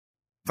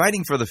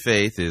Fighting for the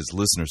Faith is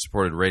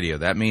listener-supported radio.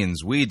 That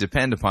means we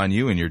depend upon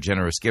you and your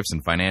generous gifts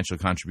and financial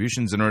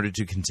contributions in order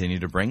to continue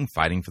to bring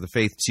Fighting for the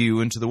Faith to you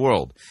and to the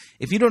world.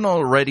 If you don't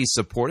already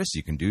support us,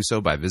 you can do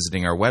so by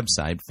visiting our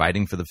website,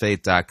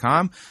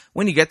 fightingforthefaith.com.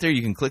 When you get there,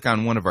 you can click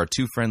on one of our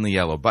two friendly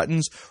yellow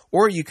buttons,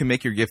 or you can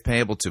make your gift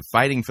payable to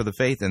Fighting for the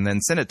Faith and then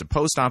send it to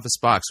Post Office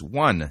Box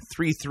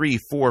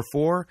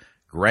 13344,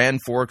 Grand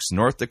Forks,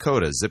 North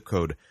Dakota, zip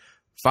code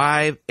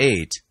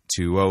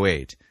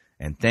 58208.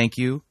 And thank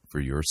you for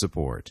your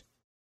support.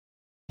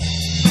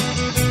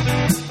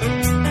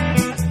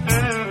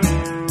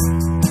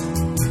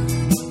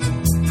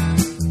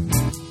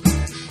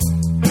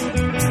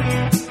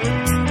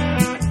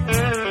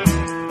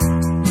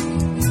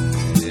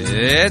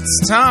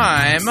 It's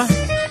time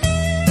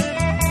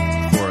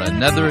for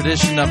another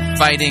edition of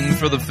Fighting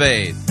for the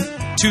Faith,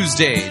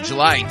 Tuesday,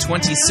 July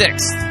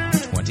 26th,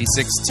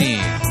 2016.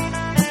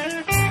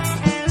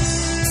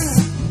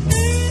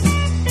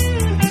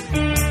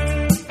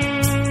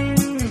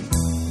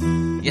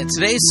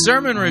 Today's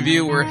sermon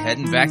review, we're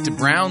heading back to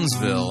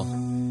Brownsville,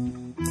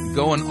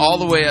 going all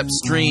the way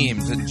upstream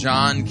to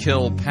John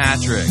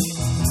Kilpatrick.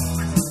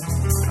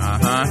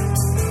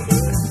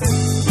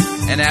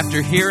 And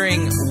after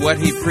hearing what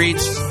he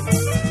preached,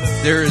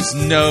 there is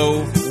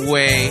no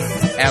way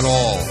at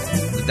all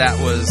that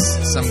was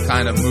some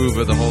kind of move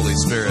of the Holy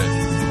Spirit.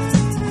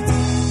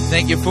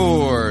 Thank you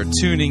for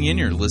tuning in.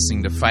 You're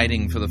listening to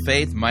Fighting for the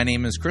Faith. My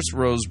name is Chris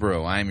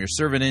Roseborough. I am your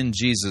servant in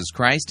Jesus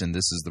Christ, and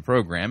this is the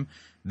program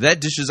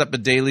that dishes up a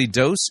daily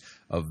dose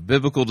of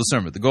biblical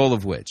discernment, the goal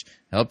of which,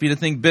 help you to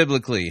think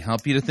biblically,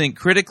 help you to think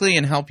critically,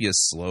 and help you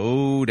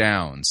slow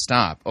down,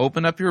 stop,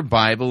 open up your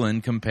Bible,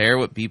 and compare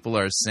what people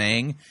are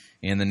saying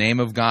in the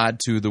name of God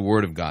to the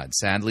Word of God.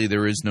 Sadly,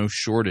 there is no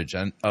shortage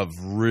of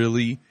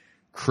really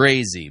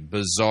crazy,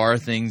 bizarre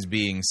things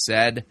being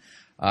said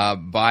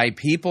by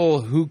people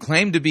who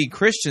claim to be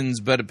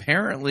Christians, but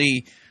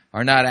apparently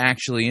are not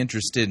actually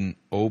interested in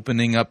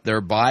opening up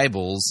their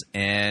Bibles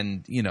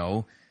and,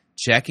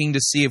 checking to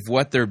see if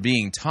what they're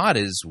being taught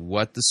is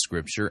what the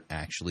Scripture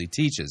actually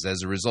teaches.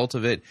 As a result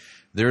of it,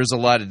 there's a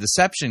lot of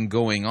deception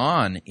going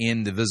on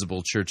in the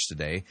visible church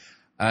today,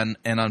 and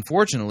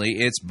unfortunately,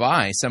 it's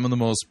by some of the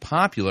most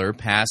popular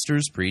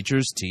pastors,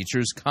 preachers,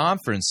 teachers,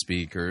 conference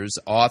speakers,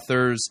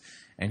 authors,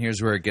 and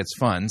here's where it gets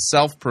fun,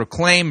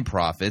 self-proclaimed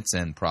prophets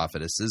and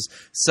prophetesses,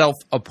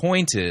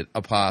 self-appointed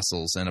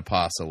apostles and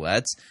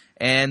apostolettes,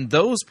 and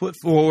those put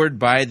forward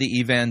by the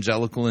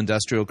evangelical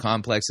industrial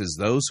complex as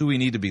those who we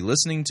need to be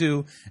listening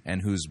to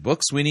and whose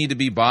books we need to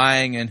be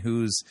buying and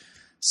whose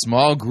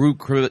small group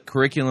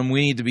curriculum we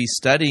need to be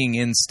studying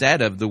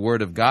instead of the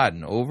Word of God.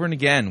 And over and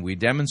again, we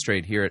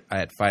demonstrate here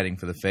at Fighting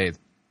for the Faith,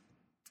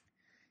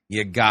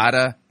 you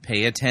gotta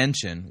pay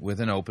attention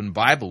with an open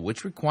Bible,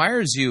 which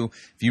requires you,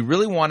 if you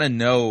really want to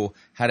know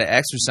how to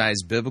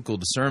exercise biblical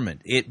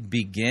discernment, it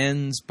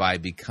begins by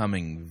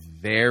becoming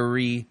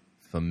very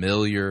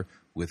familiar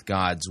with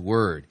God's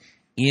Word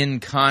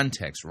in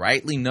context,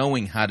 rightly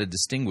knowing how to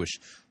distinguish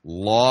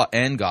law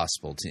and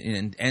gospel,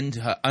 and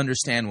to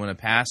understand when a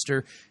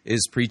pastor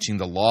is preaching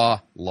the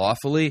law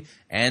lawfully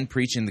and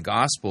preaching the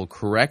gospel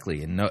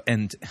correctly,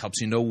 and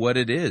helps you know what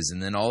it is,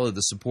 and then all of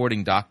the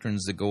supporting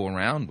doctrines that go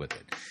around with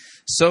it.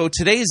 So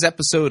today's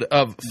episode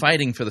of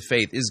Fighting for the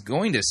Faith is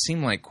going to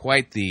seem like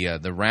quite the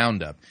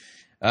roundup.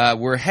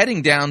 We're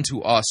heading down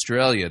to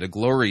Australia, to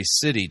Glory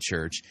City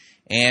Church,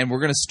 and we're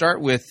going to start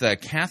with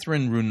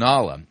Katherine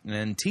Ruonala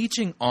and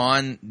teaching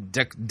on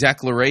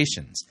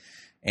declarations.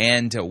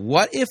 And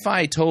what if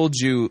I told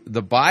you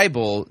the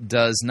Bible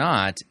does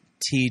not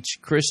teach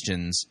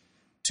Christians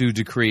to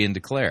decree and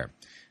declare?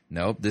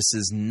 Nope, this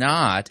is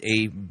not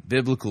a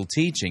biblical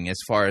teaching as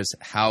far as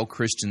how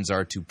Christians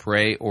are to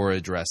pray or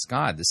address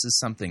God. This is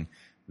something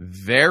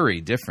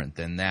very different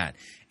than that.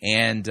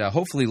 And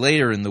hopefully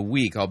later in the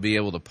week, I'll be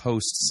able to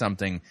post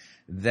something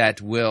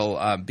that will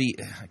be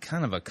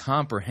kind of a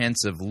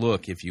comprehensive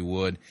look, if you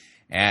would,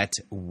 at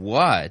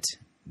what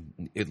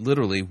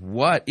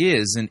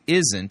is and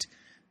isn't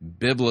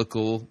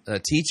biblical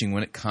teaching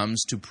when it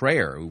comes to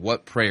prayer,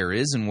 what prayer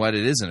is and what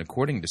it isn't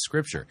according to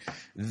Scripture.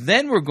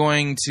 Then we're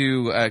going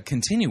to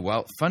continue.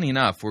 Well, funny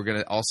enough, we're going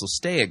to also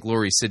stay at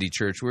Glory City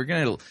Church. We're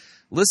going to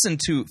listen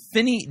to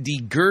Fini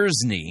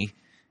DeGersigny.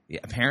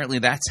 Apparently,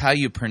 that's how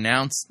you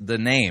pronounce the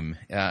name.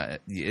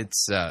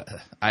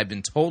 I've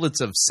been told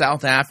it's of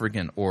South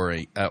African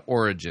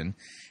origin,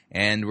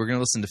 and we're going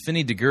to listen to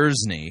Fini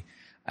DeGersigny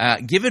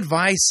give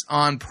advice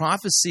on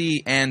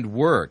prophecy and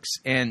works,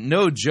 and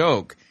no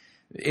joke,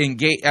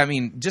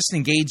 just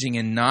engaging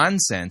in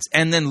nonsense,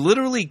 and then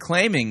literally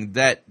claiming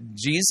that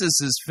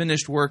Jesus'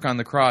 finished work on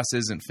the cross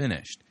isn't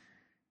finished.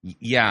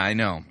 Yeah, I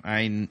know.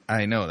 I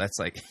know. That's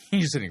like,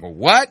 you're sitting there,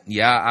 what?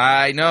 Yeah,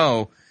 I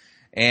know.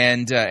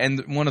 And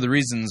one of the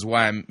reasons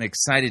why I'm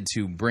excited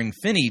to bring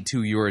Fini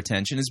to your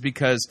attention is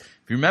because,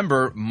 if you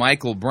remember,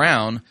 Michael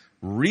Brown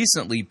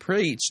recently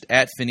preached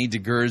at Fini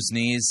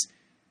DeGersigny's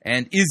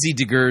and Izzy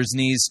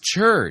DeGersigny's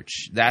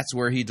church. That's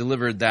where he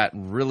delivered that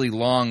really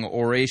long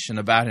oration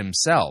about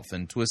himself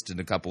and twisted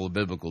a couple of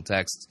biblical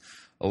texts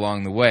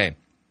along the way.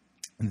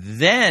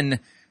 Then,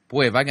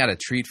 boy, have I got a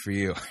treat for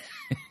you.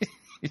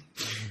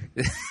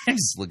 I'm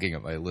just looking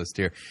at my list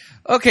here.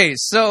 Okay,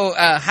 so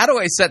how do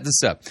I set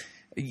this up?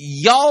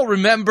 Y'all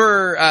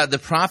remember the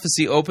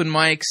prophecy open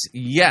mics?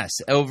 Yes,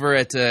 over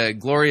at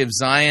Glory of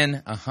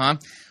Zion.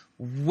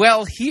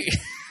 Well,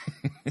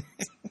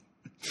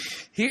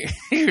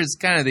 here's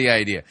kind of the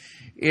idea.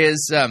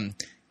 Is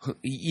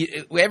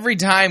every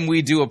time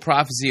we do a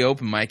prophecy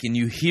open mic and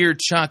you hear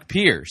Chuck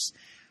Pierce,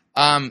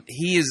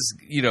 he is,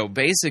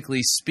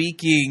 basically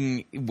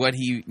speaking what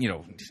he,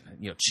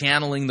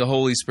 channeling the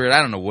Holy Spirit.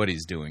 I don't know what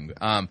he's doing.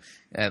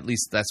 At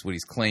least that's what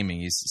he's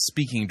claiming. He's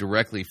speaking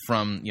directly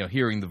from,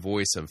 hearing the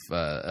voice of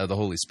the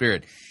Holy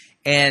Spirit.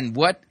 And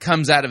what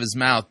comes out of his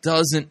mouth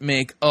doesn't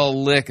make a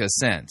lick of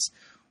sense.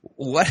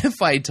 What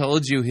if I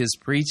told you his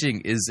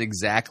preaching is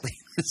exactly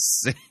the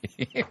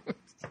same?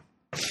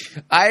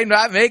 I'm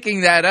not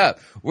making that up.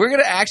 We're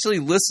going to actually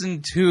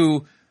listen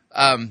to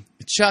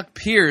Chuck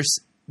Pierce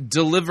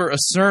deliver a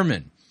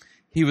sermon.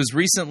 He was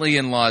recently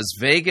in Las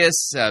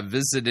Vegas,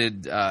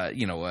 visited,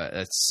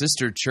 a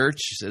sister church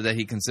that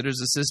he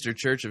considers a sister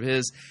church of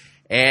his,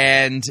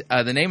 and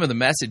the name of the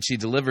message he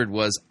delivered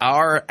was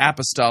Our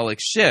Apostolic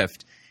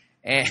Shift,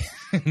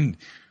 and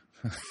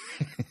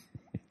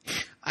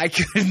I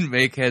couldn't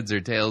make heads or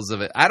tails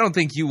of it. I don't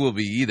think you will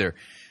be either.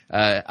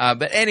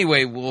 But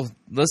anyway, we'll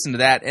listen to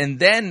that, and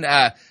then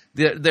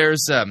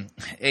there's a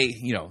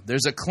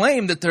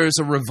claim that there's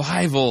a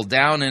revival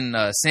down in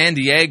San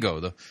Diego,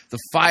 the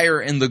fire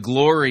and the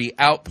glory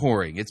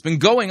outpouring. It's been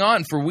going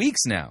on for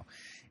weeks now,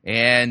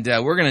 and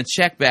we're going to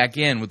check back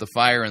in with the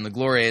fire and the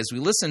glory as we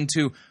listen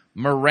to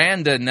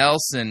Miranda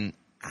Nelson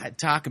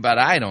talk about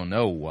I don't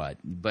know what,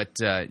 but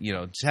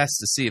just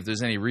to see if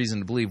there's any reason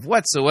to believe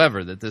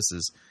whatsoever that this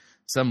is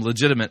some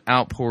legitimate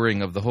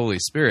outpouring of the Holy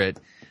Spirit.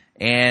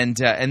 And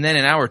then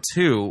in hour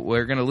 2,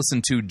 we're going to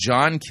listen to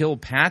John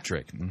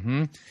Kilpatrick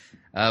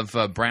of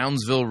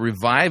Brownsville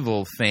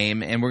Revival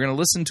fame, and we're going to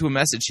listen to a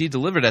message he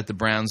delivered at the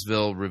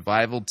Brownsville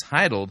Revival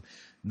titled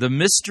The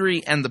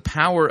Mystery and the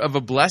Power of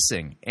a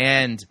Blessing.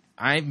 And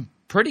I'm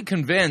pretty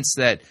convinced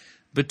that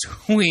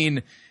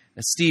between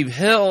Steve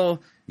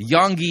Hill,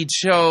 Yonggi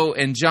Cho,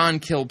 and John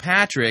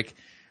Kilpatrick,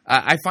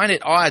 I find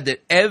it odd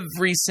that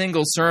every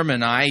single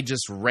sermon I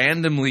just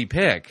randomly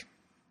pick,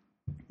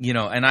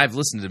 and I've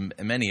listened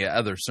to many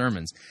other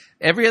sermons.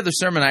 Every other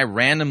sermon I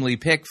randomly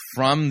pick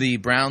from the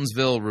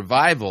Brownsville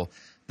Revival,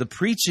 the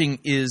preaching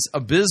is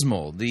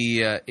abysmal.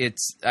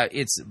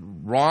 It's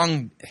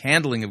wrong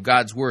handling of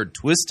God's Word,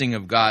 twisting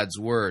of God's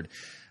Word,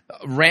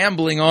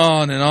 rambling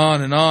on and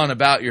on and on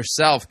about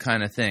yourself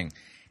kind of thing.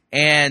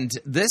 And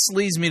this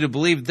leads me to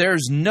believe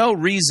there's no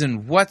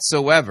reason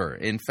whatsoever,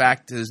 in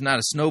fact, there's not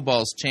a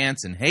snowball's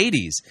chance in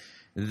Hades,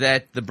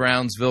 that the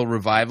Brownsville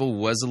Revival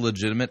was a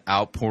legitimate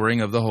outpouring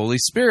of the Holy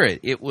Spirit.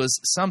 It was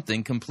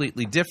something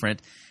completely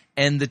different,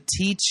 and the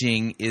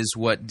teaching is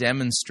what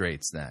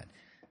demonstrates that.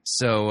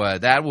 So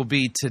that will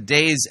be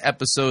today's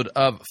episode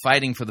of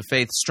Fighting for the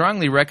Faith.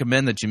 Strongly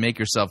recommend that you make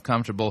yourself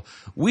comfortable.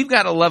 We've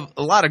got a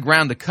lot of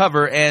ground to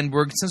cover, and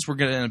since we're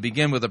going to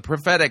begin with a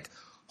prophetic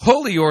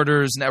Holy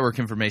Orders Network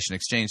Information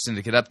Exchange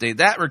Syndicate update,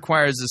 that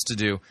requires us to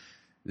do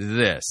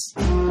this.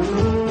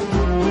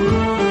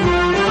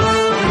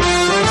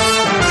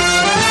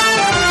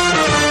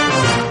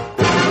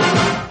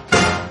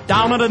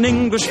 Down at an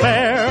English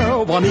fair,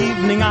 one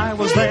evening I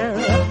was there,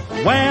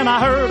 when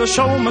I heard a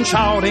showman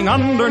shouting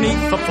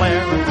underneath the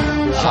flare,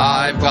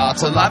 I've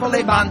got a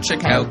lovely bunch of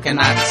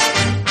coconuts.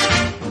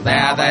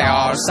 There they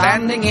are,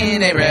 standing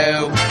in a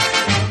row.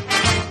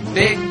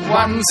 Big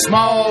ones,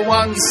 small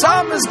ones,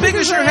 some as big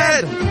as your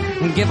head.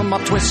 Give 'em a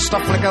twist, a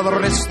flick of the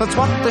wrist, that's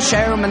what the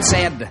showman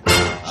said.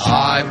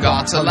 I've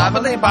got a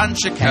lovely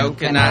bunch of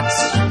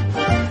coconuts.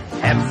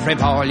 Every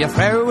ball you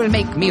throw will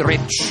make me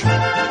rich.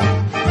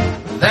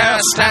 There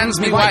stands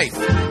me wife,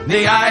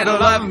 the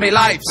idol of me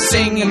life,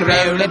 singing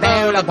roll a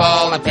bowl a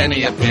ball a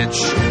penny a pitch.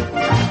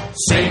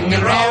 Singing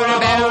roll a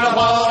bowl a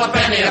ball a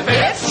penny a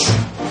pitch.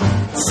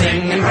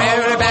 Singing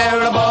roll a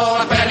bowl a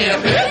ball a penny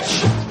a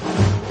pitch.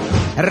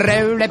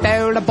 Roll a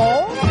bowl a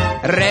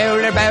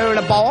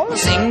ball,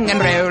 sing and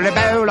roll a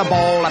bowl a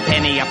ball, a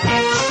penny a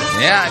pitch.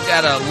 Yeah, I've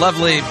got a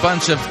lovely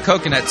bunch of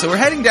coconuts. So we're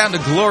heading down to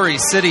Glory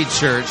City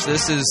Church.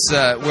 This is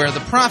where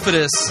the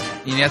prophetess,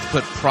 you have to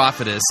put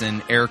prophetess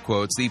in air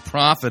quotes, the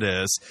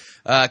prophetess,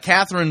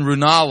 Katherine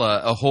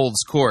Ruonala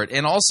holds court,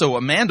 and also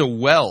Amanda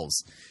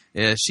Wells.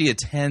 She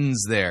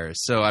attends there.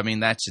 So,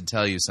 that should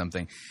tell you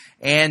something.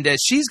 And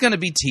she's going to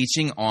be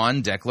teaching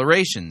on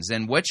declarations.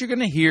 And what you're going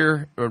to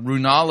hear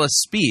Ruonala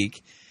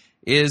speak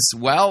is,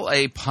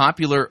 a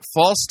popular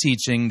false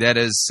teaching that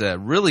has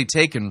really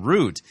taken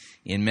root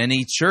in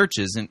many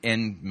churches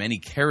and many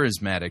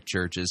charismatic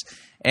churches.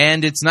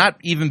 And it's not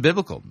even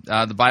biblical.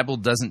 The Bible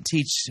doesn't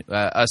teach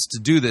us to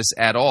do this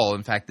at all.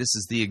 In fact, this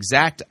is the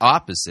exact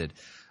opposite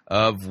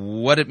of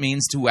what it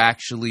means to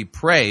actually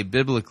pray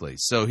biblically.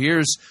 So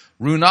here's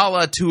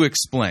Ruonala to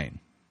explain.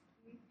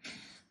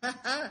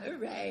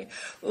 Hooray.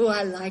 Oh,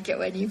 I like it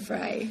when you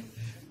pray.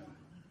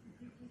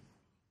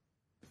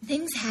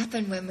 Things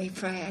happen when we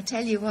pray. I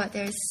tell you what,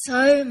 there is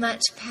so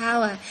much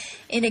power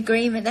in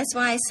agreement. That's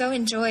why I so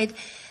enjoyed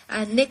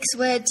Nick's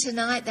word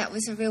tonight. That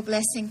was a real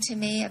blessing to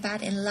me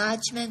about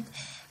enlargement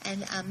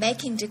and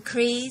making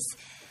decrees.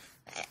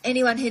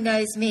 Anyone who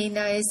knows me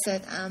knows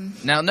that...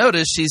 Now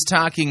notice she's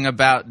talking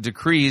about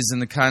decrees in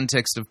the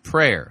context of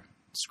prayer.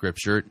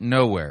 Scripture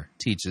nowhere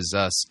teaches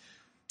us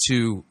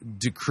to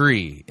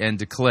decree and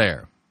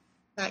declare.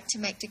 Like to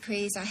make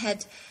decrees. I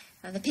had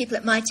the people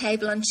at my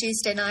table on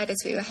Tuesday night as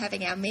we were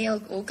having our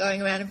meal, all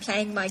going around and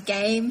playing my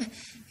game.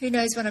 Who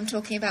knows what I'm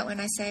talking about when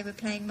I say we're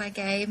playing my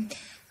game?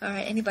 All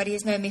right, anybody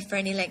who's known me for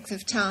any length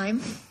of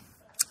time.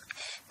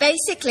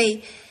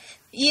 Basically,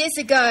 years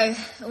ago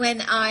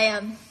when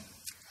I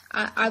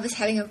was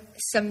having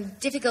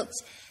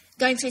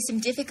going through some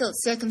difficult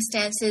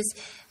circumstances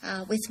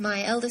with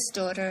my eldest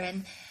daughter,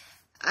 and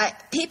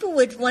people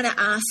would want to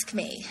ask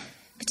me,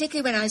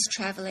 particularly when I was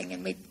travelling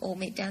and we'd all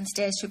meet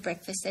downstairs for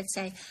breakfast, they'd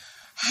say,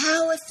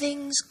 "How are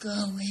things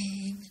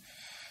going?"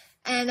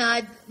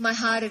 And my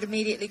heart would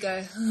immediately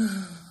go,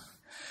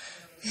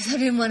 because I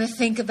didn't want to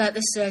think about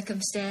the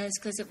circumstance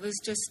because it was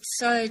just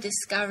so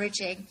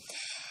discouraging.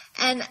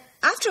 And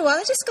after a while,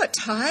 I just got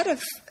tired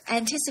of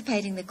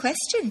anticipating the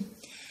question.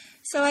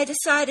 So I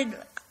decided,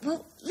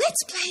 well,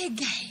 let's play a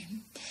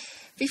game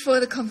before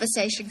the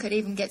conversation could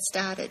even get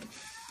started.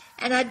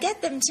 And I'd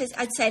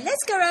say,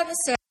 let's go around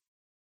the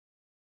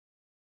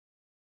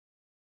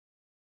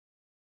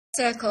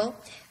circle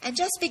and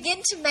just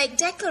begin to make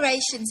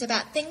declarations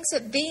about things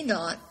that be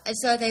not as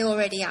though they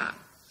already are.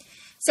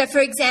 So, for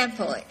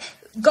example,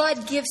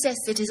 God gives us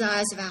the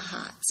desires of our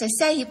heart. So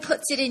say he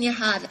puts it in your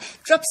heart,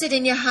 drops it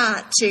in your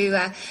heart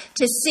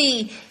to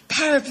see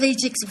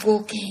paraplegics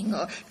walking,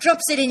 or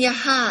drops it in your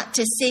heart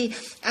to see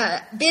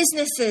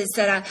businesses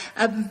that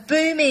are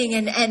booming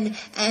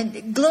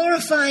and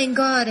glorifying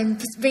God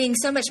and bringing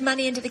so much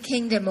money into the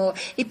kingdom, or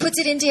he puts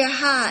it into your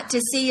heart to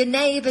see your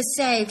neighbour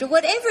saved, or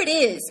whatever it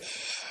is.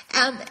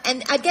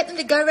 And I'd get them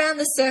to go around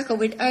the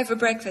circle. Over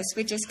breakfast,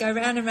 we'd just go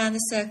round and round the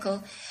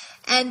circle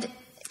and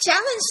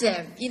challenge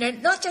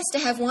them, not just to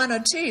have one or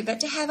two,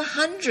 but to have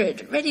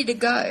 100 ready to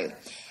go.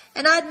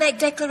 And I'd make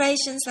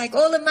declarations like,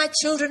 all of my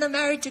children are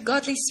married to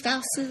godly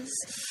spouses.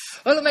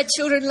 All of my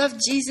children love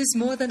Jesus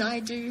more than I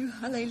do.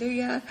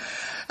 Hallelujah.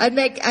 I'd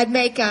make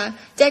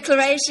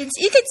declarations.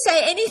 You could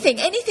say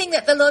anything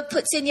that the Lord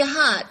puts in your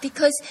heart,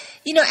 because,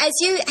 as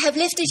you have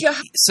lifted your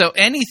heart. So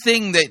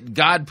anything that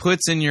God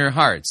puts in your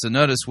heart. So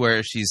notice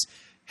where she's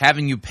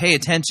having you pay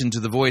attention to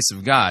the voice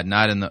of God,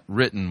 not in the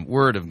written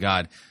word of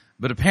God.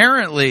 But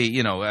apparently,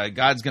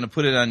 God's going to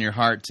put it on your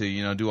heart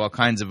to, do all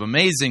kinds of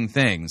amazing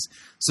things.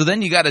 So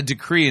then you got to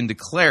decree and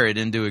declare it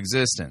into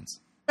existence.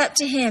 Up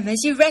to him, as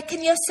you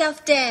reckon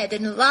yourself dead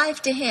and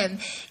alive to him,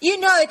 you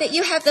know that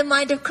you have the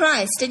mind of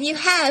Christ and you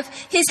have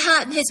his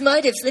heart and his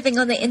motives living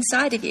on the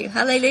inside of you.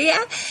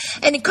 Hallelujah.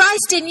 And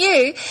Christ in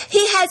you,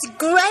 he has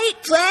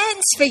great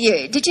plans for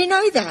you. Did you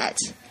know that?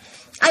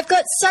 I've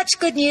got such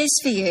good news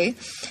for you.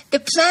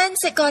 The plans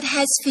that God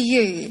has for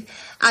you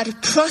are to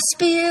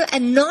prosper you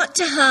and not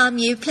to harm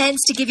you, plans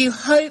to give you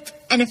hope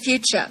and a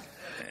future.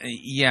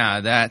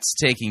 Yeah, that's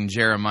taking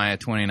Jeremiah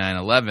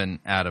 29:11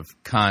 out of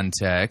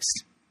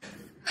context.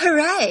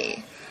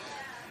 Hooray.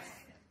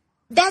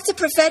 That's a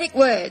prophetic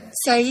word,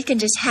 so you can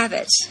just have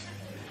it.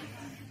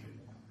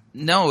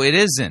 No, it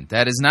isn't.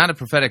 That is not a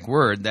prophetic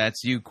word.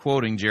 That's you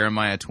quoting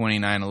Jeremiah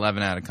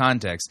 29:11 out of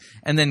context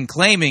and then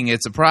claiming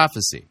it's a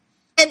prophecy.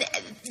 And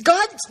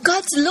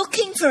God's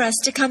looking for us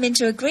to come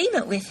into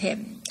agreement with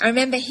him. I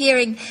remember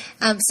hearing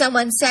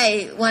someone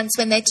say once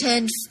when they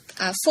turned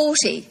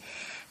 40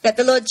 that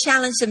the Lord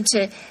challenged them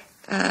to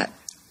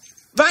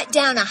write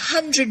down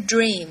 100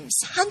 dreams,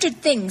 100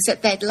 things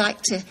that they'd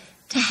like to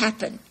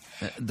happen.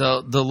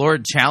 The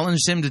Lord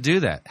challenged him to do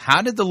that.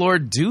 How did the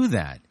Lord do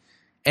that?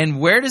 And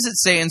where does it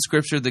say in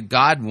Scripture that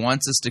God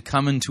wants us to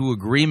come into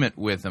agreement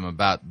with him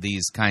about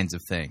these kinds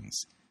of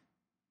things?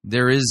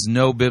 There is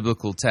no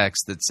biblical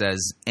text that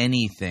says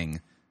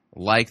anything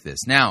like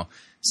this. Now,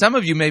 some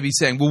of you may be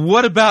saying, well,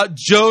 what about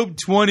Job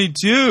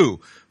 22,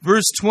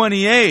 verse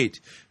 28?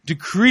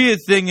 Decree a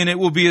thing and it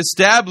will be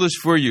established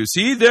for you.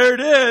 See, there it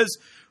is,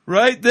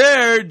 right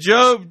there,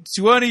 Job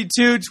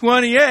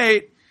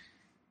 22:28.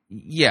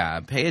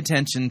 Yeah, pay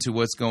attention to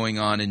what's going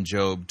on in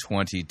Job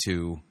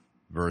 22,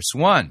 verse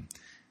 1.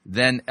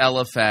 Then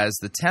Eliphaz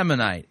the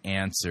Temanite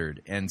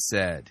answered and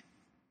said,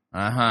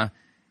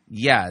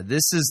 yeah,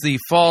 this is the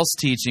false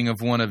teaching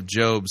of one of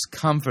Job's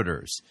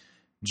comforters.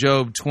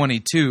 Job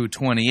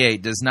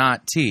 22:28 does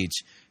not teach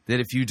that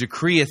if you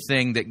decree a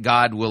thing that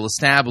God will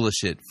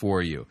establish it for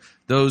you.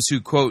 Those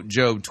who quote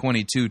Job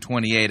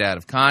 22:28 out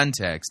of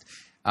context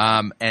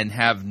and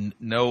have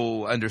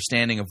no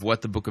understanding of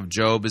what the book of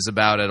Job is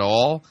about at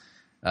all,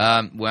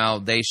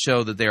 they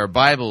show that they are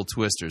Bible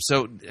twisters.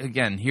 So,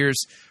 again,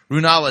 here's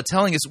Ruonala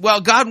telling us,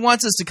 well, God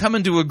wants us to come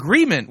into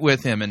agreement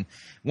with him. And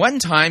one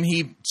time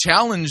he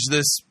challenged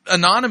this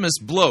anonymous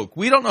bloke.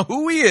 We don't know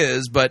who he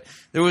is, but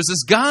there was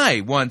this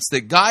guy once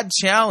that God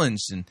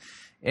challenged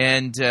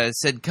and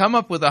said, come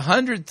up with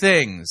 100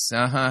 things.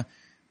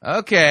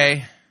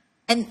 Okay.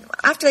 And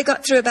after they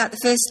got through about the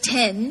first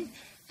 10,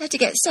 they had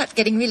to start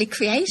getting really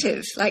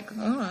creative. Like,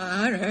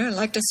 I don't know, I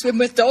like to swim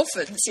with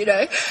dolphins, And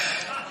so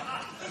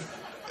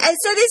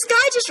this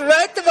guy just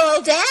wrote them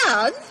all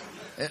down.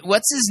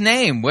 What's his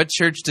name? What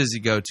church does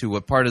he go to?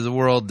 What part of the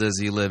world does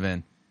he live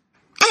in?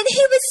 And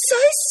he was so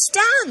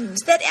stunned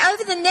that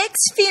over the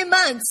next few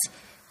months,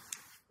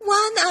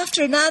 one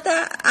after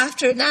another,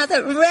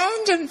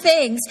 random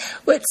things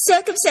with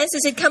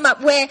circumstances had come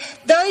up where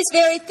those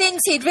very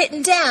things he'd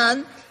written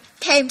down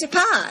came to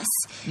pass.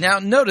 Now,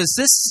 notice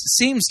this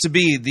seems to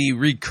be the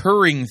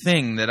recurring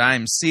thing that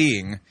I'm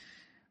seeing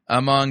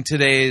among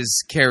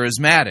today's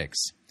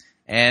charismatics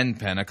and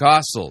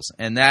Pentecostals,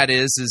 and that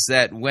is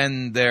that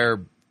when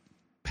their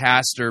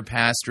pastor,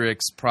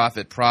 pastrix,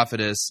 prophet,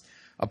 prophetess,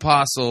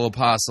 apostle,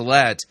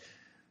 apostolette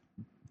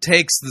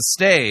takes the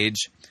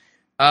stage,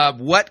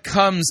 what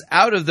comes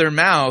out of their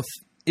mouth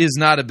is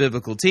not a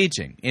biblical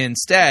teaching.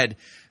 Instead,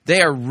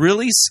 they are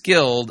really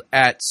skilled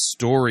at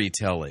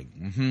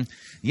storytelling.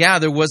 Yeah,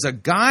 there was a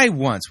guy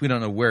once, we don't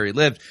know where he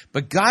lived,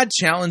 but God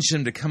challenged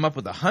him to come up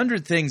with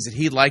 100 things that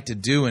he'd like to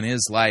do in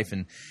his life.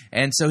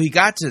 And so he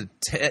got to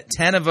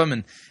 10 of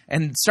them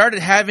and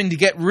started having to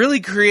get really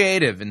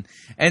creative.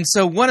 And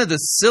so one of the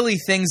silly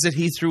things that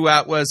he threw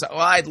out was,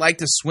 I'd like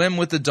to swim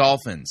with the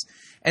dolphins.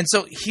 And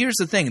so here's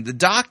the thing. The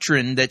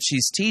doctrine that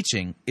she's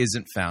teaching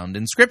isn't found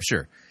in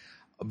Scripture.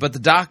 But the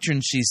doctrine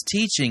she's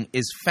teaching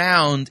is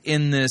found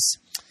in this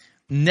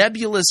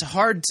nebulous,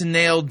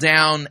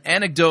 hard-to-nail-down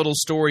anecdotal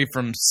story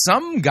from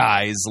some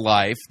guy's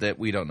life that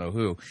we don't know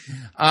who.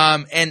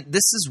 And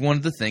this is one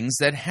of the things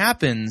that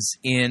happens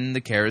in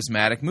the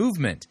charismatic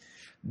movement.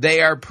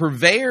 They are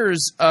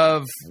purveyors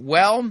of,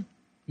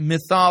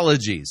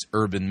 mythologies,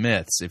 urban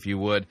myths, if you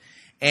would.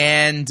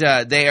 And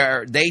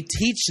they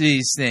teach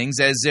these things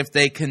as if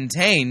they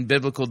contain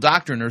biblical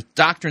doctrine or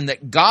doctrine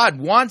that God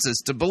wants us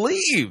to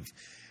believe.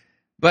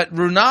 But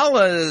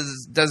Ruonala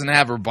doesn't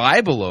have her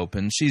Bible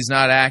open. She's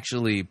not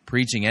actually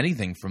preaching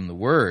anything from the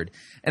Word.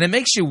 And it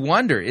makes you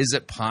wonder, is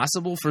it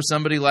possible for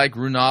somebody like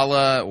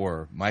Ruonala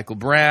or Michael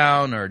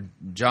Brown or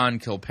John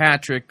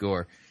Kilpatrick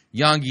or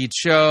Yonggi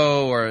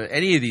Cho or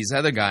any of these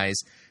other guys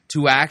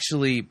to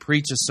actually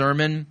preach a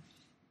sermon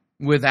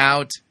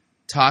without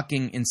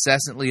talking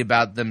incessantly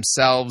about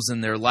themselves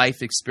and their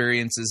life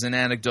experiences and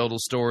anecdotal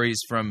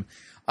stories from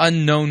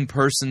unknown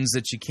persons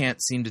that you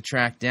can't seem to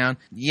track down?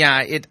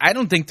 Yeah, I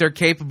don't think they're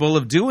capable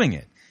of doing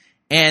it.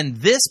 And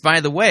this,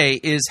 by the way,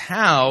 is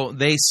how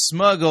they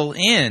smuggle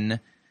in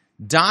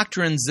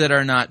doctrines that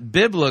are not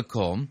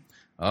biblical,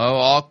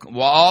 all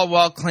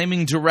while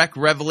claiming direct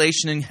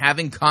revelation and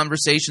having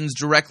conversations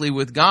directly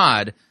with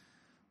God,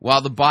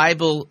 while the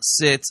Bible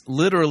sits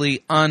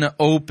literally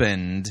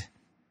unopened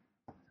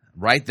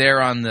right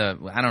there on the,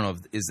 I don't know,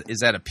 is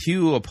that a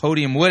pew, a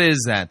podium? What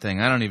is that thing?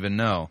 I don't even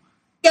know.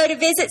 Go to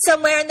visit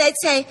somewhere and they'd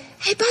say,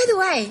 hey, by the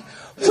way,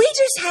 we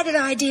just had an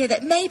idea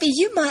that maybe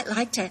you might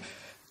like to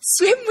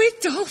swim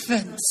with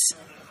dolphins.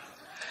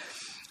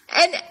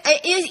 And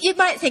you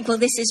might think, well,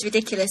 this is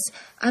ridiculous.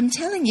 I'm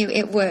telling you,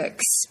 it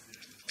works.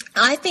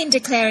 I've been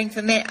declaring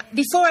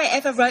before I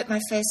ever wrote my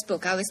first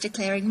book, I was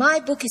declaring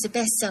my book is a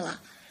bestseller.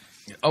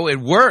 Oh,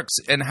 it works.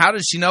 And how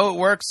does she know it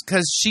works?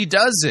 Because she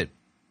does it.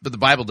 But the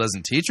Bible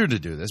doesn't teach her to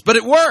do this. But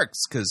it works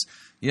because,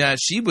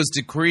 she was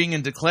decreeing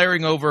and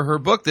declaring over her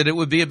book that it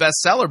would be a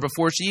bestseller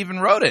before she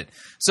even wrote it.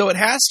 So it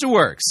has to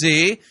work.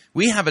 See,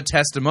 we have a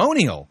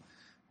testimonial.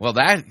 Well,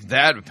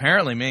 that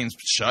apparently means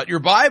shut your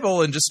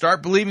Bible and just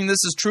start believing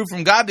this is true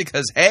from God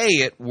because, hey,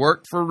 it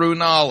worked for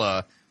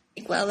Ruonala.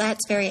 Well,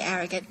 that's very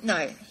arrogant.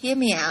 No, hear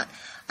me out.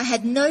 I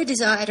had no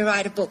desire to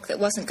write a book that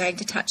wasn't going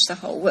to touch the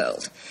whole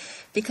world,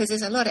 because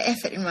there's a lot of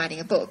effort in writing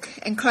a book,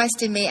 and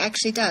Christ in me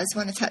actually does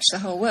want to touch the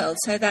whole world,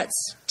 so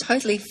that's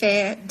totally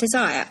fair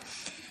desire.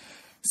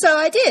 So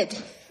I did,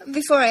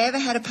 before I ever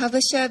had a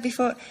publisher,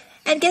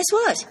 and guess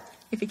what?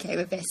 It became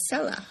a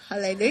bestseller.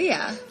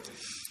 Hallelujah.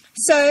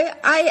 So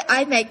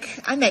I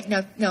make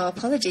no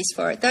apologies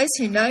for it. Those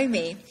who know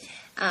me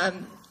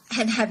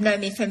and have known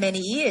me for many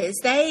years,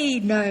 they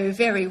know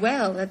very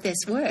well that this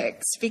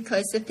works,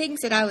 because the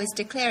things that I was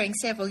declaring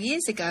several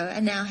years ago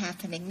are now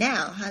happening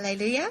now.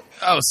 Hallelujah.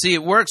 Oh, see,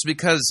 it works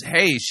because,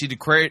 hey, she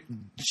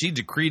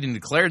decreed and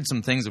declared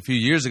some things a few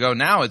years ago.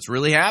 Now it's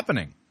really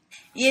happening.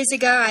 Years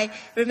ago, I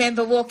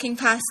remember walking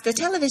past the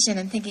television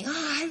and thinking,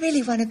 I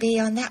really want to be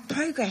on that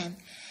program.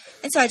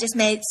 And so I just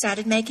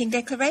started making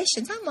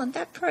declarations. I'm on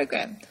that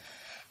program.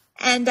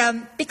 And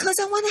because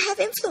I want to have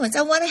influence.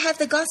 I want to have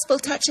the gospel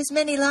touch as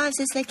many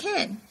lives as they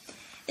can.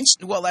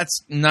 Well,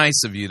 that's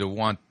nice of you to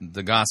want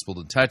the gospel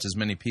to touch as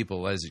many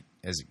people as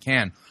it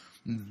can.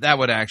 That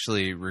would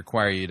actually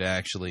require you to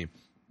actually,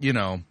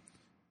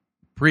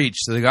 preach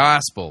the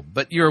gospel.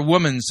 But you're a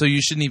woman, so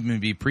you shouldn't even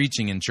be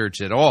preaching in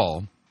church at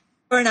all.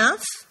 Sure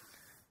enough,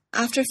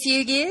 after a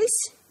few years,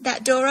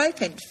 that door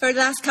opened. For the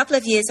last couple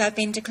of years, I've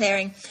been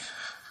declaring,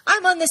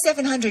 I'm on the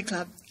 700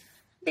 Club.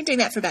 I've been doing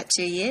that for about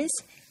 2 years.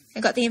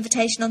 I got the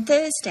invitation on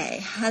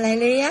Thursday.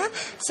 Hallelujah.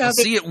 So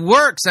see, it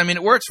works. I mean,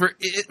 it works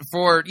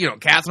for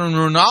Katherine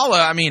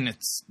Ruonala. I mean,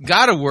 it's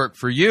got to work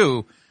for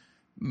you.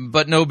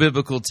 But no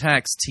biblical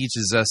text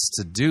teaches us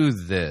to do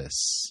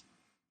this.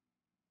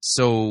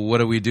 So what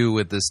do we do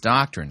with this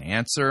doctrine?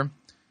 Answer,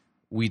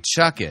 we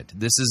chuck it.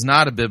 This is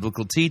not a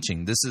biblical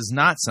teaching. This is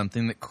not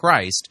something that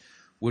Christ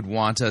would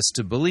want us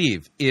to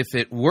believe. If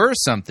it were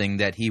something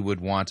that he would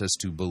want us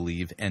to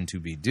believe and to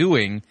be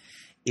doing,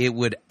 it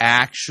would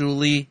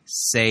actually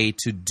say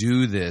to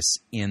do this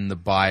in the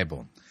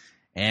Bible.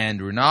 And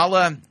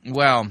Ruonala,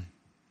 well,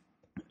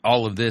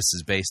 all of this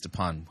is based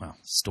upon, well,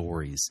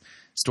 stories.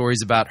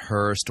 Stories about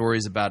her,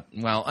 stories about,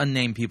 well,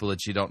 unnamed people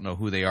that you don't know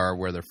who they are,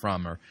 where they're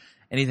from, or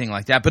anything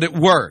like that. But it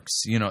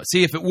works, you know.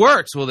 See, if it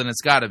works, well, then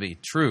it's got to be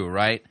true,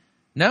 right?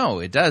 No,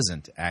 it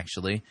doesn't,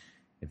 actually.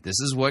 If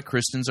this is what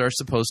Christians are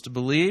supposed to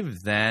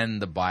believe, then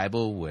the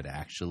Bible would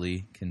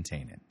actually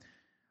contain it.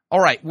 All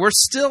right, we're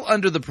still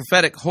under the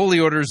Prophetic Holy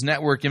Orders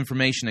Network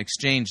Information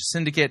Exchange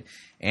Syndicate,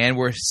 and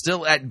we're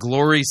still at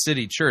Glory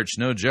City Church,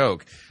 no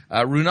joke.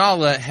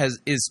 Ruonala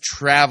is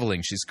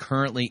traveling. She's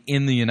currently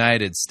in the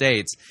United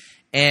States.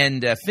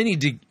 And Fini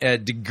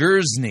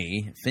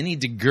DeGersigny,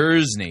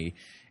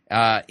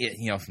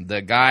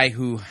 the guy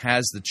who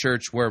has the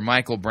church where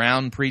Michael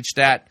Brown preached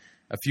at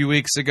a few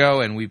weeks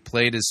ago, and we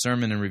played his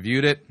sermon and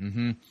reviewed it.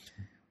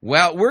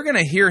 Well, we're going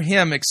to hear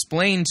him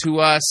explain to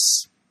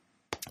us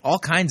all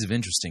kinds of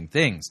interesting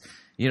things.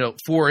 You know,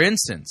 for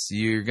instance,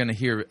 you're going to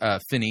hear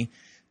Fini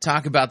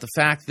talk about the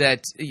fact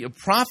that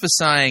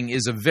prophesying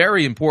is a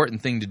very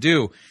important thing to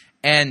do,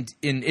 and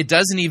it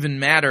doesn't even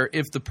matter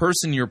if the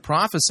person you're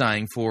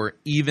prophesying for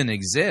even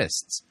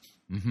exists.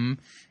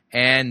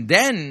 And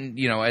then,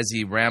 you know, as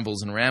he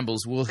rambles and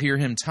rambles, we'll hear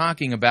him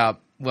talking about,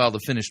 well, the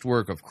finished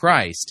work of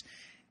Christ.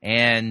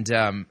 And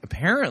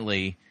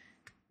apparently,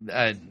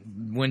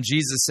 when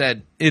Jesus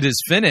said, "It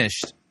is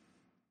finished,"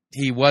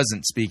 he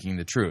wasn't speaking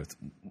the truth.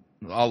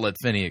 I'll let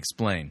Fini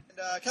explain. And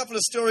a couple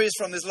of stories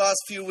from this last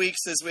few weeks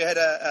is we had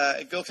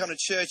a girl come to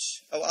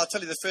church. I'll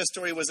tell you the first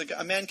story was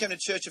a man came to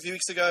church a few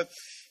weeks ago.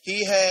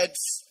 He had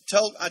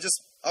told, I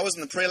was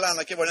in the prayer line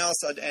like everyone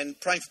else and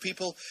praying for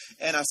people.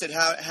 And I said,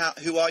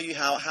 who are you?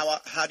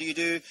 How do you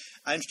do?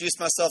 I introduced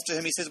myself to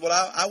him. He says, well,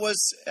 I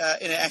was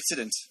in an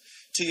accident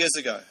 2 years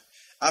ago.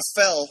 I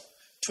fell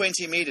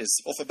 20 meters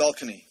off a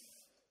balcony.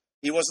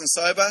 He wasn't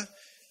sober.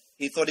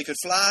 He thought he could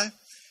fly.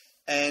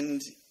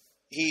 And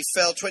he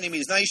fell 20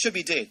 meters. Now, he should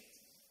be dead.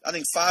 I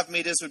think 5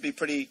 meters would be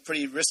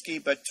pretty risky,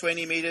 but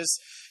 20 meters.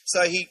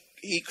 So he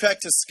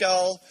cracked his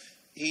skull.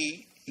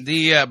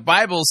 The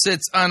Bible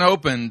sits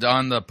unopened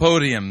on the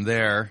podium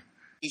there.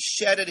 He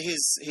shattered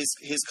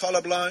his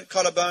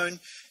collarbone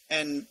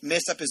and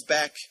messed up his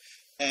back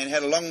and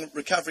had a long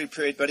recovery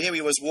period. But here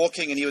he was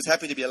walking, and he was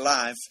happy to be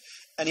alive.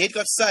 And he had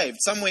got saved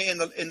somewhere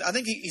I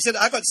think he said,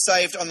 I got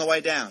saved on the way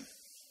down.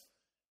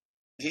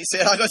 He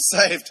said, I got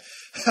saved.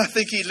 I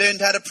think he learned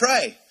how to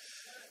pray.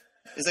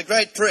 It's a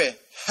great prayer.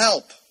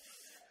 Help.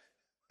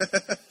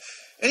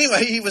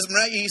 Anyway,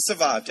 he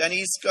survived, and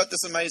he's got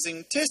this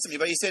amazing testimony.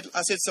 But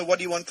I said, so what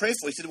do you want prayer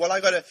for? He said, well, I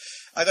got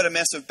a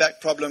massive back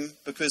problem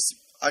because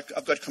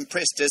I've got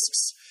compressed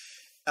discs.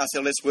 I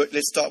said, let's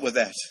start with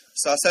that.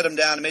 So I sat him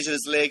down and measured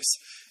his legs.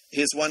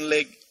 His one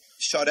leg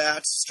shot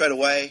out straight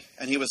away,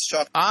 and he was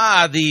shocked.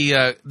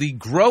 The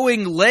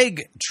growing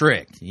leg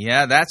trick.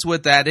 Yeah, that's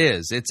what that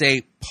is. It's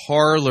a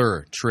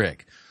parlor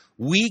trick.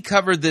 We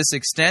covered this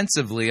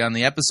extensively on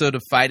the episode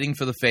of Fighting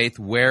for the Faith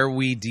where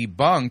we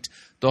debunked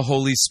the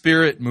Holy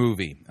Spirit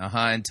movie.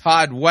 And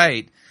Todd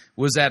White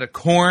was at a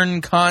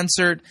Korn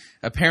concert,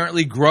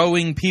 apparently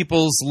growing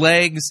people's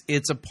legs.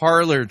 It's a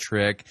parlor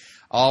trick.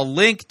 I'll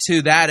link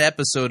to that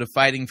episode of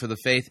Fighting for the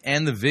Faith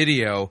and the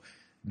video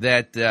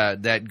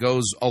that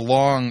goes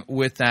along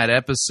with that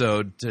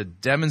episode to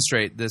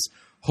demonstrate this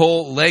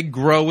whole leg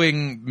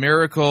growing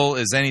miracle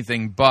is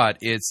anything but.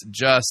 It's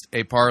just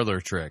a parlor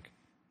trick.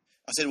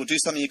 I said, well, do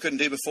something you couldn't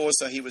do before.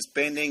 So he was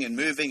bending and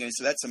moving, and he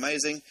said, that's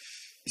amazing.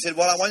 He said,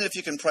 well, I wonder if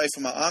you can pray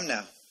for my arm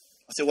now.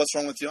 I said, what's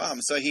wrong with your arm?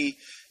 So he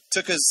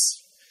took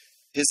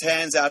his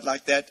hands out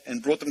like that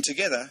and brought them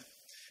together,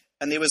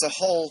 and there was a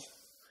whole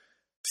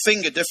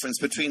finger difference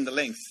between the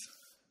length.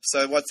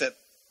 So what's that?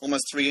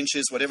 Almost 3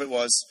 inches, whatever it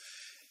was.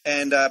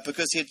 And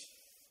because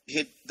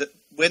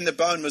when the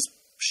bone was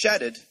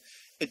shattered,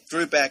 it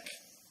grew back,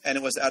 and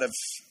it was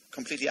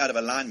completely out of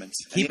alignment.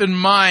 Keep in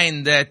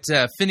mind that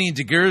Fini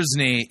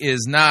DeGersigny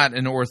is not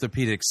an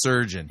orthopedic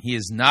surgeon. He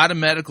is not a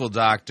medical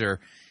doctor,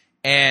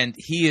 and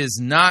he is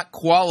not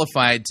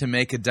qualified to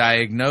make a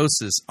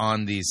diagnosis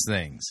on these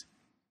things.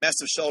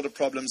 Massive shoulder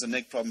problems and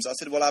neck problems. I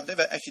said, well, I've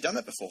never actually done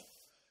that before.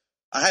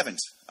 I haven't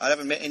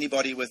met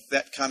anybody with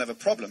that kind of a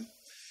problem,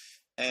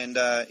 and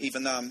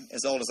even though I'm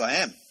as old as I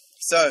am.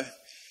 So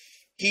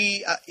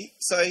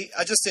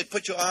I just said,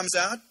 put your arms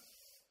out.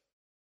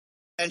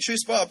 And truth,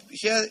 Bob,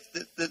 here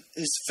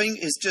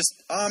his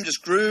arm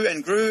just grew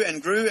and grew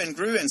and grew and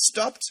grew and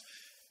stopped.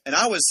 And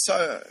I was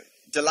so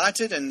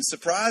delighted and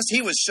surprised.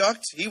 He was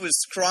shocked. He was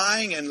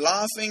crying and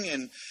laughing,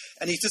 and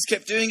he just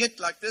kept doing it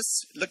like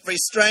this. It looked very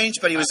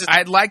strange, but he was just...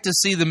 I'd like to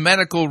see the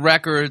medical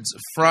records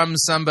from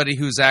somebody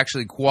who's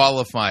actually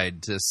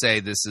qualified to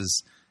say this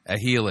is a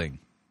healing.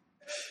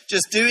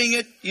 Just doing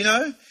it,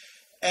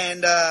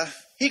 And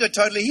he got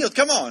totally healed.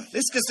 Come on,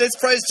 let's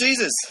praise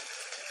Jesus.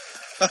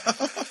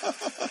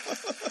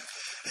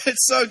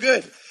 It's so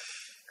good.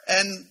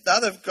 And the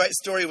other great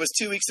story was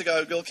 2 weeks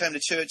ago, a girl came to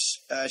church.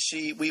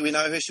 We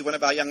know her. She's one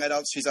of our young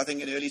adults. She's, I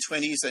think, in her early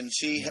 20s. And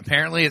she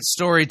Apparently it's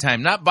story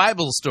time, not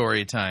Bible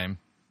story time.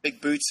 Big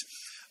boot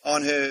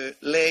on her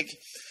leg.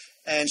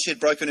 And she had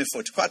broken her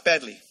foot quite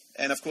badly.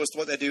 And, of course,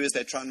 what they do is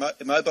they try and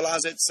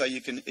immobilize it so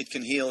it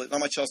can heal. Not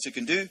much else you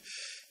can do.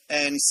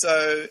 And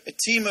so a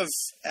team of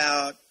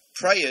our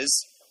prayers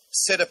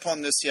set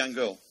upon this young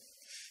girl.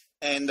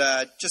 And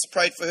just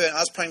prayed for her. And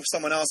I was praying for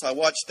someone else. I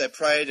watched, they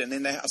prayed, and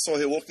then I saw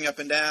her walking up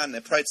and down, and they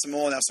prayed some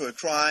more, and I saw her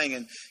crying.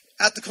 And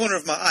out the corner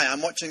of my eye,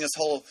 I'm watching this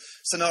whole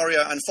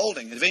scenario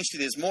unfolding. And eventually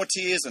there's more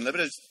tears and a little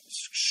bit of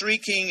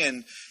shrieking,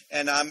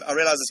 and I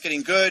realize it's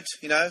getting good.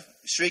 You know,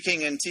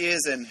 shrieking and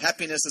tears and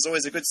happiness is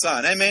always a good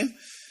sign. Amen?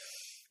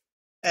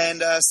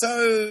 And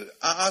so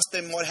I asked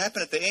them what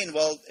happened at the end.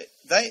 Well,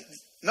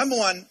 number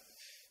one,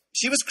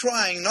 she was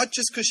crying not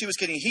just because she was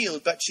getting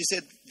healed, but she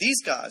said,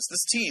 these guys,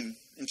 this team,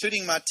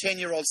 including my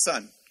 10-year-old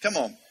son, come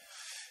on.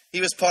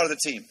 He was part of the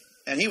team,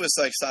 and he was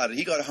so excited.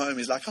 He got home,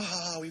 he's like,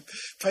 we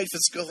prayed for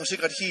this girl, she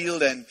got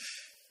healed. And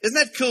isn't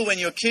that cool when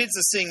your kids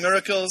are seeing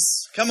miracles?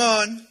 Come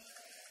on.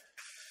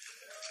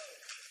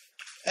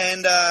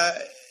 And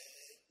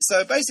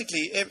so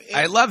basically...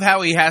 I love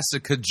how he has to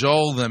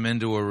cajole them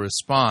into a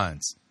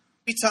response.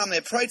 Every time they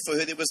prayed for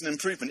her, there was an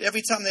improvement.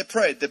 Every time they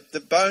prayed, the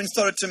bones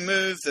started to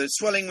move, the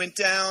swelling went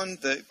down,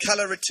 the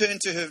color returned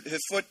to her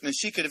foot, and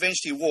she could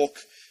eventually walk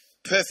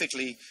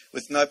perfectly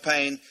with no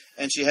pain,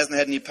 and she hasn't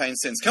had any pain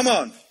since. Come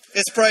on,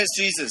 let's praise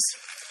Jesus.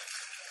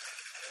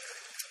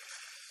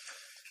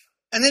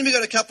 And then we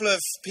got a couple of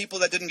people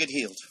that didn't get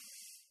healed.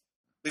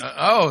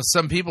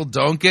 Some people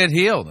don't get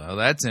healed. Oh,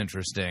 that's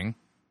interesting.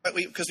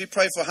 Because we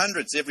pray for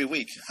hundreds every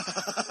week.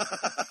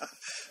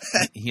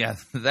 Yeah,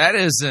 that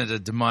isn't a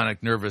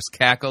demonic nervous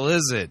cackle,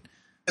 is it?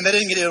 And they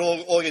didn't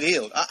all get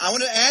healed. I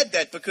want to add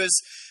that because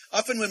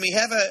often when we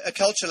have a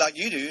culture like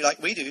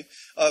we do,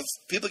 of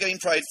people getting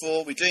prayed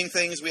for, we're doing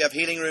things, we have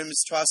healing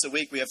rooms twice a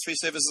week, we have 3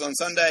 services on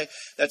Sunday,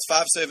 that's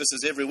 5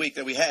 services every week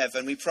that we have,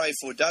 and we pray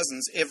for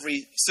dozens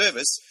every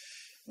service.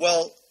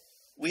 Well,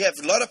 we have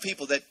a lot of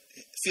people that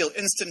feel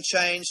instant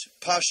change,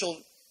 partial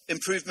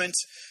improvement.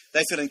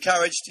 They feel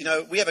encouraged. You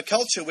know, we have a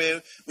culture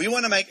where we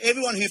want to make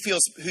everyone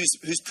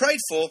who's prayed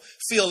for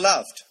feel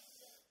loved.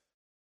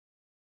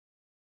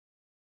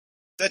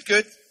 Is that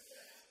good?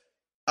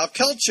 Our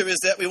culture is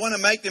that we want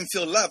to make them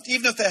feel loved.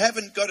 Even if they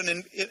haven't got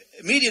an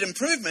immediate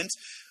improvement,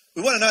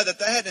 we want to know that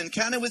they had an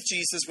encounter with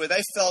Jesus where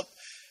they felt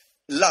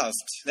loved.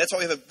 That's why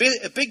we have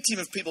a big team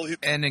of people who...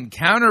 An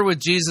encounter with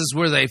Jesus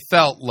where they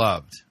felt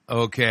loved.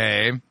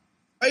 Okay.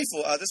 Pray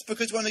for others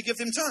because we want to give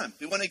them time.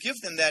 We want to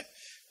give them that...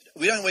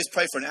 We don't always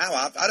pray for an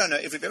hour. I don't know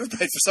if we've ever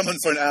prayed for someone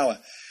for an hour.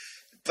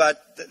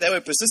 But they were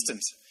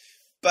persistent.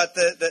 But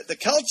the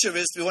culture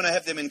is we want to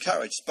have them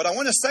encouraged. But I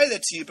want to say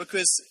that to you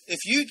because if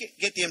you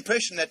get the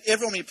impression that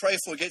everyone we pray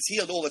for gets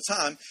healed all the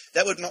time,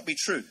 that would not be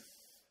true.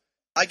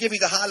 I give you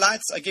the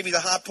highlights. I give you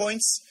the high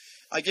points.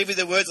 I give you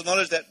the words of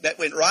knowledge that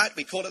went right.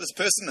 We called it this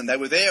person and they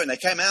were there and they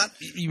came out.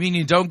 You mean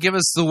you don't give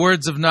us the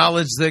words of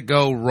knowledge that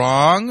go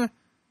wrong?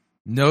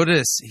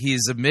 Notice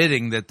he's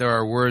admitting that there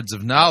are words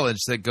of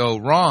knowledge that go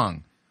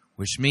wrong,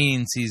 which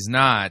means he's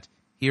not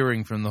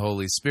hearing from the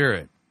Holy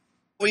Spirit.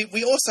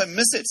 We also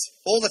miss it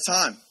all the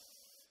time.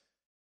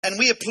 And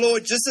we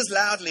applaud just as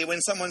loudly when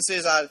someone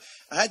says, I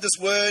had this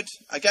word,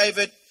 I gave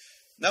it,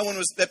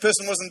 that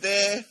person wasn't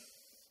there,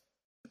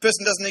 the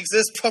person doesn't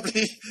exist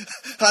probably,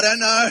 I don't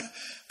know,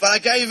 but I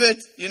gave it,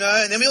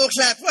 and then we all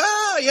clap,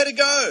 wow, you had a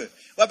go.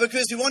 Well,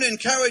 because we want to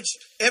encourage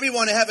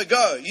everyone to have a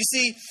go. You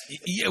see...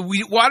 Yeah,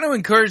 we want to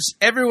encourage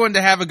everyone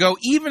to have a go,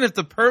 even if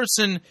the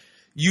person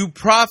you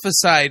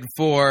prophesied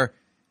for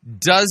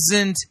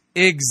doesn't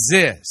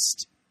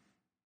exist.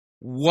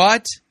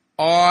 What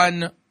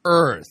on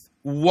earth?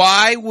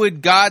 Why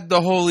would God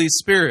the Holy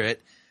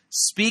Spirit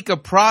speak a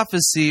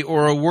prophecy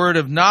or a word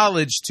of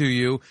knowledge to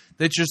you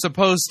that you're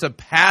supposed to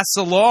pass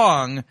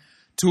along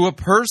to a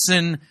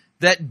person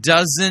that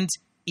doesn't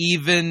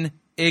even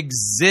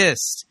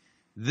exist?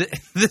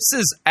 This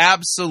is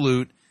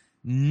absolute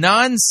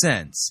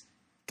nonsense.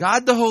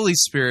 God the Holy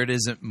Spirit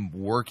isn't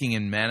working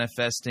and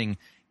manifesting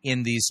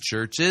in these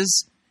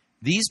churches.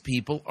 These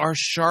people are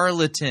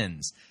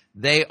charlatans.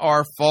 They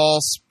are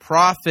false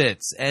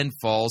prophets and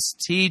false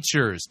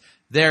teachers.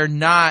 They're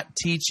not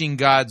teaching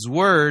God's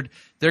word.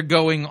 They're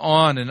going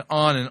on and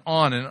on and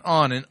on and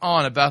on and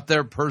on about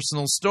their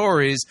personal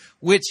stories,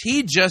 which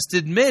he just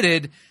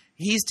admitted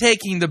he's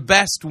taking the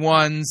best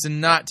ones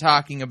and not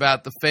talking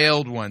about the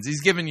failed ones.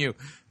 He's giving you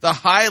the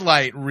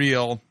highlight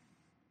reel,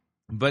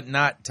 but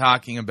not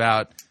talking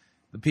about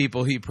the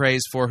people he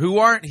prays for who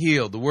aren't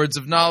healed, the words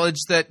of knowledge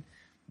that,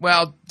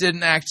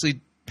 didn't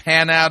actually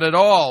pan out at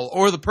all,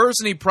 or the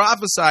person he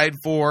prophesied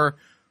for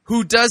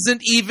who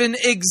doesn't even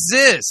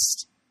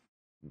exist.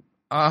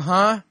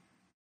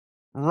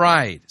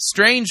 Right.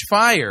 Strange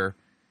fire.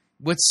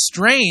 What's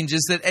strange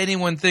is that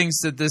anyone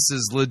thinks that this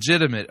is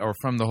legitimate or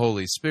from the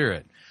Holy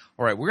Spirit.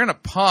 All right, we're going to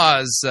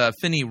pause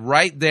Fini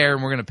right there,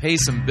 and we're going to pay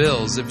some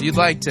bills. If you'd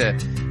like to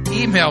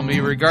email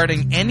me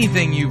regarding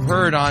anything you've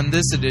heard on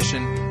this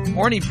edition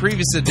or any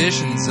previous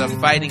editions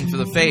of Fighting for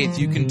the Faith,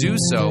 you can do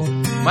so.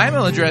 My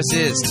email address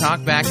is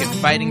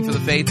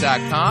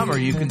talkback@fightingforthefaith.com, or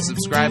you can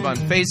subscribe on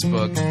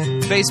Facebook,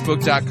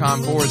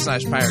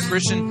 facebook.com/Pirate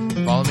Christian.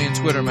 Follow me on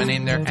Twitter, my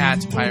name there,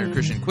 @Pirate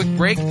Christian. Quick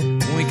break.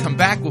 When we come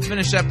back, we'll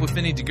finish up with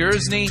Fini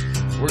DeGersigny.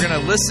 We're going to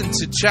listen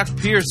to Chuck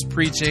Pierce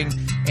preaching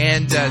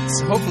and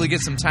hopefully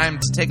get some time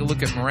to take a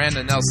look at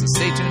Miranda Nelson.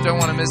 Stay tuned, don't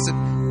want to miss it.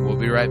 We'll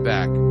be right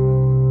back.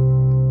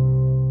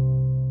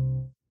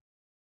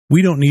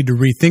 We don't need to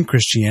rethink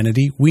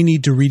Christianity, we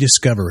need to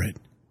rediscover it.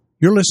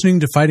 You're listening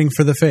to Fighting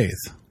for the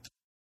Faith.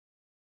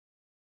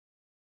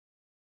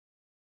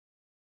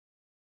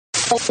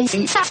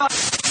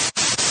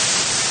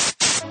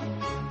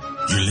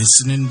 You're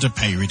listening to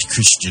Pirate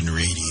Christian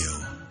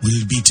Radio.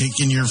 We'll be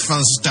taking your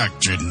false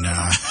doctrine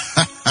now.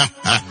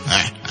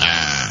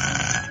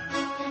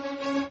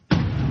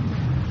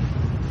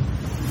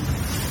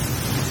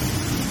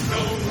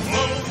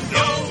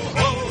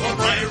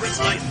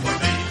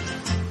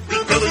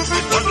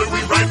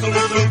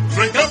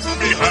 Drink up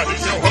me hearty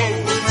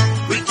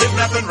yo-ho. We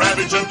kidnap and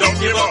ravage and don't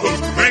give a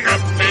hoot. Bring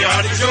up me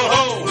hearty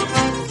yo-ho.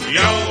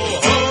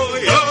 Yo-ho,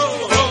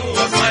 yo-ho,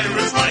 a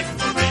pirate's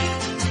life for me.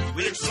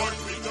 We exhort,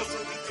 we go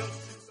through, we go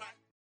through.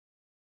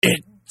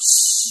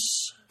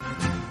 It's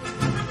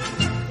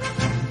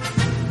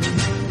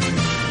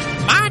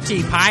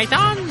Monty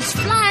Python's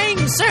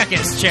Flying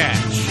Circus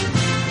Church.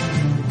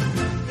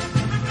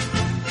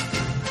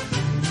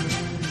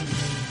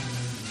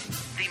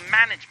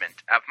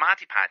 Management of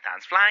Monty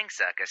Python's Flying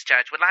Circus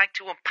Church would like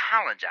to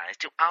apologize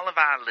to all of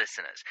our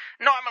listeners.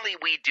 Normally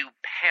we do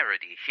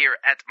parody here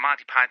at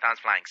Monty Python's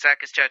Flying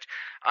Circus Church.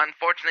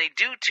 Unfortunately,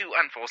 due to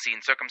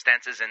unforeseen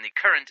circumstances in the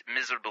current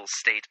miserable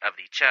state of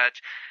the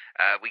church,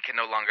 we can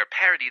no longer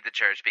parody the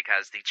church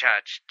because the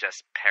church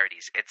just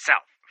parodies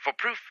itself. For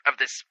proof of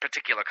this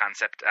particular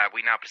concept,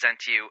 we now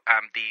present to you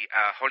the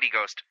Holy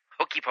Ghost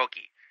Hokey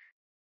Pokey.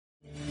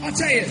 I'll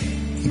tell you,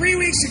 3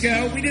 weeks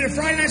ago, we did a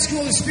Friday Night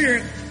School of the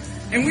Spirit,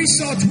 and we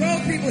saw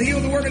 12 people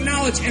healed the word of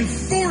knowledge and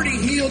 40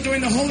 healed doing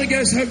the Holy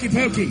Ghost Hokey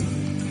Pokey.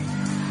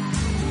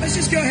 Let's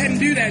just go ahead and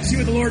do that and see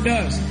what the Lord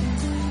does.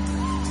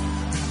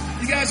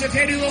 You guys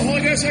okay to do the little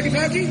Holy Ghost Hokey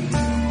Pokey?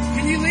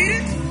 Can you lead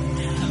it?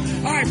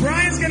 All right,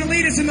 Brian's going to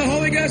lead us in the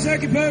Holy Ghost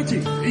Hokey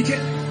Pokey. You can...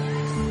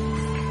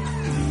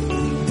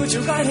 Put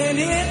your right hand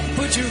in,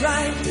 put your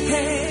right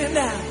hand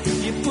out.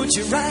 You put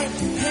your right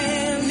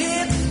hand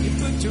in, you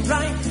put your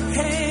right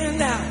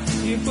hand out.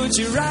 You put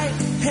your right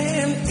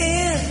hand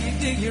in, you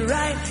dig your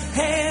right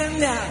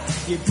hand out.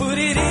 You put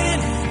it in,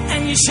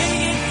 and you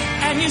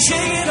shake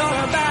it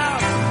all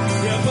about.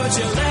 You put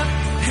your left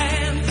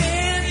hand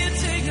in, you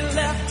take your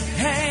left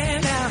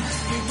hand out.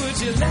 You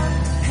put your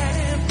left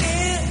hand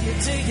in, you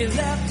take your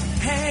left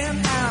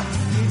hand out.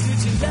 You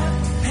put your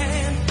left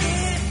hand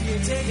in, you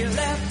take your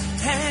left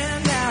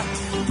hand out.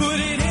 Put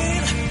it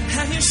in,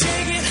 and you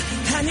shake it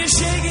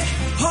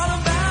all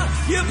about.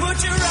 You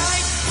put your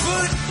right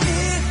foot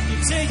in, you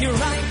take your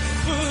right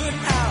foot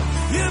out.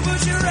 You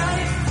put your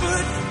right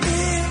foot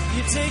in,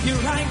 you take your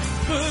right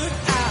foot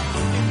out.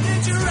 You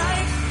put your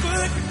right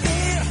foot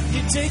in,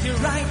 you take your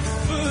right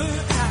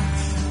foot out.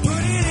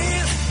 Put it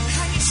in,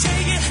 and you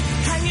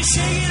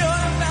shake it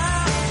all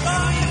about.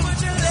 Oh, you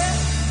put your left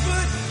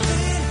foot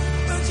in,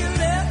 put your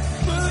left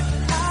foot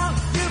out.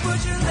 You put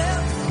your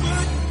left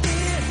foot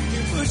in,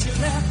 you put your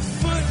left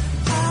foot out.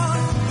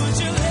 Put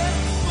your left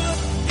foot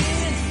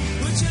in,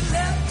 put your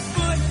left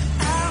foot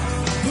out.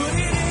 Put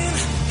it in,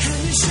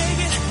 and you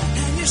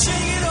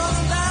shake it all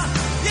about.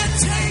 You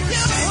take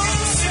your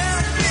whole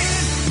self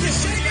in, you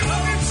shake it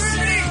all in for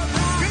me.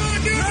 Come on,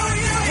 do it for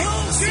me.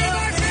 Do it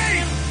like me.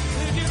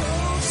 Put your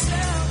whole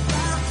self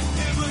out.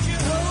 You put your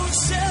whole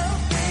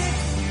self in,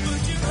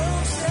 put your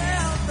whole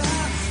self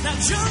out. Now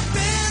jump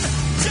in,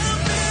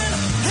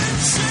 and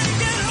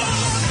shake it all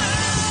about.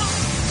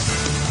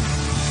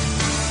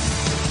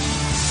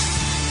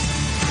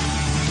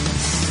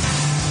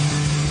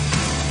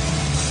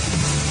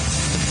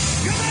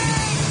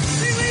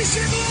 Release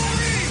your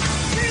glory!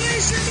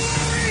 Release your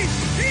glory!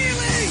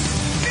 Healing!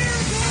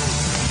 Miracle!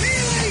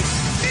 Healing!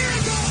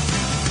 Miracle!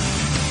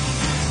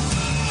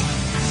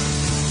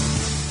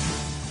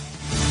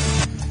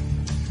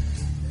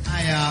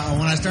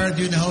 When I started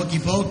doing the hokey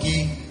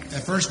pokey,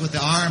 at first with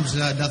the arms,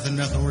 nothing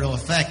real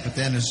effect. But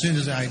then as soon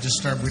as we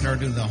started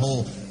doing the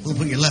whole,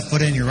 put your left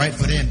foot in, your right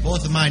foot in,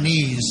 both of my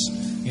knees,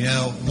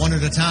 one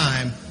at a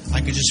time,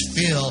 I could just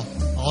feel,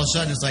 all of a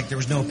sudden it's like there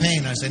was no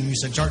pain. I said, you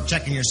said, start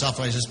checking yourself.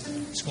 I was just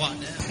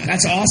squatting down.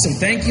 That's awesome.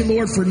 Thank you,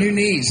 Lord, for new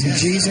knees. In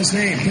Jesus'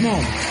 name. Come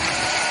on.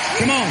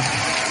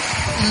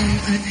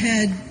 I've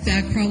had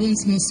back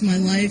problems most of my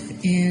life,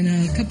 and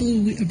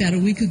about a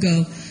week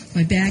ago,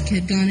 my back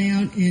had gone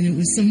out, and it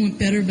was somewhat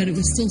better, but it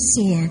was still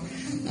sore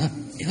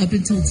up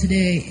until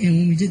today. And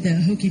when we did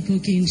that hokey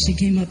pokey, and she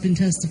came up and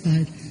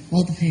testified,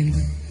 all the pain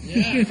went.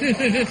 Yeah.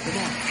 Come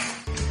on.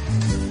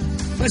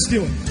 Let's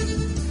do it.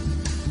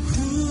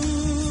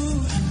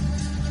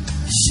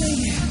 Shake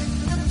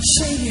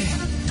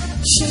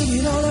shake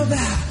it all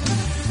about.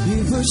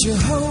 You put your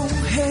whole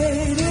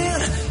head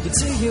in, you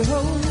take your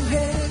whole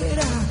head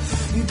out.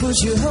 You put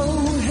your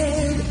whole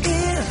head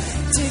in,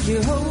 take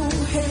your whole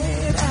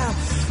head out.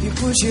 You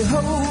put your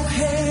whole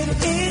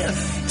head in,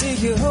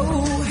 take your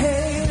whole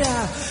head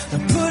out.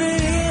 Now put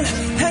it in,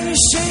 and you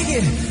shake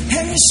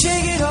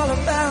it all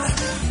about.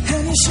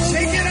 And you shake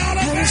it all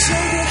about. And you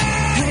shake it,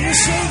 and you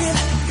shake it,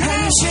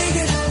 and you shake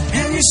it,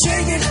 and you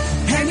shake it,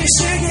 and you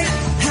shake it,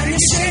 and you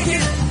shake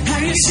it,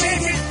 and you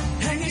shake it,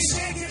 and you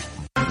shake it.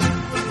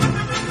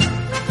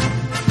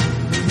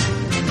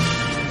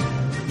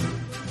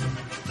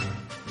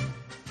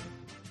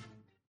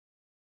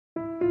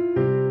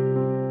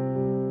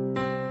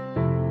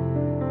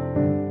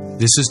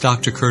 This is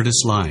Dr.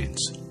 Curtis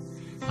Lyons.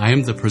 I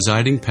am the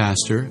presiding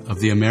pastor of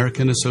the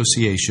American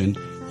Association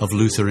of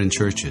Lutheran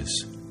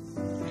Churches.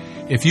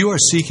 If you are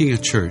seeking a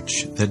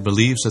church that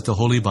believes that the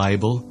Holy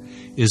Bible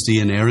is the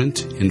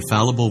inerrant,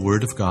 infallible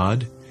Word of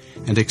God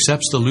and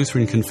accepts the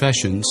Lutheran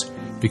confessions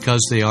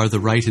because they are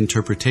the right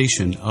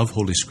interpretation of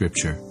Holy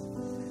Scripture,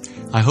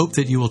 I hope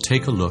that you will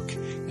take a look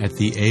at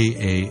the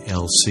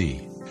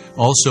AALC.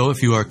 Also,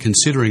 if you are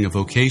considering a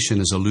vocation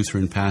as a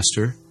Lutheran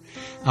pastor,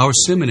 our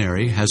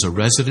seminary has a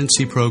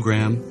residency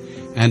program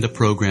and a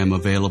program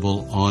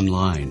available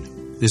online.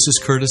 This is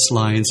Curtis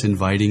Lyons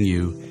inviting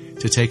you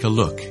to take a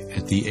look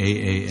at the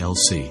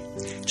AALC.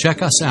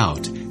 Check us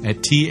out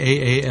at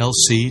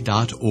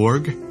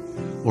taalc.org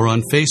or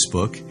on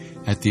Facebook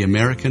at the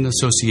American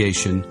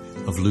Association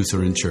of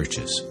Lutheran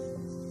Churches.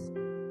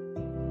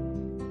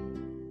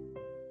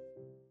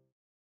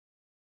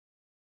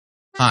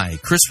 Hi,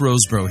 Chris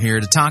Roseborough here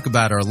to talk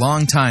about our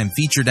longtime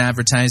featured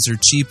advertiser,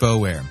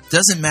 Cheapo Air.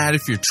 Doesn't matter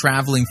if you're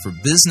traveling for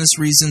business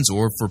reasons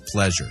or for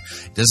pleasure.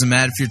 Doesn't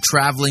matter if you're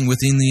traveling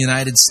within the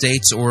United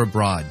States or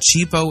abroad.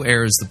 Cheapo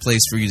Air is the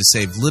place for you to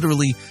save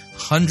literally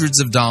hundreds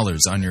of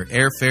dollars on your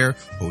airfare,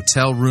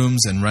 hotel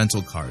rooms, and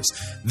rental cars.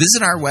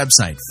 Visit our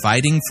website,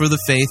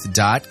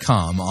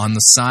 fightingforthefaith.com. On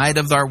the side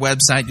of our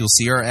website, you'll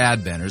see our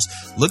ad banners.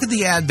 Look at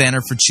the ad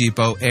banner for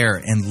Cheapo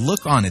Air and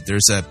look on it.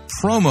 There's a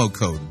promo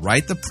code.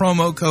 Write the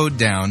promo code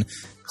down.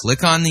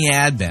 Click on the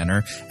ad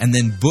banner and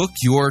then book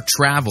your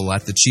travel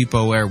at the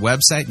Cheapo Air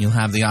website, and you'll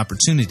have the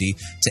opportunity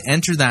to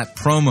enter that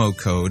promo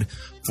code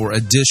for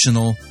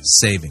additional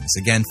savings.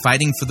 Again,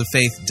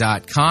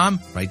 fightingforthefaith.com.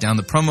 Write down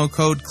the promo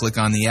code, click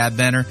on the ad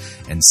banner,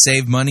 and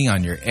save money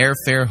on your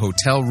airfare,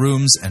 hotel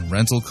rooms, and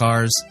rental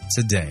cars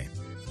today.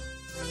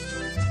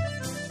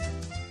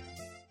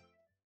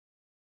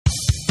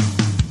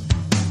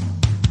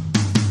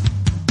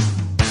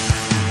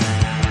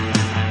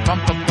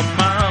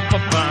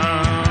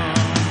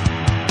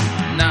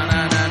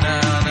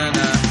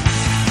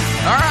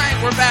 All right,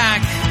 we're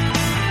back.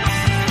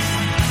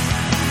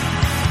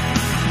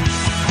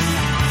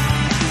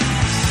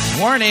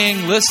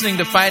 Warning, listening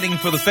to Fighting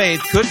for the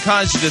Faith could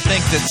cause you to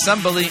think that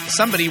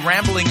somebody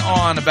rambling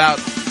on about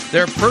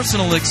their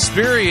personal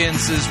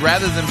experiences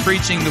rather than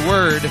preaching the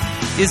Word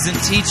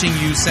isn't teaching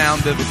you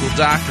sound biblical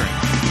doctrine.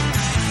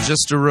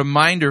 Just a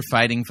reminder,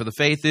 Fighting for the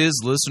Faith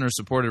is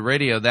listener-supported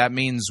radio. That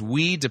means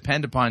we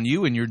depend upon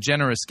you and your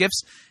generous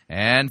gifts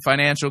and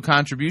financial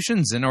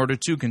contributions in order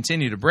to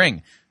continue to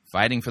bring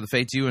Fighting for the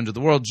Faith to you into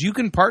the world. You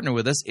can partner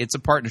with us. It's a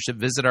partnership.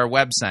 Visit our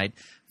website,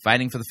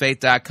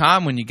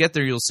 fightingforthefaith.com. When you get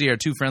there, you'll see our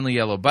two friendly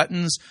yellow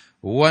buttons.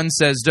 One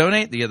says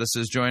donate, the other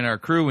says join our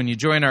crew. When you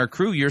join our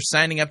crew, you're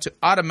signing up to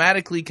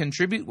automatically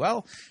contribute,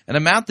 well, an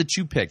amount that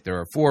you pick. There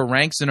are 4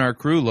 ranks in our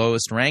crew.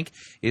 Lowest rank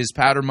is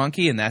Powder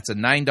Monkey, and that's a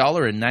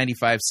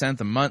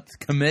 $9.95 a month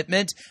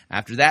commitment.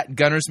 After that,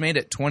 Gunner's Mate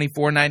at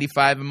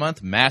 $24.95 a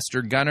month.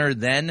 Master Gunner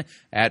then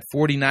at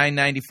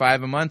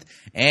 $49.95 a month.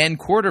 And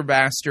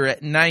Quartermaster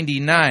at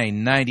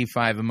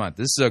 $99.95 a month.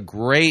 This is a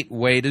great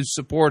way to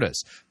support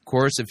us. Of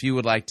course, if you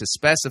would like to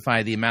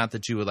specify the amount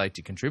that you would like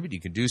to contribute,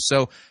 you can do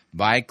so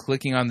by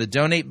clicking on the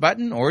donate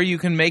button, or you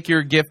can make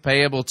your gift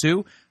payable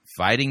to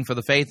Fighting for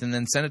the Faith and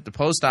then send it to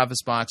Post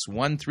Office Box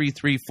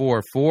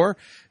 13344,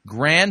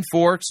 Grand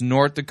Forks,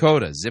 North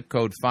Dakota, zip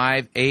code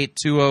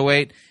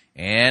 58208.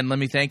 And let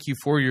me thank you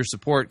for your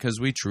support, because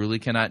we truly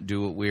cannot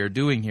do what we are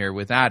doing here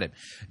without it.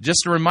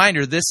 Just a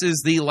reminder, this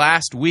is the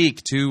last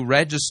week to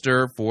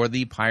register for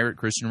the Pirate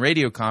Christian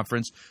Radio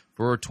Conference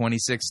for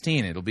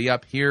 2016. It'll be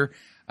up here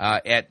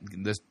at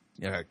the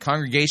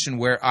congregation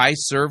where I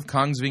serve,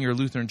 Kongsvinger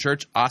Lutheran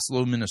Church,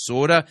 Oslo,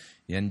 Minnesota.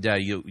 And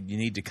you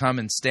need to come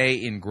and stay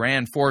in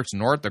Grand Forks,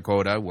 North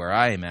Dakota, where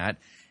I am at.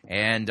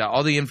 And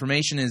all the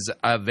information is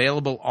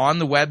available on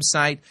the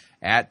website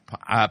at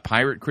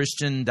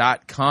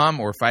piratechristian.com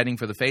or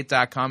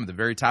fightingforthefaith.com. At the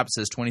very top it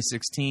says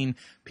 2016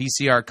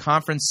 PCR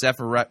Conference,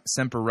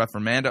 Semper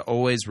Reformanda,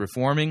 always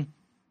reforming.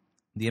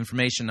 The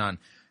information on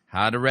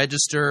how to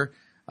register,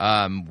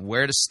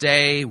 where to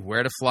stay,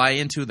 where to fly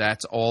into,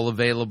 that's all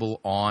available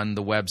on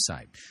the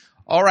website.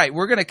 All right,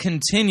 we're going to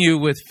continue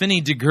with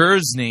Fini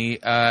DeGersigny,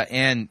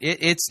 and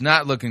it's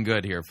not looking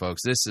good here,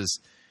 folks. This is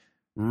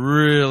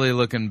really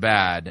looking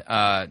bad.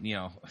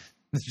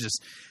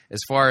 as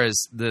far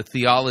as the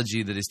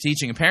theology that is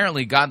teaching.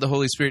 Apparently, God the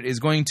Holy Spirit is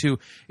going to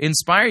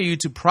inspire you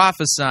to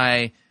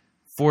prophesy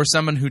for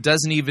someone who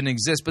doesn't even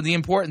exist. But the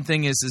important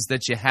thing is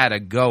that you had a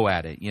go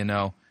at it, you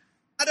know.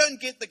 I don't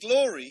get the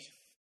glory. I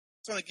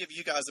just want to give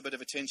you guys a bit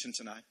of attention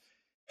tonight.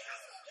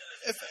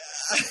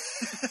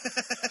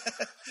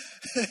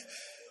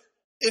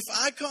 If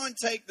I can't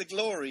take the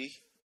glory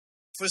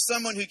for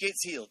someone who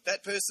gets healed,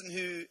 that person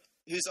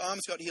whose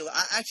arms got healed,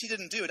 I actually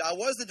didn't do it. I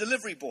was the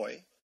delivery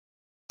boy.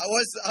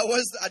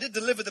 I did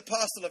deliver the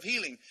parcel of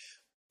healing,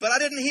 but I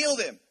didn't heal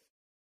them.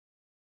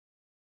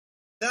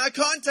 Then I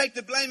can't take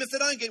the blame if they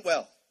don't get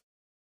well.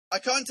 I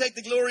can't take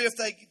the glory if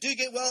they do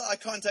get well. I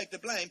can't take the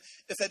blame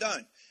if they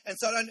don't. And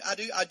so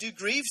I do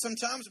grieve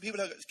sometimes when people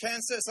have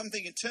cancer,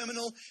 something in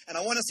terminal, and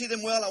I want to see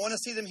them well. I want to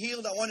see them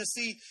healed. I want to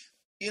see,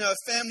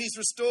 families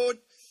restored.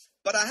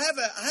 But I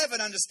have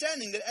an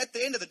understanding that at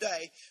the end of the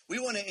day, we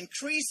want to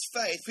increase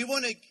faith. We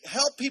want to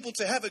help people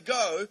to have a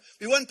go.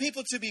 We want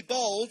people to be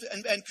bold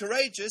and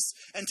courageous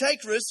and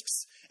take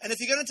risks. And if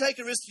you're going to take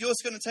a risk, you're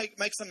also going to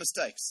make some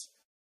mistakes.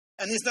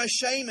 And there's no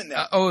shame in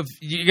that. If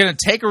you're going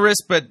to take a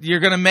risk, but you're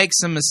going to make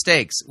some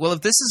mistakes. Well,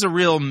 if this is a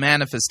real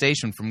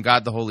manifestation from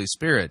God the Holy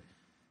Spirit,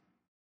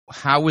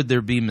 how would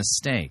there be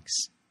mistakes?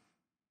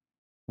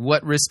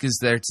 What risk is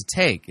there to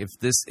take?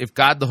 If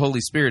God the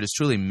Holy Spirit is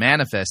truly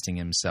manifesting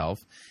himself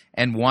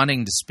and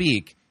wanting to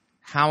speak,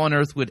 how on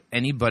earth would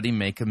anybody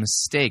make a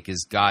mistake?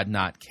 Is God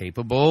not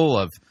capable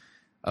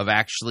of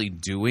actually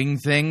doing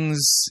things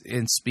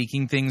and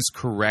speaking things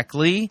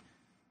correctly?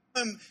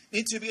 I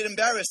need to be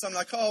embarrassed. I'm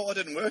like, oh, it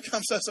didn't work.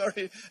 I'm so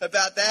sorry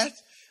about that.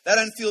 They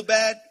don't feel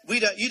bad.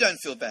 You don't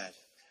feel bad.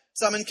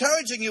 So I'm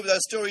encouraging you with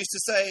those stories to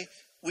say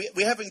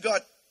we haven't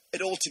got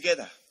it all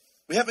together.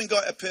 We haven't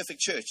got a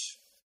perfect church.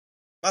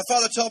 My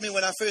father told me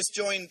when I first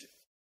joined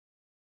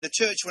the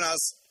church when I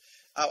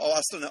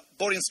was still in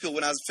boarding school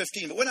when I was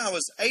 15. But when I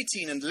was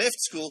 18 and left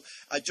school,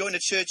 I joined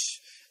a church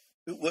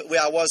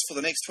where I was for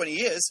the next 20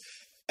 years.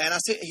 And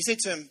he said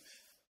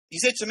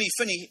to me,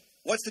 Fini,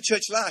 what's the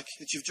church like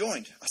that you've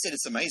joined? I said,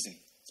 it's amazing.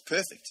 It's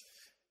perfect.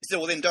 He said,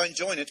 well, then don't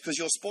join it because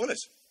you'll spoil it.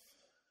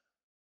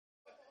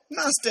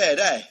 Nice dad,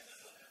 eh?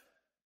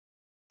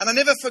 And I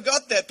never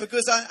forgot that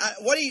because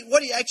what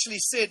he actually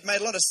said made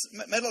a lot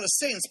of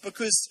sense,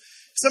 because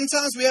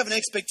sometimes we have an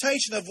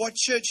expectation of what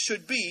church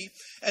should be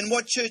and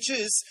what church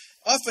is.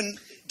 Often,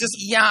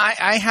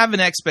 I have an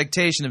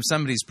expectation if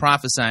somebody's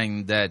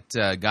prophesying that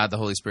God the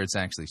Holy Spirit's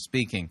actually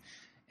speaking,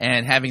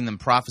 and having them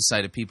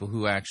prophesy to people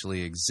who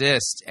actually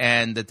exist,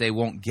 and that they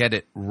won't get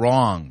it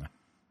wrong.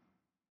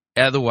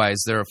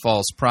 Otherwise, they're a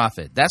false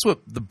prophet. That's what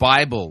the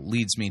Bible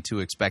leads me to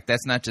expect.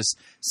 That's not just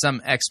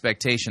some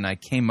expectation I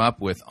came up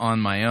with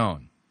on my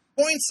own.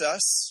 Points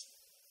us.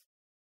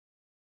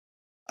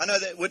 I know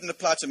that wouldn't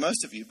apply to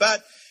most of you,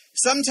 but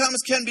sometimes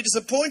can be a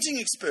disappointing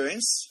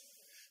experience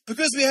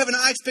because we have an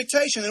high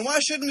expectation. And why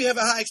shouldn't we have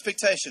a high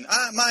expectation?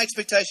 My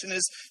expectation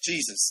is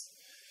Jesus.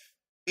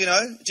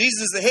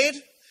 Jesus is the head.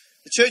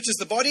 The church is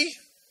the body.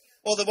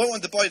 Well, they won't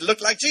want the body to look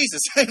like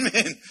Jesus.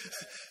 Amen.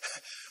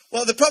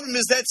 Well, the problem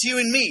is that's you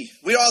and me.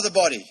 We are the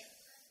body.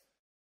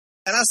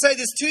 And I say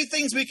there's two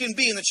things we can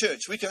be in the church.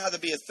 We can either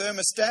be a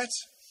thermostat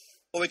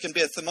or we can be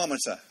a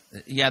thermometer.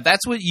 Yeah,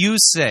 that's what you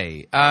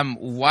say.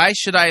 Why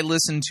should I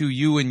listen to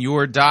you and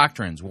your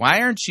doctrines? Why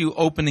aren't you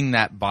opening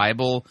that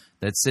Bible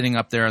that's sitting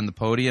up there on the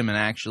podium and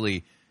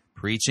actually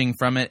preaching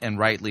from it and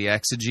rightly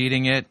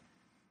exegeting it?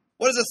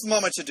 What does a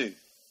thermometer do?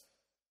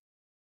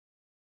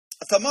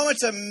 A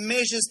thermometer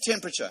measures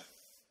temperature.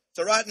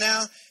 So right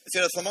now, if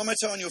you have a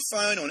thermometer on your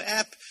phone or an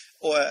app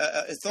or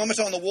a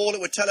thermometer on the wall, it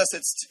would tell us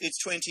it's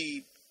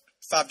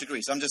 25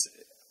 degrees. I'm just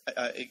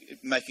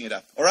making it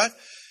up. All right?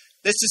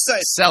 Let's just say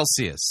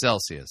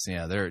Celsius.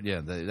 Yeah,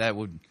 that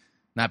would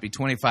not be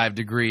 25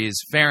 degrees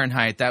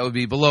Fahrenheit. That would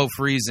be below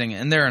freezing,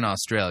 and they're in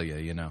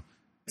Australia,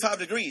 5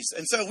 degrees.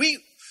 And so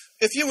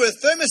if you were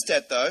a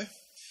thermostat, though,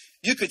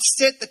 you could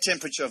set the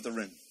temperature of the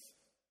room.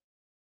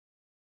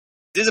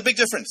 There's a big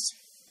difference.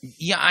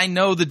 Yeah, I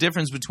know the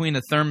difference between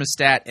a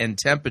thermostat and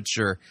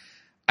temperature.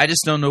 I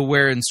just don't know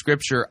where in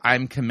Scripture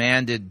I'm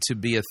commanded to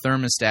be a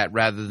thermostat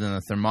rather than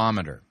a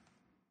thermometer.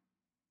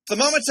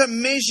 Thermometer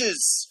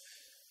measures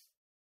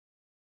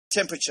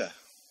temperature,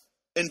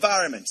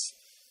 environment,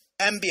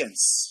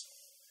 ambience,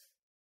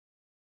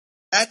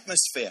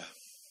 atmosphere.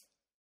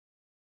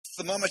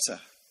 Thermometer.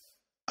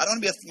 I don't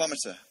want to be a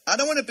thermometer. I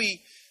don't want to be,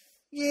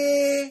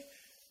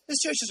 this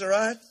church is all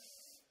right.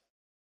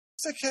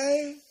 It's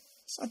okay.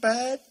 It's not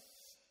bad.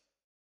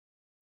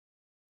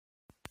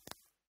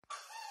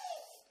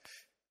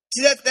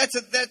 See, that's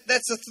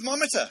a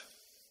thermometer.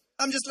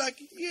 I'm just like,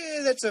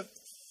 that's a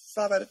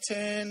 5 out of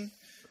 10.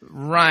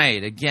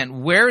 Right.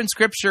 Again, where in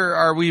Scripture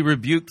are we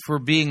rebuked for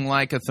being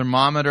like a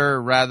thermometer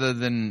rather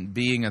than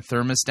being a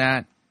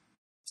thermostat?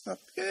 It's not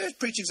good.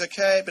 Preaching's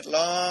okay, a bit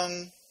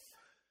long.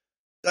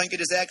 Don't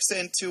get his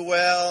accent too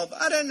well.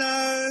 I don't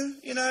know.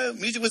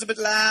 Music was a bit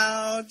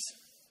loud.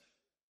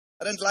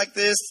 I don't like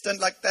this,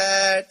 don't like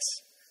that.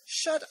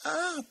 Shut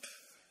up.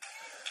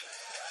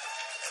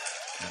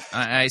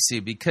 I see.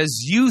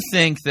 Because you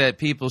think that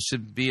people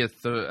should be a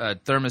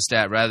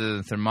thermostat rather than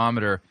a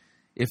thermometer.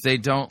 If they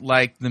don't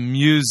like the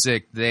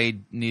music, they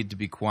need to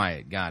be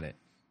quiet. Got it.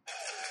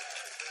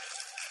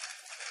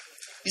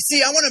 You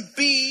see, I don't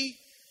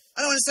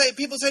want to say,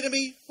 people say to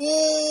me,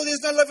 oh,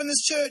 there's no love in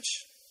this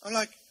church. I'm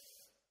like,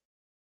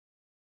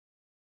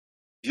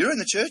 you're in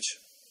the church?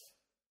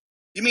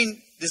 You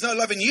mean there's no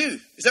love in you?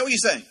 Is that what you're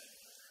saying?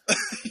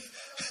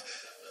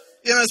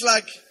 It's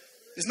like,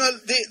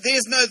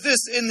 there's no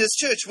this in this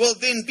church. Well,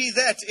 then be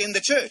that in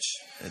the church.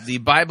 The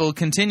Bible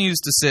continues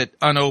to sit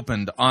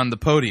unopened on the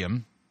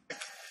podium.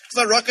 It's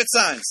not rocket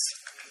science.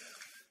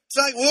 It's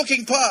like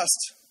walking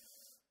past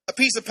a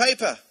piece of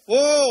paper.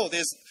 Whoa,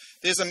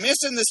 there's a mess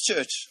in this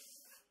church.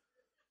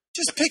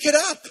 Just pick it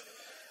up.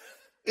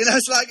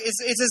 It's like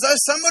it's as though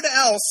someone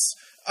else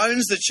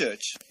owns the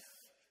church.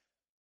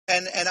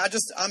 And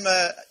I'm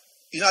a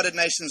United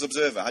Nations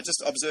observer. I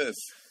just observe.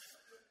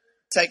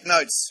 Take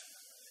notes.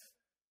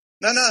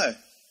 No.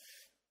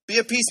 Be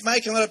a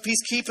peacemaker, not a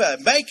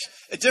peacekeeper. Make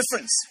a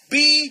difference.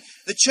 Be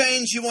the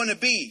change you want to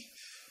be.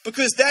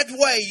 Because that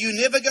way you're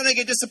never going to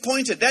get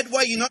disappointed. That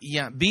way you're not...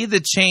 Yeah, be the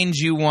change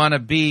you want to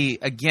be.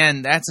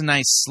 Again, that's a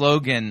nice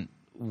slogan.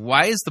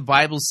 Why is the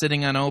Bible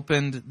sitting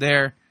unopened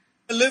there?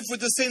 Live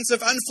with a sense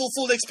of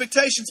unfulfilled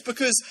expectations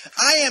because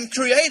I am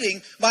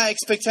creating my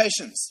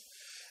expectations.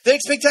 The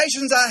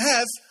expectations I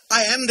have,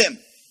 I am them.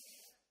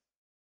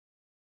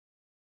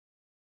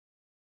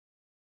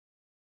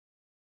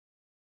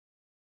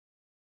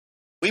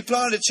 We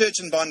planted a church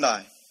in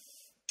Bondi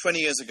 20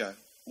 years ago.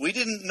 We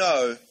didn't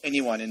know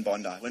anyone in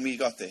Bondi when we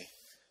got there.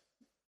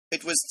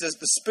 It was just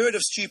the spirit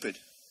of stupid,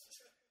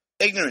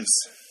 ignorance,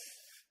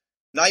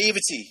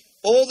 naivety,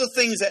 all the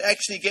things that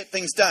actually get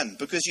things done,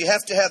 because you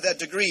have to have that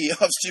degree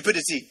of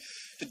stupidity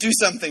to do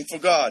something for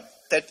God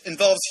that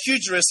involves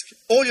huge risk,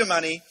 all your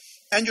money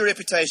and your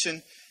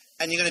reputation,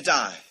 and you're going to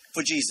die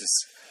for Jesus.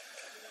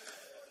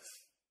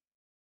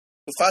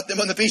 We'll fight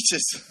them on the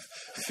beaches.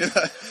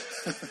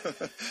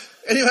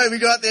 Anyway, we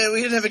got there.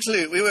 We didn't have a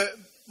clue. We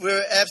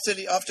were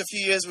absolutely, after a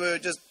few years, we were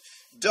just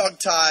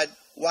dog-tired,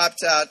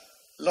 wiped out,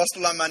 lost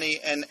all our money,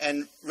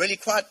 and really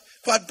quite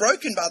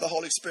broken by the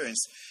whole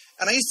experience.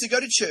 And I used to go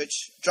to church,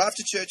 drive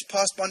to church,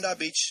 past Bondi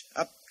Beach,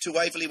 up to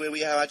Waverley, where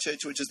we have our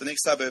church, which is the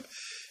next suburb.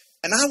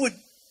 And I would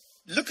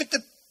look at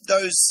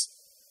those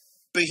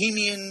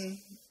bohemian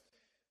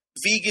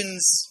vegans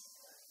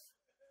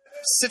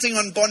sitting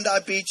on Bondi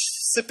Beach,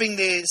 sipping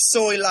their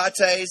soy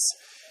lattes,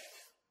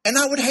 and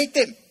I would hate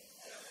them.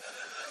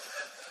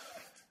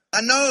 I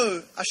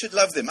know I should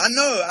love them. I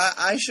know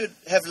I should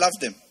have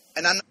loved them.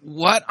 And I know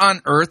what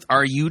on earth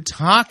are you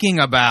talking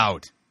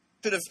about?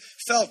 I should have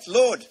felt,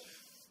 Lord,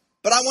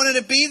 but I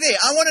wanted to be there.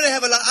 I wanted to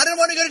have a life. I didn't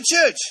want to go to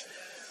church.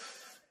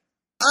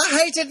 I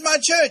hated my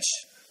church.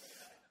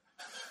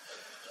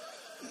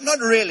 Not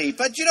really,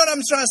 but you know what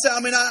I'm trying to say? I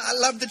mean, I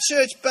love the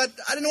church, but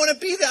I didn't want to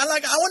be there. I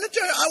want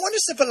to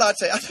sip a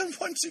latte. I don't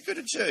want to go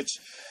to church.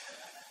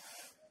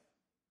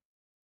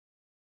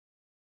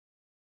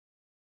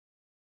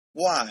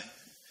 Why?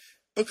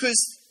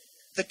 Because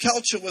the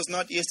culture was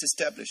not yet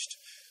established.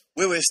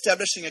 We were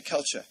establishing a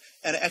culture,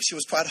 and it actually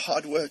was quite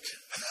hard work.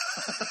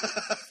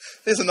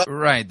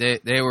 Right,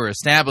 they were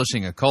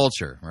establishing a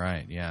culture.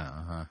 Right, yeah.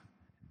 Uh-huh.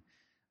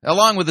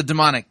 Along with the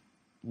demonic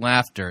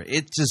laughter.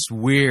 It's just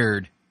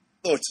weird.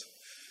 Thought.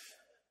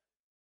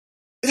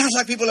 It's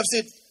like people have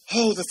said,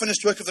 oh, the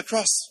finished work of the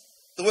cross.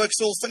 The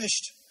work's all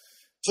finished.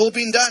 It's all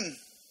been done.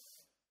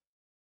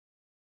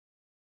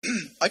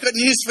 I got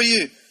news for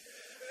you.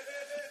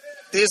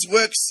 There's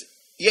works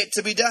yet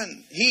to be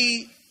done.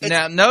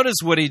 Now, notice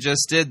what he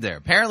just did there.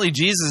 Apparently,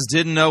 Jesus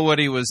didn't know what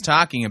he was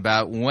talking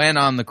about when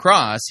on the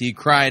cross he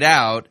cried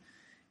out,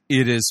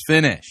 "It is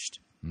finished."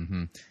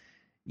 Mm-hmm.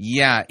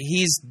 Yeah,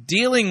 he's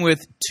dealing with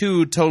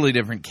two totally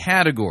different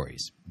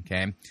categories.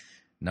 Okay,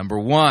 number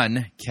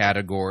one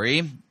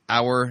category,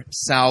 our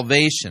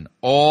salvation.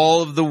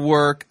 All of the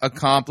work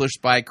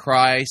accomplished by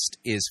Christ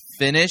is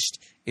finished.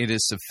 It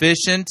is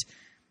sufficient.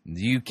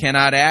 You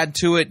cannot add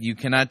to it. You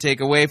cannot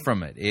take away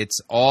from it. It's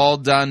all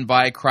done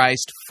by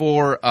Christ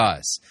for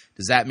us.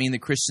 Does that mean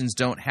that Christians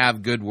don't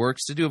have good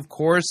works to do? Of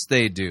course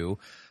they do.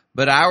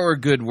 But our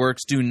good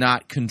works do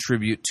not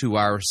contribute to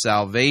our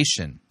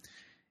salvation.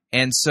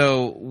 And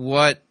so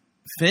what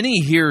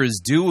Fini here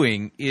is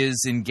doing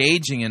is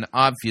engaging in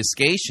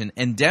obfuscation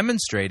and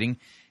demonstrating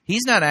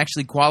he's not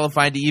actually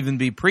qualified to even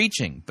be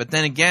preaching. But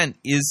then again,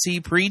 is he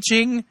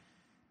preaching?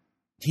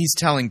 He's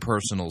telling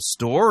personal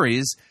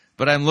stories.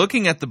 But I'm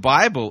looking at the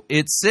Bible.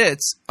 It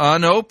sits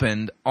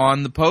unopened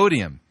on the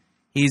podium.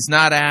 He's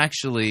not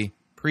actually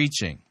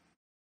preaching.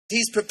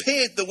 He's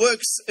prepared the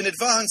works in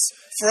advance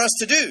for us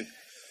to do.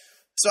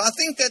 So I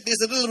think that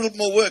there's a little bit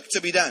more work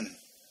to be done.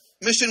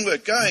 Mission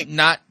work going.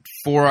 Not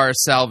for our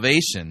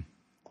salvation.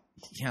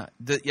 Yeah,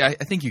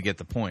 I think you get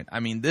the point.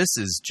 I mean, this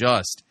is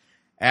just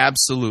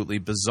absolutely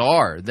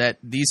bizarre that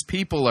these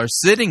people are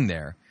sitting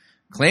there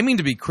claiming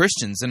to be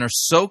Christians and are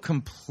so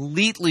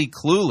completely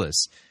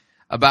clueless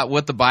about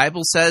what the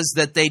Bible says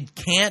that they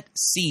can't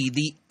see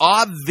the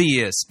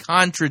obvious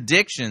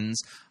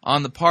contradictions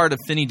on the part of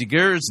Fini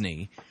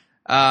DeGersigny,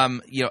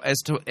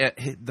 as to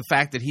the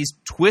fact that he's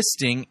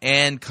twisting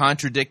and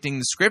contradicting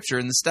the Scripture,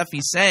 and the stuff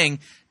he's saying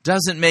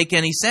doesn't make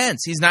any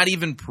sense. He's not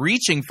even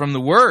preaching from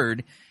the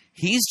Word.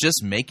 He's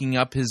just making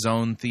up his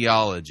own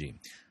theology.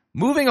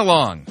 Moving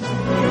along.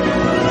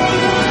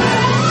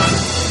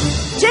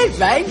 Chief,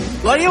 mate,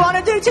 what do you want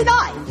to do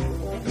tonight?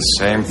 The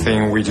same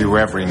thing we do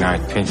every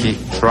night, Pinky.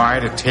 Try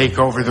to take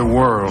over the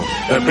world.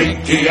 The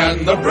Pinky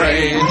and the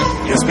Brain.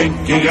 Yes,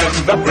 Pinky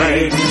and the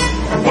Brain.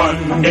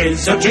 One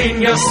is a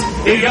genius,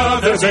 the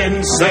other's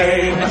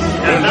insane.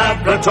 They're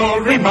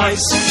laboratory mice.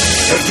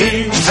 Their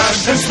genes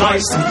have been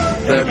sliced.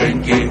 They're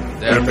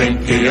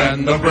Pinky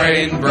and the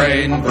Brain.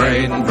 Brain.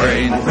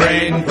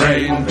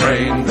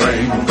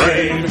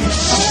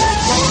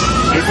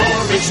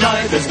 Before each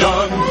night is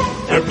done,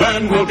 their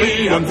plan will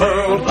be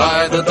unfurled.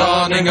 By the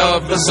dawning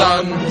of the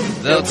sun,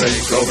 they'll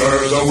take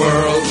over the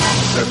world.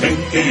 They're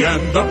Pinky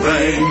and the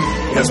Brain.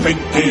 Yes,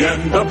 Pinky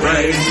and the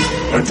Brain.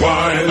 Their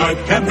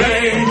twilight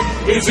campaign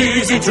is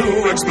easy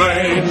to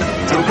explain.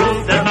 To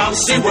prove their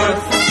mousy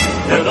worth,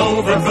 they'll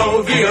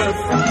overthrow the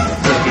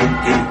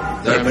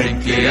earth. They're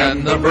Pinky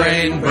and the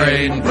Brain.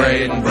 Brain.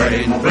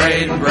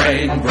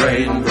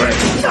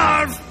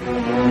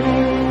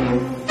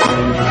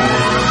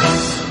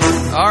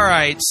 All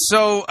right,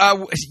 so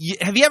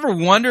have you ever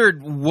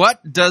wondered what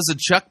does a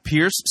Chuck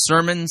Pierce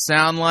sermon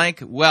sound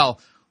like?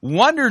 Well,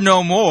 wonder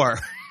no more.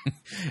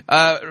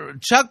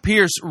 Chuck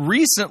Pierce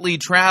recently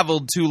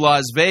traveled to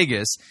Las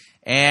Vegas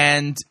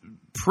and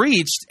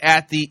preached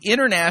at the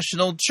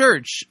International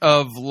Church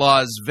of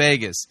Las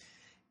Vegas.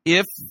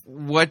 If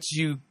what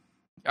you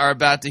are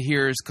about to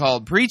hear is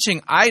called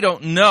preaching, I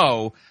don't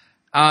know.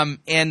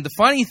 And the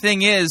funny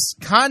thing is,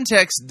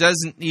 context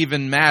doesn't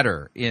even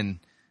matter in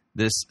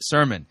this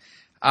sermon.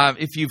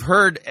 If you've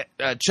heard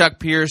Chuck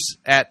Pierce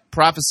at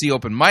Prophecy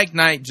Open Mic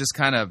Night just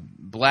kind of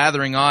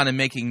blathering on and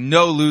making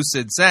no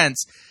lucid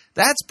sense,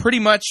 that's pretty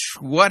much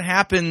what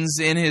happens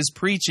in his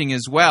preaching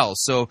as well.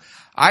 So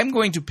I'm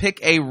going to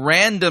pick a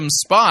random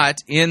spot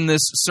in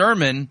this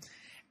sermon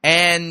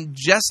and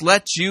just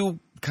let you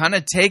kind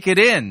of take it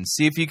in,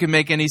 see if you can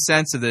make any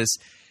sense of this.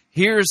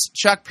 Here's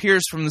Chuck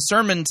Pierce from the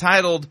sermon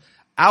titled,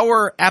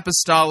 Our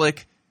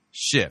Apostolic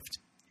Shift.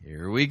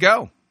 Here we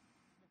go.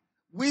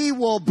 We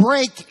will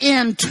break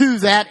into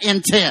that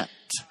intent.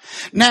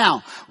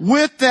 Now,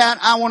 with that,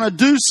 I want to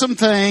do some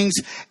things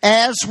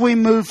as we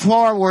move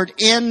forward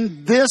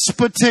in this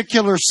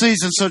particular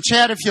season. So,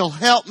 Chad, if you'll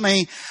help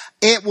me,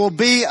 it will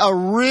be a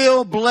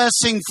real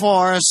blessing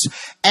for us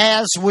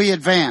as we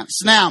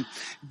advance. Now,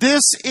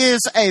 this is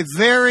a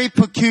very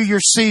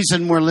peculiar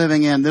season we're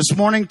living in. This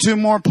morning, 2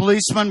 more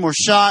policemen were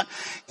shot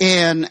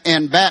in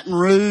Baton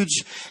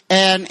Rouge,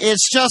 and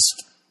it's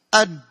just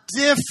a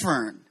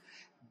different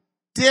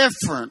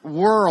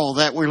world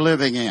that we're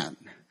living in.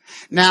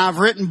 Now, I've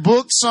written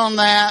books on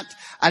that.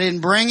 I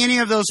didn't bring any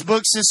of those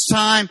books this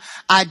time.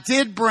 I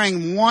did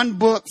bring one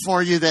book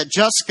for you that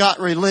just got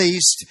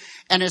released,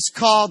 and it's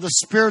called The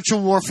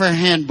Spiritual Warfare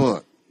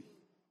Handbook.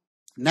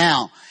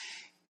 Now,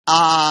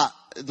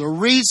 the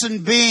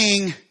reason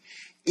being,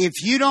 if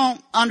you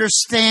don't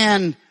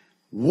understand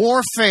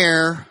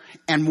warfare,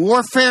 and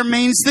warfare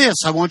means this,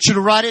 I want you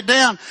to write it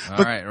down. All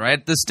right,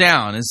 write this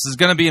down. This is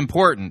going to be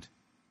important.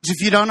 If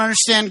you don't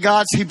understand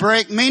God's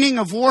Hebraic meaning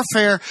of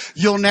warfare,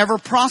 you'll never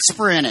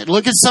prosper in it.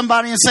 Look at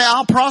somebody and say,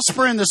 I'll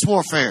prosper in this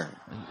warfare.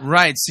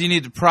 Right, so you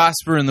need to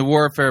prosper in the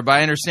warfare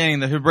by understanding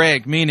the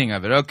Hebraic meaning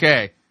of it.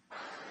 Okay.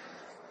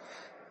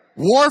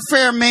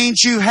 Warfare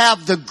means you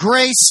have the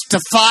grace to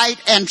fight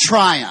and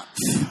triumph.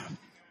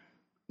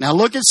 Now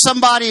look at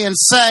somebody and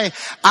say,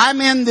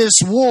 I'm in this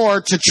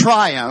war to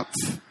triumph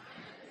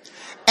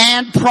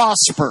and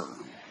prosper.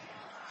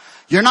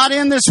 You're not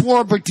in this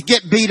war but to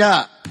get beat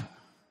up.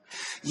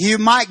 You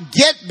might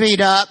get beat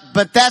up,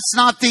 but that's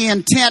not the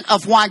intent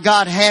of why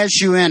God has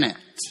you in it.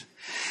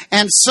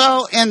 And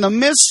so in the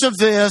midst of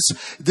this,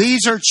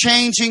 these are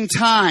changing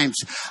times.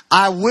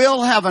 I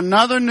will have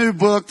another new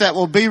book that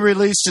will be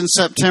released in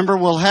September.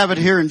 We'll have it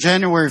here in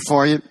January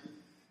for you.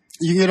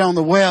 You can get on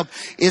the web.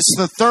 It's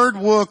the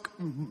 3rd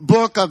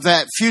book of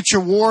that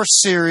Future War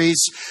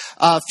series,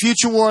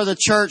 Future War of the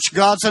Church,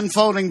 God's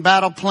Unfolding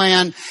Battle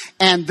Plan.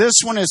 And this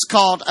one is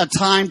called A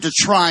Time to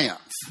Triumph.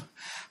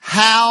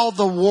 How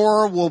the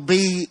war will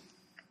be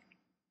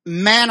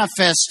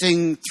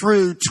manifesting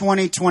through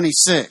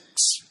 2026.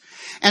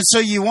 And so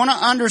you want to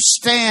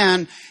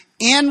understand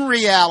in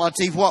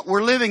reality what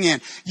we're living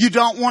in. You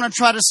don't want to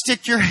try to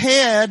stick your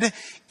head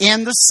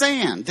in the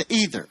sand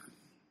either.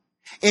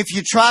 If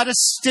you try to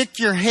stick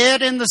your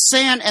head in the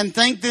sand and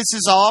think this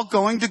is all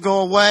going to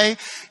go away,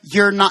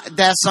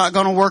 that's not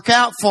going to work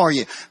out for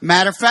you.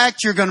 Matter of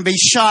fact, you're going to be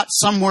shot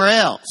somewhere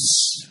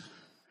else.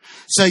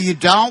 So you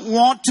don't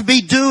want to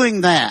be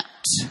doing that.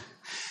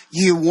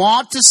 You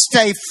want to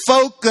stay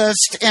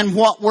focused in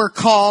what we're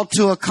called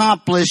to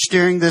accomplish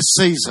during this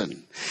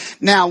season.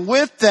 Now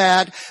with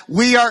that,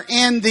 we are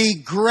in the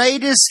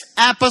greatest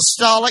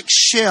apostolic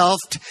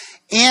shift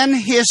in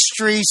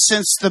history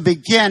since the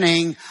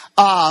beginning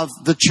of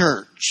the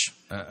church.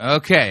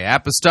 Okay,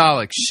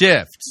 apostolic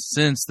shift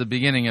since the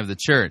beginning of the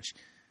church.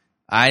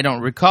 I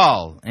don't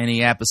recall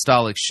any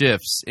apostolic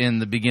shifts in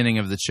the beginning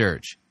of the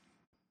church.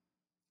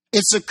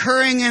 It's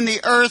occurring in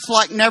the earth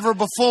like never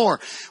before.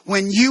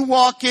 When you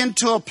walk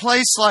into a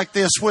place like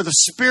this where the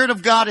Spirit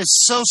of God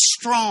is so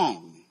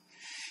strong,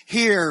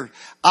 here,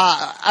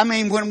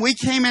 when we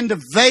came into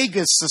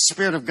Vegas, the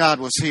Spirit of God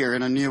was here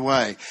in a new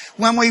way.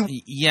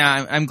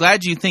 Yeah, I'm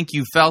glad you think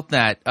you felt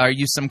that. Are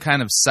you some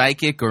kind of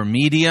psychic or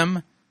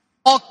medium?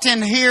 Walked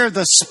in here,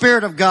 the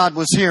Spirit of God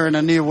was here in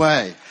a new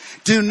way.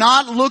 Do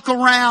not look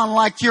around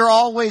like you're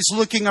always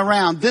looking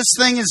around. This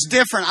thing is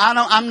different.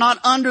 I'm not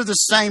under the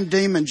same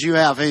demons you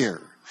have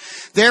here.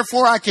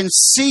 Therefore, I can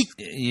see.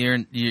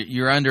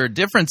 You're under a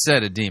different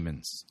set of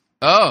demons.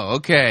 Oh,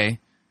 okay.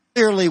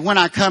 Clearly, when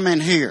I come in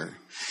here,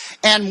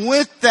 and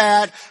with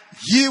that,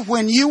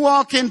 when you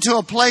walk into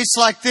a place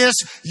like this,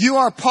 you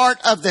are part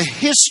of the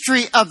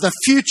history of the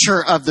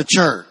future of the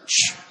church.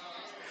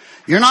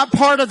 You're not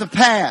part of the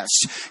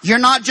past. You're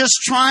not just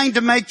trying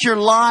to make your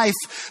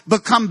life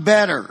become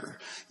better.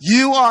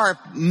 You are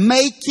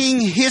making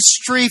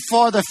history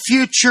for the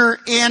future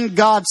in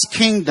God's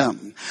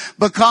kingdom,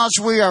 because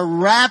we are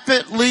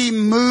rapidly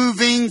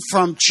moving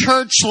from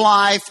church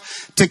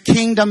life to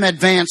kingdom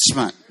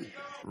advancement.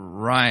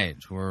 Right.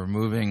 We're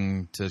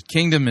moving to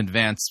kingdom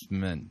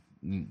advancement,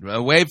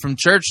 away from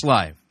church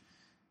life.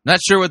 Not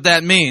sure what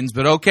that means,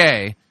 but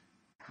okay.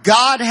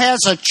 God has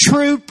a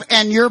troop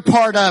and you're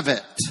part of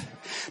it.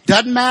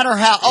 Doesn't matter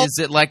how old. Is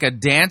it like a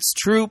dance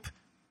troupe?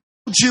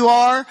 You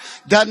are.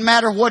 Doesn't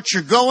matter what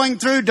you're going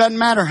through. Doesn't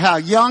matter how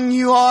young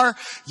you are.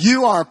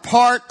 You are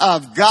part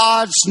of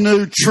God's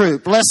new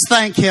troop. Let's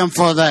thank Him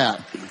for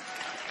that.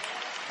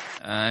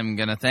 I'm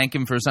going to thank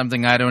Him for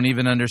something I don't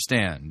even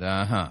understand.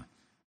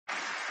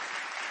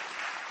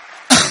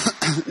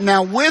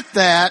 Now with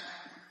that,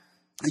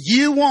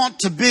 you want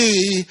to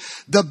be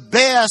the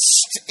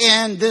best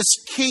in this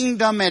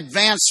kingdom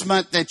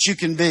advancement that you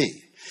can be.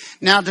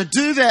 Now, to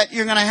do that,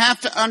 you're going to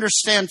have to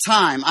understand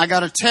time. I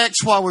got a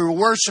text while we were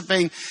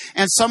worshiping,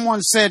 and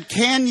someone said,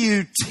 can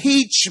you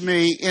teach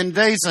me in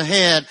days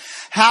ahead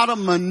how to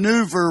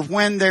maneuver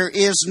when there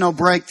is no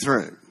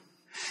breakthrough?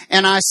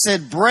 And I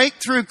said,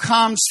 breakthrough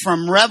comes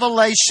from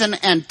revelation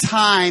and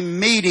time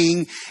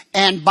meeting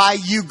and by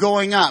you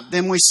going up.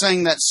 Then we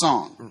sang that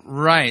song.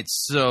 Right.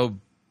 So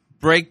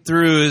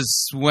breakthrough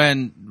is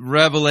when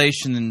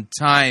revelation and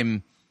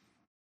time,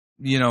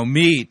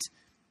 meet.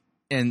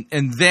 And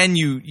then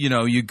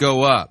you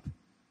go up.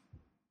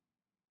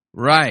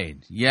 Right.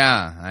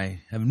 Yeah.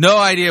 I have no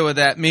idea what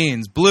that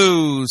means.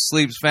 Blue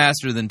sleeps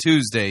faster than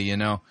Tuesday,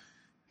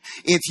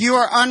 If you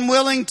are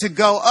unwilling to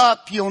go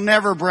up, you'll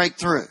never break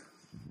through.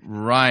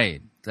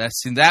 Right.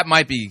 That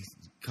might be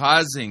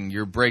causing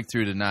your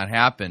breakthrough to not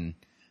happen.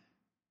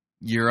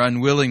 Your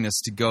unwillingness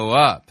to go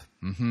up.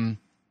 Mm-hmm.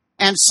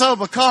 And so,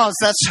 because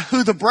that's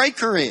who the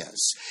breaker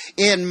is.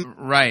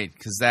 Right,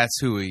 because that's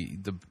who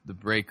the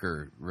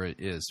breaker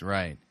is,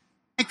 right.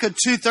 Micah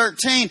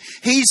 2:13,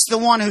 He's the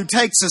one who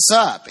takes us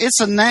up. It's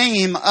a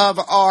name of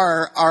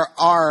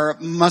our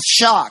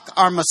Mashach,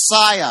 our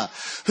Messiah,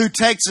 who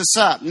takes us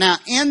up. Now,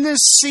 in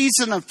this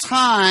season of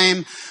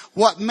time,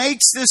 what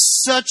makes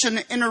this such an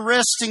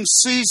interesting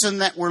season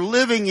that we're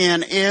living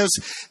in is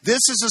this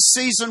is a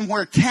season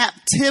where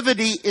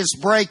captivity is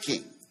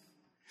breaking.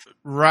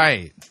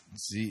 Right.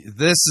 See,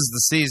 this is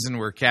the season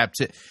where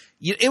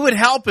it would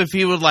help if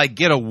he would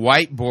get a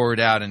whiteboard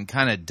out and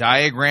kind of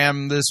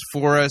diagram this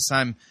for us.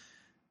 I'm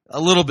a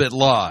little bit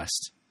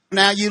lost.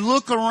 Now you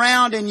look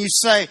around and you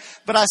say,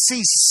 but I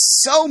see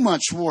so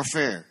much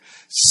warfare,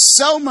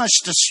 so much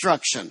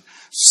destruction,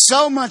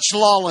 so much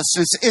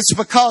lawlessness. It's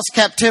because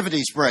captivity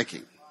is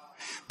breaking.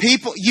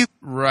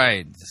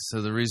 Right.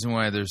 So the reason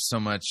why there's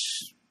so much,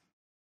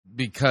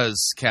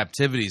 because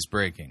captivity is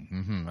breaking.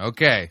 Mm-hmm.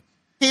 Okay.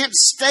 Can't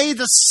stay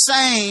the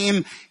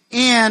same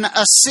in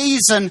a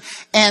season,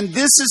 and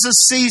this is a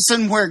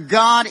season where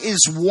God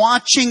is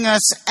watching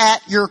us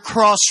at your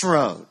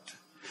crossroad.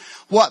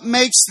 What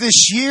makes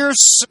this year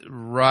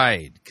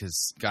right,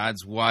 because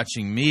God's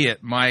watching me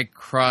at my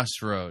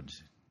crossroad,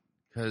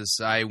 because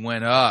I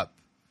went up.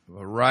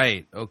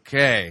 Right,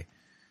 okay.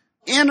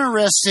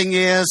 Interesting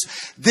is,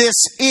 this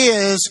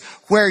is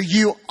where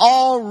you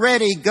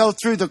already go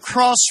through the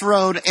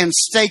crossroad and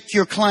stake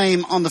your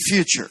claim on the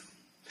future.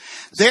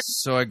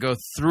 So I go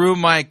through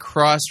my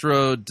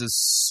crossroad to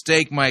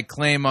stake my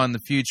claim on the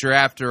future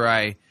after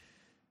I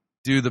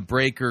do the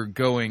breaker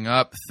going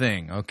up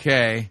thing.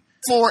 Okay.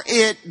 For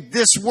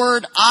this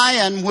word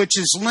ion, which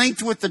is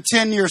linked with the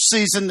 10-year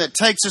season that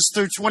takes us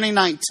through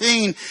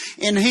 2019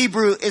 in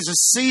Hebrew, is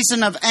a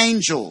season of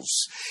angels.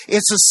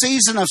 It's a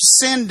season of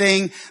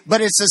sending, but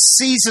it's a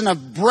season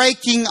of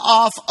breaking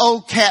off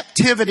old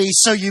captivity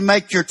so you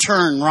make your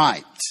turn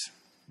right.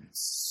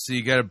 So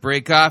you got to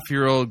break off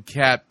your old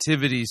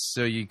captivity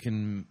so you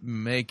can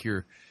make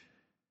your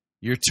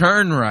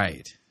turn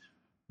right.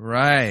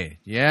 Right,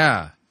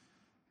 yeah.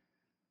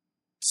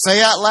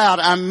 Say out loud,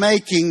 I'm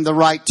making the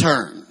right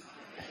turn.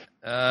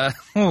 I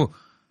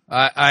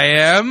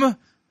am?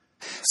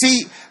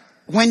 See,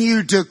 when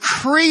you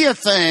decree a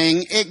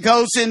thing, it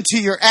goes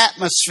into your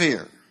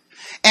atmosphere.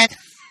 And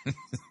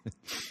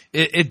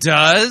it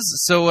does?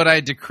 So when I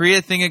decree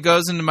a thing, it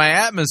goes into my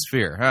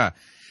atmosphere,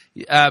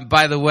 huh?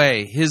 By the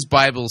way, his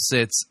Bible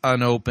sits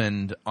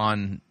unopened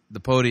on the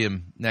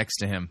podium next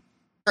to him.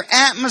 Your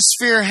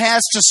atmosphere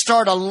has to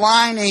start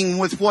aligning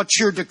with what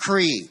you're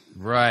decreeing.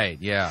 Right,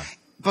 yeah.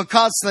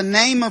 Because the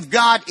name of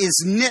God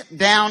is knit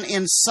down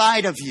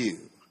inside of you.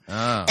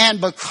 Oh.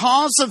 And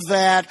because of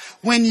that,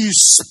 when you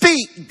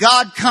speak,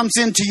 God comes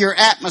into your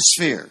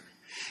atmosphere.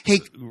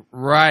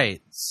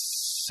 Right.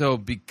 So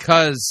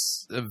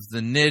because of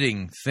the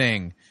knitting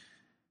thing,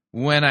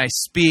 when I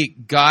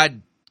speak,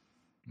 God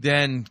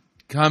then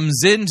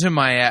comes into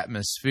my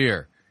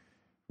atmosphere.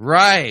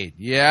 Right,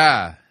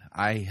 yeah.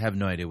 I have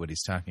no idea what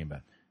he's talking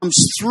about.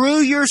 Comes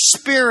through your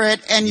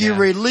spirit, and you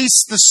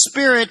release the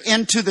spirit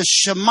into the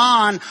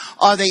shaman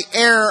or the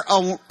air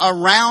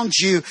around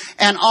you,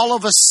 and all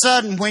of a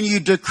sudden when you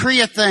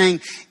decree a thing,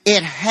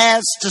 it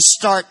has to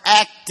start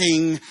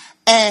acting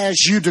as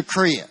you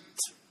decree it.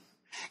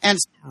 And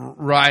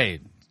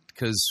right,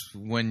 because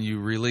when you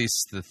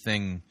release the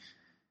thing,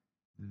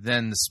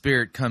 then the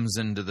spirit comes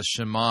into the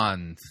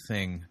shaman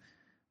thing.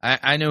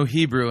 I know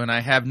Hebrew, and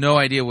I have no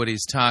idea what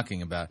he's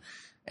talking about.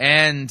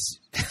 And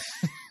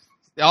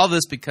all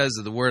this because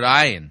of the word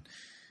ayin.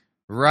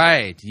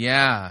 Right,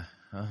 yeah.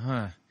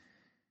 Uh-huh.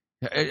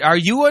 Are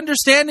you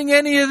understanding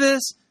any of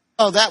this?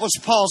 Oh, that was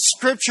Paul's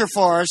scripture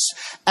for us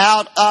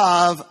out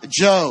of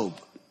Job.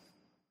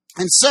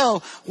 And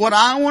so what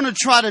I want to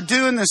try to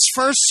do in this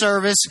first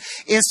service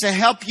is to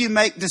help you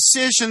make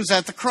decisions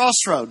at the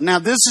crossroad. Now,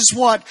 this is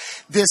what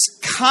this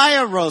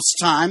Kairos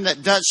time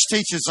that Dutch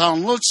teaches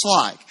on looks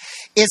like.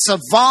 It's a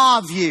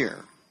Vav year.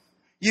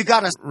 You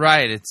got to...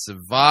 Right, it's a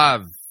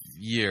Vav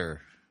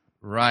year.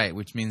 Right,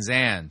 which means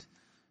and.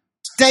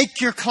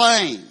 Stake your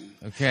claim.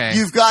 Okay.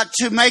 You've got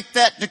to make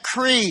that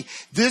decree.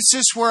 This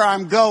is where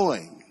I'm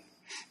going.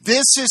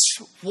 This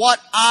is what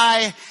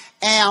I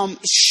am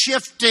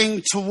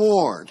shifting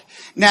toward.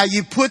 Now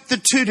you put the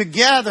two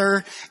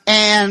together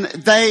and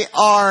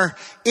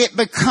it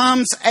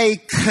becomes a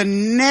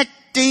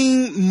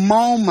connecting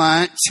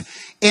moment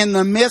in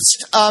the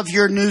midst of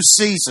your new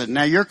season.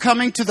 Now you're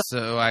coming to the...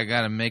 So I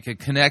got to make a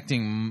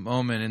connecting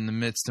moment in the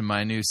midst of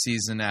my new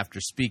season after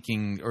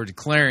speaking or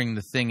declaring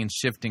the thing and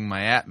shifting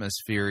my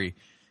atmosphere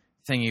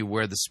thingy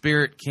where the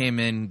Spirit came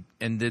in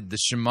and did the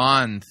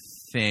shaman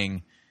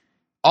thing,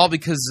 all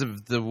because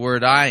of the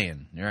word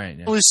ayin. Right.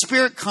 Yeah. Holy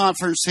Spirit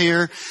conference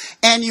here,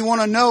 and you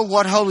want to know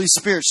what Holy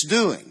Spirit's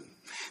doing.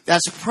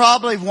 That's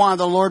probably why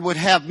the Lord would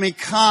have me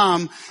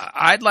come.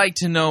 I'd like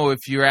to know if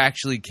you're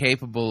actually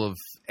capable of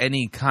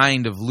any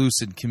kind of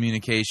lucid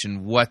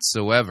communication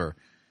whatsoever.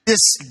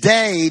 This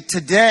day,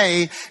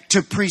 today,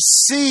 to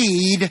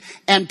precede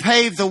and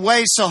pave the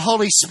way so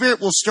Holy Spirit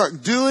will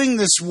start doing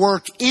this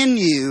work in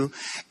you,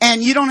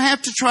 and you don't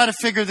have to try to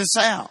figure this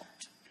out.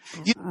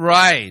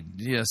 Right.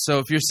 Yeah. So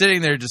if you're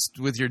sitting there just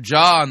with your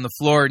jaw on the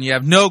floor and you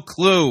have no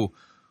clue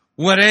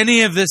what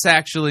any of this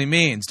actually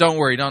means, don't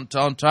worry. Don't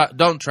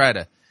try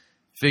to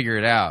figure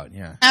it out.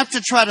 Yeah. I have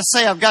to try to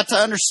say I've got to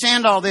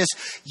understand all this.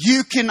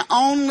 You can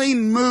only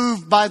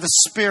move by the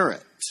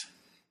Spirit.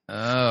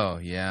 Oh,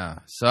 yeah.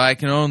 So I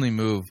can only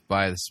move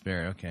by the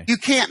Spirit. Okay. You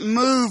can't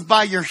move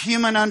by your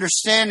human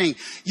understanding.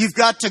 You've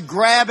got to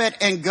grab it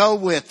and go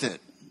with it.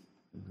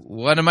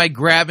 What am I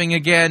grabbing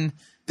again?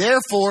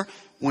 Therefore,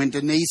 when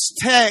Denise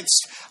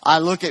texts, I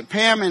look at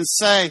Pam and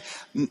say,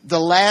 the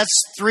last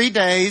 3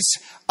 days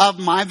of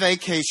my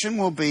vacation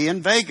will be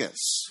in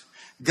Vegas.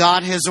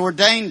 God has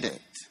ordained it.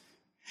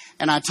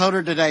 And I told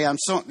her today, I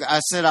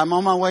said, I'm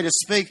on my way to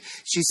speak.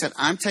 She said,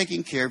 I'm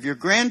taking care of your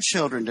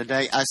grandchildren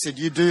today. I said,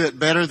 you do it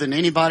better than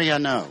anybody I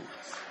know.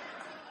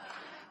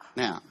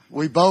 Now,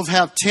 we both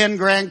have 10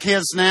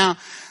 grandkids now.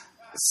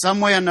 Some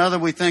way or another,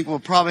 we think we'll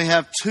probably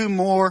have 2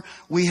 more.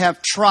 We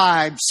have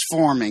tribes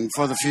forming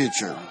for the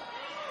future.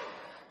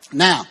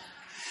 Now,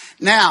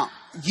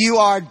 you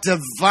are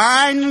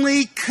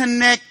divinely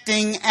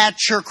connecting at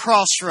your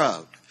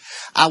crossroad.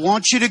 I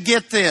want you to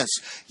get this.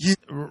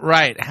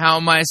 Right. How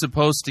am I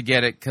supposed to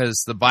get it?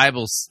 Because the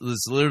Bible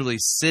is literally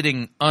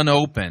sitting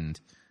unopened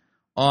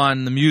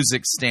on the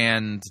music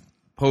stand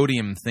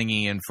podium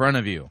thingy in front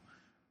of you.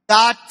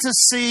 Got to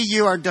see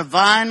you are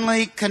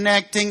divinely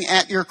connecting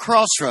at your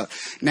crossroad.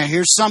 Now,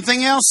 here's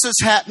something else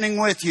that's happening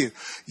with you.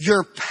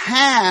 Your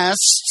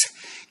past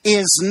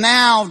is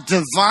now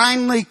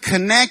divinely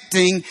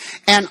connecting,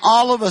 and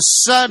all of a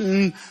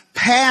sudden,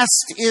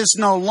 past is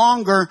no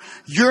longer,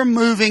 you're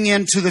moving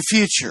into the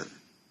future.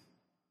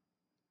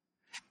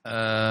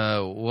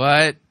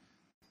 What?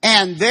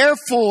 And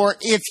therefore,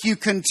 if you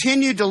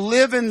continue to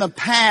live in the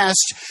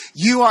past,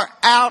 you are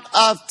out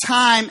of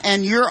time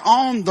and you're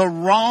on the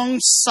wrong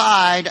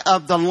side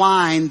of the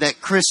line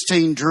that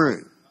Christine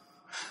drew.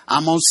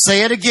 I'm going to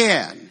say it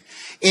again.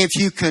 If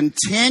you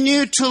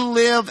continue to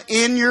live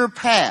in your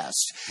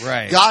past,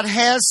 right. God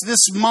has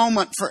this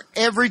moment for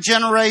every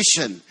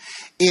generation.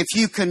 If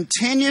you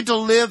continue to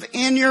live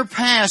in your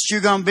past,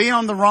 you're going to be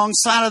on the wrong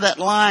side of that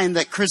line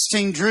that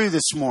Christine drew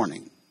this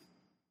morning.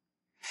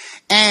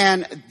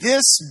 And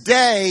this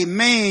day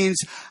means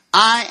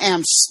I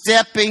am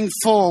stepping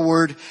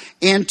forward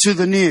into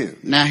the new.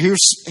 Now,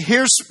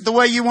 here's the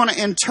way you want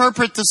to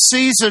interpret the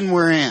season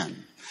we're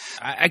in.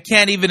 I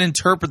can't even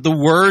interpret the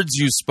words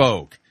you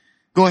spoke.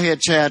 Go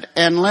ahead, Chad.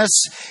 Unless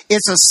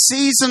it's a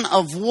season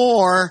of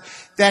war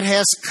that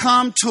has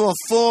come to a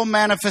full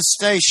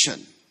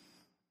manifestation.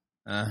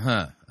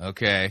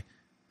 Okay.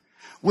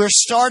 We're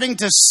starting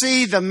to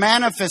see the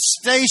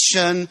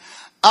manifestation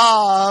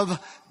of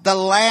the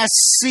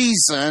last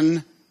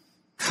season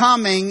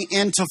coming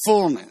into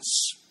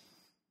fullness.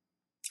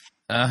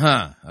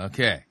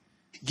 Okay.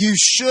 You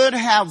should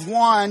have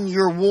won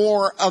your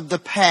war of the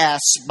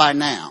past by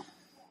now.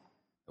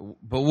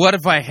 But what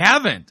if I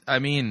haven't? I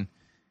mean,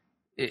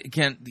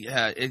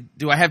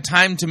 do I have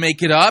time to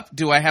make it up?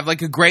 Do I have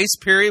like a grace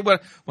period?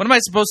 What am I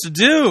supposed to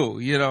do?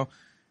 You know,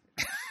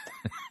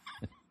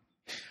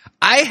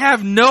 I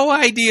have no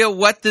idea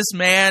what this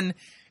man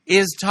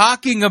is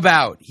talking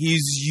about.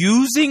 He's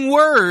using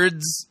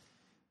words.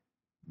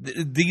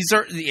 These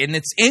are, and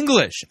it's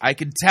English. I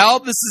can tell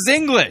this is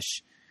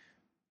English.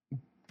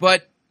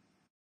 But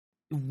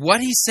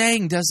what he's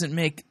saying doesn't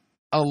make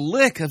a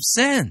lick of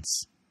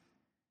sense.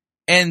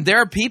 And there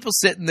are people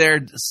sitting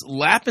there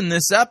lapping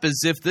this up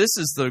as if this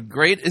is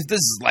this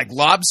is like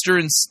lobster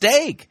and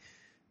steak.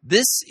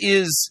 This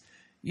is,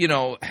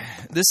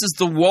 this is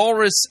the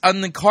walrus on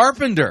the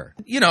carpenter.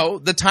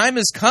 The time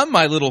has come,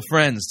 my little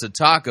friends, to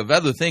talk of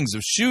other things,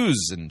 of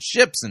shoes and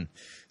ships and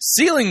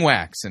sealing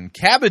wax and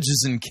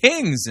cabbages and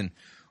kings and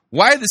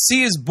why the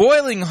sea is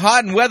boiling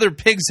hot and whether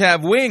pigs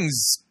have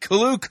wings.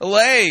 Callooh,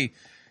 Calais,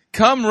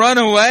 come run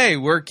away.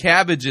 We're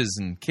cabbages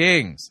and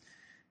kings.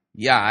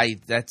 Yeah, I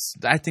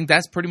think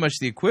that's pretty much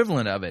the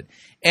equivalent of it.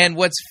 And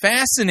what's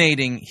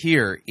fascinating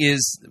here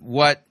is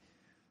what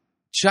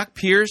Chuck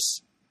Pierce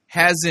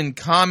has in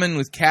common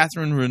with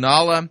Katherine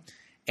Ruonala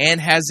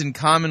and has in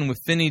common with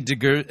Fini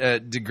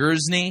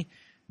DeGersigny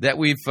that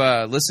we've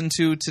listened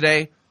to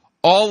today.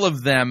 All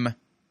of them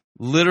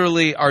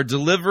literally are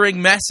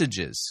delivering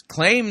messages,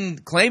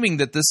 claiming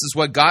that this is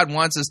what God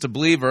wants us to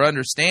believe or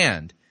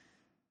understand.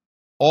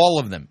 All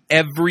of them,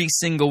 every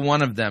single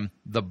one of them,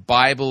 the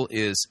Bible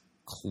is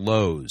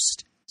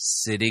closed,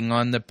 sitting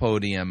on the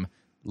podium,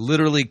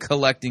 literally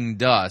collecting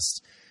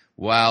dust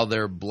while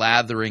they're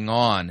blathering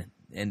on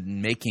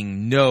and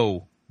making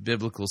no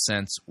biblical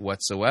sense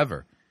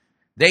whatsoever.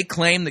 They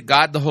claim that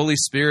God the Holy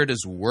Spirit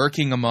is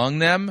working among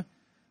them.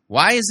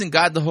 Why isn't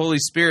God the Holy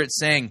Spirit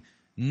saying,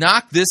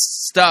 knock this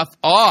stuff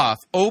off,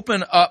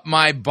 open up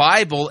my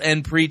Bible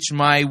and preach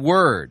my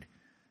word?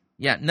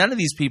 Yeah, none of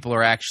these people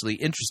are actually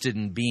interested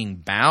in being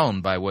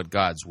bound by what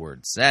God's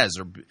word says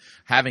or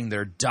having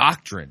their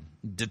doctrine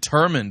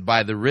determined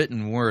by the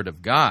written word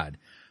of God.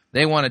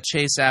 They want to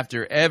chase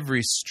after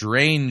every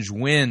strange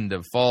wind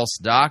of false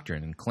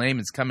doctrine and claim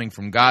it's coming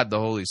from God the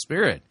Holy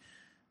Spirit.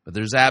 But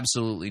there's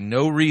absolutely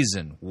no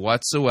reason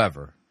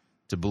whatsoever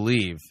to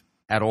believe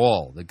at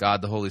all that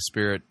God the Holy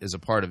Spirit is a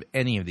part of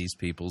any of these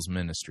people's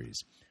ministries.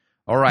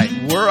 All right,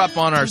 we're up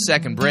on our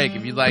second break.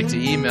 If you'd like to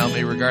email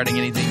me regarding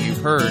anything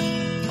you've heard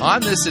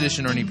on this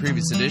edition or any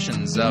previous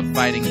editions of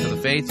Fighting for the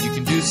Faith, you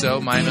can do so.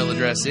 My email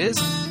address is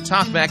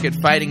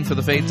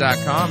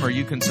talkback@fightingforthefaith.com, or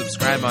you can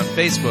subscribe on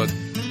Facebook,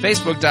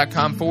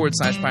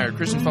 facebook.com/Pirate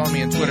Christian. Follow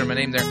me on Twitter. My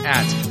name there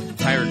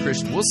 @Pirate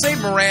Christian. We'll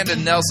save Miranda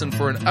Nelson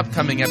for an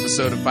upcoming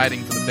episode of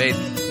Fighting for the Faith.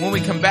 When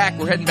we come back,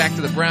 we're heading back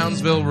to the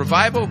Brownsville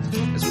revival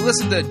as we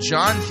listen to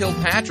John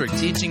Kilpatrick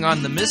teaching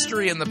on the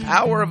mystery and the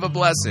power of a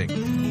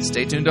blessing.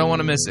 Stay tuned. Don't want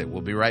to miss it.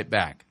 We'll be right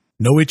back.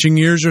 No itching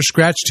ears are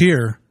scratched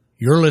here.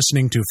 You're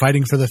listening to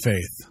Fighting for the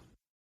Faith.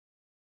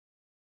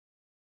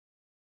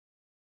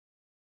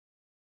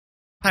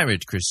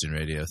 Pirate Christian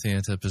Radio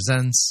Theater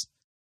presents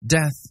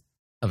Death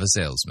of a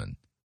Salesman.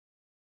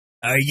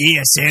 Are ye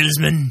a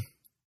salesman?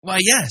 Why,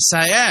 yes,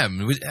 I am.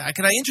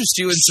 Can I interest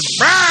you in some...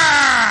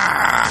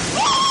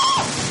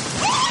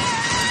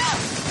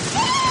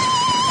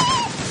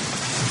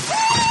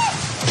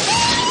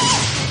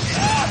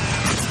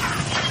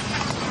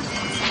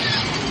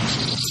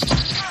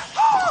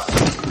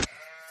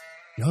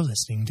 You're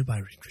listening to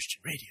Pirate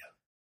Christian Radio.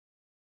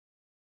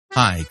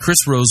 Hi,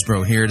 Chris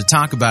Roseborough here to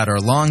talk about our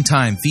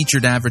longtime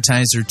featured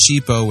advertiser,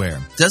 Cheapo Air.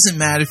 Doesn't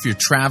matter if you're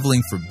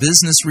traveling for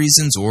business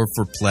reasons or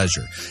for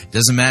pleasure.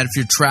 Doesn't matter if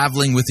you're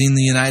traveling within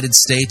the United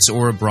States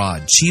or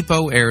abroad.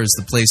 Cheapo Air is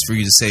the place for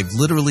you to save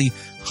literally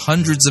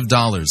hundreds of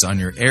dollars on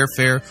your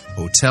airfare,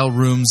 hotel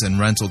rooms, and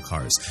rental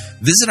cars.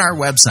 Visit our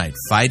website,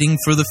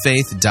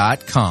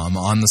 fightingforthefaith.com.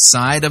 On the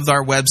side of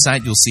our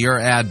website, you'll see our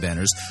ad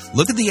banners.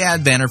 Look at the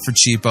ad banner for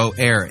Cheapo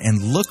Air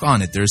and look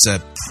on it. There's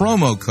a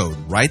promo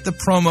code. Write the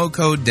promo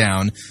code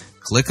down.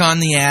 click on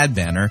the ad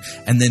banner,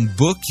 and then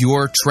book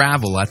your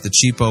travel at the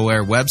Cheapo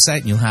Air website,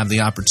 and you'll have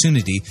the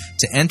opportunity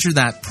to enter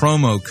that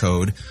promo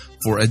code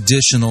for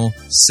additional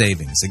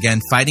savings.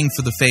 Again,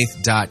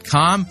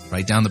 fightingforthefaith.com.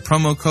 Write down the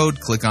promo code,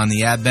 click on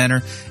the ad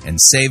banner, and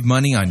save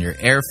money on your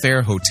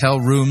airfare, hotel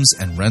rooms,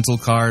 and rental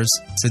cars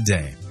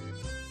today.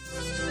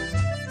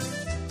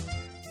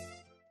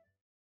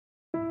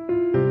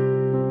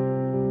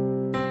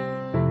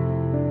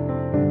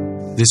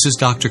 This is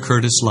Dr.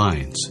 Curtis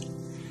Lyons.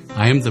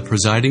 I am the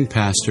presiding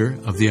pastor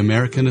of the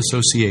American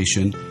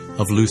Association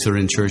of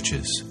Lutheran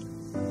Churches.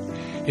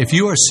 If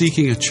you are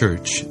seeking a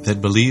church that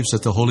believes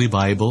that the Holy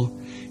Bible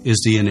is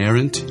the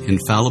inerrant,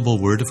 infallible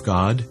Word of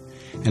God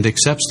and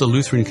accepts the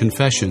Lutheran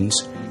confessions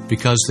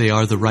because they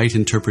are the right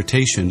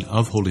interpretation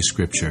of Holy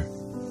Scripture,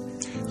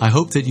 I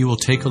hope that you will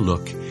take a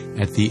look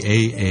at the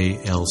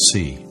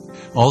AALC.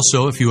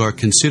 Also, if you are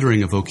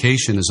considering a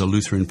vocation as a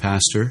Lutheran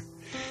pastor,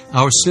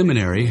 our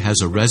seminary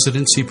has a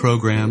residency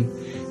program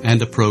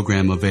and a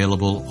program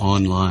available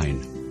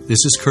online.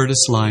 This is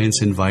Curtis Lyons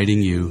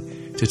inviting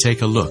you to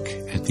take a look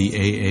at the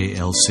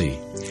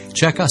AALC.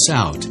 Check us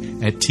out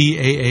at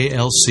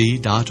taalc.org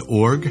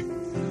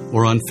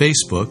or on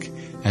Facebook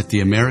at the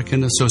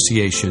American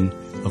Association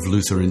of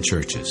Lutheran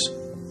Churches.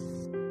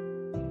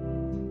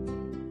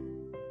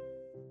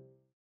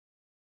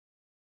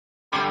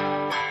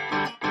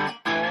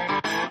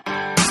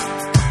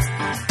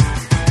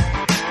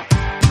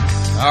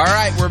 All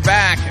right, we're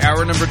back.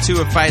 Hour number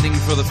 2 of Fighting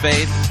for the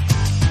Faith.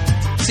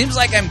 Seems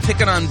like I'm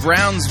picking on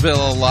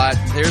Brownsville a lot.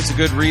 There's a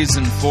good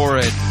reason for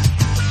it.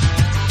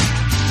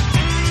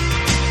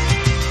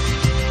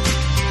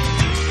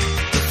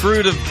 The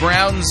fruit of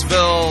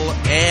Brownsville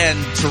and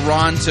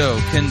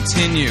Toronto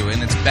continue,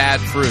 and its bad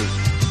fruit,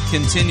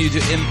 continue to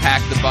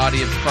impact the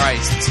body of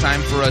Christ. It's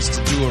time for us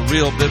to do a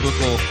real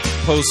biblical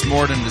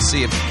post-mortem to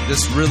see if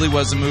this really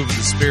was a move of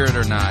the Spirit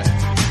or not.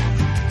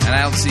 And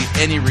I don't see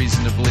any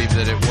reason to believe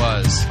that it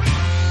was.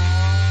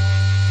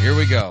 Here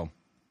we go.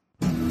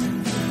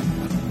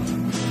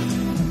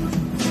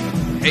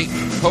 Hey,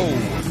 ho.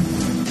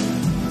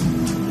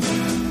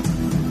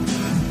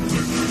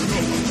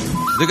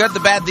 The good, the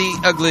bad,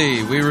 the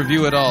ugly. We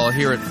review it all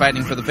here at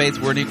Fighting for the Faith.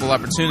 We're an equal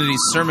opportunity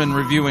sermon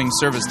reviewing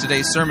service.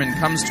 Today's sermon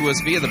comes to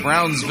us via the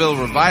Brownsville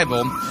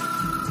Revival.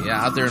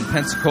 Yeah, out there in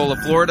Pensacola,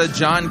 Florida.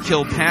 John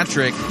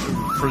Kilpatrick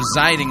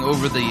presiding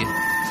over the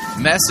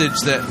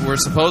message that we're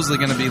supposedly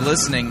going to be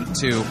listening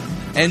to.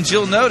 And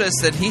you'll notice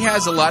that he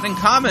has a lot in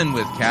common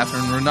with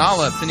Katherine,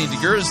 Ruonala, Fini,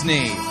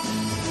 DeGersigny,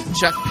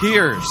 Chuck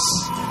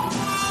Pierce.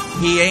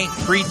 He ain't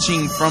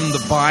preaching from the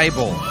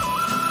Bible,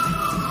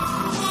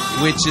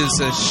 which is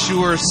a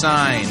sure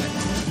sign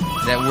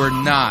that we're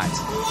not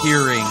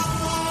hearing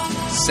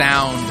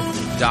sound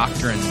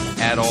doctrine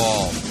at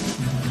all.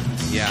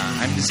 Yeah,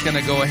 I'm just going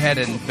to go ahead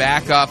and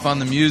back off on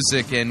the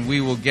music, and we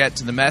will get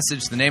to the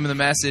message. The name of the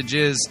message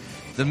is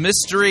The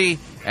Mystery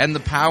and the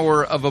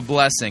Power of a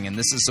Blessing, and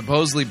this is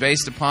supposedly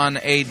based upon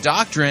a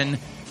doctrine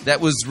that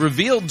was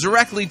revealed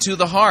directly to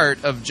the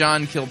heart of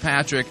John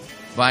Kilpatrick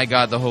by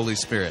God the Holy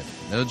Spirit.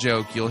 No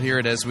joke, you'll hear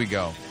it as we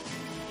go.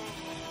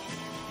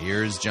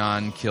 Here's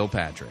John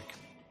Kilpatrick.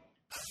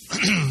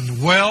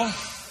 Well,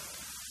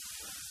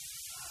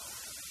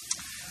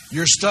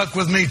 you're stuck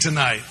with me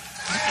tonight.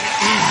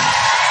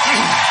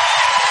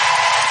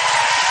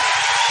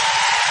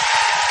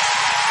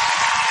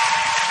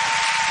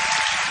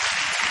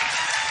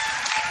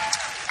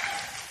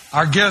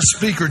 Our guest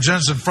speaker,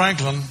 Jensen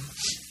Franklin,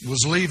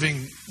 was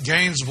leaving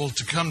Gainesville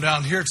to come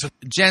down here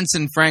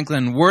Jensen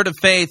Franklin, Word of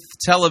Faith,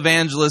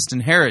 televangelist,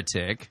 and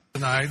heretic.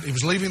 Tonight, he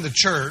was leaving the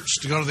church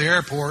to go to the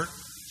airport.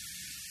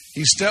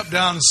 He stepped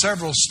down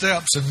several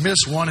steps and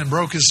missed one and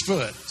broke his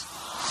foot.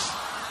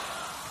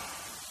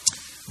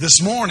 This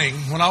morning,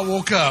 when I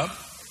woke up,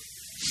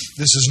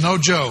 this is no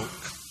joke.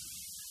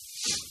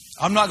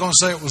 I'm not going to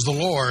say it was the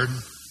Lord,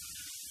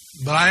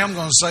 but I am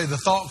going to say the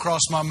thought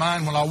crossed my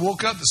mind when I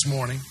woke up this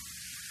morning.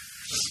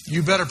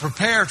 You better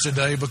prepare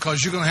today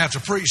because you're going to have to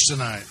preach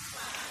tonight.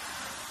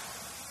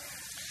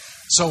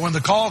 So when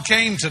the call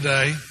came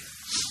today,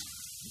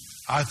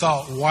 I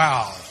thought,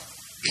 wow.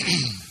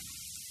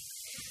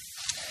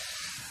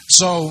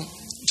 So,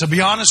 to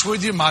be honest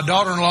with you, my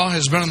daughter-in-law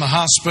has been in the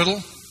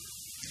hospital.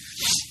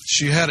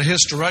 She had a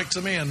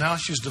hysterectomy, and now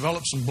she's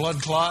developed some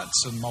blood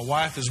clots, and my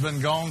wife has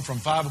been gone from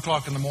 5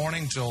 o'clock in the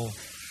morning till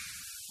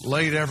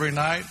late every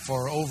night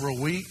for over a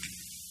week.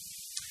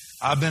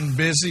 I've been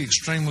busy,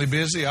 extremely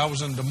busy. I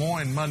was in Des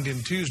Moines Monday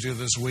and Tuesday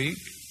this week.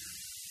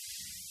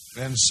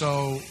 And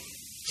so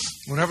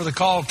whenever the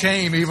call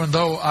came, even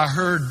though I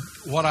heard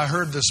what I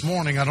heard this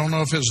morning, I don't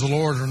know if it was the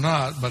Lord or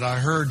not, but I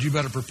heard you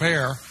better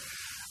prepare.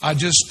 I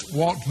just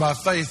walked by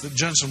faith that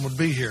Jensen would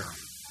be here.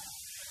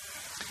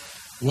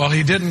 Well,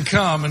 he didn't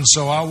come, and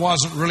so I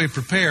wasn't really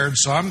prepared.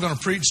 So I'm going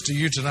to preach to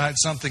you tonight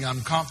something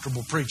I'm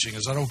comfortable preaching.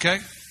 Is that okay?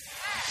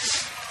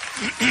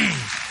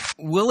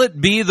 Will it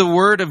be the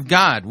Word of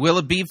God? Will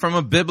it be from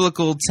a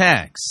biblical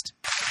text?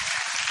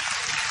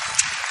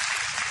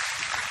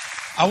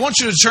 I want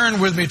you to turn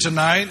with me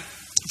tonight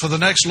for the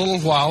next little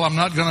while. I'm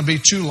not going to be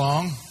too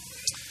long.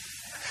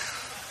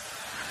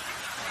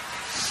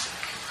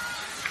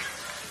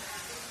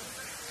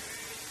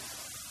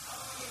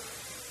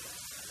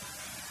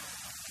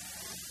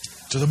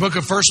 to the book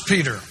of 1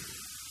 Peter.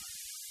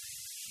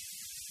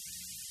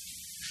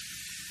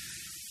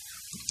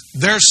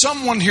 There's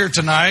someone here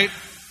tonight,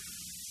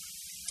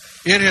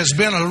 it has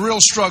been a real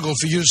struggle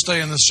for you to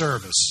stay in the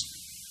service.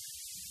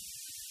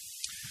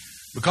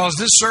 Because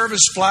this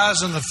service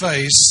flies in the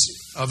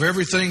face of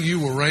everything you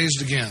were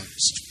raised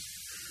against.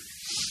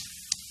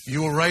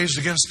 You were raised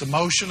against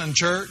emotion in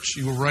church.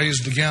 You were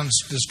raised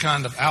against this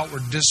kind of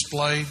outward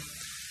display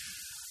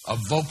of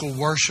vocal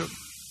worship.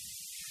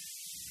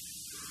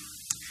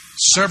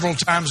 Several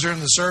times during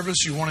the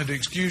service, you wanted to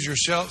excuse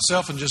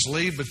yourself and just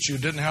leave, but you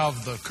didn't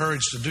have the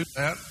courage to do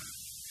that.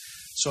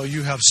 So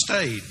you have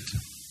stayed.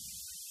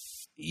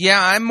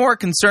 Yeah, I'm more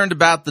concerned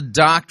about the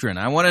doctrine.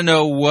 I want to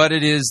know what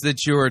it is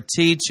that you're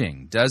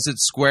teaching. Does it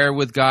square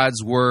with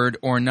God's Word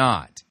or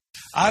not?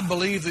 I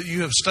believe that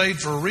you have stayed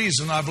for a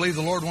reason. I believe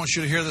the Lord wants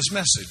you to hear this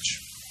message.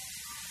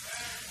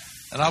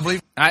 And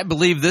I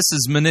believe this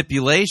is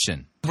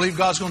manipulation. I believe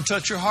God's going to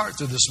touch your heart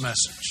through this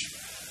message.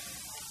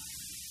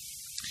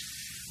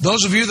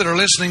 Those of you that are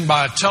listening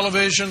by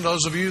television,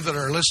 those of you that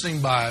are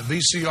listening by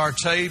VCR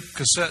tape,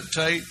 cassette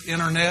tape,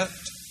 internet,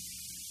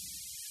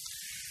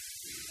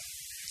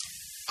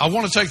 I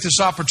want to take this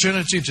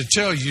opportunity to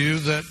tell you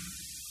that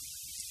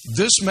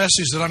this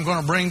message that I'm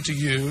going to bring to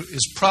you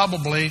is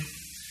probably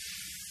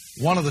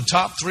one of the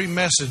top 3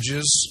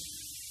 messages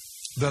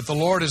that the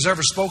Lord has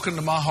ever spoken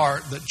to my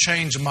heart that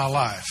changed my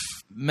life.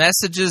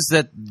 Messages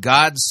that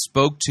God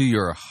spoke to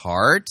your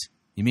heart?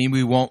 You mean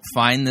we won't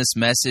find this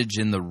message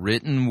in the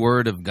written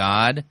Word of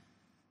God?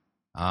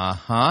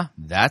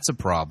 That's a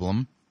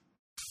problem.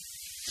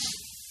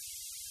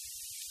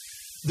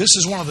 This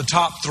is one of the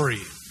top 3.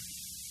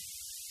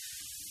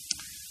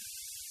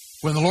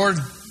 When the Lord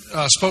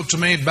spoke to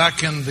me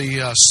back in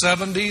the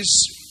 70s,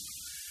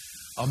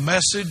 a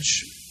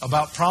message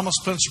about promise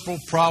principle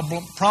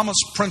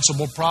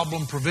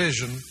problem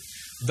provision,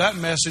 that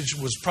message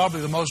was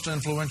probably the most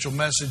influential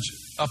message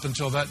up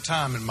until that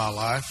time in my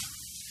life.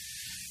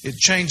 It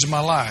changed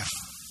my life.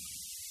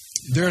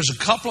 There's a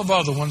couple of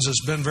other ones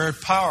that's been very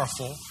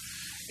powerful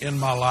in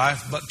my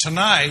life, but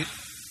tonight,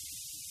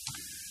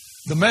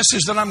 the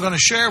message that I'm going to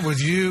share with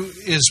you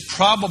is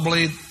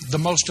probably the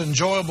most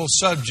enjoyable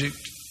subject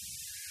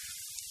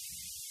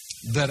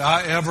that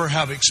I ever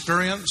have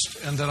experienced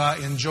and that I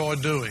enjoy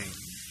doing.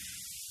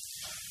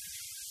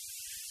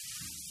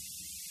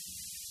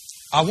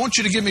 I want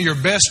you to give me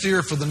your best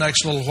ear for the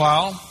next little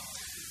while,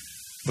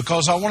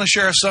 because I want to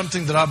share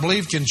something that I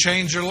believe can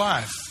change your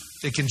life.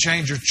 It can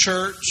change your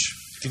church.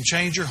 It can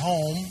change your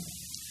home.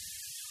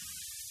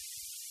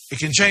 It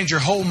can change your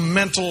whole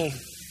mental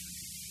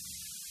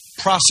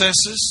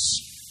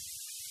processes.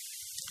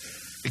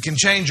 It can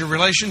change your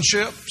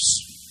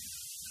relationships.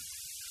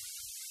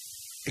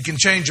 It can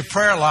change your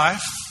prayer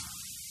life.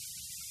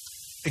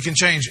 It can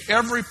change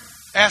every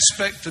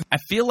aspect I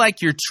feel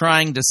like you're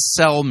trying to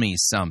sell me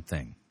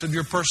something. Of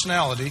your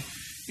personality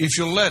if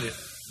you'll let it.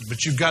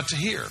 But you've got to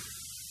hear.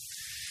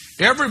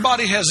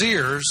 Everybody has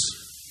ears,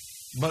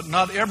 but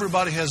not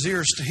everybody has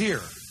ears to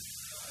hear.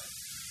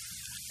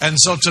 And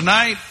so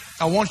tonight,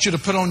 I want you to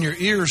put on your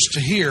ears to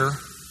hear,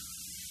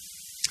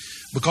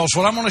 because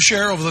what I'm going to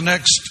share over the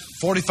next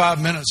 45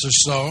 minutes or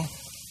so,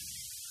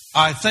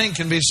 I think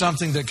can be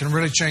something that can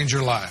really change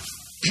your life.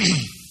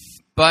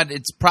 But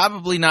it's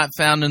probably not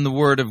found in the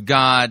Word of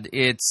God.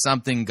 It's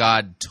something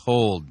God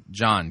told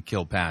John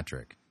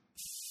Kilpatrick.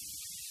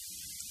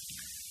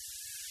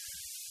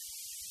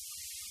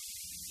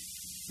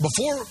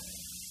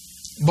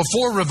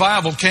 Before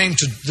revival came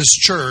to this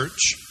church,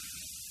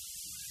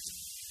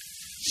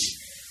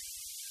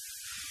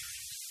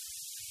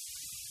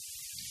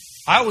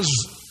 I was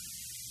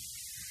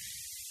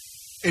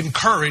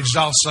encouraged,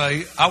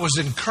 I was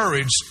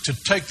encouraged to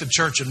take the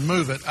church and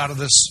move it out of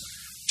this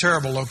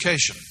terrible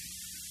location.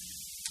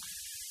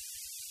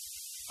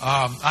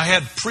 I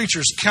had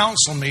preachers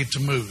counsel me to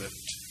move it.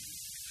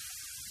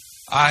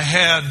 I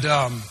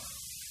had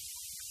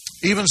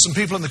even some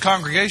people in the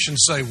congregation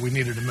say we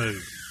needed to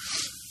move.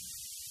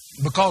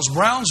 Because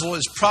Brownsville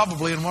is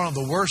probably in one of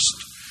the worst,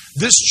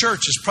 this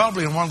church is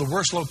probably in one of the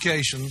worst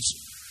locations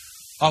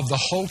of the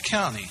whole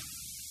county.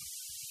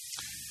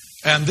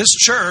 And this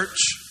church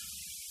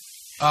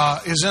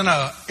is in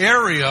an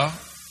area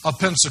of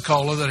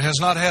Pensacola that has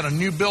not had a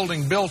new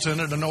building built in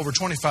it in over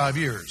 25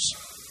 years.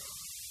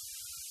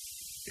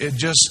 It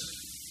just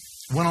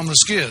went on the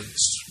skids.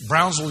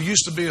 Brownsville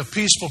used to be a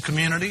peaceful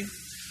community,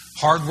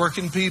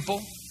 hardworking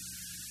people,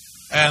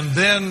 and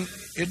then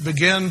it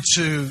began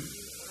to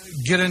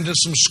get into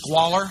some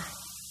squalor.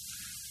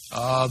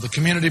 The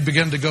community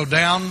began to go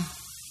down.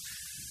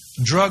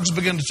 Drugs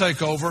began to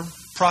take over.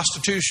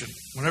 Prostitution.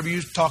 Whenever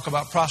you talk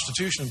about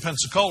prostitution in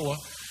Pensacola,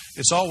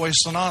 it's always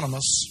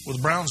synonymous with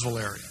the Brownsville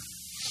area.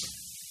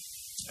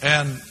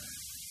 And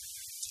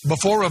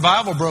before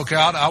revival broke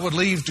out, I would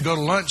leave to go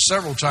to lunch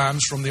several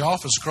times from the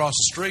office across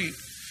the street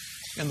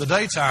in the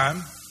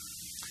daytime.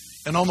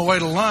 And on the way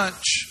to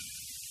lunch,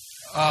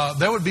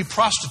 there would be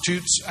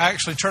prostitutes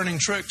actually turning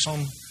tricks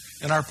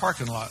in our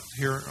parking lot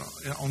here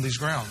on these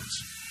grounds.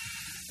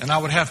 And I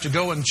would have to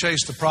go and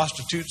chase the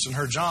prostitutes and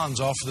her Johns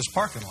off of this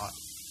parking lot.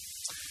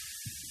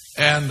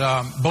 And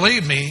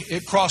believe me,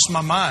 it crossed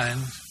my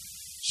mind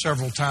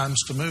several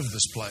times to move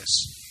this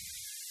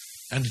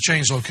place and to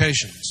change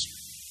locations.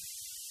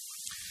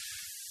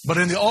 But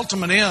in the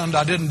ultimate end,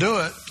 I didn't do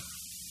it.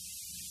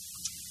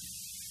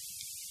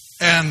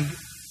 And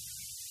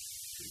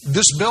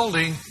this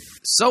building...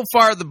 So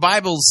far, the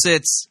Bible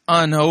sits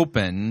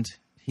unopened.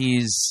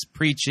 He's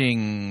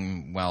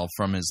preaching, well,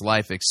 from his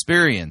life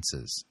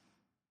experiences.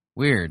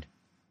 Weird.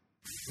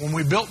 When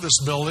we built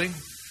this building,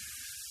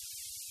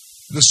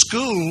 the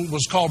school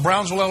was called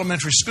Brownsville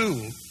Elementary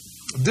School.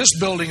 This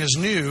building is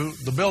new.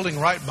 The building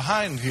right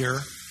behind here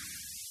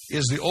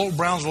is the old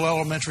Brownsville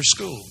Elementary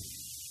School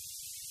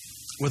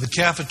with a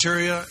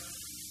cafeteria,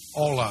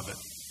 all of it.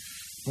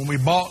 When we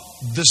bought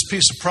this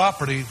piece of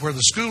property where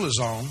the school is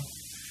on,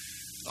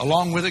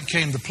 along with it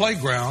came the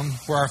playground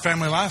where our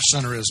Family Life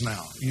Center is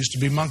now. It used to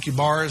be monkey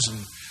bars and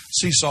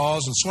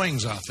seesaws and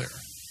swings out there.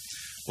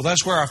 Well,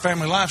 that's where our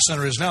Family Life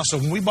Center is now. So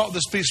when we bought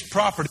this piece of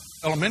property,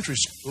 elementary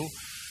school,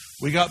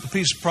 we got the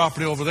piece of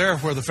property over there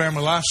where the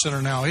Family Life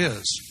Center now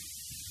is.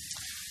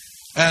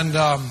 And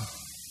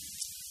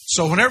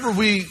so whenever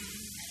we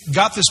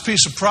got this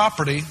piece of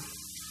property,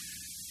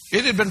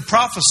 it had been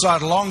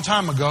prophesied a long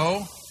time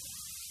ago,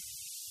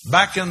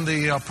 back in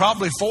the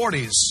probably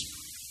 40s,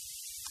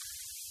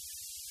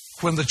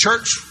 when the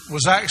church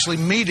was actually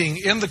meeting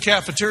in the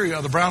cafeteria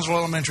of the Brownsville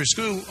Elementary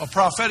School. A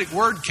prophetic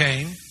word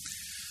came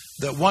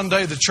that one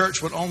day the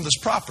church would own this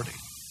property.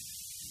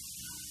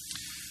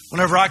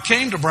 Whenever I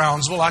came to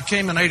Brownsville, I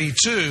came in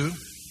 82.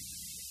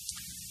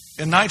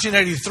 In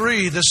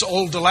 1983, this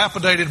old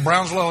dilapidated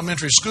Brownsville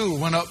Elementary School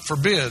went up for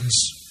bids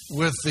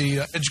with the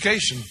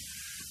education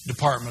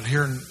department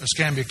here in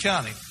Escambia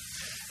County.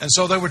 And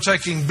so they were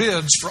taking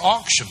bids for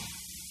auction.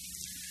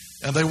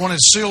 And they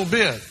wanted sealed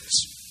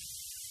bids.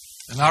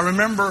 And I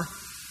remember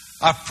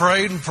I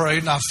prayed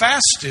and I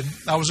fasted.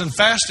 I was in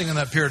fasting in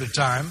that period of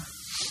time.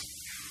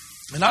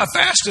 And I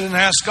fasted and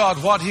asked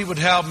God what He would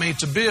have me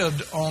to bid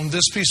on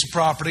this piece of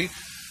property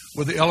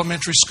with the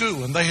elementary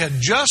school. And they had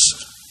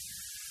just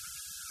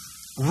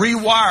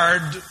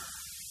rewired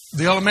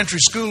the elementary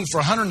school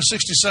for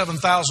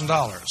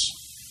 $167,000.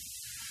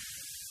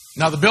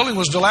 Now, the building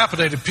was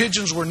dilapidated.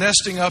 Pigeons were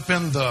nesting up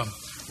in the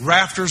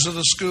rafters of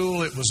the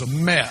school. It was a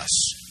mess.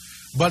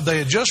 But they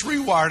had just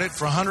rewired it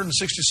for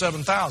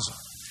 $167,000.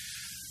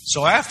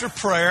 So after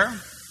prayer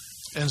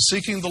and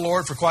seeking the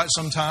Lord for quite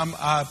some time,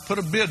 I put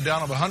a bid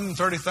down of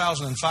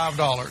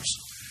 $130,005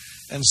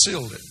 and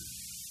sealed it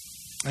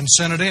and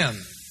sent it in.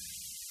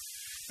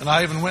 And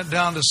I even went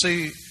down to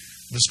see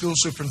the school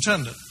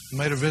superintendent,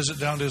 made a visit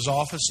down to his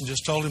office and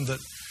just told him that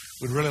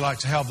we'd really like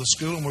to have the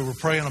school, and we were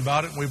praying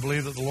about it, and we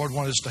believed that the Lord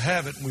wanted us to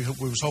have it, and we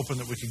was hoping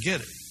that we could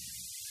get it.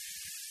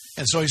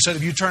 And so he said,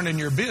 "Have you turned in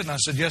your bid?" And I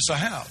said, "Yes, I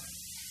have."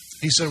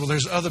 He said, "Well,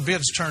 there's other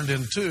bids turned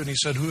in too." And he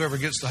said, "Whoever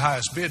gets the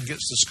highest bid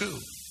gets the school."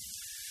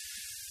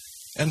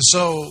 And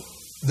so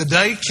the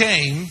day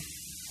came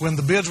when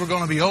the bids were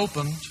going to be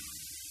opened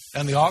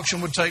and the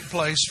auction would take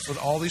place for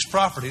all these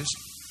properties.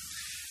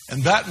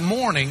 And that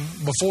morning,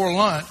 before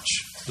lunch,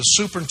 the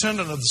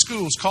superintendent of the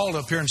schools called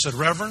up here and said,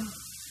 "Reverend,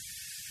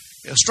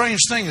 a strange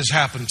thing has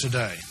happened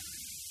today."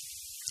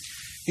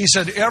 He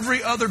said,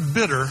 "Every other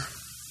bidder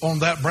on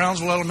that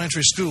Brownsville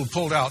Elementary School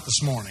pulled out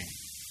this morning.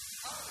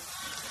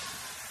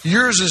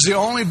 Yours is the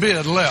only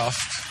bid left."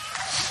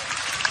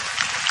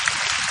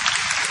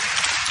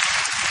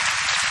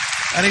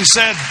 And he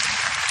said,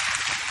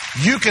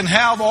 "You can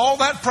have all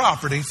that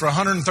property for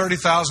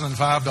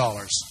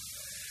 $130,005.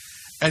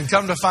 And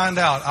come to find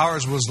out,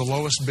 ours was the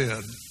lowest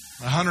bid,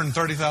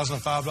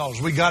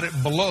 $130,005. We got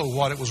it below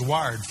what it was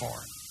wired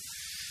for.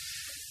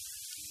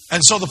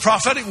 And so the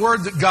prophetic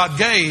word that God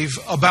gave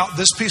about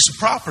this piece of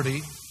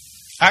property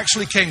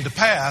actually came to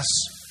pass.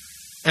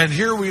 And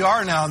here we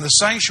are now in the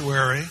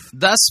sanctuary.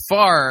 Thus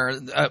far,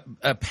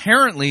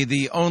 apparently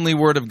the only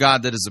word of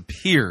God that has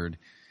appeared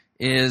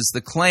is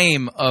the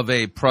claim of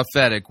a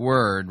prophetic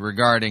word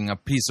regarding a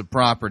piece of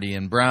property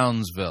in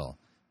Brownsville.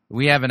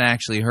 We haven't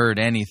actually heard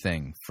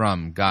anything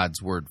from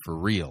God's word for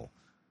real.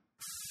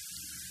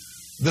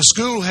 The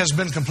school has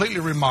been completely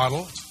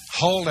remodeled,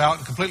 hauled out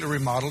and completely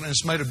remodeled, and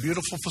it's made a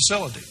beautiful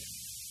facility.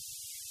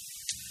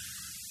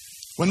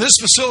 When this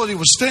facility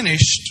was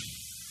finished,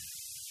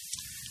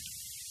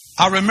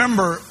 I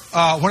remember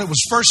when it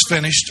was first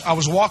finished, I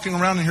was walking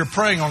around in here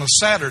praying on a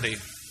Saturday.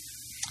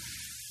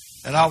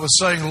 And I was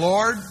saying,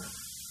 "Lord,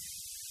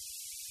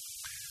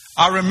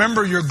 I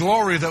remember your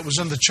glory that was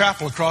in the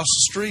chapel across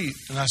the street."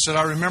 And I said,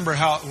 "I remember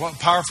what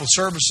powerful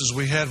services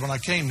we had when I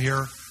came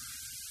here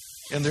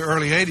in the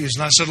early 80s.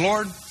 And I said,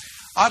 "Lord,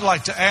 I'd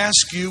like to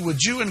ask you,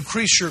 would you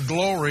increase your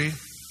glory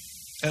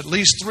at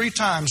least 3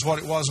 times what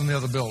it was in the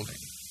other building?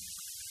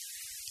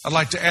 I'd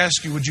like to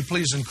ask you, would you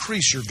please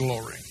increase your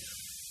glory?"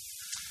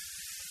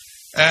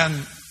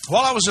 And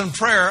while I was in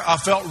prayer, I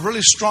felt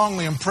really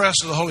strongly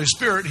impressed with the Holy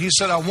Spirit. He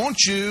said, "I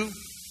want you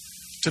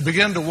to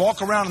begin to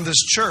walk around in this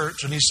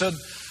church." And he said,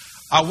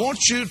 I want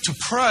you to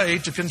pray,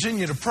 to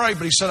continue to pray,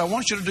 but he said, I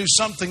want you to do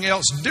something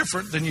else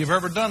different than you've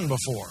ever done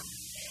before.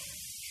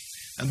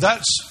 And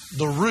that's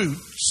the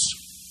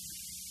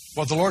roots.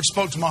 What the Lord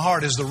spoke to my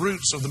heart is the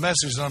roots of the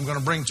message that I'm going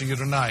to bring to you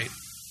tonight.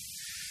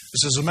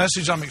 This is a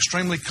message I'm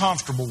extremely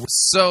comfortable with.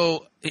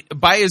 So,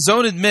 by his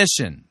own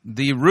admission,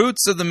 the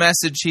roots of the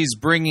message he's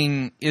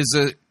bringing is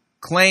a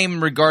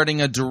claim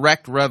regarding a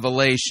direct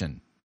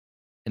revelation.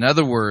 In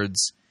other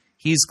words,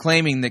 he's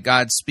claiming that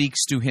God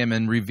speaks to him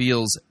and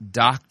reveals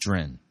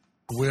doctrine.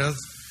 And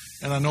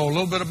I know a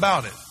little bit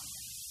about it.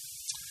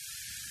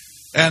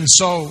 And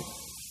so,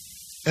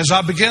 as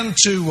I began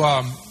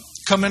to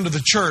come into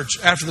the church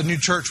after the new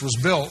church was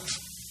built,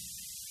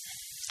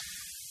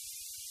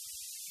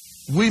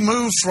 we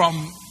moved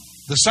from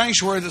the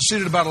sanctuary that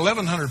seated about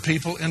 1,100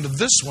 people into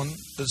this one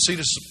that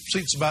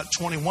seats about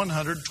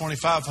 2,100,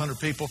 2,500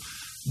 people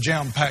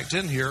jam-packed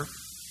in here.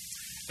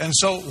 And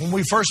so when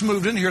we first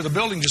moved in here, the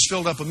building just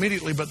filled up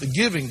immediately, but the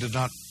giving did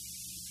not.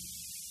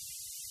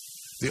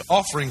 The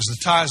offerings, the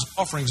tithes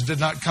offerings did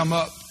not come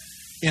up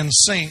in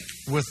sync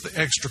with the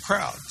extra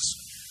crowds.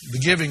 The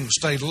giving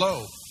stayed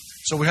low.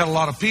 So we had a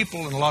lot of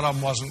people, and a lot of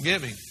them wasn't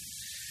giving.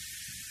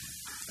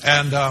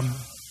 And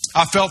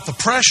I felt the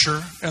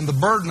pressure and the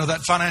burden of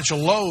that financial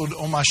load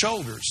on my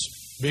shoulders,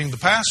 being the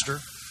pastor.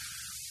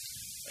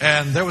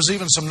 And there was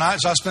even some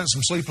nights I spent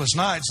some sleepless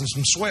nights and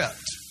some sweat,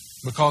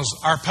 because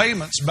our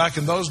payments back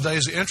in those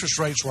days, the interest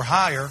rates were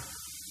higher.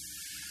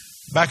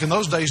 Back in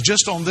those days,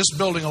 just on this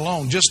building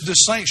alone, just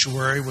this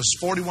sanctuary was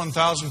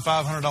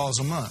 $41,500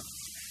 a month.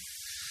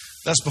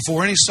 That's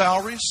before any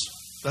salaries.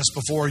 That's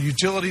before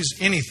utilities,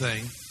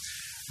 anything.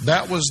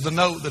 That was the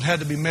note that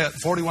had to be met,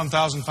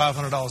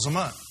 $41,500 a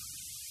month.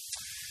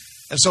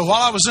 And so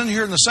while I was in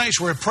here in the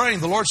sanctuary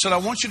praying, the Lord said, I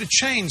want you to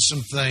change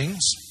some things.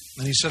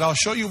 And He said, I'll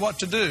show you what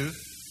to do.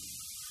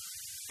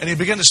 And He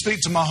began to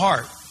speak to my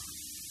heart.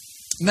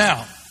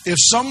 Now, if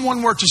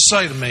someone were to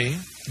say to me,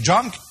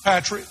 John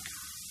Kilpatrick,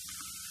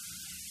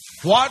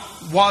 what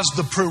was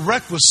the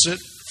prerequisite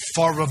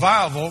for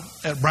revival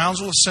at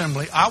Brownsville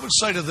Assembly? I would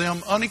say to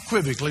them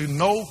unequivocally,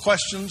 no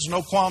questions,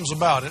 no qualms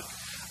about it.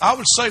 I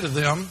would say to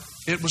them,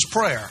 it was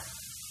prayer.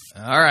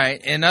 All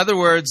right. In other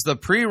words, the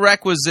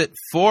prerequisite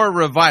for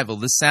revival,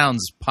 this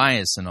sounds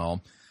pious and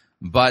all,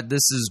 but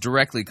this is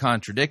directly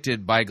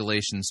contradicted by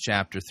Galatians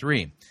chapter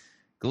 3.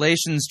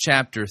 Galatians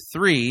chapter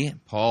 3,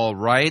 Paul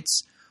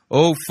writes,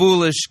 O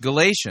foolish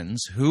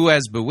Galatians, who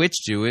has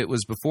bewitched you? It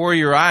was before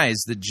your eyes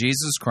that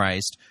Jesus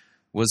Christ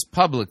was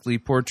publicly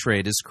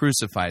portrayed as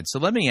crucified. So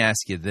let me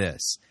ask you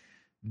this.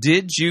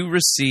 Did you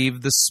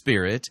receive the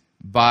Spirit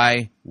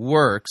by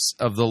works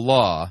of the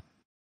law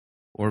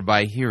or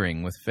by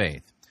hearing with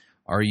faith?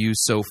 Are you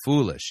so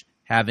foolish?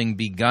 Having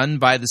begun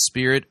by the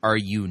Spirit, are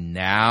you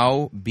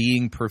now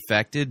being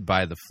perfected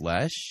by the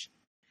flesh?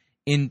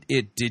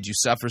 Did you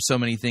suffer so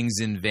many things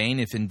in vain,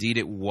 if indeed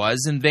it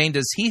was in vain?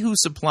 Does he who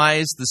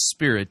supplies the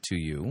Spirit to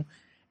you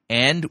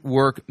and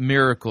work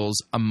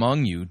miracles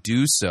among you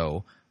do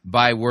so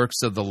by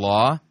works of the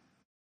law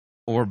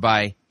or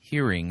by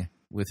hearing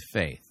with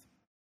faith?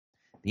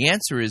 The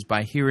answer is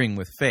by hearing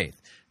with faith.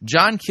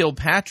 John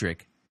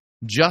Kilpatrick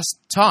just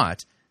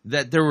taught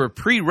that there were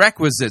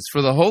prerequisites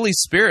for the Holy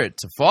Spirit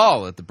to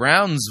fall at the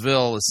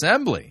Brownsville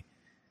Assembly.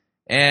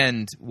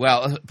 And,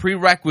 well,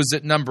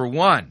 prerequisite number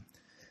one,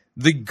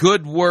 the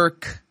good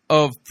work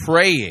of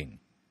praying.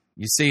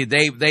 You see,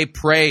 they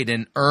prayed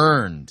and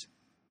earned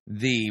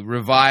the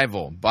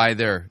revival by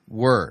their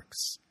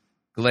works.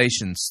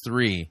 Galatians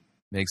 3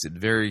 makes it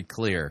very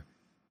clear.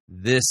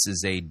 This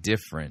is a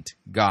different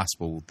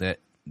gospel that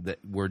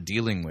we're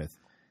dealing with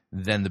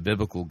than the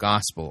biblical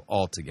gospel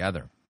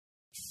altogether.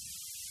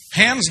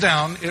 Hands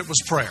down, it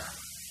was prayer.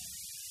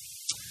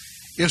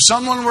 If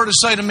someone were to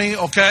say to me,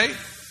 okay,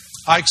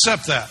 I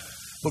accept that.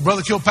 But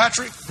Brother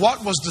Kilpatrick,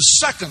 what was the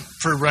second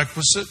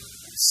prerequisite?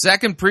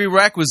 Second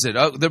prerequisite.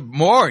 Oh,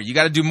 more. You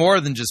got to do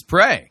more than just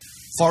pray.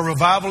 For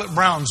revival at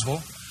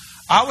Brownsville,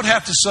 I would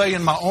have to say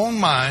in my own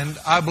mind,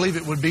 I believe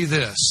it would be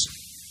this.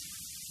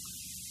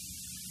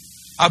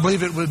 I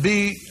believe it would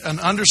be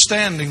an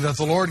understanding that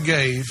the Lord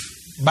gave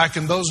back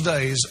in those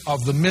days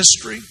of the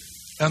mystery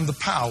and the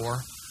power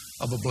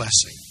of a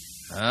blessing.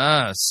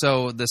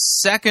 So the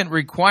second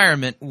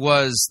requirement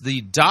was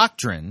the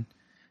doctrine,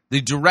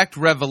 the direct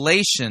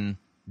revelation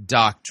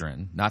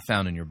doctrine, not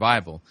found in your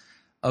Bible,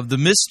 of the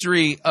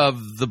mystery of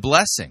the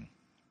blessing.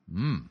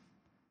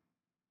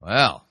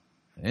 Well,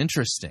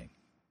 interesting.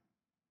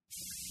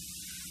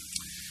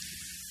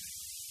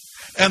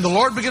 And the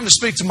Lord began to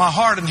speak to my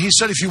heart, and He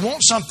said, if you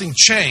want something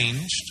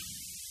changed,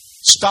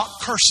 stop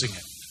cursing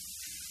it.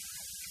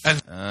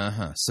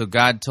 So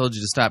God told you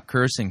to stop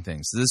cursing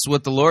things. This is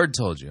what the Lord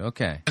told you.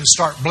 Okay. And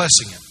start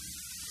blessing it.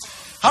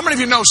 How many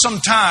of you know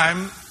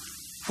sometime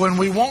when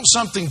we want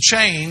something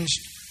changed,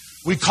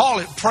 we call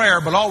it prayer,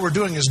 but all we're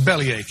doing is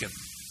belly aching?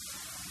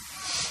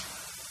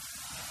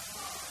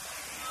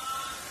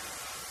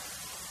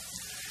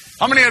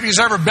 How many of you has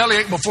ever belly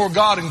ached before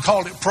God and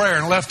called it prayer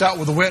and left out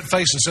with a wet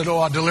face and said, oh,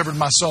 I delivered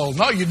my soul?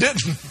 No, you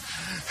didn't.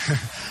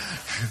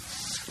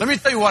 Let me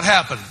tell you what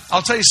happened.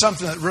 I'll tell you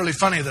something that really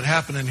funny that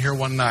happened in here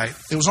one night.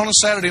 It was on a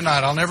Saturday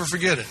night. I'll never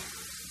forget it.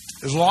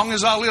 As long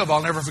as I live,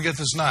 I'll never forget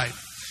this night.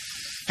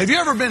 Have you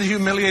ever been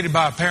humiliated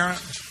by a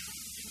parent?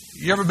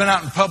 You ever been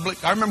out in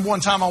public? I remember one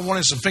time I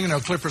wanted some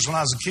fingernail clippers when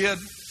I was a kid,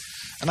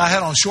 and I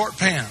had on short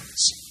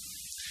pants.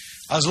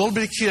 I was a little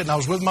bitty kid, and I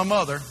was with my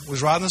mother. We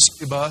was riding the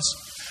city bus.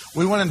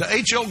 We went into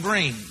H.L.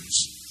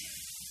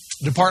 Green's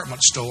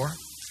department store,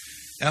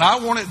 and I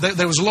wanted,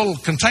 there was a little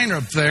container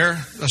up there,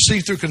 a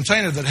see-through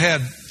container that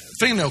had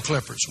fingernail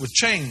clippers with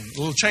a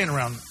little chain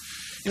around it.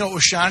 You know, it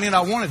was shiny, and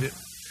I wanted it.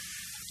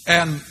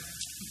 And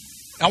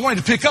I wanted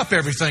to pick up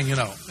everything, you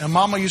know. And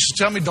Mama used to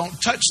tell me, don't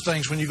touch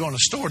things when you go in a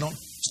store. Don't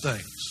touch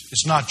things.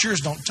 It's not yours.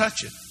 Don't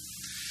touch it.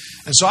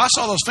 And so I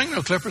saw those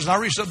fingernail clippers, and I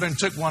reached up there and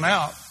took one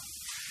out.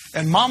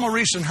 And Mama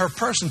reached in her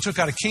purse and took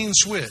out a keen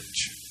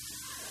switch.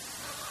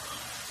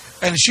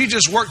 And she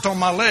just worked on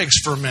my legs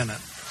for a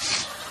minute.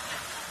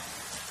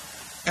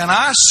 And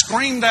I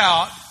screamed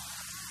out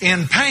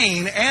in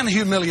pain and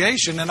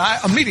humiliation, and I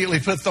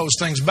immediately put those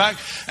things back.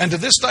 And to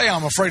this day,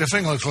 I'm afraid of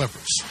fingernail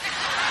clippers.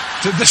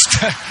 To this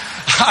day,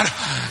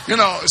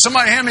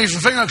 somebody hand me some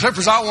fingernail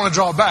clippers, I want to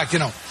draw back,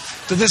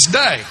 to this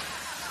day.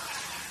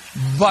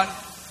 But,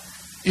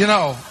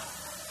 and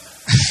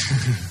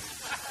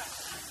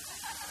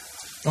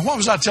what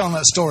was I telling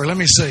that story? Let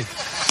me see.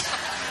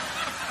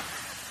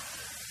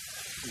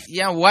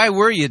 Yeah, why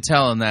were you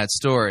telling that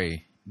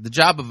story? The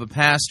job of a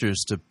pastor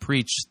is to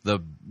preach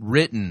the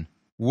written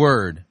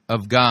word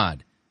of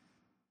God.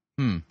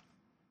 I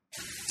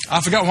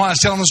forgot why I was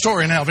telling the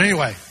story now, but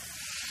anyway.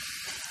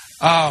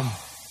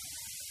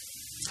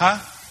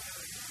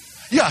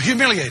 Yeah,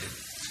 humiliated.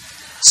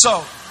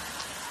 So,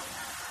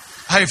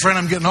 hey friend,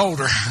 I'm getting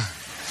older.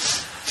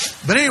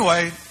 But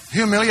anyway,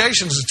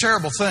 humiliation is a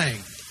terrible thing.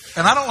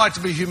 And I don't like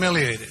to be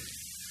humiliated.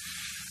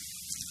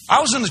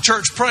 I was in the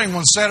church praying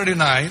one Saturday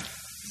night,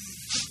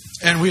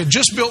 and we had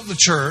just built the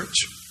church.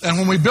 And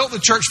when we built the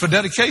church for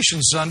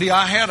dedication Sunday,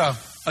 I had a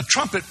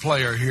trumpet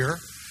player here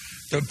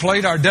that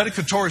played our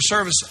dedicatory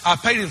service. I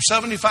paid him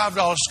 $75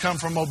 to come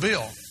from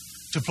Mobile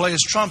to play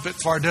his trumpet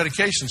for our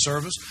dedication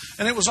service,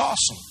 and it was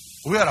awesome.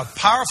 We had a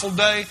powerful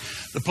day.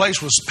 The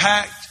place was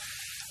packed.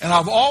 And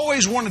I've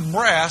always wanted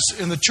brass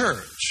in the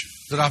church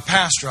that I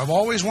pastor. I've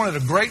always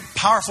wanted a great,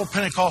 powerful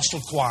Pentecostal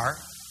choir,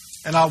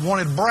 and I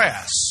wanted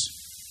brass.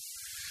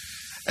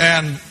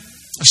 And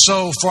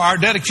so for our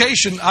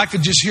dedication, I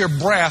could just hear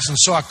brass. And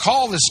so I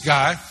called this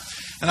guy,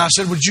 and I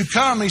said, would you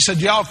come? And he said,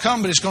 yeah, I'll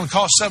come, but it's going to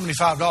cost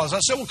 $75. I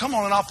said, well, come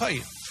on, and I'll pay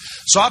you.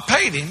 So I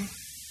paid him.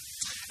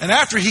 And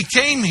after he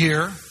came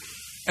here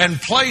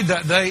and played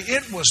that day,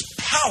 it was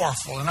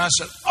powerful. And I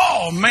said,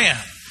 oh, man,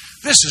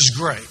 this is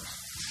great.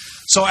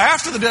 So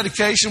after the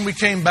dedication, we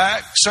came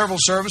back, several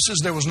services.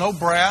 There was no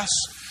brass.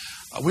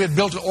 We had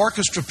built an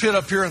orchestra pit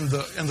up here in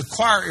the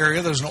choir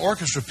area. There was an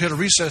orchestra pit, a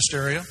recessed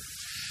area.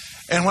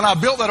 And when I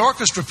built that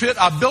orchestra pit,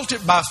 I built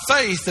it by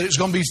faith that it was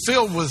going to be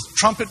filled with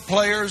trumpet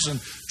players and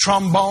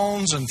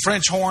trombones and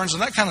French horns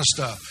and that kind of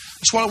stuff.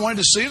 That's what I wanted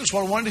to see. That's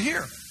what I wanted to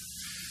hear.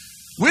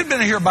 We'd been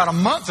here about a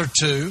month or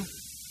two,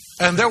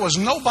 and there was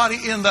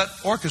nobody in that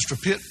orchestra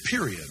pit,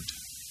 period.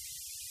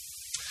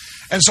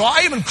 And so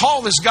I even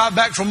called this guy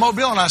back from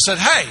Mobile, and I said,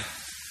 hey,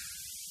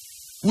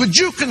 would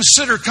you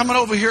consider coming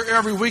over here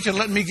every week and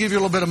letting me give you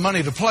a little bit of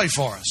money to play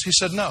for us? He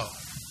said, no.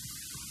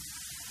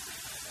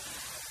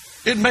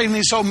 It made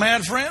me so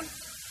mad, friend.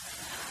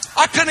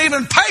 I couldn't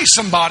even pay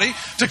somebody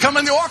to come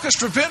in the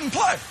orchestra pit and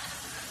play.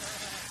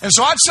 And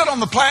so I'd sit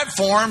on the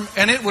platform,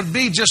 and it would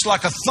be just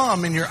like a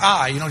thumb in your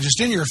eye, just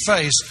in your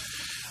face.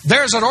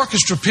 There's that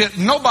orchestra pit,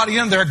 nobody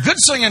in there, good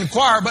singing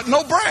choir, but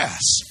no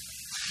brass.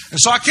 And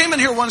so I came in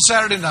here one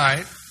Saturday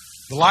night.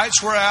 The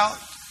lights were out.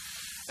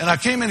 And I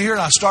came in here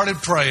and I started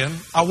praying.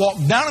 I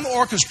walked down in the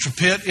orchestra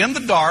pit in the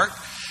dark,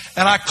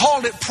 and I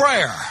called it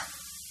prayer.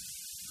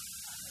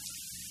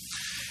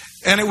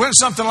 And it went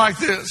something like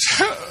this.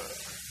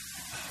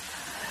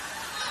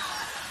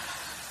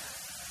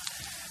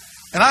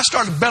 And I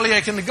started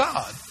bellyaching to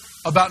God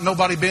about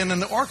nobody being in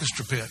the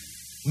orchestra pit.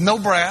 No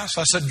brass.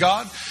 I said,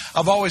 God,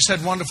 I've always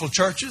had wonderful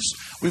churches.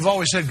 We've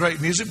always had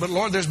great music. But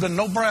Lord, there's been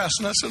no brass.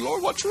 And I said,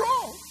 Lord, what's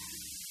wrong?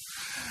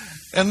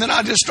 And then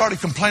I just started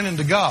complaining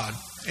to God.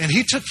 And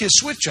He took His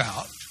switch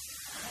out.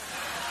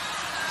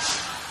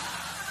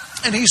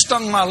 And He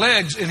stung my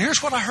legs. And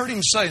here's what I heard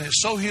Him say. And it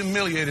so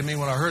humiliated me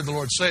when I heard the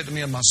Lord say it to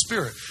me in my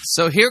spirit.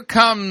 So here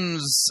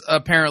comes,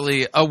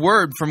 apparently, a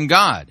word from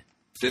God.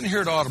 Didn't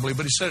hear it audibly,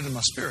 but He said it in my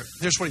spirit.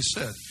 Here's what He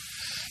said.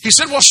 He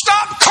said, well,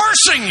 stop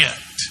cursing it.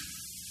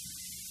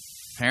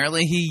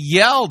 Apparently He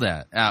yelled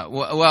at.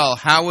 Well,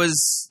 how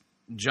was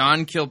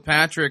John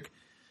Kilpatrick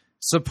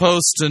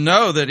supposed to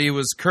know that he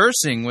was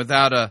cursing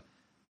without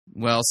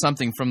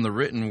something from the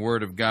written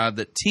Word of God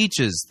that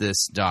teaches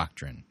this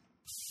doctrine?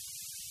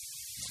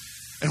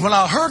 And when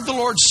I heard the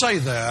Lord say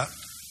that,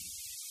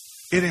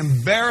 it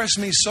embarrassed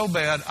me so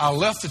bad, I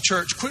left the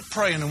church, quit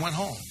praying, and went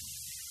home.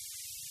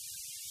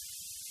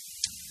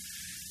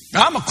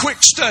 Now, I'm a quick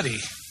study.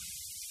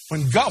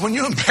 When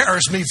you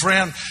embarrass me,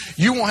 friend,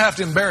 you won't have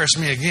to embarrass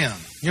me again.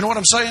 You know what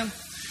I'm saying?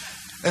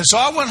 And so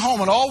I went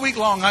home, and all week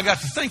long I got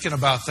to thinking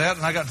about that,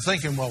 and I got to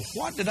thinking, well,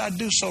 what did I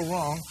do so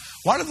wrong?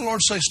 Why did the Lord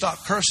say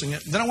stop cursing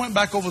it? Then I went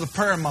back over the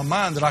prayer in my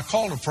mind that I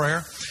called a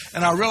prayer,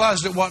 and I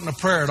realized it wasn't a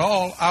prayer at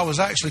all. I was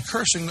actually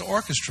cursing the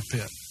orchestra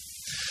pit.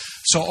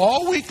 So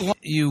all week long...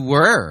 You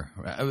were,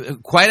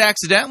 quite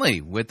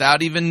accidentally,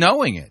 without even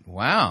knowing it.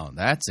 Wow,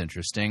 that's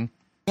interesting.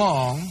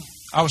 I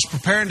was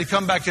preparing to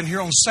come back in here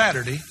on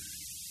Saturday,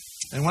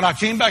 and when I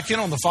came back in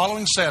on the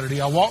following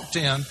Saturday, I walked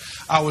in,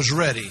 I was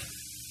ready.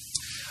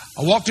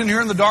 I walked in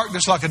here in the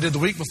darkness like I did the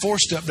week before,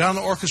 stepped down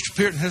the orchestra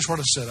pit, and here's what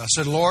I said. I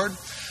said, Lord,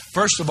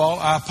 first of all,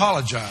 I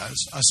apologize.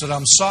 I said,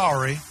 I'm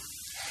sorry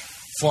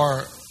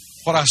for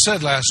what I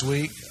said last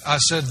week. I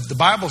said, the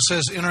Bible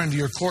says, enter into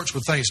your courts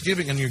with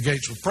thanksgiving and your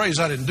gates with praise.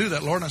 I didn't do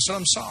that, Lord, and I said,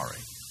 I'm sorry.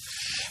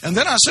 And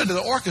then I said to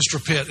the orchestra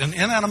pit, an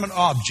inanimate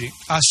object,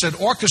 I said,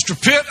 orchestra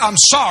pit, I'm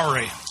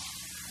sorry.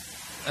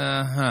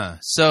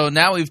 So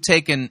now we've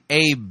taken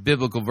a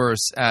biblical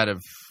verse out of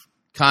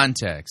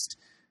context,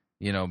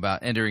 about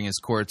entering his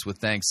courts with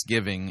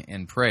thanksgiving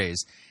and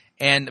praise,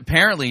 and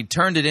apparently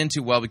turned it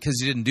into, well, because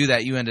you didn't do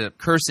that, you ended up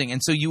cursing,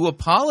 and so you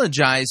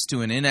apologize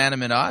to an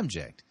inanimate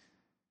object.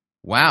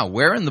 Wow,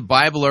 where in the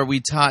Bible are we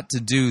taught to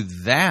do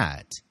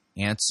that?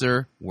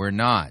 Answer, we're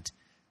not.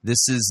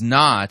 This is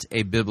not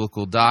a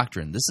biblical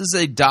doctrine. This is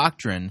a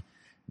doctrine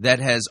that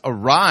has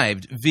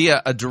arrived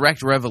via a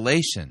direct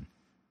revelation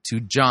to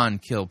John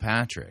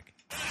Kilpatrick.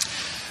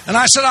 And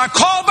I said, I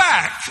call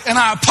back and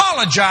I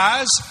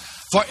apologize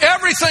for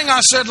everything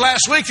I said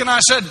last week. And I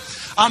said,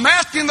 I'm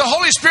asking the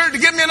Holy Spirit to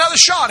give me another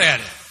shot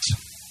at it.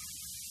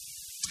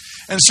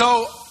 And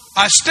so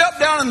I stepped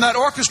down in that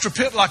orchestra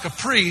pit like a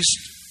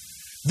priest.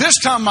 This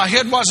time my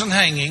head wasn't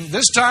hanging.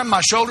 This time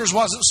my shoulders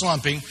wasn't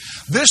slumping.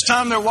 This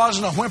time there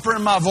wasn't a whimper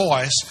in my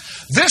voice.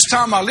 This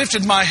time I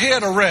lifted my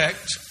head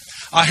erect.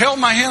 I held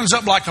my hands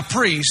up like a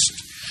priest.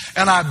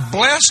 And I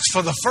blessed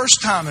for the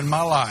first time in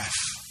my life.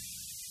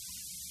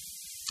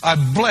 I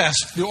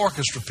blessed the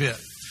orchestra pit.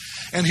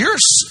 And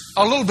here's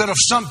a little bit of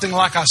something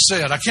like I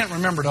said. I can't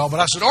remember it all, but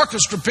I said,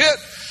 orchestra pit,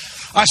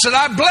 I said,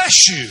 I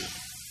bless you.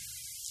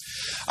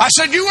 I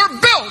said, you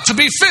were built to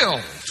be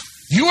filled.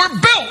 You were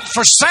built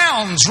for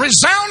sounds,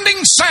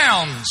 resounding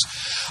sounds,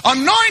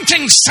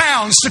 anointing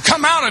sounds to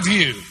come out of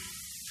you.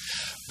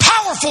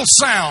 Powerful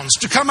sounds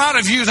to come out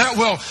of you that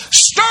will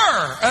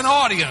stir an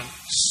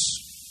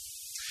audience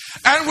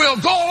and will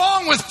go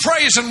along with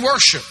praise and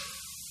worship.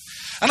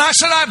 And I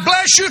said, I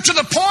bless you to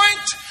the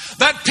point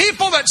that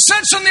people that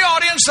sits in the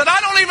audience that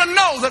I don't even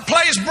know that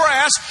plays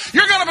brass,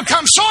 you're going to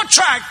become so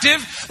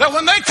attractive that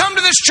when they come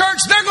to this church,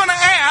 they're going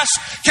to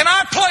ask, can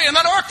I play in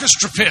that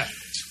orchestra pit?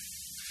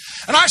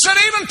 And I said,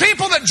 even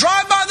people that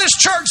drive by this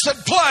church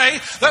that play,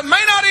 that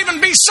may not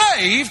even be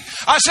saved,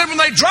 I said, when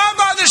they drive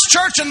by this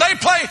church and they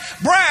play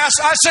brass,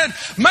 I said,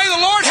 may the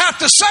Lord have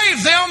to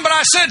save them, but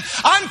I said,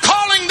 I'm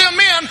calling them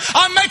in.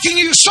 I'm making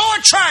you so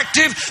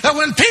attractive that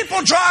when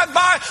people drive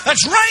by,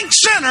 that's rank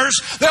sinners,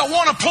 they'll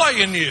want to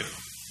play in you.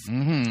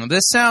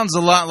 This sounds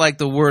a lot like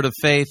the Word of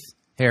Faith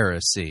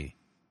heresy.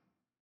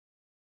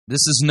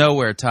 This is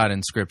nowhere taught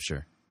in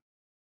Scripture.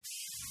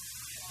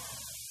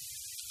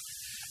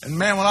 And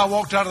man, when I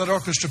walked out of that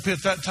orchestra pit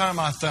that time,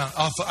 I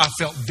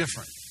felt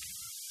different.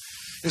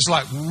 It's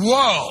like,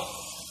 whoa.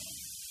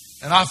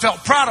 And I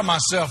felt proud of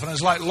myself. And I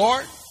was like,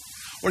 Lord,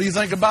 what do you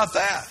think about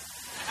that?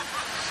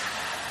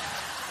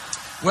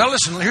 Well,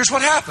 listen, here's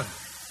what happened.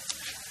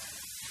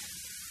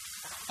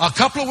 A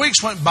couple of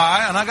weeks went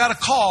by, and I got a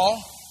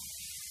call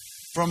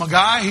from a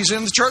guy. He's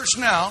in the church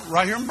now,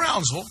 right here in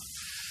Brownsville.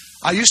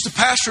 I used to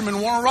pastor him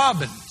in Warner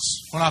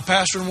Robins when I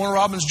pastored in Warner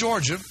Robins,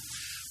 Georgia.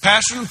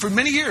 Pastored him for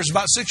many years,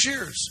 about 6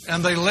 years.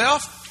 And they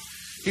left.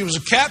 He was a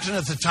captain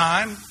at the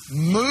time,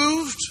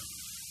 moved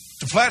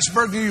to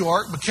Plattsburgh, New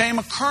York, became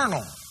a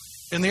colonel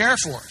in the Air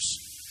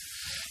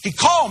Force. He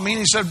called me and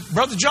he said,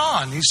 Brother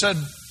John, he said,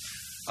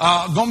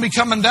 going to be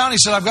coming down. He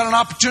said, I've got an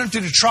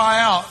opportunity to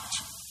try out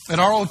at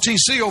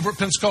ROTC over at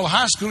Pensacola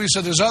High School. He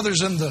said, there's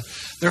others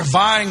they're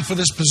vying for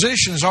this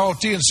position as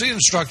ROTC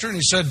instructor. And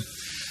he said,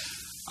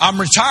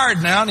 I'm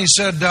retired now. And he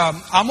said,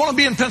 I want to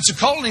be in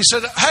Pensacola. And he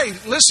said, hey,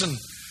 listen.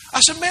 I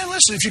said, man,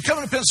 listen, if you're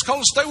coming to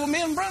Pensacola, stay with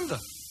me and Brenda.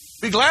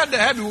 Be glad to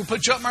have you. We'll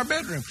put you up in our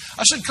bedroom.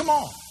 I said, come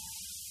on.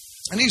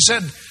 And he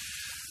said,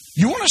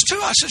 you want us to?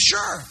 I said,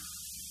 sure.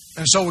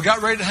 And so we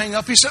got ready to hang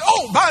up. He said,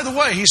 oh, by the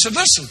way, he said,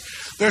 listen,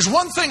 there's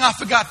one thing I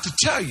forgot to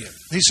tell you.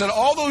 He said,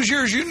 all those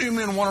years you knew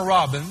me in Warner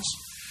Robins,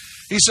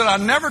 he said, I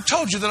never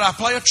told you that I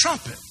play a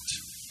trumpet.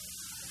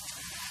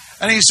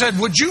 And he said,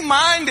 would you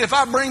mind if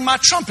I bring my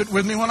trumpet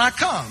with me when I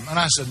come? And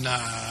I said, nah.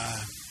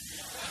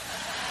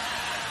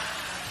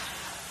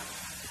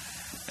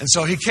 And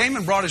so he came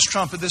and brought his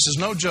trumpet. This is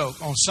no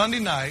joke. On Sunday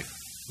night,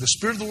 the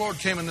Spirit of the Lord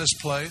came in this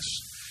place.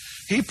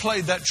 He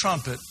played that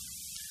trumpet.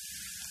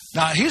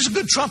 Now, he's a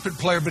good trumpet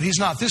player, but he's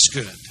not this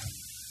good.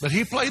 But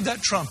he played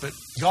that trumpet.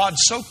 God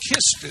so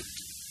kissed it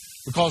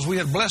because we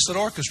had blessed that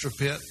orchestra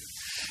pit.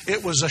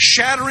 It was a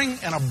shattering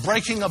and a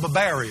breaking of a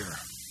barrier.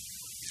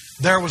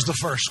 There was the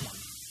first one.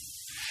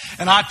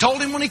 And I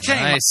told him when he came.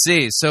 I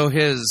see. So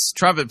his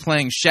trumpet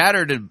playing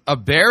shattered a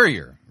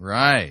barrier.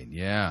 Right,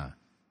 yeah.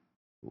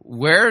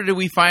 Where do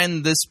we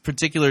find this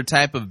particular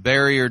type of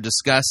barrier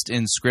discussed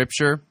in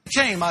Scripture? He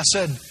came, I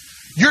said,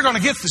 you're going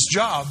to get this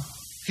job.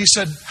 He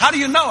said, how do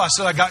you know? I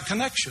said, I got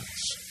connections.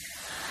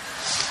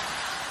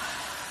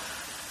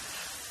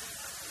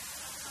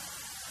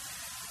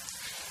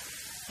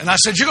 And I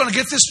said, you're going to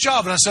get this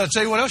job. And I said, I'll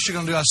tell you what else you're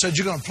going to do. I said,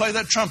 you're going to play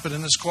that trumpet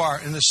in this choir,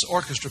 in this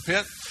orchestra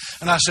pit.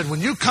 And I said,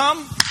 when you come,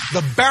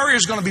 the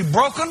barrier's going to be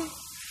broken,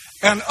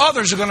 and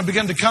others are going to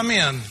begin to come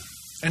in.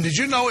 And did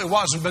you know it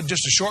wasn't but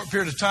just a short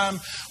period of time?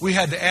 We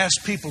had to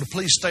ask people to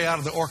please stay out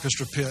of the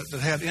orchestra pit that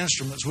had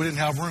instruments. We didn't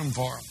have room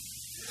for them.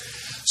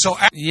 So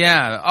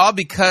yeah, all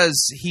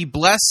because he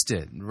blessed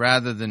it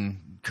rather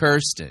than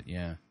cursed it,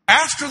 yeah.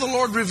 After the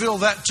Lord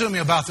revealed that to me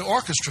about the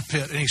orchestra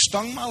pit, and he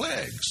stung my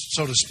legs,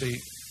 so to speak,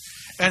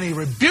 and he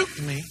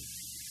rebuked me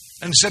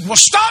and said, well,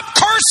 stop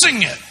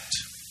cursing it.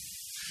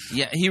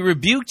 Yeah, he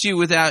rebuked you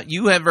without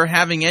you ever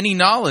having any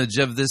knowledge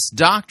of this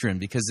doctrine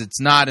because it's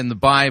not in the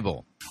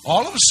Bible.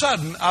 All of a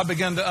sudden, I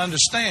began to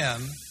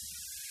understand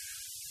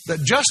that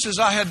just as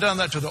I had done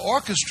that to the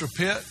orchestra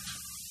pit,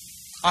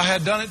 I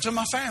had done it to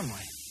my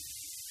family.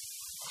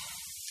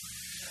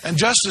 And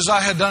just as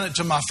I had done it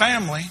to my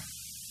family,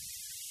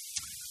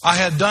 I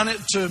had done it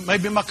to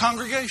maybe my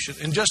congregation.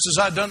 And just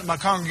as I'd done it to my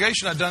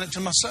congregation, I'd done it to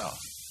myself.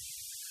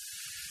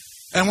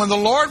 And when the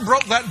Lord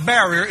broke that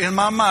barrier in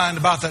my mind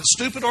about that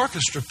stupid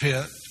orchestra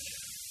pit,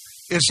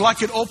 it's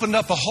like it opened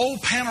up a whole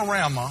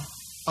panorama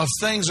of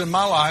things in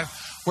my life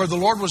where the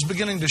Lord was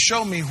beginning to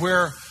show me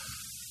where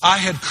I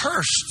had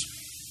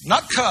cursed,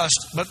 not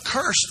cussed, but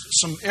cursed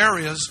some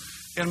areas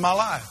in my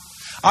life.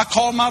 I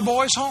called my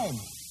boys home.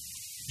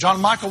 John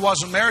Michael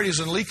wasn't married. He's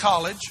in Lee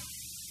College.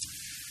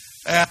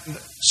 And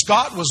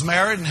Scott was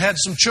married and had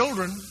some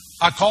children.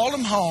 I called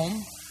him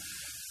home.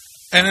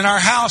 And in our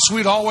house,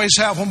 we'd always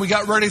have, when we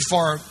got ready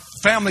for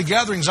family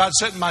gatherings, I'd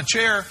sit in my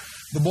chair.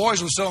 The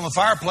boys would sit on the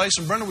fireplace,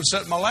 and Brenda would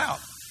sit in my lap.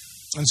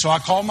 And so I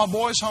called my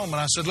boys home, and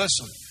I said,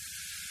 listen,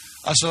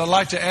 I said, I'd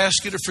like to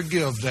ask you to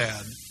forgive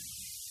Dad.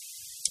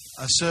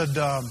 I said,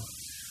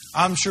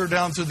 I'm sure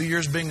down through the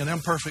years being an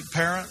imperfect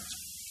parent,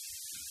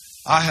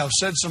 I have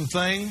said some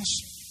things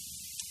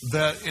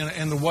that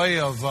in the way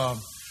of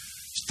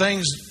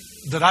things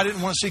that I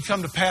didn't want to see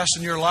come to pass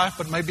in your life,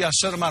 but maybe I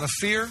said them out of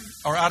fear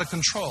or out of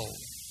control,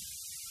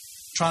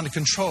 trying to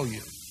control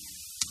you.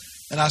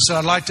 And I said,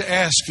 I'd like to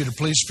ask you to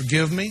please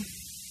forgive me.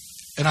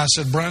 And I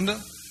said,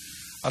 Brenda,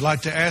 I'd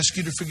like to ask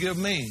you to forgive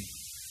me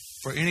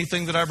for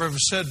anything that I've ever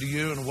said to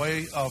you in a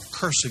way of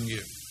cursing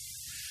you.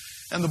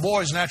 And the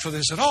boys naturally,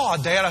 they said, oh,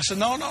 Dad. I said,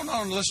 no,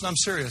 listen, I'm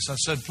serious. I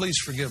said, please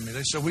forgive me.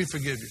 They said, we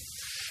forgive you.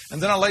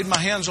 And then I laid my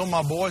hands on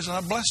my boys and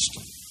I blessed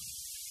them.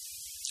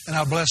 And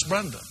I blessed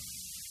Brenda.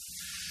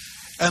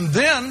 And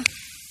then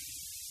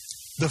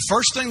the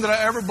first thing that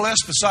I ever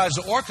blessed besides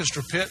the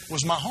orchestra pit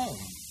was my home.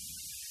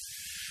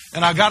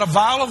 And I got a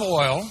vial of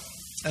oil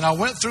and I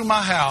went through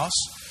my house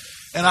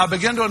and I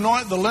began to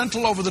anoint the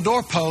lintel over the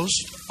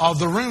doorpost of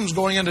the rooms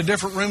going into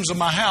different rooms of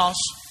my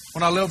house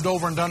when I lived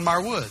over in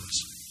Dunbar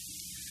Woods.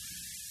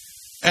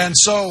 And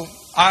so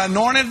I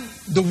anointed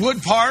the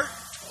wood part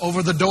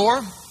over the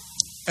door,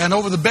 and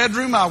over the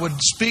bedroom I would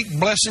speak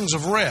blessings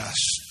of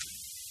rest.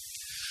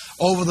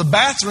 Over the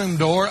bathroom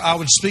door I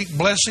would speak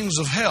blessings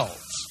of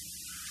health.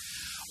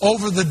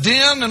 Over the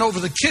den and over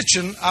the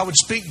kitchen I would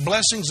speak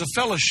blessings of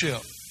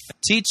fellowship.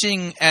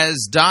 Teaching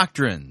as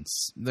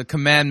doctrines the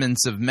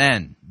commandments of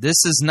men. This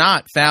is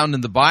not found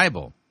in the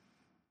Bible.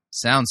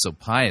 Sounds so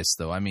pious,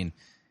 though. I mean,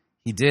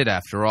 he did,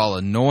 after all,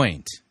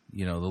 anoint,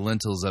 the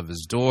lintels of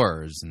his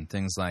doors and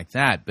things like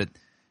that. But,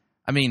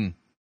 I mean,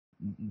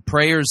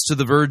 prayers to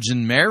the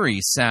Virgin Mary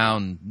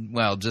sound,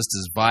 well, just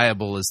as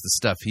viable as the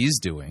stuff he's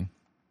doing.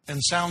 And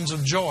sounds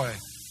of joy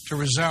to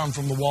resound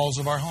from the walls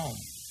of our home.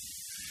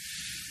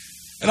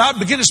 And I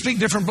begin to speak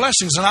different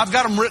blessings, and I've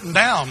got them written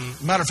down.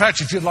 Matter of fact,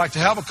 if you'd like to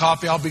have a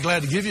copy, I'll be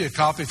glad to give you a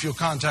copy if you'll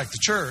contact the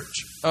church.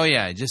 Oh,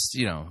 yeah, just,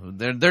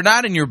 they're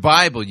not in your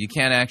Bible. You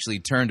can't actually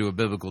turn to a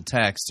biblical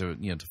text to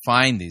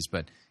find these,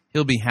 but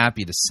he'll be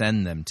happy to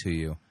send them to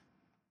you.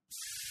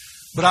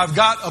 But I've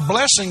got a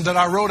blessing that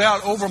I wrote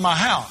out over my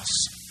house.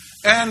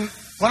 And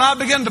when I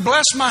began to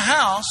bless my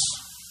house,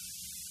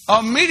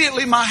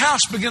 immediately my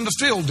house began to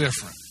feel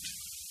different.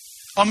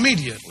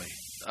 Immediately.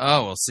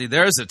 Oh, well, see,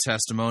 there's a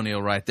testimonial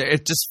right there.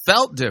 It just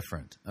felt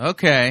different.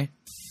 Okay.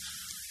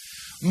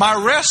 My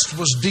rest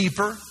was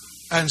deeper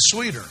and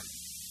sweeter.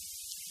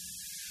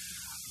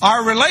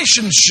 Our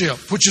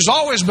relationship, which has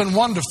always been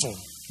wonderful,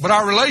 but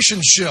our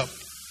relationship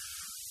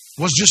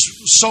was just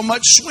so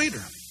much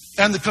sweeter.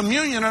 And the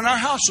communion in our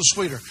house was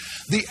sweeter.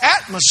 The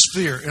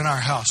atmosphere in our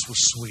house was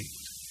sweet.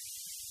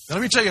 Now,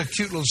 let me tell you a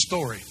cute little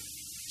story.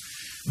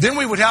 Then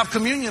we would have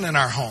communion in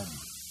our home.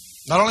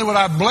 Not only would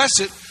I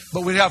bless it,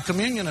 but we'd have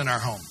communion in our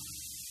home.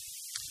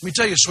 Let me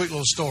tell you a sweet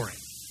little story.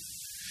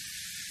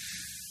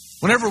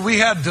 Whenever we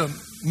had to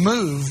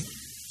move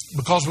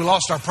because we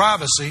lost our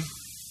privacy,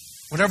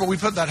 whenever we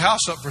put that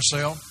house up for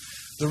sale,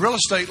 the real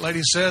estate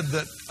lady said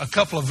that a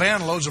couple of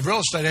van loads of real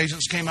estate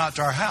agents came out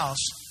to our house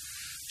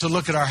to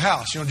look at our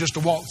house, just to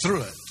walk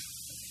through it.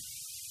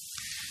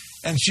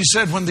 And she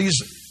said when these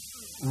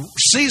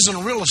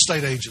seasoned real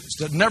estate agents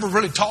that never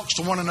really talks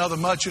to one another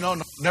much,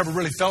 never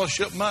really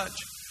fellowship much,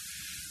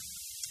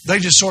 they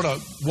just sort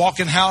of walk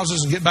in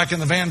houses and get back in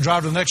the van,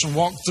 drive to the next one,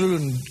 walk through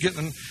and get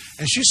in.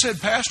 And she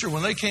said, Pastor,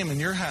 when they came in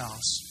your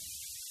house,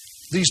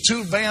 these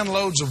 2 van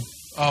loads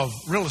of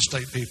real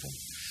estate people,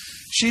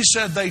 she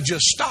said they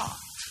just stopped.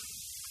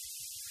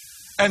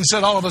 And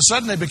said all of a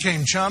sudden they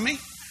became chummy.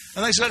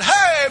 And they said,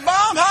 hey,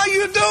 Mom, how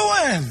you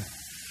doing?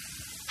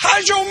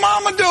 How's your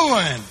mama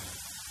doing?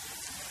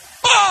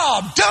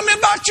 Bob, tell me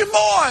about your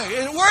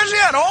boy. Where's he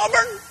at,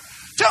 Auburn?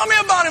 Tell me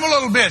about him a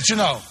little bit,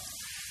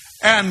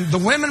 And the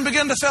women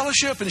began to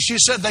fellowship, and she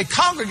said they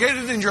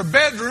congregated in your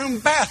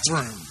bathroom.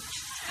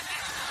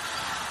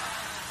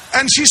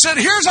 And she said,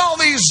 here's all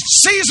these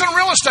seasoned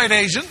real estate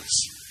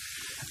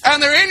agents,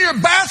 and they're in your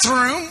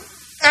bathroom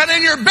and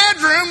in your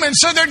bedroom, and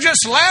so they're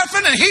just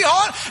laughing and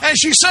hee-hawing. And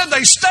she said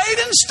they stayed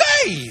and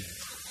stayed.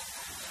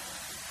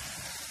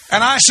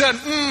 And I said,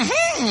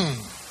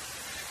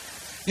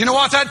 You know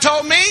what that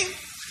told me?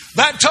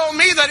 That told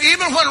me that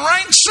even when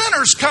ranked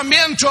sinners come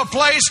into a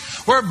place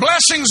where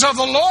blessings of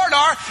the Lord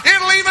are,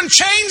 it'll even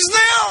change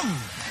them.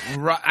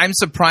 I'm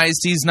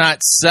surprised he's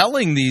not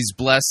selling these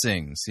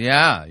blessings.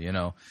 Yeah,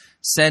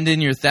 send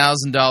in your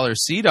 $1,000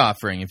 seed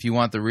offering if you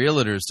want the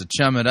realtors to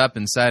chum it up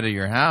inside of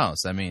your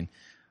house. I mean,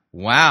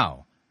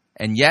 wow.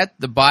 And yet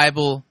the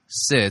Bible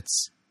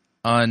sits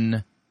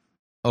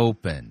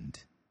unopened.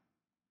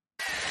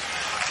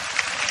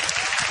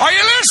 Are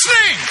you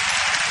listening?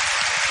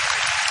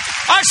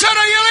 I said,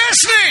 are you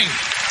listening?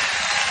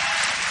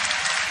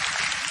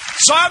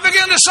 So I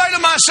began to say to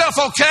myself,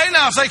 okay,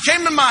 now if they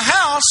came to my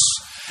house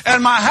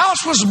and my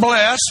house was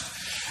blessed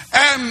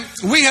and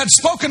we had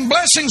spoken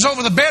blessings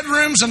over the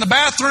bedrooms and the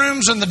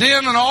bathrooms and the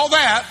den and all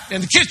that in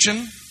the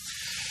kitchen,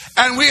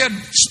 and we had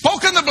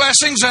spoken the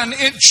blessings and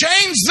it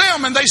changed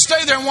them and they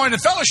stayed there and wanted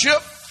to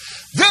fellowship,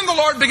 then the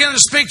Lord began to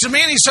speak to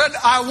me and He said,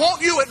 I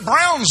want you at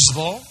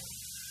Brownsville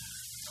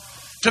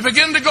to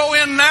begin to go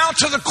in now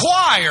to the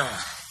choir.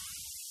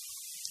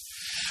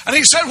 And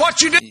He said,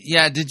 what you did...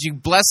 Yeah, did you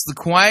bless the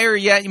choir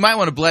yet? You might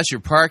want to bless your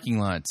parking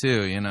lot,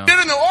 too, Did in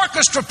the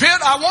orchestra pit,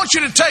 I want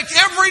you to take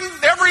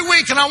every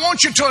week and I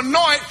want you to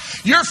anoint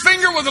your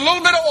finger with a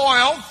little bit of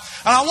oil,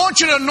 and I want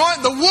you to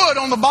anoint the wood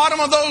on the bottom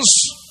of those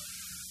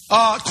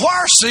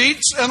choir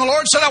seats. And the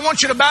Lord said, I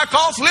want you to back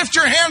off, lift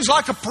your hands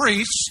like a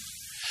priest,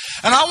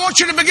 and I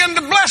want you to begin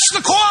to bless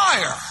the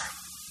choir.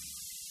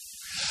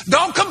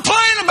 Don't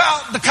complain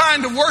about the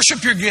kind of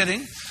worship you're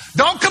getting.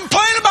 Don't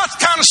complain about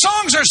the kind of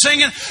songs they're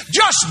singing.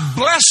 Just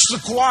bless the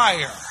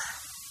choir.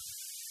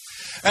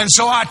 And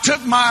so I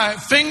took my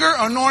finger,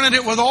 anointed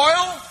it with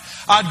oil.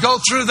 I'd go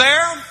through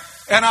there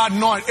and I'd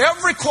anoint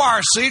every choir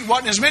seat.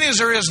 Wasn't as many as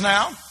there is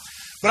now,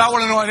 but I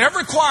would anoint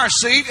every choir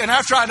seat. And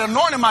after I'd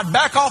anoint them, I'd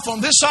back off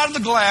on this side of the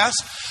glass.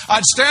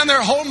 I'd stand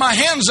there, hold my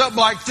hands up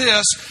like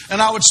this,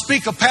 and I would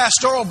speak a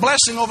pastoral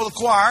blessing over the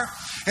choir.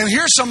 And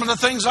here's some of the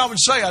things I would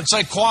say. I'd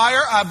say,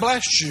 choir, I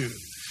bless you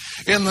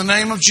in the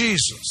name of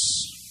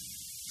Jesus.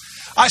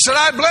 I said,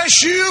 I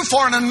bless you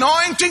for an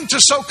anointing to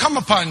so come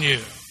upon you,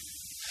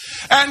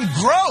 and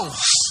growth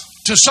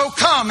to so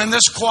come in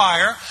this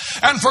choir,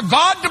 and for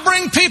God to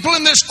bring people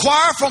in this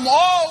choir from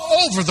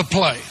all over the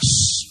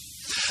place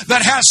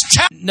that has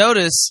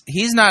Notice,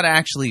 he's not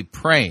actually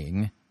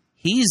praying.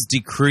 He's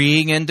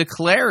decreeing and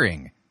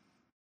declaring.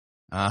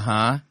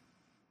 No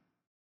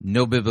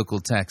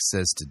biblical text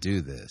says to do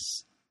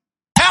this.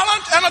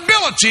 Talent and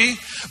ability,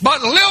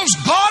 but lives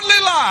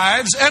godly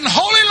lives and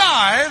holy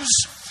lives.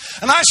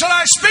 And I said,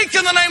 I speak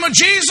in the name of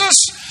Jesus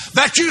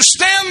that you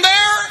stand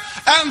there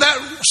and that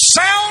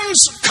sounds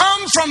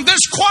come from this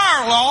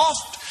choir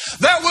loft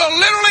that will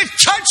literally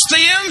touch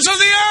the ends of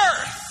the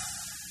earth.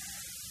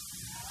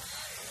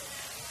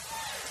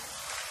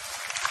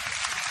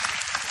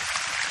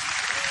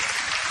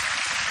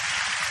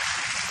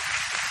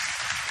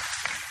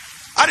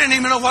 I didn't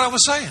even know what I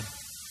was saying.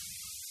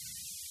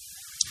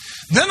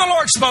 Then the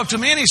Lord spoke to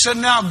me and He said,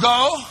 now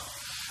go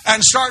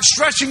and start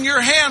stretching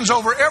your hands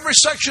over every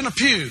section of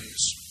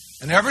pews.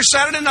 And every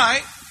Saturday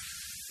night,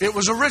 it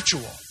was a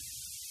ritual.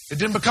 It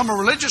didn't become a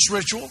religious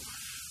ritual,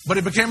 but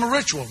it became a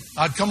ritual.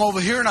 I'd come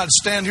over here and I'd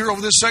stand here over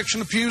this section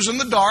of pews in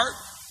the dark,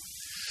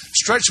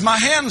 stretch my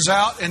hands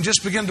out, and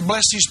just begin to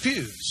bless these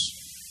pews.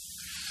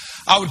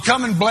 I would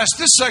come and bless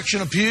this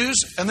section of pews,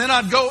 and then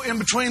I'd go in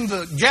between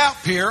the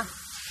gap here,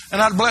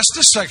 and I'd bless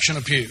this section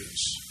of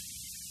pews.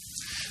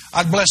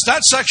 I'd bless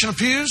that section of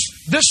pews,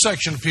 this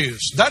section of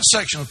pews, that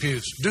section of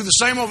pews. Do the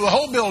same over the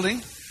whole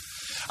building.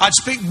 I'd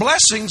speak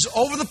blessings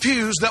over the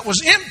pews that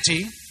was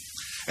empty.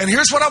 And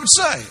here's what I would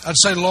say. I'd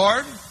say,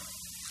 Lord,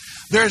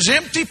 there's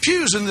empty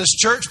pews in this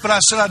church, but I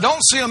said, I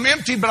don't see them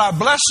empty, but I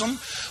bless them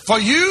for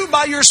you,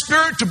 by your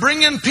Spirit, to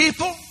bring in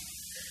people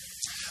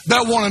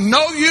that want to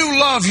know you,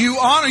 love you,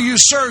 honor you,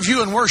 serve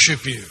you, and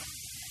worship you.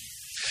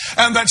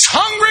 And that's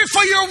hungry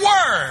for your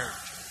word.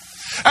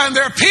 And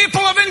they're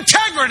people of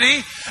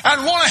integrity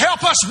and want to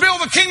help us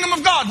build the kingdom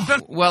of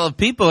God. Well, if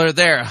people are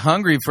there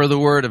hungry for the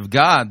Word of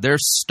God, they're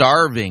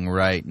starving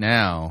right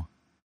now.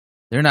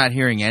 They're not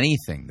hearing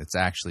anything that's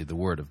actually the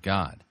Word of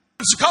God.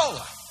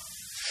 Pensacola.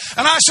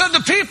 And I said, the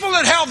people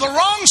that have the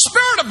wrong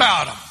spirit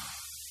about them,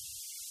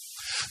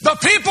 the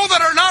people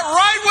that are not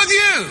right with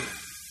you,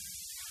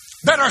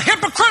 that are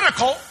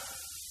hypocritical,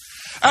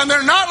 and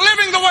they're not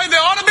living the way they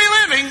ought to be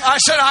living, I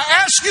said, I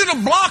ask you to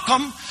block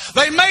them.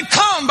 They may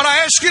come, but I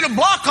ask you to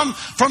block them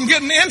from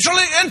getting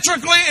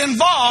intricately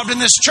involved in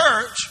this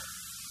church.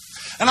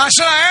 And I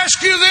said, I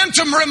ask you then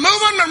to remove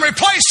them and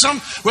replace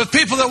them with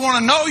people that want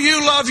to know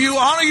you, love you,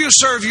 honor you,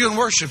 serve you, and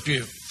worship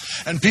you.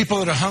 And people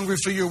that are hungry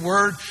for your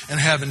word and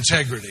have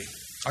integrity.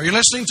 Are you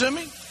listening to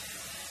me?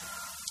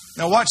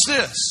 Now watch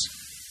this.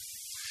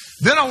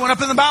 Then I went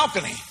up in the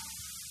balcony.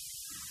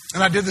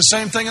 And I did the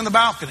same thing in the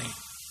balcony.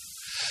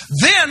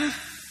 Then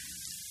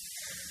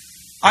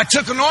I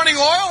took anointing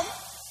oil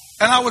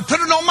and I would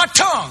put it on my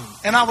tongue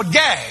and I would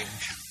gag.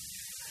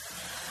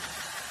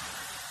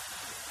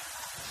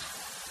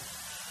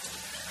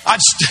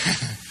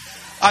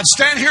 I'd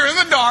stand here in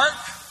the dark,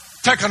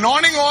 take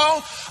anointing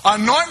oil,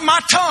 anoint my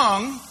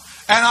tongue,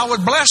 and I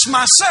would bless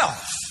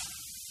myself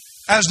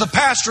as the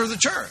pastor of the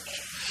church.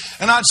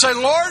 And I'd say,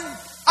 Lord,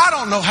 I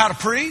don't know how to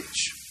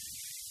preach.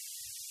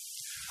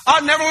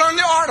 I've never learned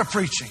the art of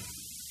preaching.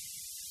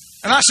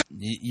 And I said,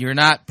 you're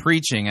not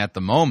preaching at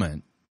the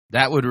moment.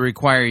 That would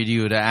require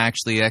you to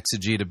actually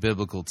exegete a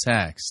biblical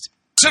text.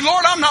 I said,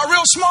 Lord, I'm not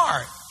real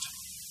smart.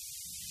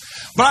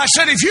 But I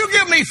said, if you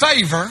give me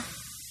favor,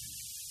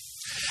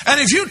 and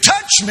if you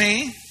touch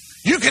me,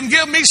 you can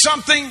give me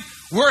something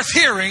worth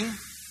hearing,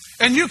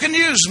 and you can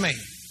use me.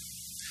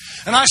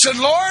 And I said,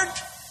 Lord,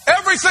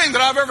 everything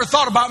that I've ever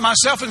thought about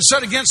myself and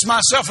said against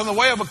myself in the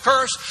way of a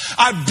curse,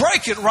 I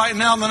break it right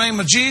now in the name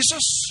of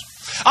Jesus.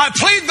 I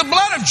plead the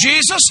blood of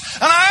Jesus,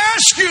 and I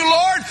ask you,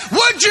 Lord,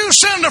 would you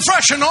send a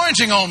fresh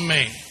anointing on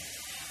me?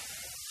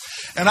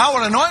 And I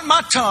would anoint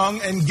my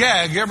tongue and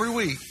gag every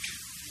week.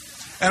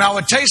 And I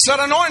would taste that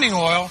anointing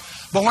oil,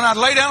 but when I'd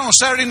lay down on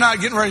Saturday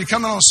night getting ready to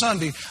come in on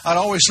Sunday, I'd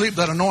always sleep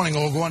that anointing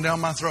oil going down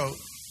my throat.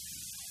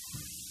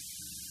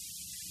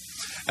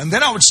 And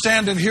then I would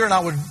stand in here and I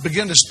would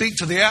begin to speak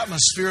to the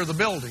atmosphere of the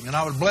building, and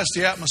I would bless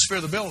the atmosphere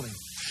of the building.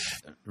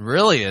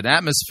 Really, an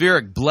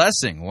atmospheric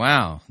blessing.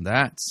 Wow,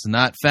 that's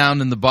not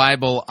found in the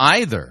Bible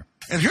either.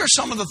 And here's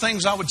some of the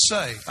things I would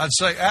say. I'd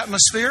say,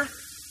 atmosphere.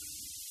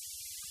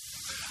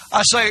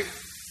 I say,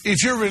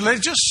 if you're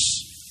religious,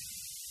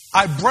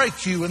 I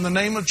break you in the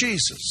name of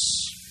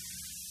Jesus.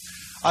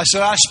 I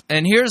said,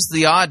 and here's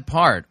the odd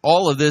part.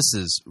 All of this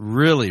is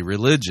really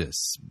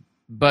religious,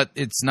 but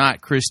it's not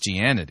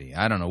Christianity.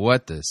 I don't know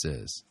what this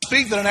is.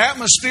 Speak that an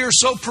atmosphere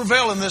so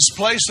prevail in this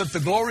place that the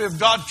glory of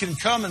God can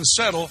come and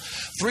settle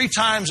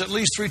at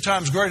least three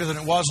times greater than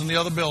it was in the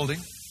other building.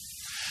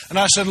 And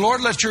I said,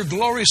 Lord, let your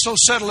glory so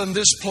settle in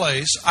this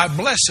place. I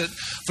bless it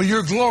for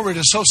your glory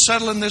to so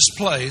settle in this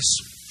place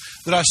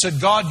that I said,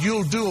 God,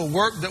 you'll do a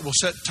work that will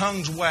set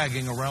tongues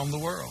wagging around the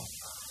world.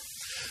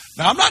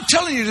 Now, I'm not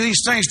telling you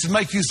these things to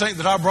make you think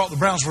that I brought the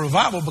Brownsville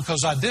revival,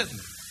 because I didn't.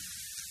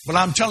 But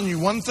I'm telling you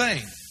one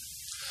thing.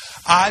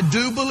 I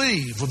do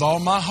believe with all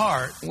my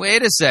heart.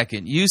 Wait a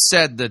second. You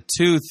said the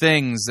two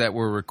things that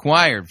were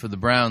required for the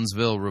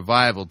Brownsville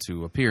revival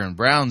to appear in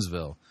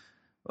Brownsville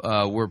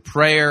were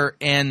prayer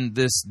and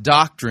this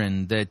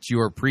doctrine that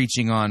you're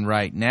preaching on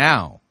right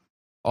now.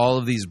 All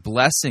of these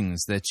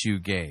blessings that you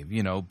gave,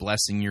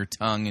 blessing your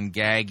tongue and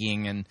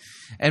gagging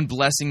and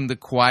blessing the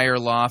choir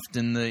loft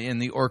and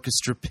the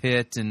orchestra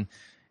pit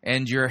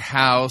and your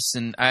house.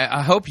 And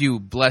I hope you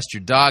blessed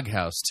your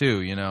doghouse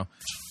too,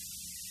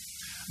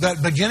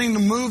 That beginning to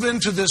move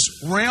into this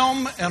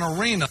realm and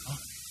arena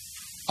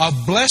of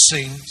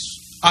blessings,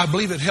 I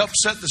believe it helped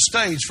set the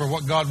stage for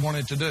what God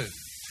wanted to do.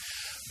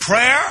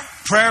 Prayer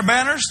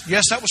banners,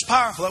 yes, that was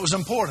powerful, that was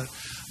important.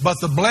 But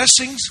the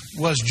blessings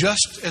was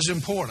just as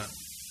important.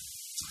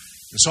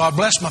 And so I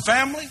blessed my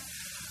family.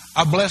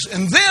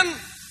 And then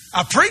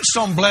I preached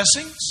on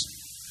blessings.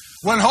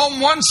 Went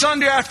home one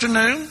Sunday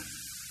afternoon.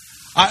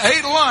 I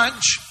ate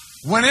lunch,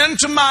 went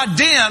into my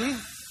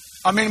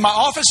my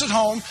office at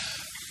home,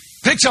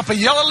 picked up a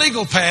yellow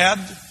legal pad,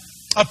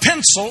 a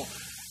pencil,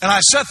 and I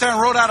sat there and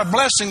wrote out a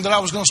blessing that I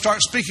was going to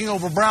start speaking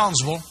over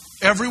Brownsville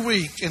every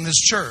week in this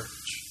church.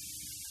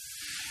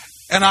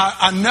 And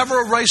I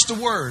never erased a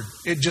word.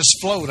 It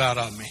just flowed out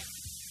of me.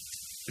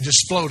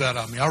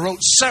 I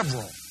wrote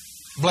several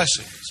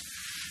blessings.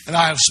 And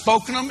I have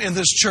spoken them in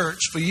this church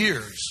for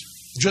years.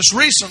 Just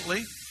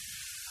recently,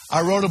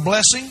 I wrote a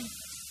blessing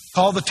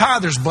called the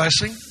Tither's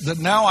Blessing that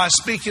now I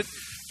speak it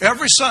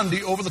every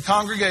Sunday over the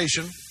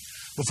congregation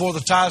before the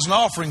tithes and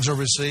offerings are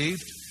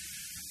received.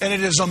 And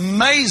it is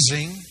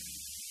amazing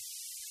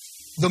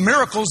the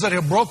miracles that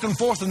have broken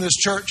forth in this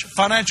church,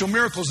 financial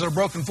miracles that are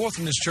broken forth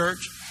in this church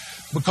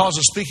because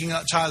of speaking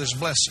out Tither's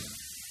Blessing.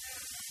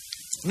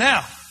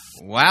 Now,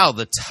 wow,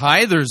 the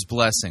Tither's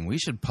Blessing. We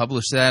should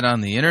publish that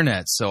on the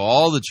internet so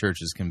all the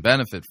churches can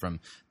benefit from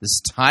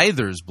this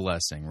Tither's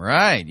Blessing.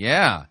 Right,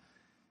 yeah.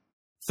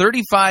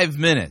 35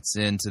 minutes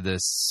into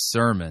this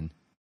sermon,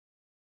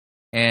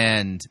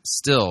 and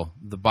still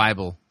the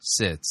Bible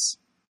sits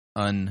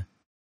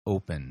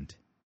unopened.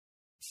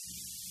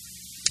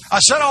 I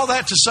said all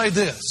that to say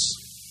this.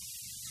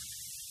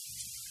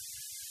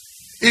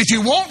 If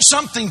you want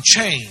something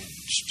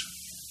changed,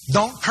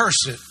 don't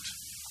curse it,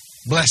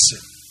 bless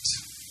it.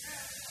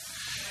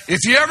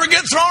 If you ever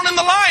get thrown in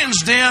the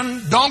lion's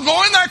den, don't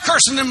go in there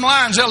cursing them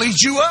lions, they'll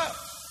eat you up.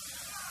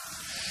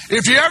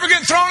 If you ever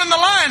get thrown in the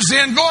lion's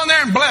den, go in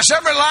there and bless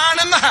every lion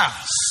in the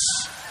house.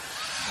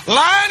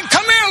 Lion,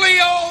 come here,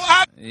 Leo.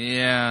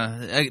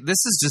 Yeah,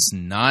 this is just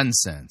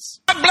nonsense.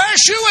 I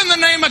bless you in the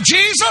name of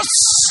Jesus.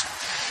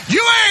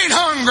 You ain't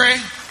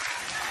hungry.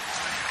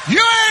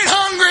 You ain't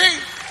hungry.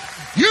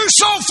 You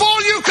so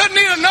full you couldn't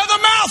eat another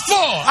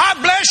mouthful. I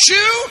bless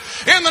you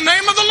in the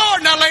name of the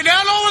Lord. Now lay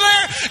down over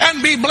there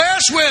and be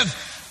blessed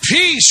with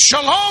peace.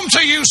 Shalom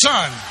to you,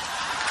 son.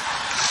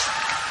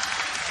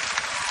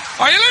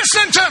 Are you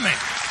listening to me?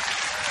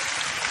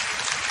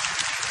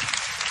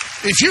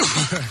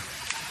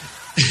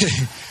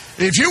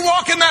 If you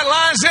walk in that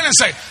lion's den and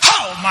say,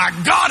 "Oh my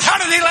God, how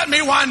did he let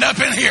me wind up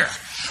in here?"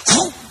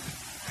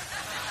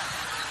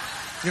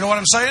 You know what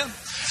I'm saying?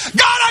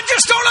 God, I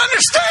just don't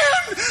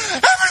understand.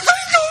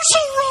 Everything goes so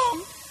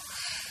wrong.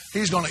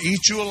 He's going to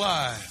eat you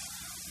alive.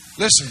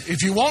 Listen,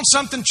 if you want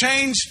something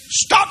changed,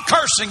 stop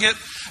cursing it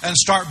and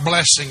start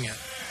blessing it.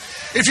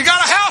 If you got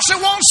a house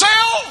that won't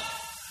sell,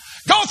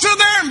 go through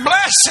there and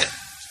bless it.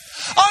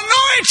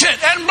 Anoint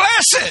it and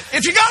bless it.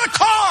 If you got a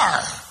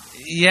car.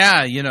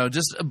 Yeah,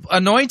 just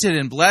anoint it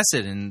and bless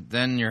it, and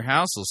then your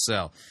house will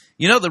sell.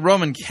 The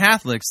Roman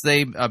Catholics,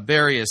 they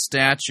bury a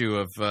statue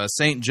of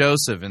St.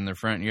 Joseph in their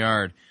front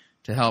yard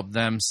to help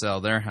them sell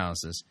their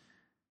houses.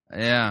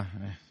 Yeah,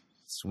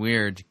 it's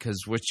weird,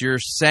 because what you're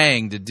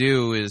saying to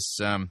do is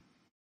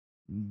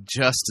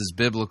just as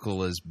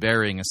biblical as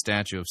burying a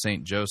statue of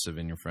St. Joseph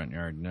in your front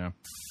yard. No.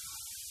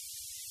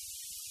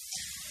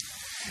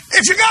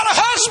 If you got a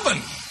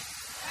husband,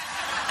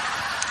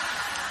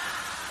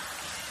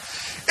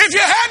 if you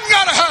hadn't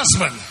got a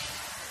husband,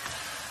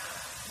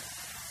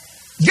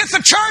 get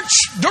the church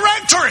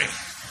directory.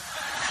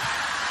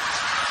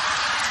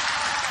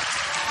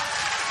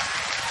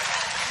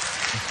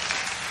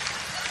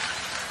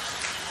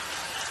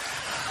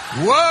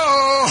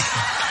 Whoa!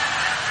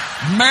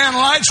 Man,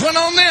 lights went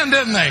on then,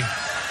 didn't they?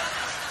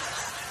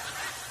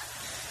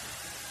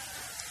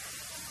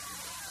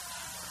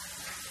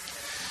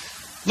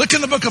 Look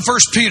in the book of 1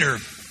 Peter,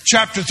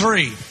 chapter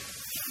 3.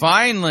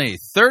 Finally,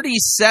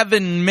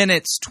 37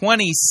 minutes,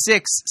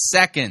 26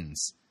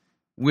 seconds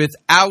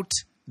without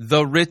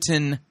the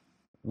written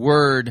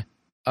word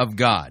of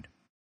God.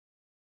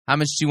 How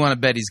much do you want to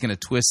bet he's going to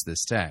twist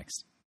this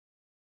text?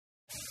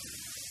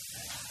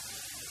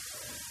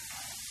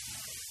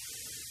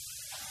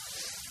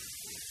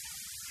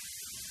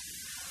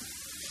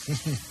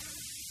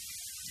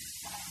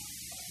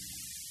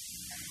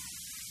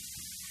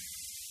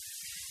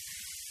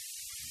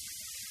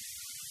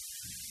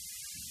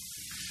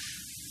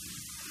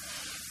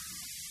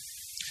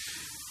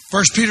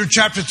 First Peter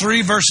chapter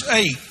 3, verse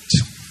 8.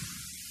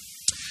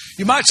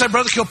 You might say,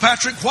 Brother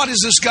Kilpatrick, what has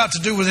this got to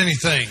do with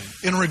anything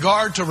in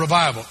regard to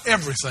revival?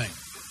 Everything.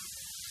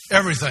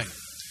 Everything.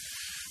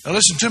 Now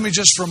listen to me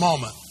just for a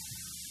moment.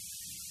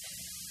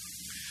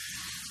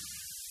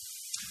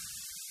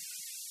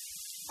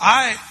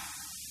 I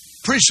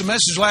preached a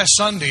message last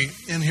Sunday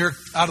in here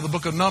out of the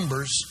book of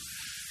Numbers,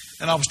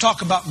 and I was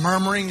talking about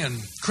murmuring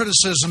and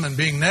criticism and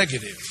being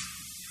negative.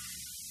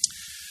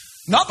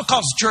 Not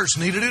because the church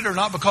needed it or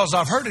not because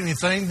I've heard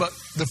anything, but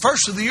the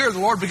first of the year the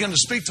Lord began to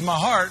speak to my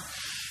heart,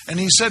 and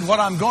He said,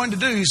 what I'm going to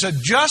do, He said,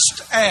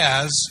 just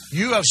as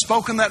you have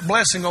spoken that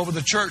blessing over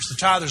the church, the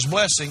tither's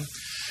blessing,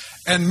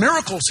 and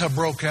miracles have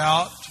broke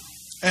out,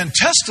 and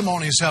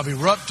testimonies have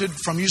erupted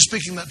from you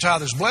speaking that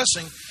tither's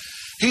blessing,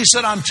 He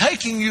said, I'm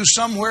taking you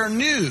somewhere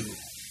new.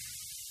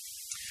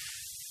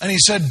 And He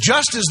said,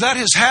 just as that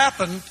has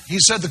happened, He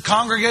said, the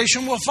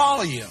congregation will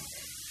follow you.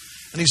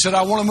 And He said,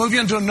 I want to move you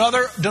into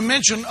another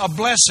dimension of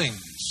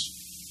blessings.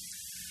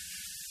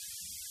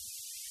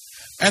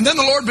 And then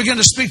the Lord began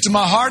to speak to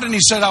my heart, and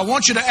He said, I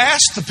want you to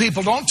ask the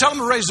people, don't tell them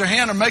to raise their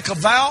hand or make a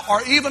vow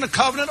or even a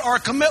covenant or a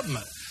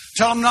commitment.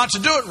 Tell them not to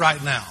do it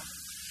right now.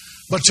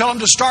 But tell them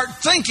to start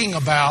thinking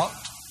about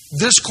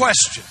this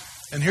question.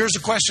 And here's the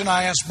question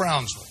I asked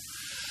Brownsville.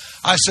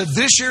 I said,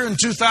 this year in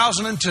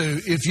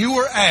 2002, if you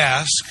were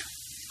asked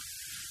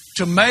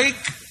to make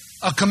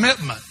a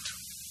commitment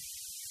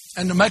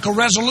and to make a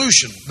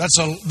resolution, that's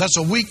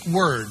a weak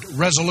word,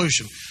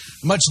 resolution,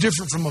 much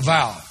different from a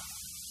vow.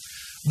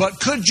 But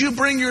could you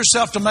bring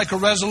yourself to make a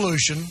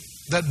resolution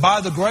that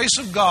by the grace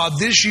of God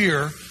this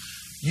year,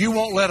 you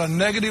won't let a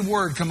negative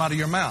word come out of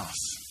your mouth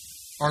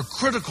or a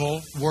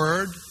critical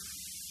word?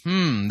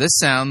 This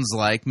sounds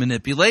like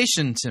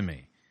manipulation to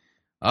me.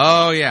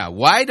 Oh, yeah.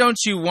 Why don't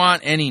you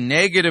want any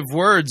negative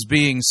words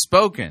being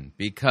spoken?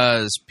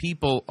 Because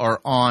people are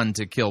on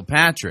to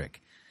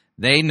Kilpatrick.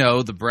 They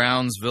know the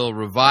Brownsville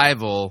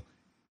revival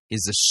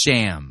is a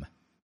sham.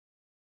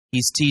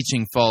 he's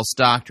teaching false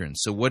doctrine.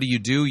 So what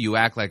do? You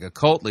act like a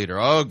cult leader.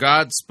 Oh,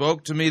 God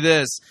spoke to me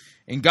this.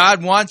 And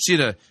God wants you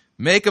to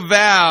make a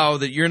vow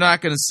that you're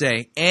not going to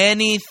say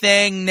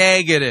anything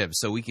negative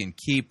so we can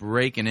keep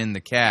raking in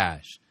the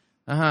cash.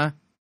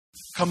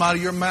 Come out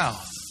of your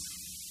mouth.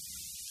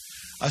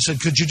 I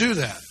said, could you do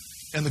that?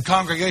 And the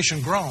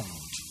congregation groaned.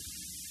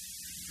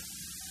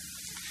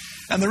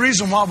 And the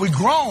reason why we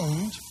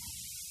groaned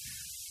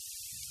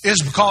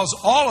is because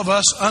all of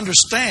us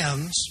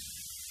understands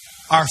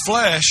our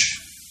flesh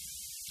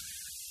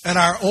and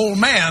our old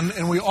man,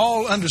 and we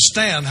all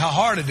understand how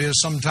hard it is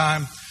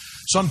sometimes.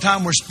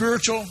 Sometimes we're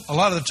spiritual, a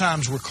lot of the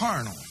times we're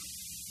carnal.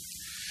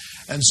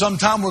 And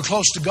sometimes we're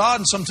close to God,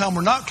 and sometimes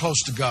we're not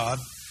close to God.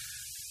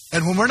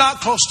 And when we're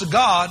not close to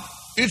God,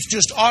 it's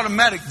just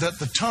automatic that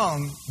the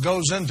tongue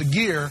goes into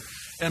gear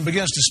and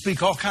begins to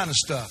speak all kind of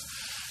stuff.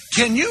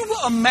 Can you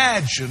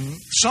imagine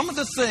some of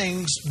the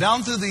things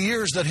down through the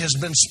years that has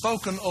been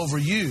spoken over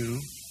you?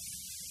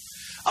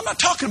 I'm not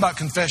talking about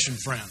confession,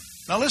 friend.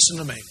 Now listen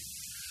to me.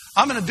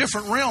 I'm in a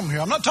different realm here.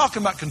 I'm not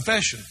talking about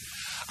confession.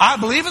 I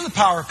believe in the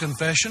power of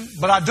confession,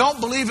 but I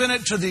don't believe in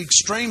it to the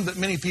extreme that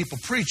many people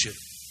preach it.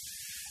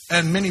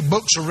 And many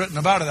books are written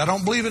about it. I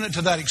don't believe in it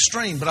to that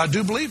extreme, but I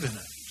do believe in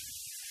it.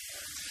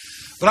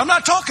 But I'm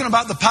not talking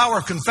about the power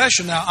of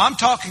confession now. I'm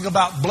talking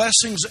about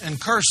blessings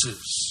and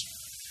curses.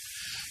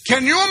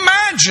 Can you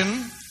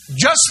imagine?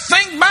 Just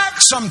think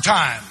back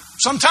sometime.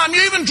 Sometime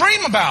you even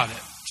dream about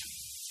it.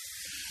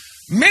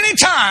 Many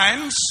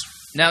times.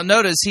 Now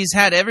notice he's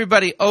had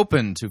everybody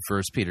open to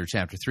 1 Peter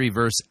chapter 3,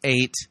 verse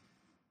 8,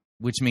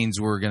 which means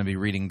we're going to be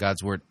reading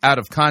God's word out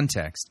of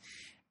context.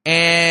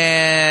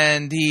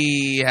 And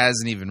he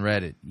hasn't even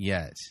read it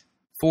yet.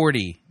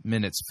 40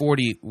 minutes,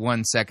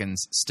 41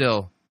 seconds.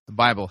 Still, the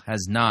Bible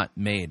has not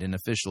made an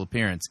official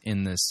appearance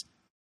in this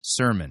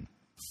sermon.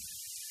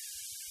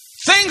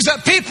 Things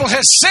that people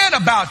have said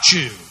about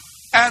you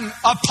and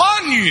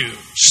upon you,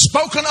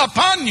 spoken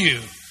upon you,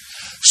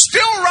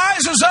 still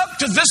rises up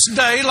to this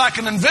day like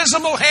an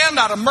invisible hand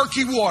out of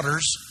murky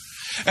waters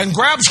and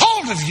grabs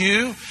hold of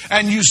you,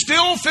 and you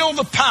still feel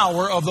the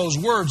power of those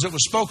words that were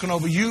spoken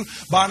over you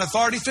by an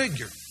authority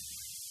figure.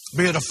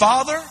 Be it a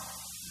father,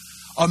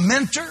 a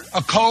mentor,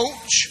 a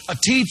coach, a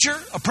teacher,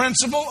 a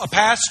principal, a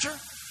pastor,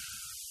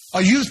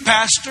 a youth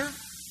pastor,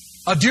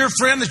 a dear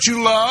friend that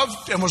you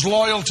loved and was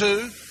loyal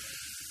to.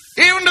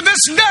 Even to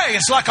this day,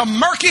 it's like a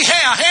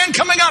hand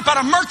coming up out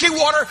of murky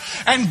water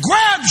and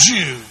grabs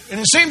you. And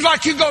it seems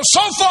like you go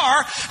so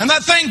far, and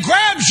that thing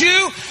grabs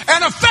you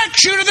and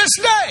affects you to this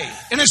day.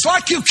 And it's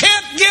like you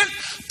can't get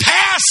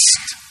past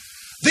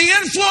the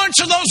influence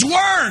of those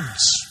words.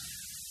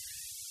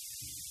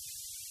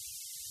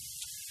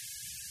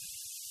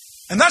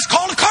 And that's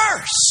called a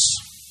curse.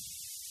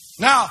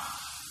 Now,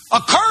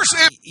 a curse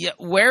is...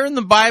 Where in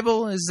the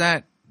Bible is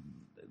that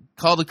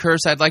called a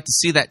curse? I'd like to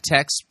see that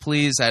text,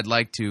 please. I'd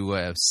like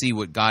to see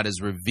what God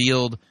has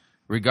revealed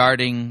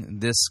regarding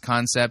this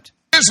concept.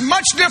 It's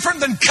much different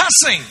than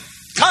cussing.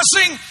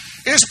 Cussing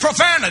is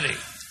profanity.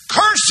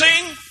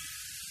 Cursing,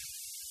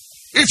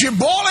 if you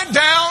boil it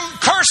down,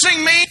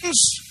 cursing means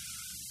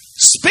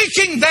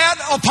speaking that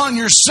upon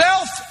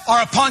yourself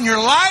or upon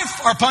your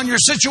life or upon your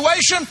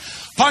situation,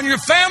 upon your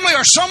family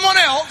or someone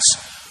else,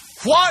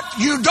 what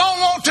you don't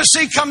want to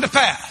see come to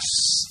pass.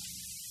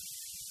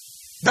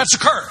 That's a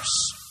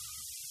curse.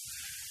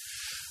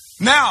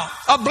 Now,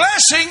 a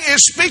blessing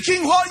is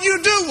speaking what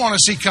you do want to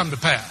see come to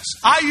pass.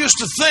 I used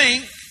to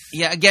think...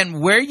 Yeah, again,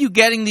 where are you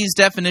getting these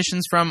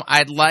definitions from?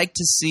 I'd like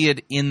to see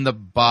it in the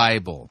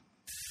Bible.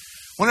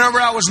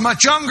 Whenever I was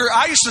much younger,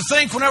 I used to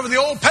think whenever the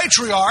old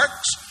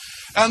patriarchs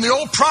and the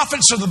old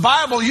prophets of the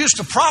Bible used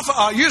to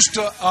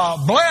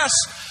bless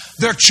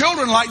their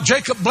children like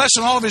Jacob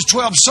blessing all of his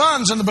 12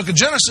 sons in the book of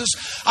Genesis,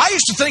 I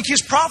used to think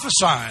he's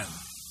prophesying.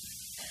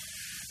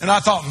 And I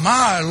thought,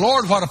 my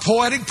Lord, what a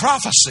poetic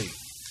prophecy.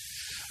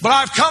 But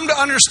I've come to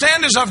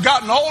understand as I've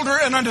gotten older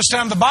and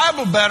understand the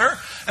Bible better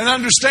and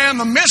understand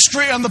the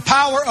mystery and the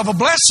power of a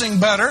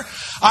blessing better,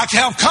 I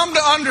have come to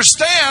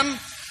understand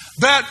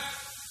that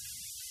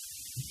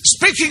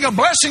speaking a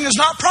blessing is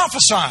not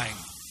prophesying.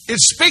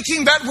 It's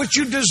speaking that which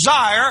you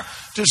desire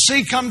to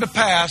see come to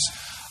pass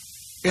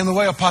in the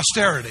way of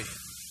posterity.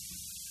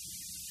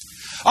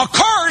 A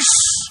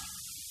curse.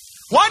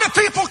 Why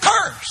do people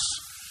curse?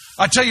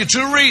 I tell you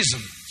 2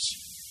 reasons.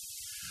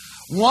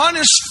 One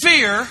is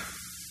fear,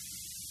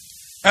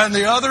 and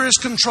the other is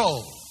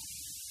control.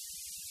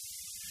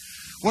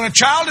 When a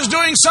child is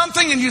doing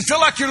something and you feel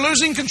like you're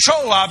losing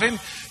control of him,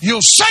 you'll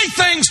say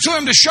things to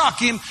him to shock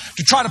him,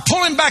 to try to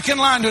pull him back in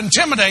line, to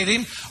intimidate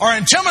him or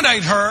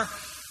intimidate her.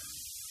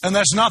 And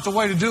that's not the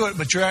way to do it,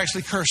 but you're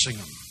actually cursing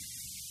him.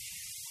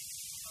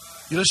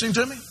 You listening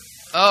to me?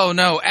 Oh,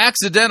 no.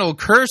 Accidental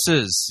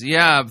curses.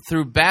 Yeah,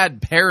 through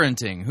bad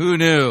parenting. Who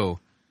knew?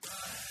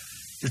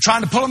 You're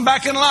trying to pull them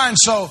back in line,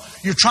 so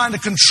you're trying to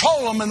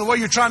control them, and the way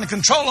you're trying to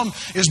control them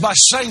is by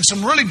saying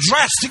some really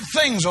drastic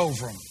things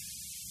over them.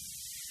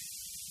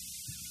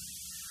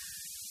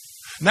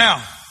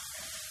 Now,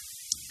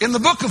 in the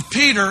book of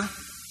Peter,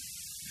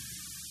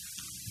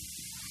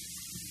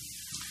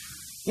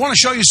 I want to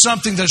show you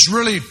something that's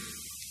really,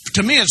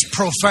 to me, it's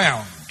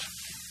profound.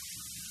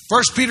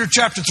 1 Peter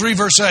chapter 3,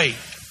 verse 8.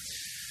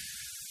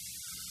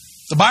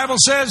 The Bible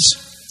says,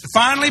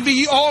 finally be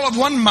ye all of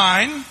one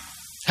mind,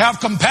 have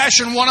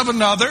compassion one of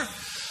another,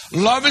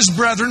 love as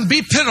brethren,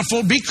 be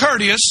pitiful, be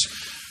courteous,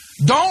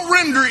 don't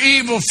render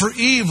evil for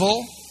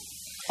evil,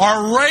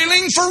 or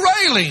railing for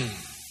railing.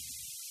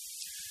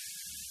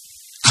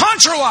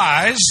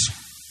 Contrariwise,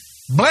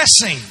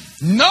 blessing,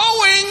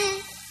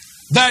 knowing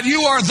that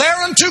you are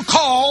thereunto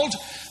called,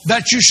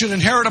 that you should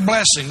inherit a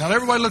blessing. Now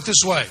everybody look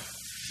this way.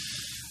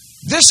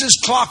 This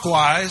is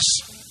clockwise.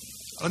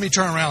 Let me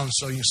turn around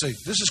so you can see.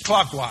 This is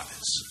clockwise.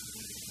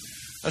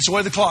 That's the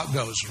way the clock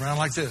goes, around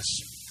like this.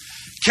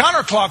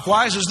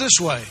 Counterclockwise is this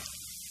way.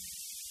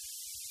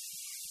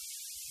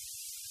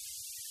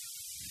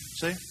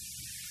 See?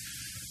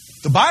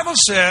 The Bible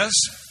says,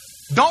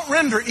 don't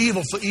render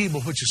evil for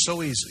evil, which is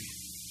so easy.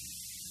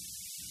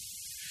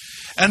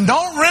 And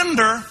don't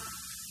render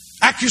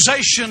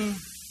accusation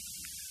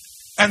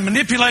and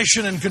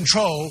manipulation and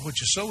control,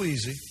 which is so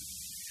easy.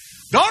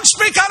 Don't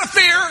speak out of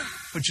fear,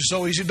 which is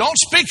so easy. Don't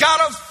speak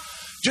out of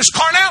just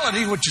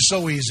carnality, which is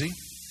so easy.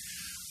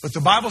 But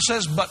the Bible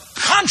says, but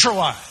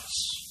contrariwise,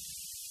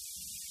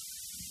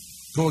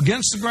 go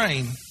against the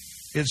grain.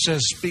 It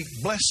says, speak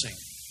blessings.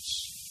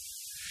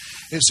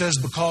 It says,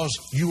 because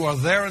you are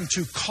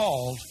thereunto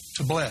called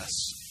to bless.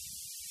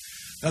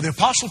 Now the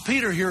Apostle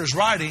Peter here is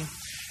writing,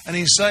 and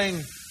he's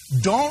saying,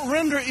 don't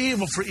render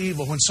evil for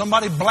evil. When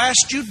somebody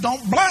blasts you,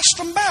 don't blast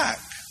them back.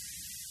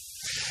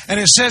 And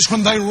it says,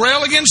 when they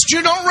rail against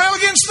you, don't rail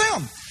against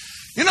them.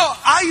 You know,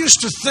 I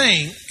used to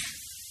think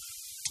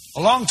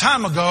a long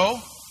time ago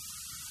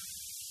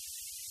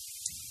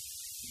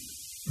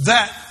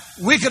that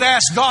we could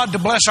ask God to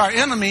bless our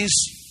enemies,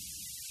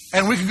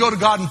 and we could go to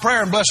God in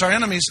prayer and bless our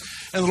enemies,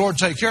 and the Lord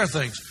take care of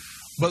things.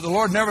 But the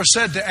Lord never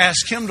said to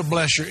ask Him to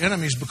bless your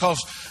enemies, because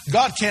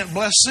God can't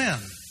bless sin.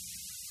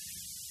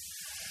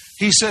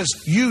 He says,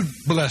 you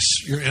bless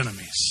your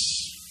enemies.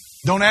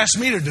 Don't ask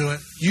me to do it.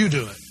 You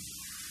do it.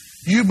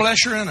 You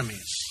bless your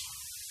enemies.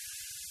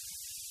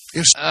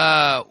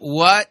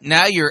 What?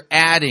 Now you're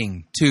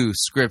adding to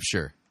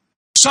Scripture.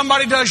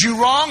 Somebody does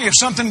you wrong, if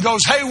something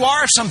goes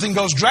haywire, if something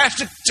goes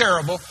drastic,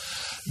 terrible,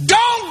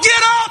 don't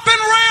get up and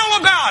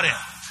rail about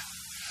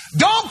it.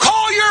 Don't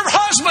call your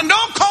husband.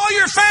 Don't call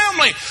your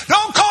family.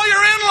 Don't call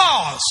your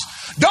in-laws.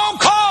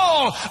 Don't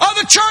call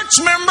other church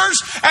members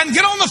and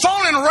get on the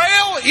phone and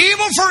rail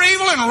evil for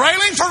evil and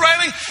railing for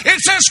railing. It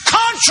says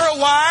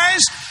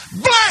contrariwise,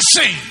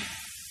 blessing.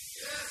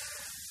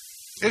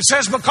 It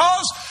says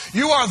because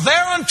you are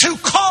thereunto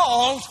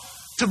called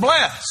to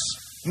bless.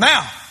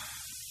 Now,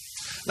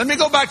 let me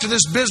go back to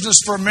this business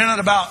for a minute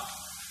about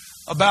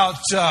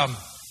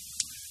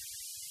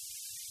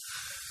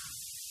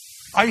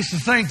I used to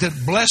think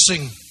that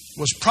blessing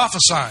was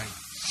prophesying.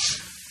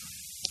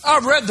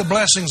 I've read the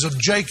blessings of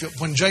Jacob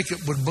when Jacob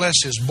would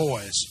bless his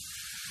boys.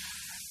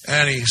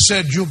 And he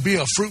said, you'll be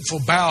a fruitful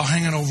bough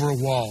hanging over a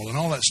wall and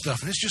all that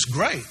stuff. And it's just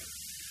great.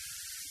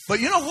 But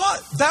you know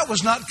what? That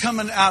was not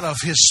coming out of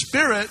his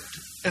spirit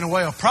in a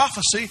way of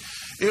prophecy.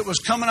 It was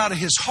coming out of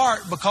his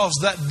heart, because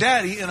that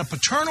daddy, in a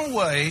paternal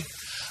way,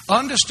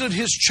 understood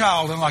his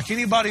child, and like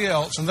anybody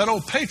else, and that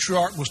old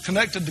patriarch was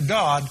connected to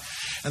God,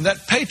 and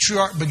that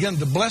patriarch began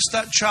to bless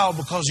that child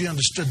because he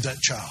understood that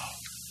child.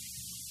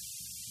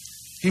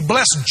 He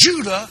blessed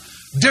Judah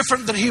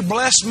different than he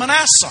blessed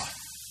Manasseh.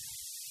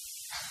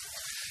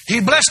 He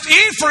blessed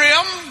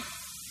Ephraim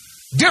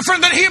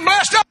different than he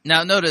blessed.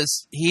 Now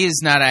notice, he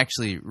is not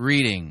actually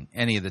reading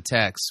any of the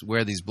texts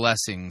where these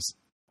blessings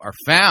are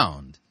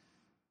found.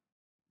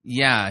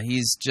 Yeah,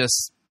 he's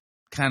just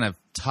kind of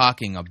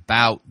talking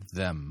about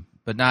them,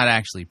 but not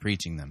actually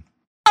preaching them.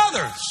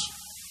 Others.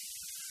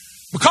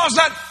 Because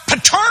that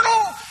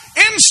paternal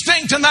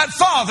instinct in that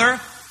father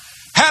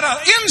had an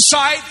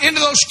insight into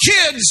those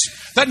kids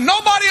that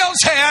nobody else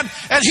had,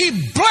 and he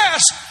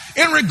blessed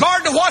in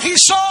regard to what he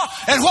saw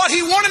and what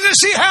he wanted to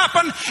see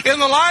happen in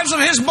the lives of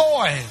his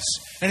boys.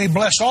 And he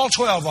blessed all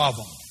 12 of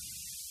them.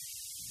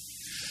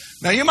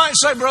 Now you might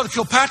say, Brother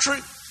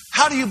Kilpatrick,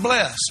 how do you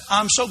bless?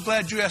 I'm so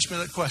glad you asked me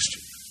that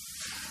question.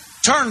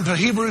 Turn to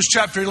Hebrews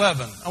chapter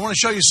 11. I want to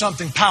show you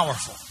something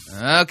powerful.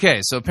 Okay,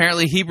 so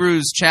apparently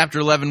Hebrews chapter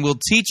 11 will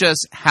teach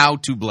us how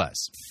to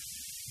bless.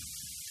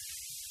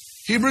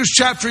 Hebrews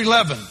chapter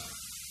 11.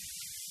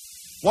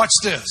 Watch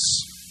this.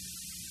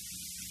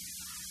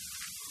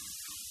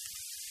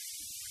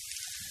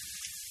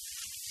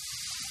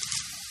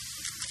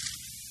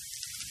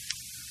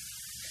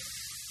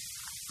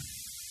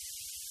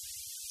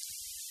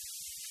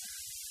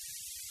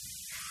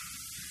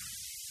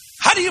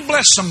 How do you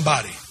bless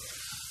somebody?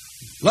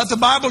 Let the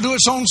Bible do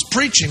its own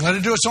preaching. Let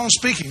it do its own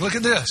speaking. Look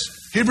at this.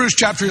 Hebrews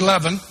chapter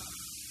 11.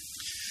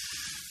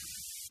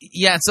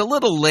 Yeah, it's a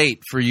little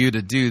late for you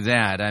to do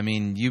that. I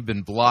mean, you've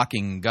been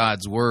blocking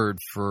God's word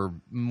for,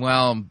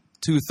 well,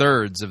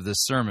 2/3 of this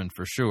sermon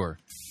for sure.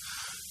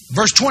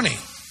 Verse 20.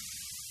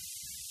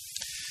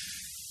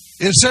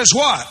 It says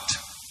what?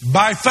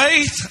 By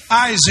faith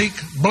Isaac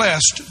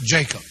blessed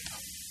Jacob.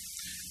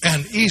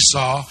 and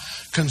Esau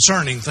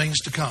concerning things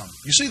to come.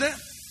 You see that?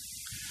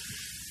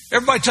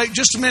 Everybody take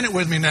just a minute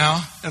with me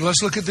now, and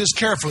let's look at this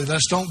carefully.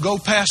 Let's don't go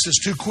past this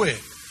too quick.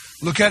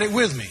 Look at it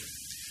with me.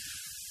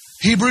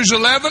 Hebrews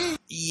 11.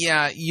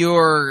 Yeah,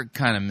 you're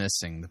kind of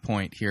missing the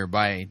point here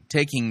by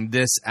taking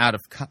this out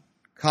of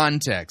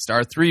context.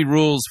 Our 3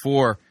 rules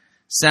for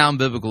sound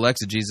biblical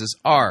exegesis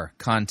are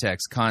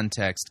context,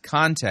 context,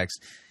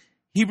 context.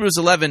 Hebrews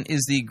 11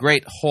 is the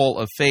great whole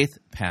of faith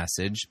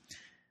passage.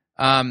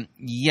 And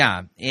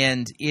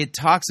it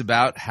talks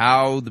about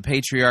how the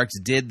patriarchs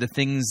did the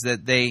things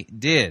that they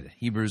did.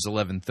 Hebrews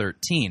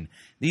 11:13.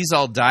 These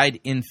all died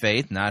in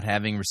faith, not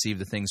having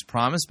received the things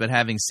promised, but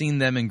having seen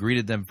them and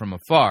greeted them from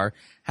afar,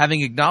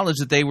 having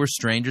acknowledged that they were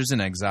strangers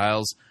and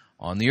exiles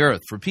on the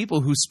earth. For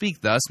people who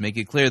speak thus make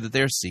it clear that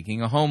they are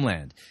seeking a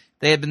homeland.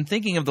 They had been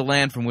thinking of the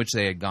land from which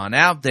they had gone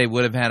out. They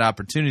would have had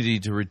opportunity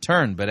to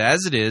return, but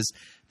as it is,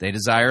 they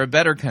desire a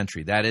better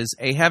country, that is,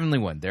 a heavenly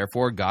one.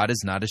 Therefore, God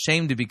is not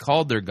ashamed to be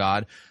called their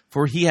God,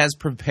 for he has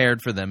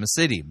prepared for them a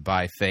city.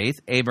 By faith,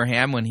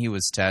 Abraham, when he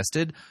was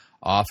tested,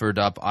 offered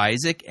up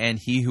Isaac, and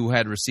he who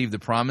had received the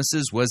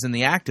promises was in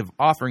the act of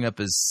offering up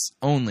his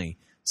only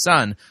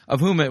son, of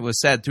whom it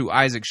was said, through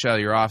Isaac shall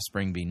your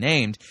offspring be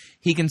named.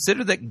 He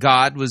considered that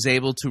God was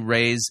able to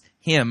raise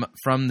him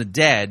from the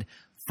dead,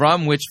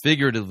 from which,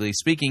 figuratively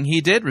speaking,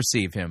 he did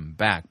receive him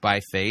back.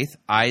 By faith,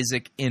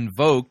 Isaac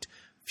invoked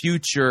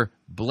future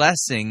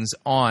blessings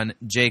on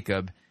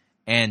Jacob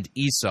and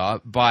Esau.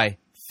 By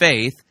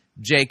faith,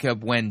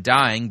 Jacob, when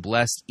dying,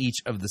 blessed each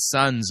of the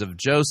sons of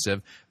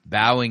Joseph,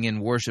 bowing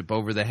in worship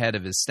over the head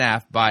of his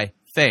staff. By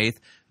faith,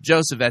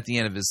 Joseph, at the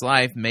end of his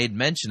life, made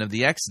mention of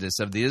the exodus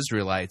of the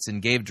Israelites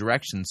and gave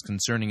directions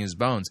concerning his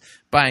bones.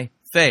 By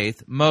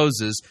faith,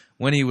 Moses,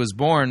 when he was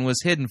born,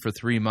 was hidden for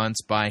 3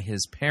 months by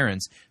his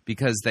parents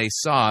because they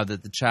saw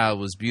that the child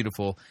was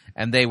beautiful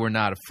and they were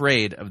not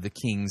afraid of the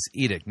king's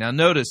edict. Now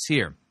notice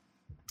here,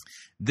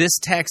 this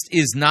text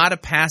is not a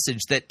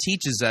passage that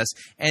teaches us,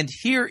 and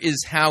here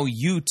is how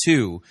you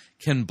too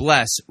can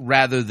bless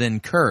rather than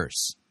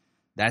curse.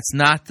 That's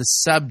not the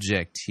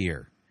subject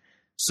here.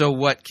 So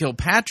what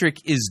Kilpatrick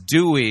is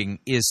doing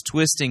is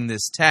twisting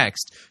this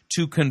text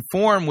to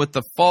conform with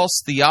the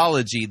false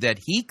theology that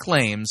he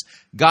claims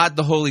God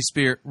the Holy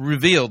Spirit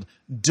revealed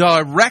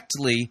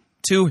directly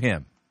to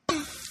him.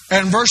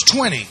 And verse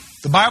 20,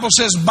 the Bible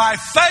says, by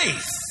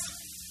faith.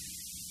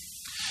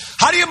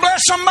 How do you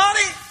bless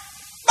somebody?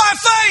 By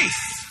faith.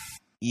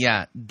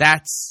 Yeah,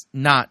 that's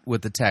not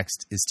what the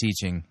text is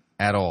teaching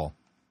at all.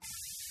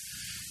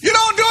 You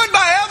don't do it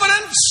by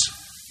evidence.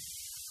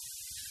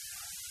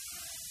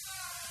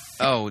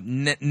 Oh,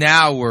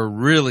 now we're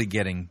really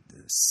getting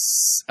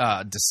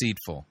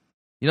deceitful.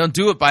 You don't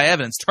do it by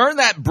evidence. Turn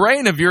that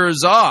brain of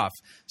yours off.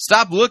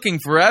 Stop looking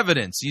for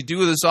evidence. You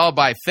do this all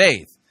by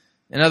faith.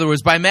 In other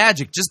words, by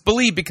magic. Just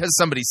believe because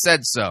somebody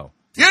said so.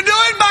 You do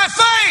it by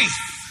faith.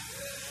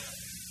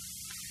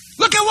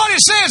 Look at what it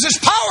says. It's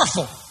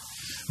powerful.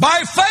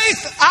 By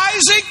faith,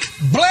 Isaac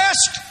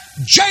blessed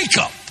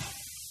Jacob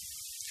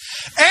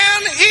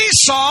and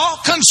Esau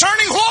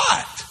concerning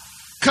what?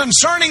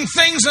 Concerning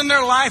things in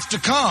their life to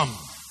come.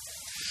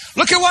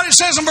 Look at what it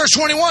says in verse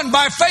 21.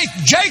 By faith,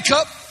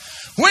 Jacob,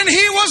 when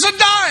he was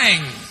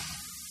a-dying,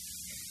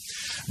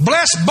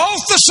 blessed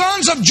both the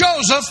sons of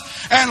Joseph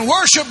and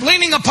worshiped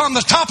leaning upon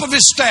the top of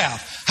his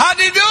staff. How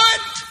did he do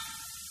it?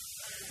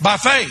 By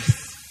faith.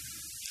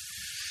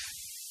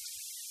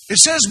 It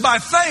says, by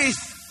faith,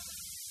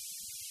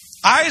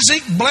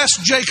 Isaac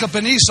blessed Jacob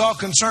and Esau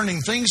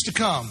concerning things to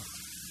come.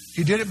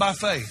 He did it by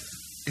faith.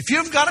 If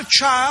you've got a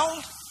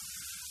child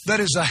that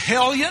is a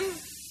hellion,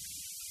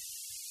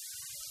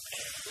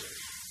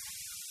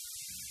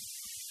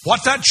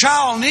 what that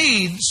child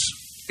needs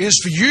is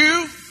for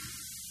you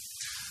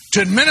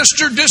to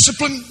administer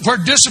discipline where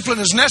discipline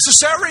is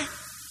necessary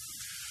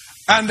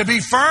and to be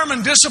firm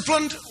and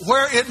disciplined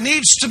where it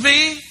needs to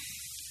be.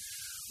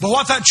 But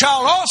what that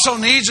child also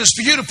needs is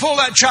for you to pull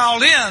that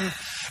child in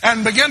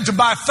and begin to,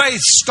 by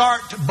faith,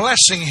 start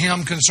blessing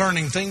him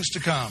concerning things to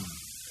come.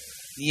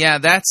 Yeah,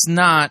 that's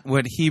not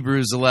what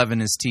Hebrews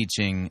 11 is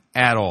teaching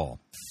at all.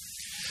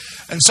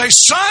 And say,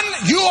 son,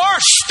 you are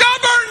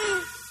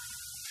stubborn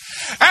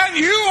and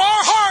you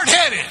are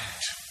hard-headed.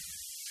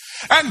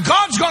 And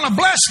God's going to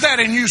bless that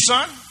in you,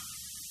 son.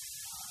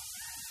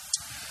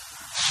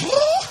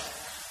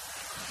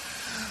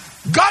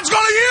 God's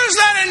going to use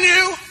that in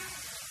you.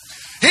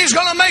 He's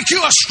going to make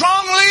you a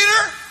strong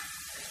leader.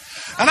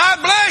 And I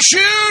bless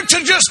you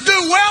to just do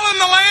well in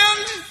the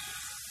land.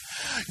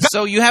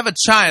 So you have a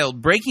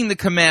child breaking the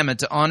commandment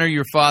to honor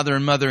your father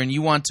and mother, and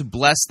you want to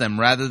bless them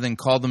rather than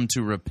call them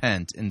to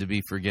repent and to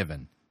be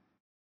forgiven.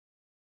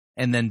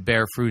 And then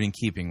bear fruit in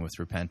keeping with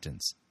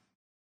repentance.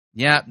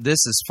 Yeah,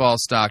 this is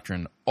false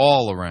doctrine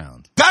all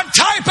around. That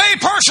type A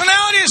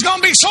personality is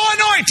going to be so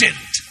anointed.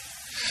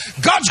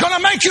 God's going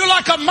to make you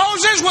like a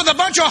Moses with a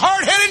bunch of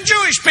hard-headed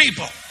Jewish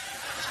people.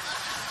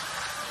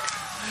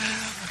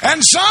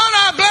 And son,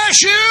 I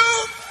bless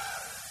you.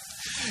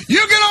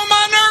 You get on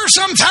my nerves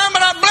sometime,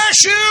 but I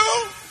bless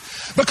you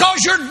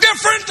Because you're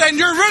different and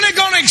you're really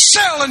going to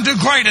excel and do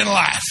great in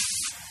life.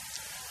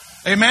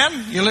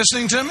 Amen? You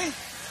listening to me?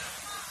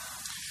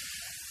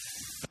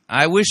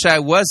 I wish I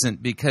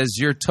wasn't, because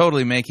you're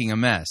totally making a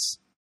mess.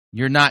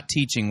 You're not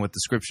teaching what the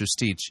Scriptures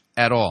teach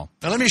at all.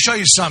 Now let me show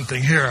you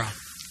something here.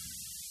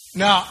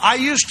 Now, I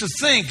used to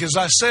think, as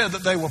I said,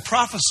 that they were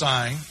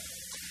prophesying.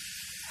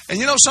 And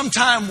you know,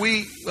 sometimes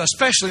we,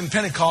 especially in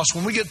Pentecost,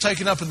 when we get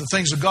taken up in the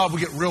things of God, we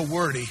get real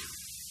wordy.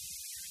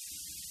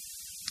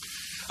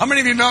 How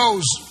many of you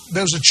knows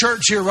there was a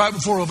church here right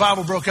before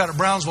revival broke out at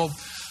Brownsville?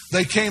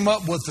 They came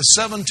up with the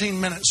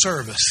 17-minute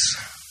service.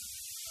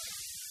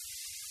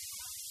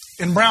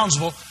 In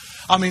Brownsville,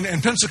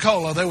 in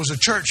Pensacola, there was a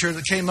church here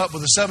that came up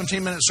with a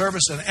 17-minute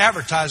service and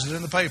advertised it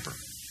in the paper.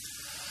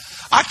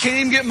 I can't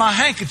even get my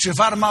handkerchief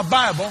out of my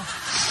Bible.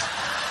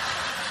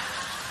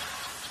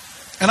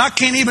 And I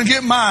can't even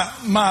get my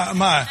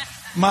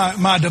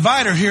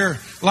divider here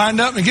lined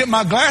up and get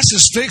my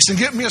glasses fixed and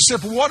get me a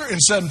sip of water in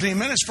 17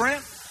 minutes,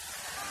 friend.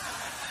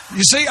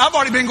 You see, I've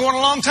already been going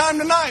a long time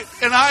tonight,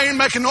 and I ain't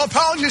making no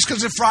apologies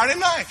because it's Friday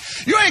night.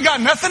 You ain't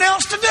got nothing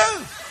else to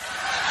do.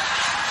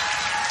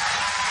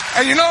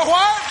 And you know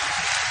what?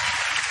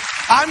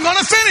 I'm going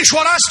to finish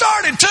what I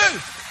started too.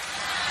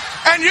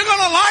 And you're going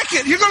to like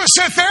it. You're going to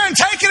sit there and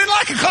take it and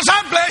like it because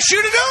I bless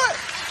you to do it.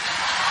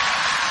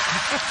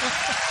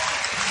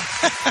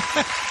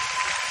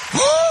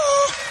 Woo!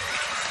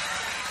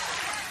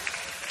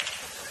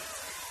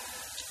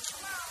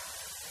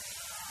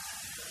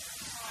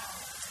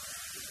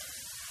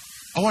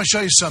 I want to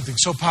show you something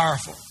so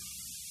powerful.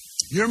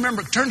 You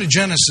remember, turn to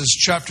Genesis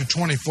chapter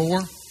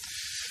 24.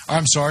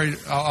 I'm sorry,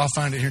 I'll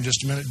find it here in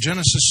just a minute.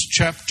 Genesis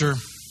chapter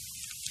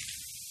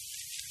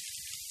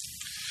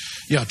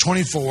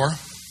 24.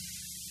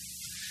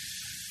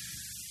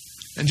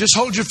 And just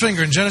hold your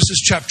finger in Genesis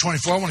chapter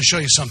 24. I want to show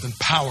you something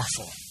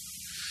powerful.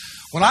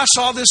 When I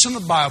saw this in the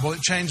Bible,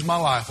 it changed my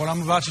life. What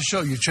I'm about to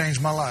show you changed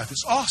my life.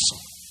 It's awesome.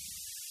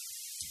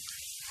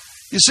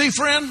 You see,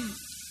 friend,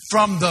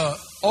 from the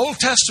Old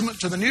Testament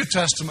to the New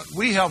Testament,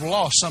 we have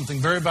lost something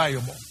very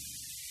valuable.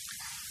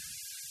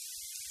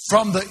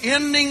 From the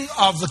ending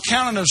of the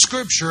canon of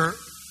Scripture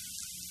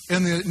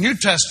in the New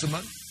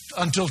Testament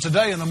until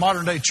today in the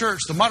modern day church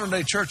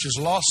has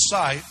lost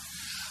sight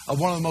of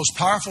one of the most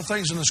powerful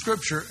things in the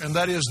Scripture, and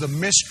that is the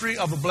mystery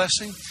of a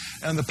blessing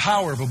and the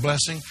power of a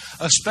blessing,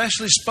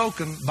 especially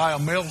spoken by a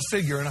male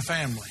figure in a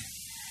family.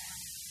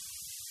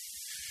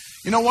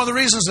 You know, one of the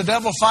reasons the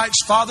devil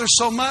fights fathers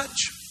so much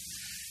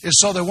is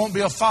so there won't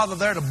be a father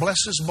there to bless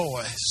his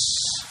boys.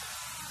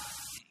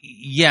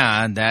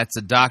 Yeah, that's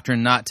a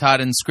doctrine not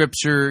taught in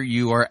Scripture.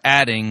 You are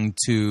adding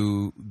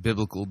to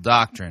biblical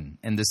doctrine.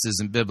 And this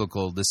isn't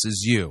biblical, this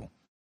is you.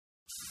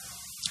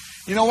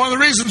 You know, one of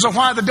the reasons of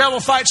why the devil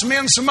fights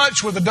men so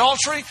much with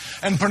adultery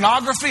and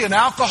pornography and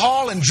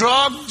alcohol and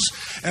drugs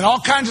and all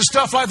kinds of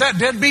stuff like that,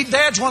 deadbeat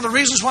dads, one of the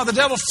reasons why the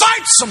devil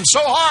fights them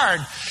so hard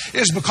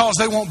is because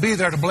they won't be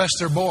there to bless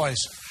their boys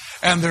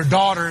and their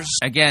daughters.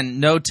 Again,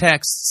 no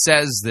text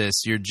says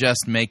this. You're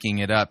just making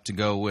it up to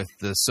go with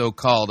the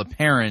so-called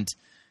apparent,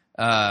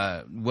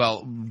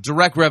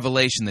 direct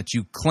revelation that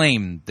you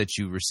claim that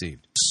you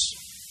received.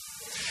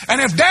 And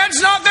if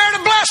dad's not there to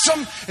bless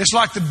them, it's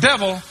like the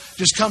devil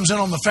just comes in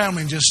on the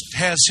family and just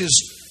has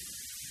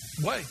his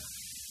way.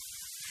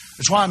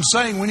 That's why I'm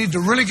saying we need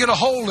to really get a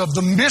hold of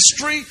the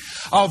mystery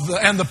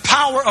and the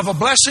power of a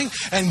blessing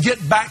and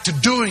get back to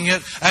doing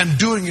it and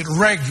doing it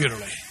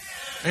regularly.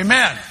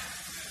 Amen.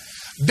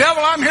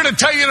 Devil, I'm here to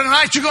tell you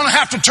tonight you're going to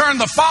have to turn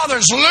the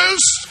fathers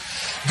loose.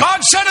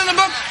 God said in the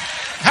book,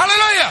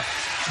 hallelujah,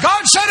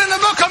 God said in the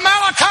book of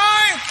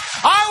Malachi,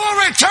 I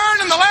will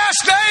return in the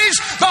last days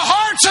the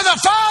hearts of the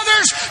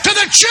fathers to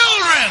the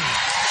children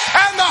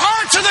and the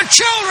hearts of the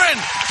children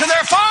to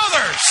their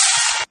fathers.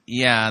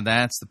 Yeah,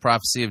 that's the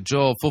prophecy of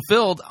Joel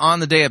fulfilled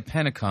on the day of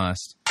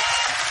Pentecost.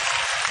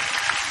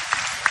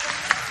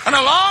 And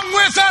along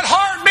with that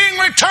heart being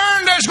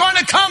returned, there's going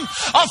to come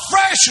a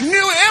fresh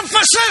new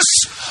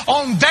emphasis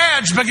on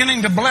dads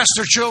beginning to bless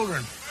their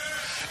children.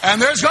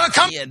 And there's going to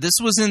come... Yeah, this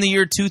was in the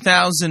year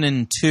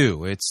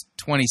 2002. It's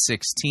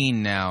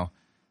 2016 now.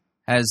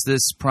 Has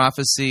this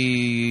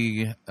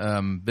prophecy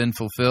been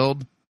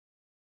fulfilled?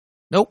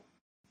 Nope.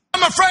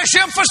 A fresh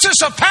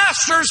emphasis of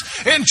pastors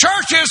in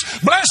churches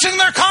blessing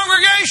their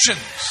congregations.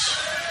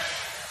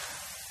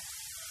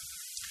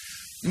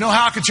 You know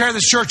how I can tear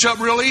this church up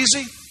real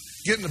easy?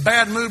 Get in a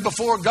bad mood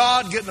before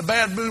God, get in a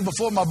bad mood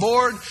before my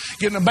board,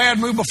 get in a bad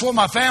mood before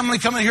my family,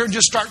 come in here and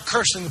just start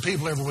cursing the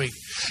people every week.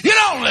 You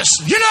don't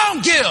listen, you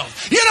don't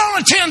give, you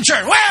don't attend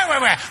church.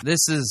 Where?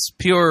 This is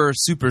pure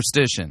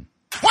superstition.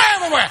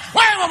 Where?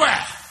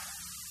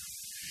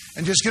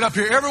 And just get up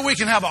here every week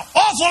and have an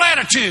awful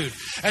attitude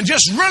and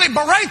just really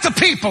berate the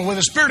people with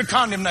a spirit of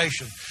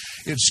condemnation.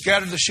 It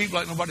scattered the sheep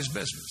like nobody's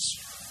business.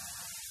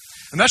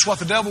 And that's what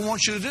the devil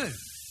wants you to do.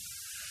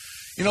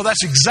 You know,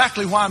 that's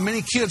exactly why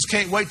many kids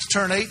can't wait to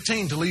turn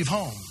 18 to leave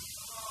home.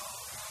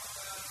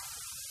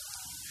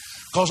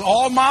 Because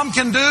all mom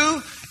can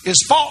do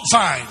is fault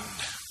find.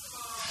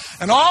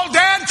 And all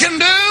Dad can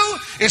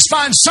do is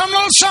find some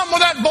little something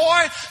with that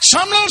boy,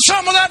 some little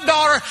something with that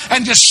daughter,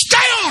 and just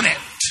stay on it.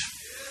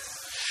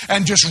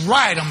 And just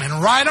write them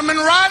and write them and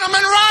write them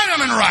and write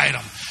them and write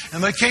them.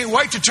 And they can't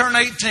wait to turn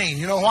 18.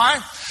 You know why?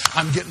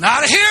 I'm getting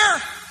out of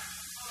here.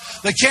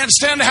 They can't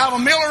stand to have a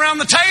meal around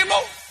the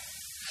table.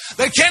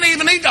 They can't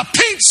even eat a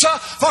pizza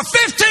for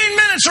 15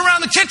 minutes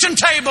around the kitchen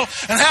table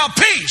and have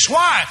peace.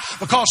 Why?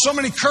 Because so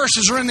many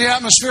curses are in the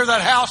atmosphere of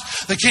that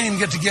house, they can't even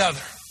get together.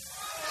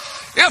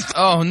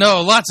 Oh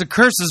no, lots of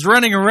curses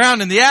running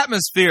around in the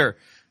atmosphere.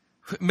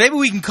 Maybe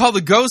we can call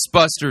the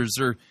Ghostbusters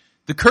or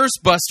the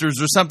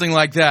Cursebusters or something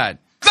like that.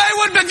 They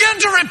would begin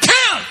to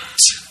repent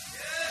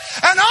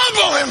and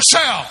humble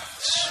themselves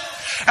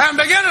and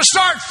begin to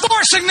start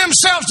forcing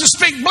themselves to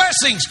speak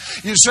blessings.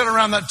 You sit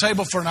around that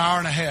table for an hour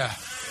and a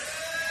half,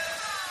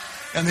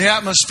 and the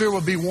atmosphere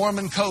will be warm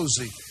and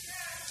cozy.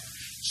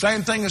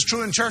 Same thing is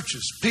true in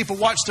churches. People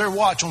watch their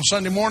watch on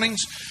Sunday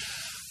mornings.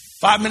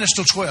 5 minutes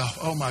till 12.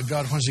 Oh my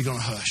God, when's he going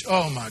to hush?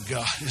 Oh my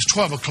God, it's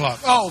 12 o'clock.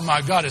 Oh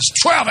my God, it's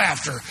 12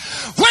 after.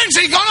 When's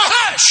he going to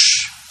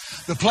hush?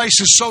 The place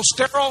is so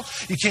sterile,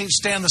 you can't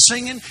stand the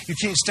singing, you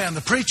can't stand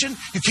the preaching,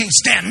 you can't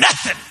stand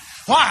nothing.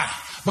 Why?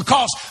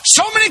 Because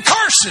so many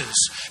curses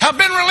have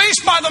been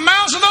released by the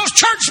mouths of those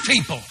church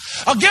people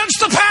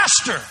against the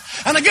pastor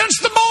and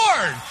against the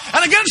board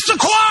and against the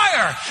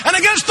choir and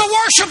against the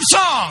worship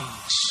songs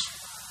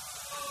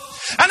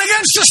and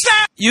against the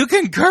staff. You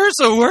can curse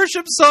a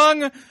worship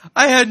song?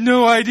 I had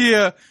no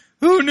idea.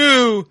 Who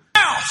knew?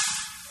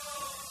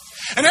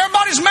 And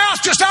everybody's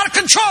mouth's just out of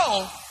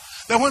control.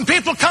 That when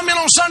people come in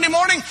on Sunday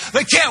morning,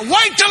 they can't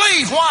wait to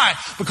leave. Why?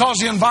 Because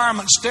the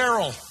environment's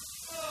sterile.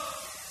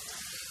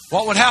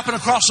 What would happen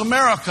across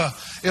America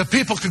if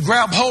people could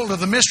grab hold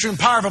of the mystery and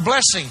power of a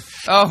blessing?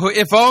 Oh,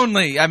 if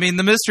only. I mean,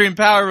 the mystery and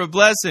power of a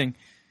blessing.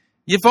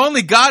 If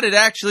only God had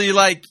actually,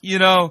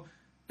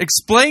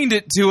 explained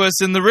it to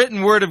us in the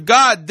written word of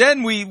God,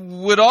 then we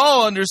would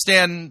all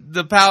understand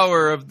the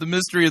power of the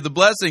mystery of the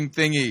blessing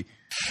thingy.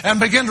 And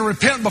begin to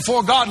repent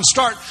before God and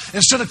start,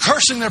 instead of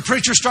cursing their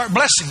preacher, start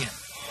blessing him.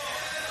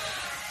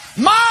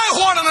 My,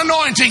 what an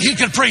anointing he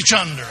could preach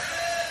under.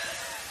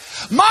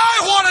 My,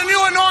 what a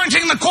new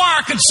anointing the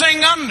choir could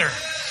sing under.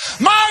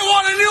 My,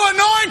 what a new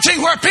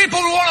anointing where people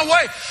would want to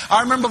wait.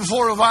 I remember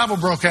before revival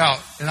broke out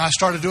and I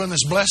started doing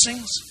this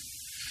blessings.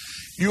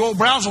 You old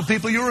Brownsville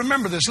people, you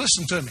remember this.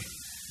 Listen to me.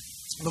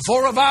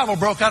 Before revival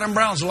broke out in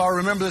Brownsville, I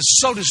remember this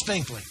so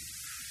distinctly.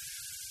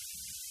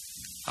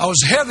 I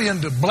was heavy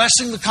into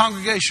blessing the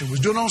congregation. We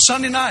was doing it on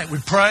Sunday night.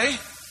 We'd pray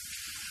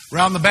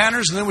around the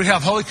banners, and then we'd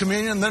have Holy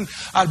Communion, and then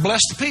I'd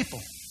bless the people.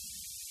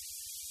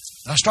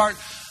 I start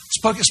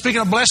speaking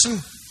of blessing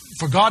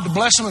for God to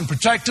bless them and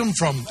protect them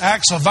from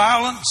acts of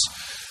violence,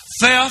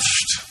 theft,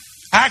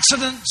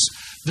 accidents,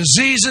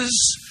 diseases.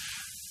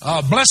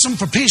 Bless them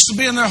for peace to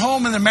be in their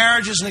home and their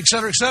marriages, and et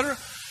cetera, et cetera.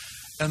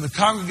 And the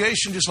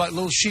congregation, just like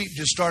little sheep,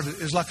 just started.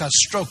 It's like I was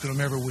stroking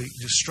them every week,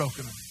 just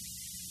stroking them.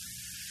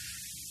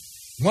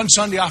 One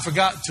Sunday, I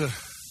forgot to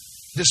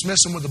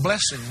dismiss them with a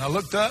blessing. And I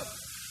looked up,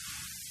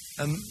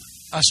 and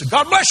I said,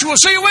 God bless you, we'll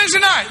see you Wednesday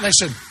night. And they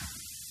said,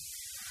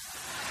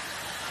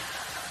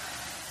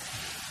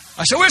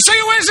 I said, we'll see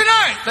you Wednesday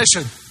night. They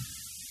said,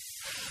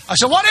 I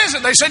said, what is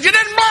it? They said, you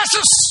didn't bless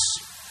us.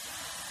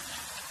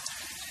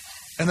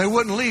 And they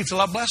wouldn't leave till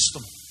I blessed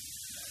them.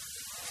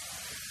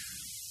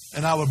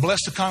 And I would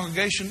bless the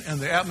congregation, and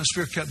the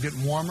atmosphere kept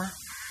getting warmer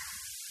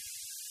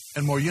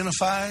and more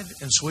unified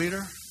and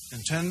sweeter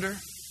and tender.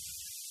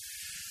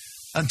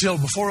 Until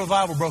before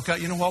revival broke out,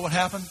 you know what would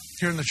happen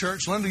here in the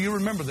church? Linda, you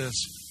remember this.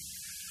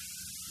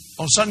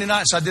 On Sunday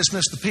nights, I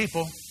dismissed the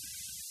people.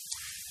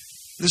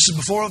 This is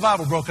before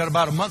revival broke out,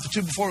 about a month or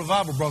two before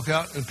revival broke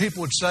out. And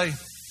people would say,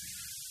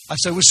 I'd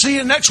say, we'll see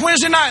you next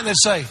Wednesday night. And they'd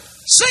say,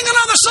 sing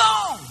another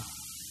song.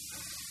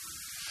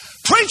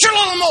 Preach a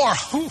little more.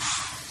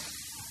 Oof.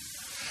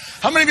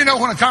 How many of you know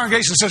when a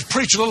congregation says,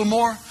 preach a little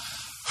more?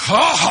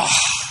 Oh,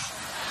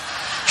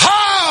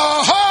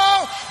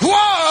 oh,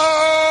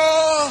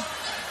 whoa.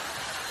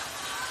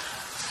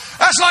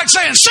 That's like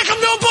saying, sick 'em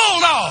to a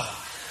bulldog.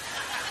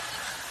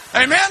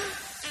 Amen?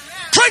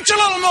 Preach a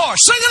little more.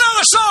 Sing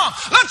another song.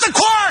 Let the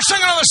choir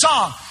sing another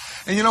song.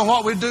 And you know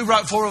what we'd do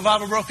right before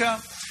revival broke out?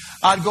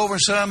 I'd go over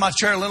and sit down in my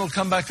chair. Lynn would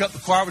come back up. The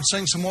choir would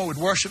sing some more. We'd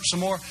worship some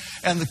more.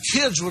 And the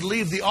kids would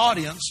leave the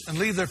audience and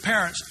leave their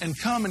parents and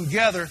come and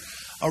gather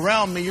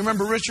around me. You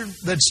remember Richard?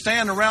 They'd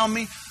stand around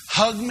me,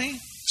 hug me,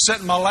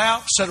 sit in my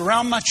lap, sit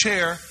around my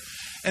chair.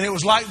 And it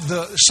was like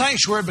the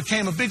sanctuary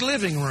became a big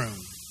living room.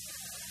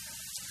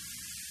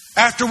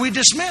 After we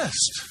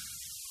dismissed.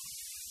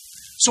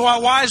 So I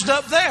wised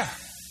up there.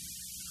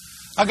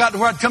 I got to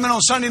where I'd come in on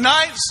Sunday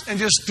nights and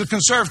just to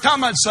conserve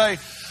time, I'd say,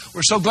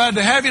 we're so glad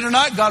to have you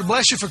tonight. God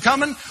bless you for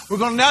coming. We're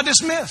going to now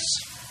dismiss.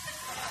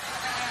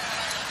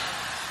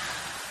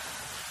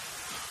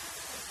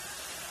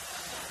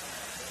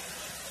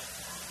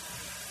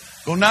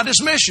 Going to now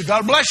dismiss you.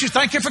 God bless you.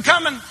 Thank you for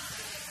coming.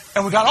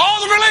 And we got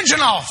all the religion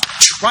off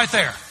right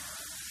there.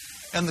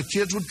 And the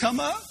kids would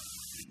come up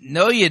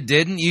No, you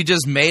didn't. You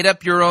just made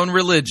up your own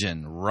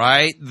religion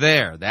right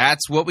there.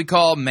 That's what we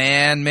call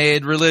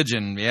man-made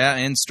religion, yeah,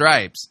 in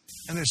stripes.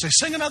 And they'd say,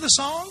 sing another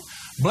song,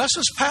 bless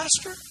us,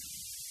 Pastor.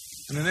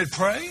 And then they'd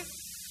pray.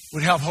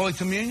 We'd have Holy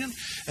Communion.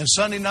 And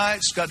Sunday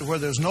nights got to where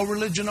there was no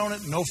religion on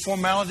it, no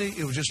formality.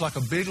 It was just like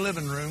a big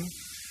living room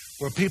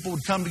where people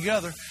would come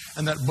together,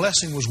 and that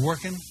blessing was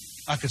working.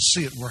 I could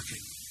see it working.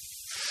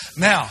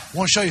 Now, I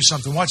want to show you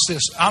something. Watch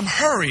this. I'm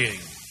hurrying.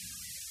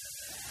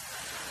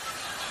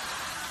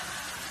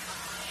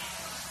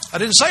 I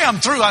didn't say I'm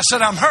through. I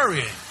said I'm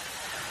hurrying.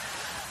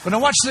 But now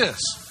watch this.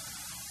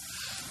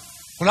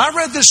 When I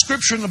read this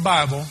scripture in the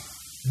Bible,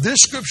 this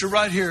scripture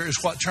right here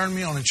is what turned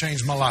me on and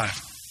changed my life.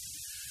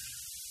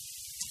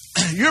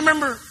 You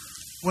remember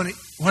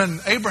when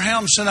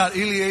Abraham sent out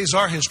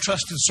Eliezer, his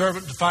trusted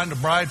servant, to find a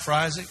bride for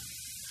Isaac?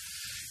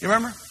 You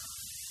remember?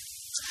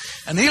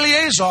 And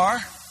Eliezer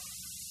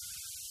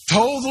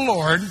told the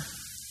Lord,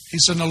 he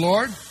said, "Now,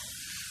 Lord,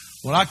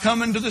 when I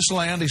come into this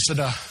land," he said,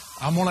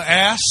 "I'm going to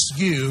ask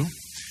you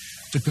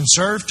to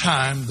conserve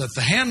time, that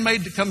the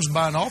handmaid that comes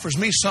by and offers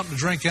me something to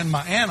drink and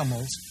my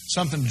animals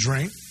something to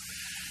drink,"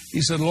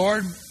 he said,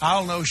 "Lord,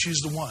 I'll know she's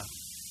the one."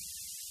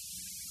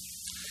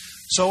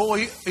 So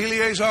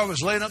Eliezer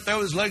was laying up there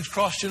with his legs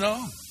crossed,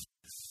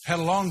 had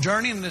a long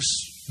journey, and this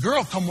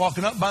girl come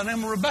walking up by the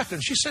name of Rebecca,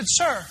 and she said,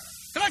 "Sir,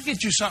 can I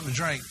get you something to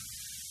drink?"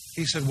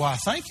 He said, "Why,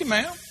 thank you,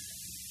 ma'am."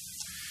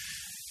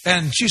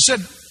 And she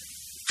said,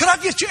 "Could I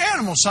get your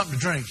animals something to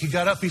drink?" He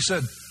got up, he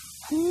said,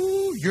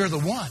 "Ooh, you're the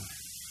one."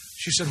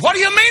 She said, "What do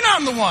you mean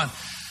I'm the one?"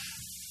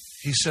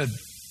 He said,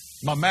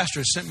 "My master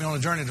has sent me on a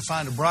journey to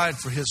find a bride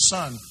for his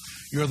son.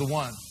 You're the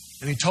one."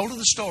 And he told her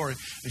the story.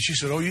 And she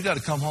said, "Oh, you got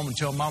to come home and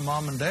tell my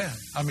mom and dad.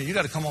 You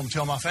got to come home and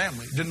tell my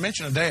family." It didn't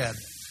mention a dad.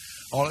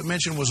 All it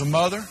mentioned was a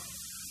mother.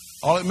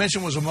 All it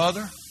mentioned was a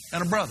mother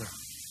and a brother.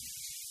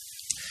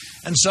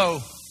 And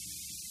so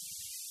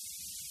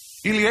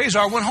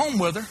Eliezer went home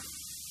with her.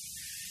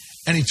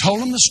 And he told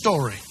him the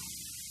story.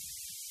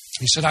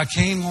 He said, "I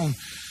came on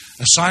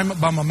assignment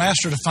by my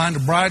master to find a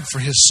bride for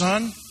his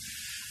son."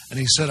 And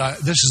he said,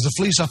 "This is the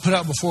fleece I put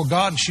out before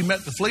God." And she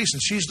met the fleece,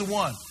 and she's the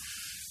one.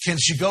 Can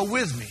she go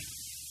with me?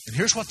 And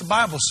here's what the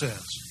Bible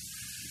says.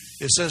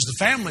 It says, the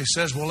family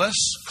says, well,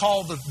 let's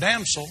call the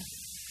damsel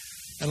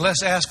and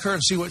let's ask her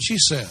and see what she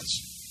says.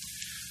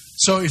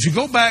 So if you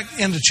go back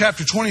into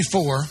chapter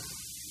 24,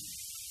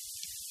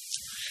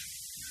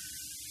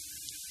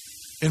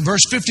 in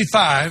verse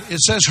 55, it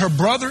says, her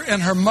brother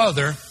and her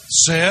mother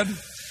said,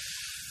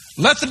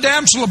 "Let the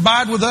damsel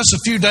abide with us a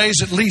few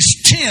days, at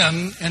least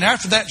 10, and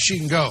after that she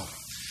can go."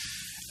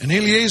 And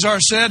Eliezer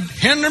said,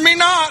 "Hinder me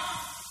not,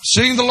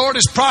 seeing the Lord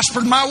has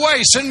prospered my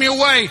way. Send me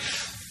away,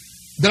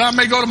 that I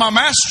may go to my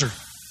master."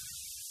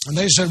 And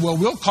they said, "Well,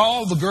 we'll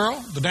call the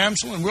girl, the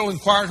damsel, and we'll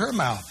inquire at her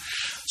mouth."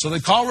 So they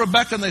called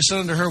Rebekah, and they said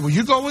unto her, "Will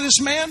you go with this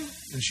man?"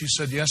 And she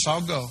said, "Yes,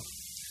 I'll go."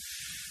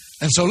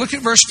 And so look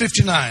at verse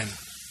 59.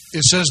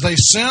 It says, they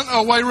sent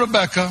away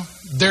Rebekah,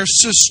 their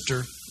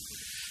sister,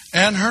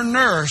 and her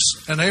nurse,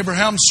 and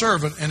Abraham's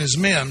servant, and his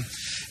men.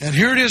 And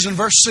here it is in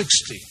verse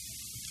 60.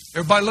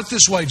 Everybody look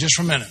this way just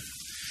for a minute.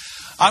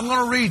 I'm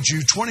going to read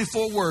you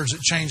 24 words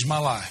that changed my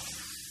life.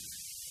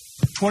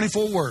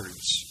 24 words.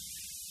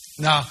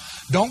 Now,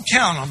 don't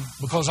count them,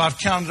 because I've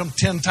counted them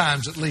 10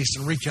 times at least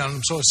and recounted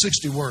them, so it's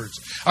 60 words.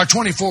 Or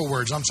 24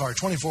 words,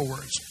 24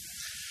 words.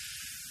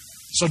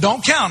 So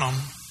don't count them,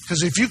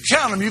 because if you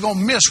count them, you're going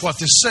to miss what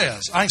this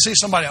says. I can see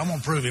somebody, I'm going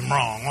to prove him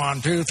wrong.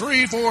 1, 2,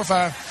 3, 4,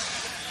 5.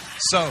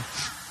 So,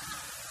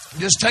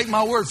 just take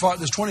my word for it,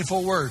 there's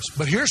 24 words.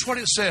 But here's what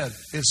it said.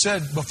 It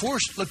said, before,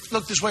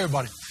 look this way,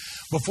 everybody.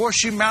 Before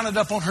she mounted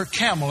up on her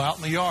camel out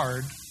in the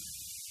yard,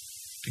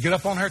 to get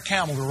up on her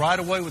camel to ride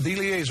away with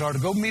Eliezer to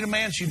go meet a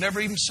man she'd never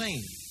even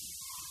seen,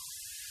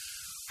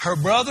 her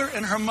brother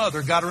and her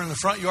mother got her in the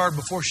front yard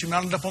before she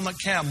mounted up on that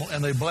camel,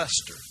 and they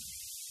blessed her.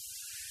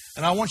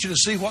 And I want you to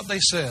see what they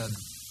said.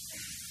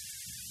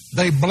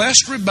 They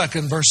blessed Rebekah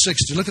in verse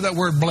 60. Look at that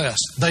word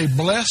blessed. They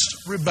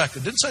blessed Rebekah.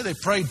 Didn't say they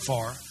prayed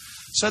for her.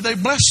 Said they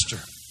blessed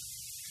her.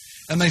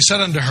 And they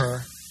said unto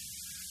her,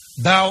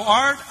 "Thou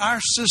art our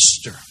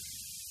sister.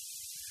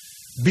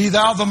 Be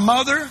thou the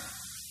mother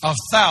of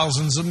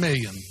thousands of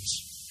millions.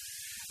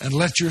 And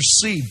let your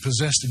seed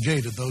possess the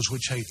gate of those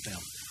which hate them."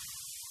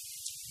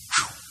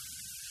 Whew.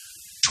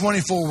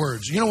 24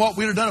 words. You know what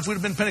we'd have done if we'd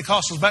have been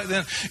Pentecostals back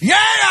then? Yeah,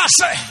 I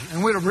say!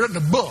 And we'd have written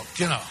a book,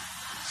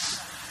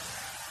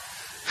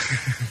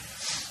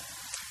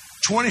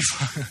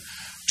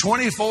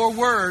 24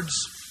 words,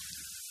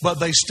 but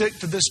they stick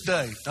to this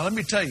day. Now let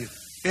me tell you,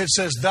 it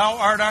says, "Thou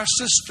art our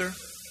sister,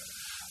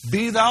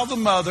 be thou the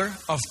mother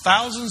of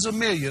thousands of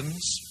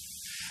millions,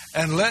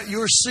 and let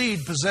your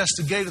seed possess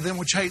the gate of them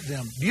which hate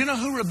them." Do you know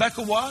who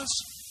Rebekah was?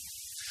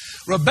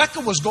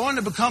 Rebekah was going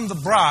to become the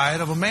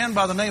bride of a man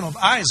by the name of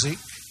Isaac.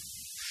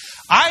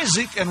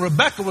 Isaac and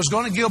Rebekah was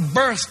going to give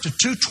birth to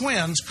 2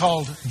 twins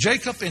called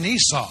Jacob and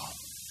Esau.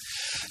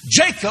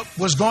 Jacob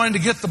was going to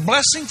get the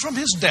blessing from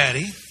his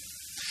daddy.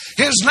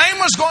 His name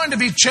was going to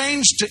be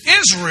changed to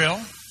Israel.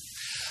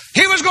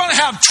 He was going to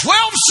have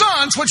 12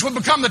 sons, which would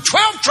become the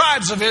 12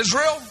 tribes of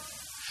Israel.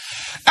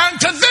 And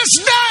to this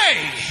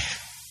day,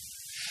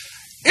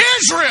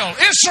 Israel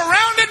is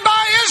surrounded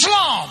by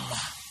Islam.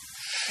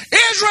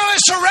 Israel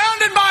is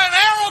surrounded by an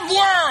Arab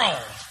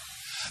world.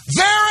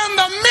 There are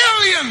the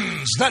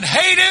millions that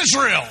hate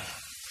Israel.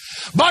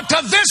 But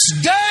to this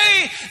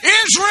day,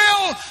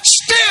 Israel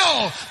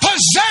still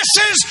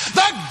possesses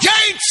the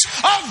gates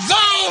of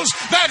those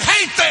that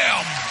hate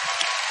them.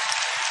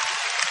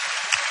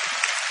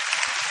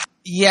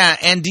 Yeah,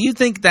 and do you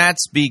think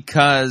that's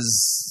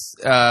because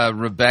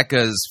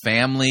Rebekah's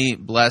family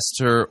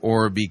blessed her,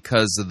 or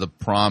because of the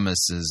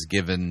promises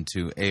given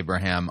to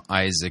Abraham,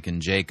 Isaac,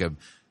 and Jacob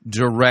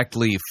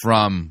directly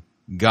from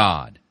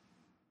God?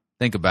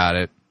 Think about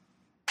it.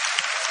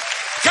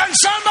 Can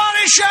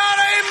somebody shout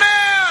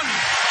amen?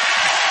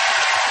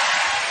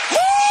 Woo!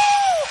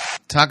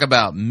 Talk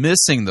about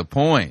missing the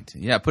point.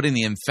 Yeah, putting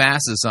the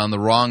emphasis on the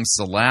wrong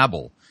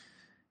syllable.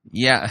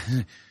 Yeah.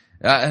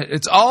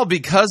 It's all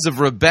because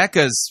of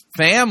Rebekah's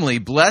family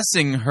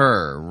blessing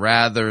her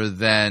rather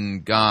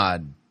than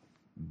God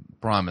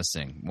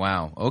promising.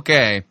 Wow.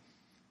 Okay.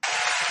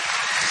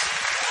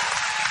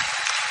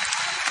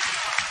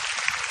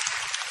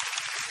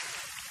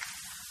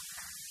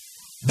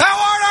 Thou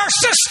art our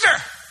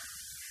sister.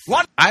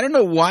 What? I don't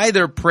know why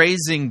they're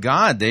praising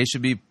God. They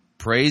should be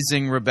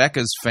praising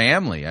Rebekah's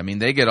family. I mean,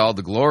 they get all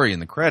the glory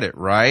and the credit,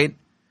 right?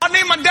 I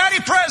need my daddy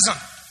present.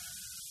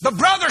 The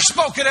brother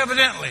spoke it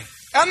evidently.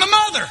 And the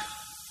mother.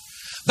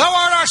 Thou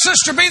art our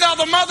sister, be thou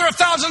the mother of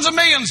thousands of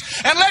millions,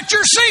 and let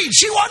your seed.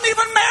 She wasn't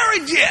even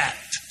married yet.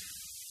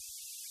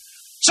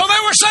 So they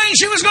were saying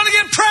she was going to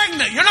get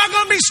pregnant. You're not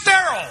going to be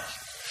sterile.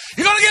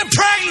 You're going to get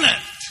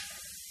pregnant.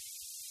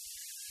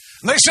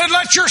 And they said,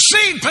 let your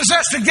seed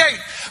possess the gate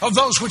of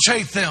those which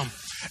hate them.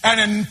 And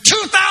in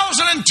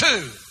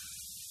 2002,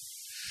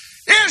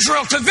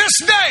 Israel to this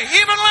day,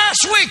 even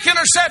last week,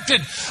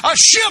 intercepted a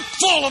ship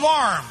full of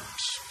arms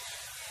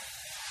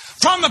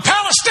from the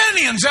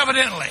Palestinians,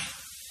 evidently.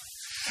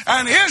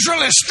 And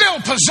Israel is still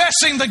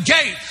possessing the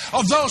gate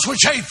of those which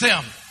hate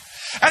them.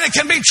 And it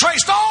can be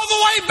traced all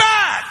the way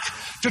back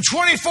to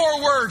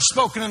 24 words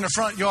spoken in the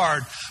front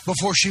yard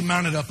before she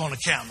mounted up on a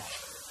camel.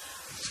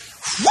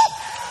 Woo!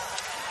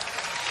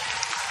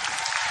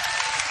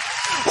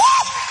 Woo!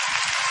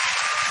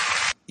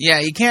 Yeah,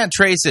 you can't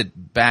trace it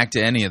back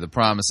to any of the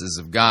promises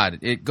of God.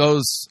 It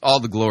goes, all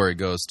the glory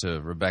goes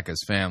to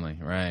Rebekah's family,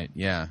 right?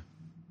 Yeah.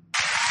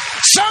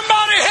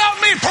 Somebody help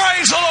me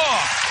praise the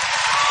Lord.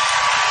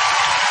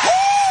 Woo!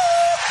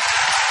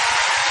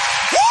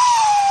 Woo!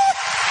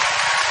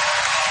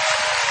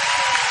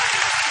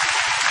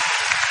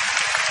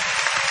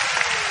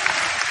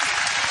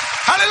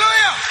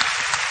 Hallelujah.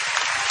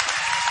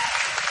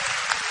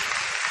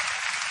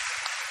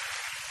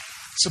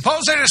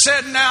 Suppose they'd have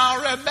said, now,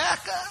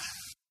 Rebekah,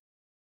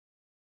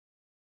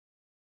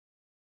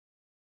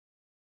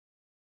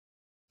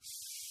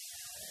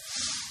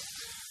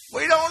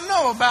 we don't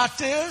know about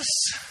this.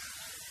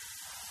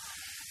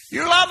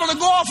 You're liable to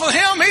go off with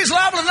him. He's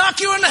liable to knock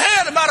you in the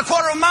head about a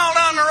quarter of a mile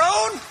down the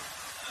road.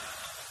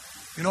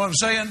 You know what I'm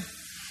saying?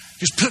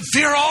 Just put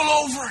fear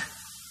all over.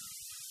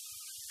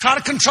 Try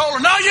to control her.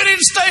 No, you need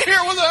to stay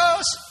here with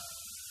us.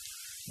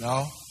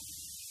 No.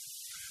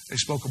 They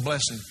spoke a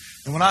blessing.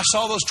 And when I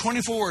saw those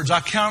 24 words, I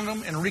counted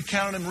them and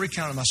recounted them and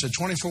recounted them. I said,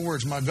 24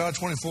 words. My God,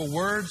 24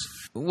 words.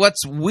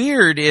 What's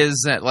weird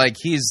is that, like,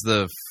 he's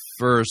the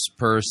first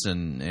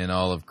person in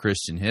all of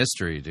Christian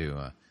history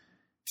to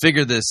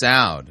figure this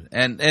out.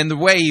 And the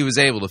way he was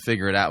able to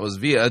figure it out was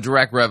via a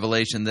direct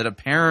revelation that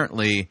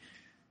apparently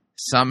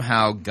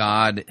somehow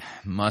God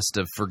must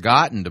have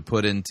forgotten to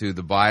put into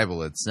the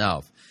Bible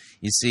itself.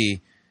 You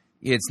see,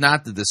 it's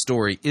not that the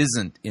story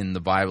isn't in the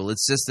Bible.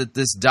 It's just that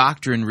this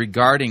doctrine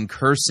regarding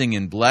cursing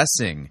and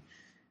blessing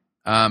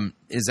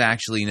is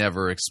actually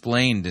never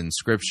explained in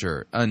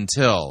Scripture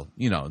until,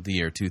 the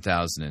year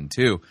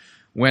 2002.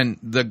 When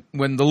the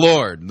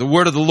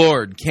word of the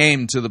Lord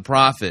came to the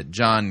prophet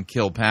John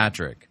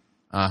Kilpatrick.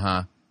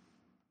 Has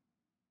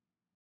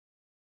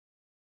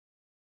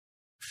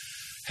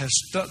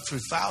stuck through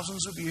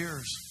thousands of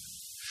years.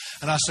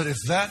 And I said, if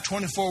that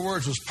 24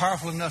 words was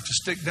powerful enough to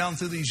stick down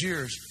through these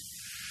years,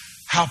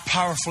 how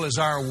powerful is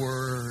our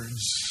words?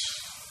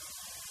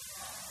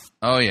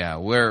 Oh yeah,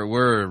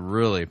 we're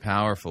really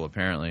powerful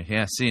apparently.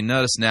 Yeah, see,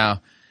 notice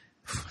now,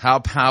 how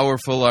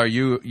powerful are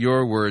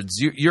your words?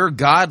 You're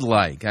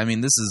godlike. I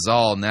mean, this is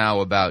all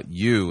now about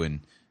you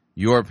and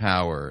your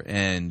power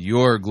and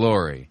your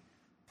glory.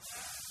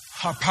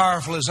 How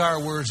powerful is our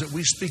words that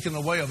we speak in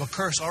the way of a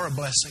curse or a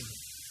blessing?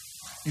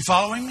 You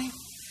following me?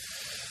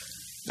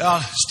 Now,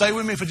 stay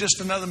with me for just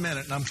another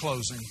minute and I'm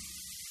closing.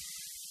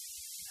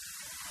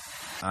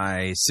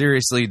 I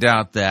seriously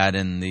doubt that,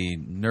 and the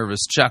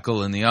nervous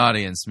chuckle in the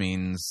audience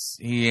means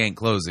he ain't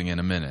closing in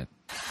a minute.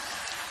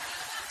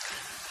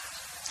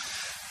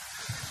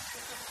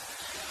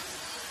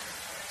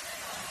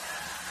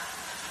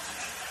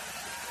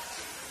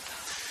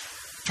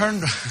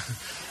 Turn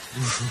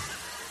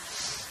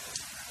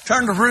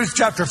to Ruth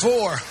chapter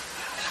 4.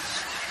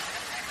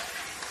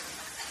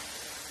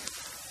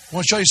 I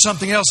want to show you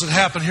something else that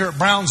happened here at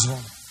Brownsville.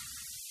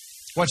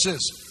 Watch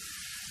this.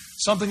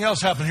 Something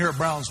else happened here at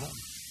Brownsville.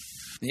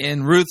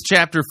 In Ruth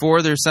chapter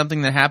 4, there's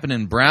something that happened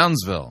in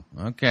Brownsville.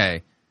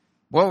 Okay.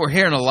 Well, we're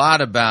hearing a lot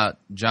about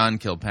John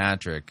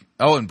Kilpatrick.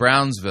 Oh, in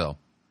Brownsville.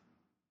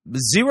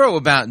 Zero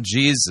about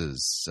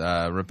Jesus,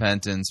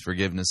 repentance,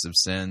 forgiveness of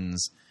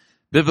sins,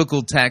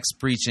 biblical text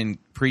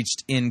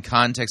preached in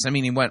context. I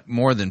mean, he went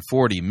more than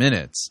 40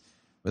 minutes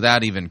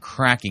without even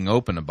cracking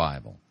open a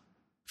Bible.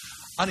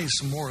 I need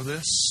some more of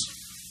this.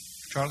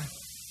 Charlie?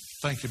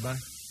 Thank you, buddy.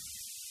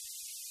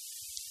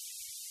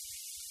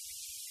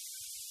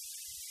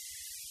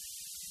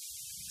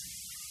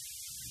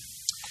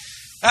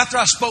 After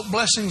I spoke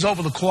blessings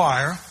over the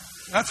choir,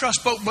 after I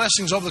spoke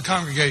blessings over the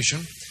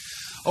congregation,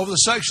 over the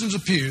sections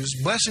of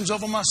pews, blessings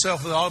over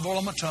myself with olive oil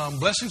on my tongue,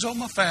 blessings over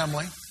my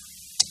family,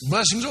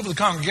 blessings over the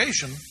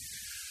congregation,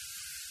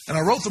 and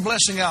I wrote the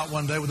blessing out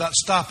one day without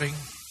stopping.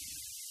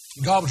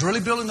 God was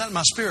really building that in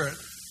my spirit.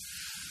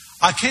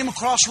 I came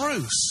across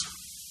Ruth.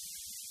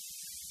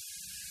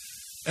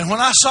 And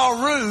when I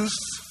saw Ruth,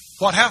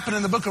 what happened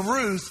in the book of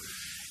Ruth,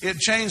 it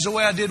changed the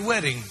way I did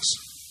weddings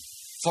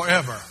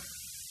forever.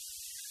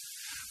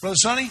 Brother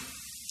Sonny,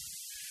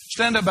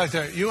 stand up back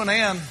there. You and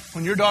Ann,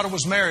 when your daughter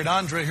was married,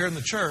 Andre, here in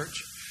the church,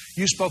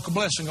 you spoke a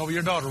blessing over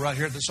your daughter right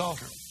here at this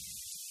altar.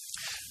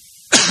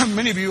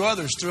 Many of you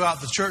others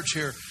throughout the church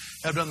here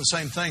have done the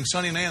same thing.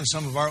 Sonny and Ann,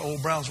 some of our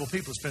old Brownsville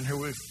people, that's been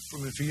here for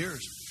me for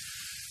years.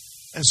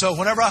 And so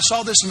whenever I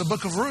saw this in the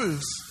book of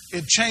Ruth,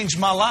 it changed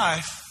my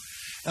life.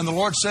 And the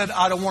Lord said,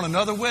 I don't want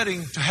another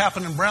wedding to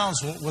happen in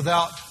Brownsville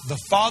without the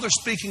father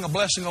speaking a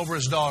blessing over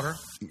his daughter.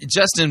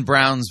 Just in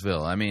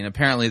Brownsville. I mean,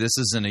 apparently this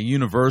isn't a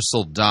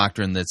universal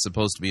doctrine that's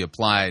supposed to be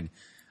applied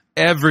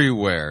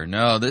everywhere.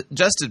 No,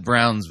 just at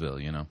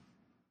Brownsville, you know.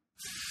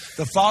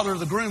 The father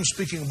of the groom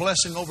speaking a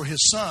blessing over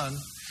his son.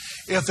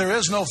 If there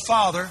is no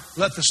father,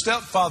 let the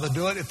stepfather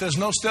do it. If there's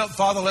no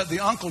stepfather, let the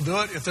uncle do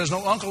it. If there's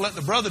no uncle, let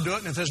the brother do it.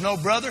 And if there's no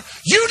brother,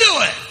 you do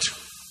it.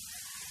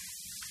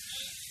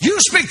 You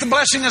speak the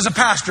blessing as a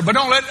pastor, but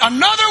don't let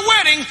another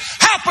wedding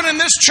happen in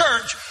this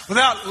church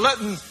without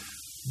letting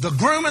the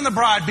groom and the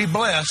bride be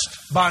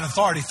blessed by an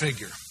authority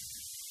figure.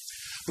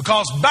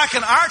 Because back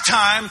in our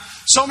time,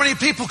 so many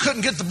people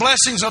couldn't get the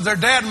blessings of their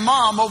dad and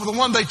mom over the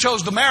one they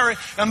chose to marry,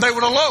 and they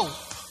would elope.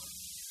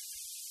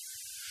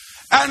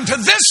 And to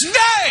this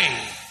day,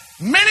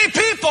 many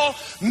people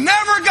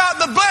never got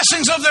the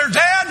blessings of their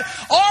dad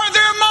or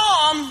their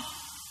mom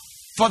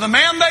for the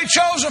man they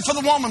chose or for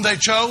the woman they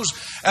chose,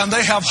 and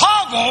they have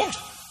hobbled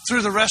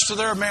through the rest of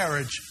their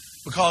marriage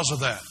because of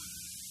that.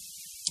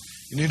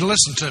 You need to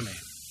listen to me.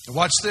 And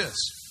watch this.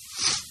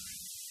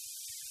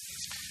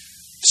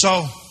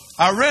 So,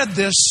 I read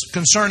this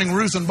concerning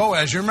Ruth and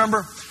Boaz. You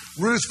remember,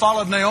 Ruth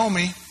followed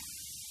Naomi,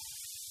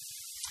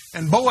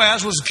 and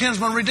Boaz was a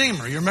kinsman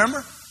redeemer. You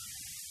remember?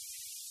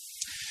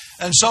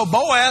 And so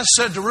Boaz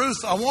said to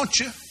Ruth, I want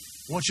you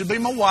to be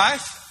my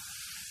wife.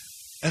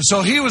 And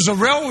so he was a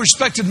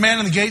well-respected man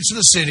in the gates of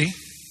the city.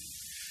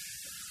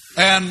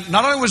 And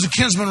not only was he a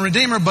kinsman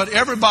redeemer, but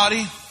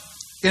everybody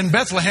in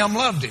Bethlehem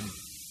loved him.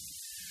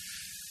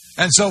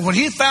 And so when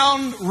he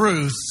found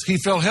Ruth, he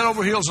fell head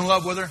over heels in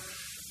love with her,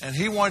 and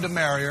he wanted to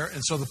marry her.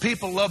 And so the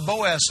people loved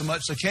Boaz so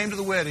much, they came to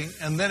the wedding,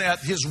 and then at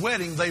his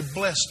wedding, they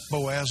blessed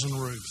Boaz and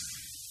Ruth.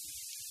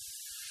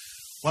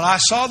 When I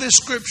saw this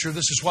scripture,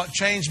 this is what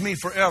changed me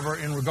forever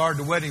in regard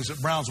to weddings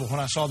at Brownsville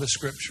when I saw this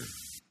scripture.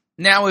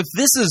 Now, if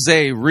this is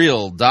a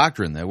real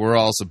doctrine that we're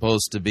all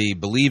supposed to be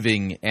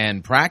believing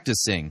and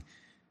practicing,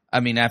 I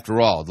mean, after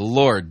all, the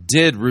Lord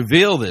did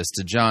reveal this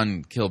to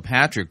John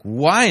Kilpatrick.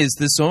 Why is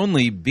this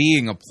only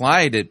being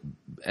applied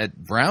at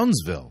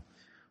Brownsville?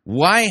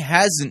 Why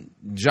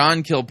hasn't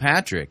John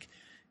Kilpatrick,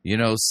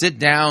 sit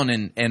down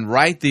and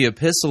write the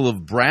Epistle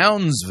of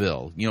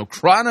Brownsville,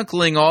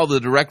 chronicling all the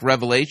direct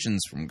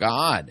revelations from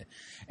God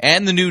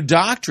and the new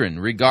doctrine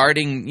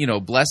regarding,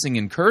 blessing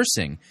and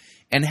cursing,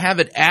 and have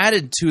it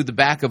added to the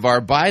back of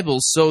our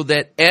Bibles so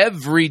that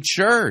every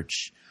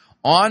church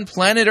on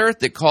planet Earth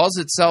that calls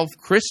itself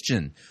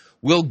Christian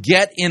will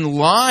get in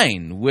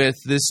line with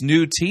this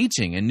new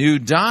teaching and new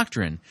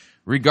doctrine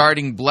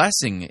regarding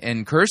blessing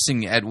and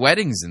cursing at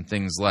weddings and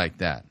things like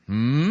that.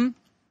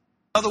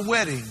 Another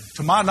wedding,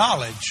 to my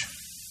knowledge,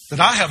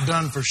 that I have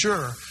done for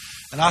sure,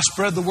 and I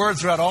spread the word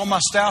throughout all my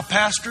staff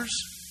pastors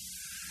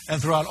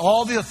and throughout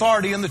all the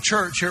authority in the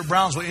church here at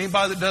Brownsville,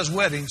 anybody that does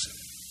weddings,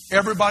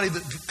 everybody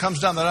that comes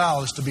down that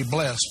aisle is to be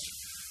blessed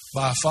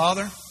by a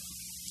father,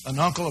 an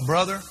uncle, a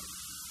brother,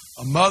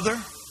 a mother,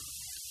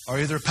 or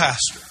either a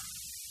pastor.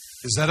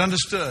 Is that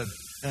understood?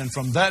 And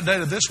from that day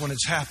to this one,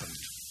 it's happened.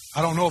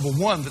 I don't know of a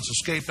one that's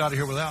escaped out of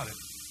here without it.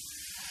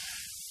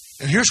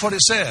 And here's what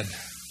it said.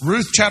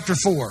 Ruth chapter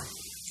 4.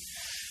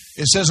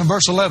 It says in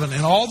verse 11,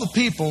 and all the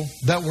people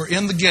that were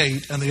in the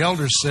gate and the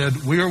elders said,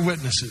 we are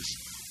witnesses.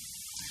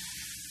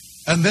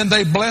 And then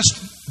they blessed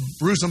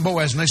Ruth and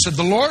Boaz, and they said,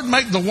 the Lord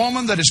make the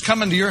woman that is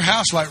come into your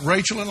house like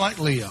Rachel and like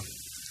Leah,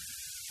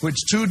 which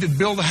two did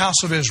build the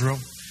house of Israel,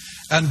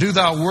 and do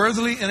thou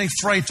worthily in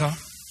Ephratah,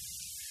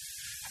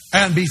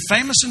 and be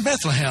famous in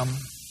Bethlehem,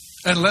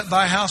 And let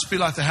thy house be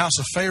like the house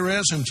of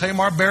Pharez, whom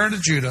Tamar bare unto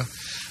Judah,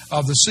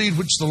 of the seed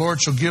which the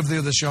Lord shall give thee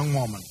of this young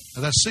woman.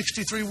 Now that's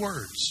 63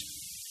 words.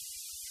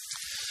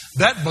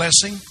 That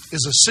blessing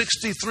is a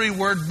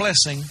 63-word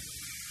blessing,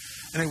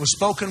 and it was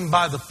spoken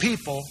by the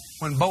people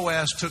when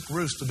Boaz took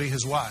Ruth to be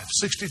his wife.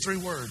 63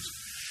 words.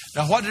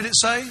 Now what did it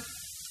say?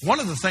 One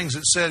of the things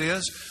it said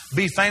is,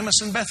 be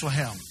famous in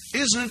Bethlehem.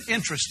 Isn't it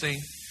interesting?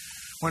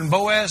 When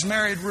Boaz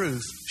married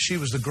Ruth, she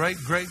was the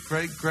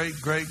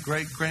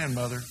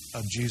great-great-great-great-great-grandmother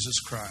of Jesus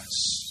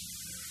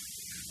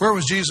Christ. Where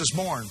was Jesus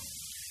born?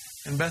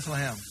 In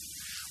Bethlehem.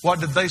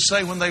 What did they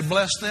say when they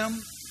blessed them?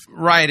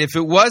 Right. If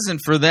it wasn't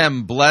for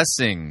them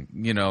blessing,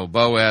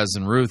 Boaz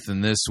and Ruth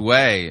in this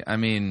way, I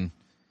mean,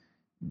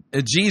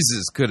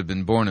 Jesus could have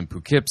been born in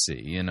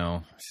Poughkeepsie,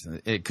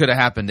 It could have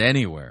happened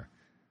anywhere.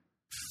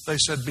 They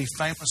said, be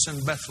famous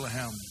in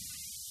Bethlehem.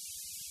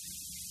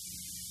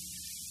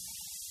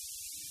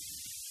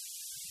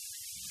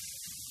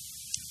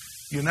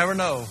 You never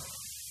know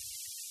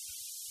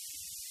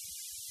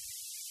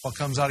what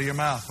comes out of your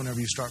mouth whenever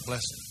you start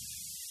blessing.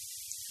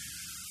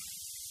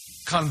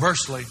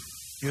 Conversely,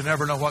 you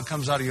never know what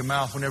comes out of your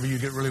mouth whenever you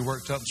get really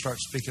worked up and start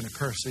speaking a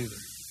curse either.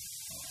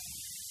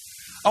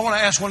 I want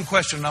to ask one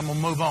question and I'm going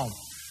to move on.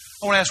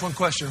 I want to ask one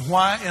question.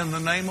 Why in the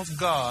name of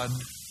God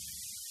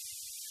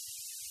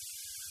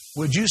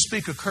would you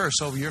speak a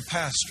curse over your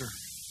pastor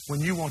when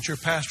you want your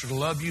pastor to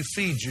love you,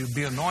 feed you,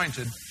 be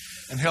anointed,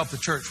 and help the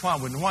church? Why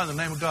in the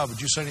name of God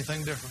would you say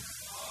anything different?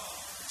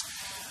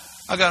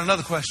 I got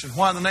another question.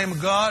 Why in the name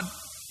of God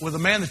would the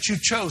man that you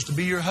chose to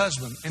be your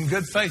husband in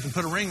good faith and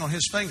put a ring on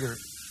his finger,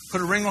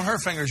 put a ring on her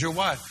finger as your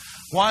wife,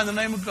 why in the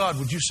name of God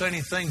would you say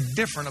anything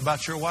different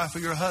about your wife or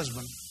your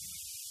husband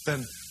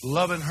than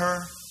loving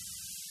her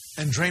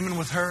and dreaming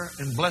with her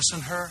and blessing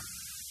her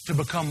to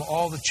become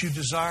all that you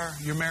desire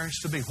your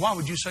marriage to be? Why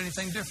would you say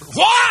anything different?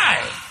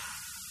 Why?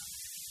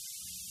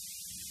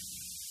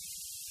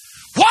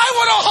 Why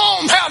would a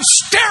home have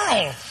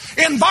sterile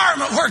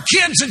environment where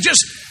kids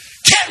just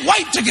can't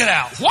wait to get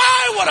out?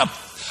 Why would a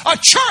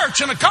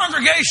church and a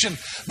congregation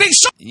be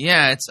so...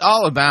 Yeah, it's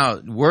all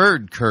about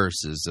word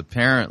curses,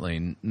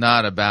 apparently,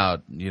 not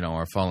about,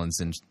 our fallen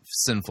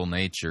sinful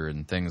nature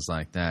and things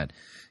like that.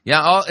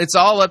 Yeah, it's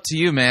all up to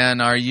you, man.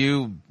 Are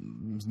you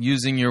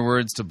using your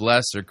words to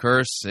bless or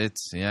curse?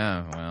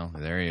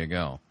 There you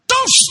go. So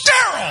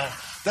sterile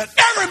that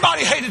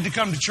everybody hated to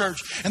come to church,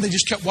 and they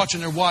just kept watching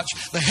their watch.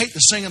 They hate the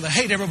singing, they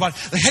hate everybody,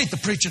 they hate the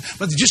preaching,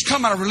 but they just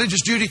come out of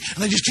religious duty,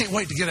 and they just can't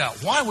wait to get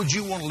out. Why would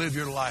you want to live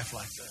your life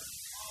like that?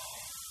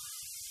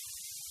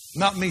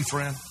 Not me,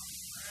 friend.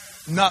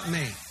 Not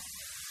me.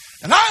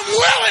 And I'm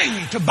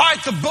willing to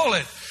bite the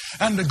bullet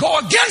and to go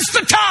against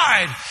the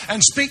tide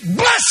and speak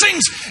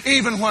blessings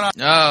even when I...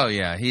 Oh,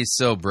 yeah, he's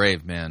so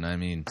brave, man. I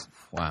mean,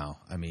 wow.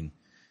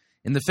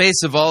 In the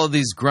face of all of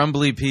these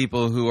grumbly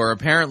people who are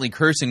apparently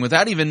cursing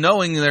without even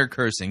knowing they're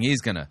cursing,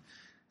 he's going to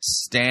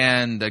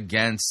stand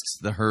against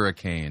the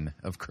hurricane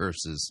of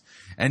curses.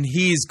 And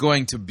he's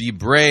going to be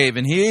brave,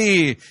 and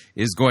he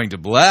is going to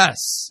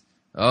bless.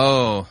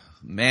 Oh,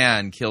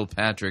 man,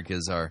 Kilpatrick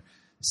is our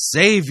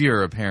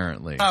Savior,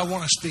 apparently. I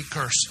want to speak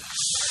curses.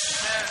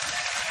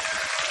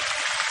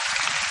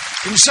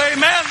 Can you say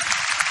amen?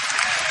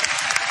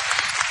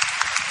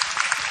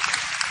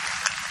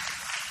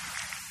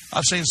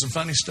 I've seen some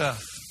funny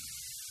stuff.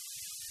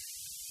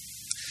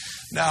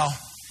 Now,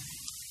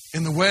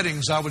 in the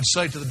weddings, I would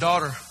say to the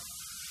daughter,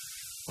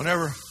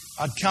 whenever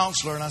I'd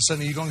counsel her, and I said,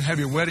 are you going to have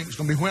your wedding? It's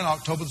going to be when?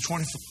 October the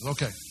 24th.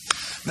 Okay.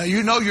 Now,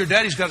 you know your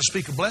daddy's got to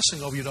speak a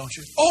blessing over you, don't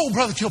you? Oh,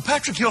 Brother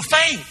Kilpatrick, he'll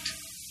faint.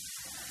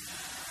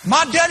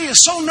 My daddy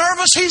is so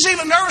nervous, he's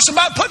even nervous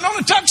about putting on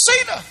a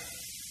tuxedo.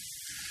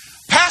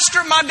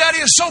 Pastor, my daddy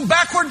is so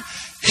backward.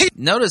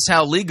 Notice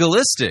how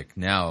legalistic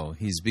now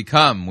he's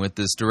become with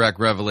this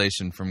direct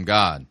revelation from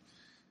God.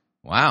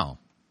 Wow.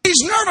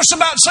 He's nervous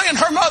about saying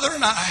her mother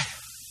and I.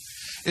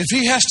 If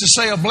he has to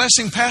say a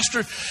blessing,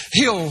 Pastor,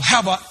 he'll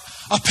have a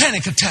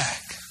panic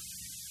attack.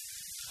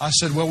 I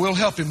said, well, we'll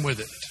help him with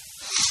it.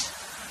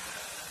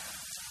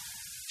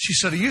 She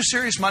said, are you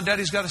serious? My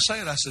daddy's got to say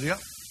it. I said, yep.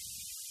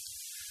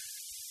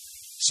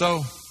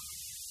 So,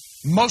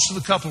 most of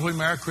the couples we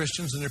marry are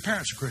Christians and their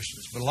parents are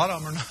Christians, but a lot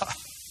of them are not.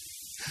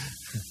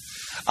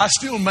 I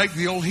still make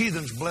the old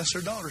heathens bless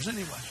their daughters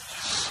anyway.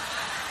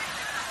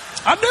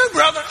 I do,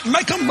 brother.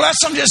 Make them bless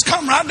them. Just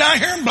come right down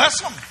here and bless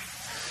them.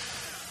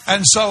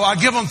 And so I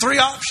give them three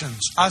options.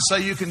 I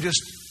say you can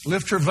just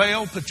lift her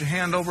veil, put your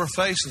hand over her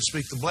face and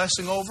speak the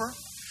blessing over her,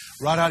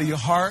 right out of your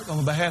heart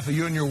on behalf of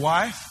you and your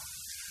wife.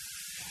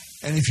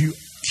 And if you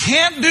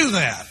can't do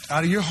that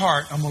out of your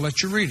heart, I'm going to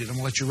let you read it. I'm going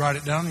to let you write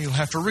it down and you'll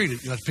have to read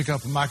it. You'll have to pick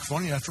up a microphone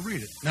and you have to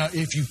read it. Now,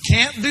 if you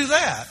can't do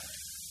that,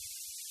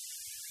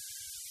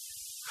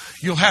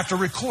 you'll have to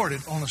record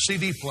it on a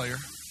CD player.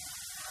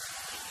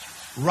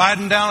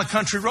 Riding down a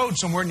country road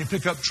somewhere and you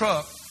pick up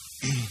truck.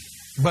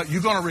 But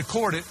you're going to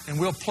record it and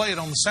we'll play it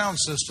on the sound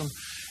system.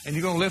 And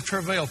you're going to lift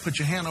her veil, put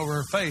your hand over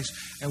her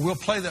face, and we'll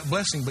play that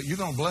blessing. But you're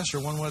going to bless her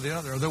one way or the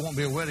other, or there won't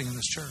be a wedding in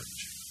this church.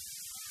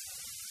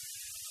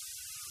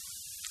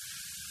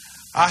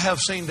 I have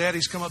seen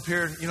daddies come up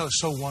here, and, you know,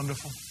 it's so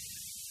wonderful.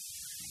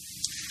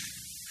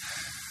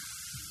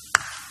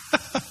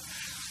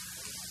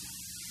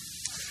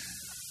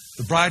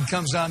 The bride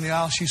comes down the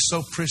aisle. She's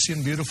so pretty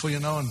and beautiful, you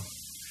know, and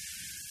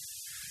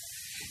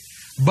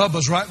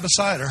Bubba's right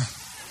beside her.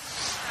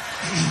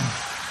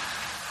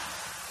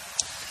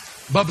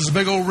 Bubba's a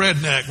big old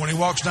redneck when he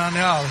walks down the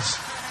aisle.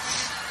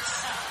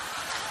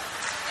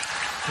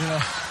 You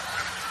know.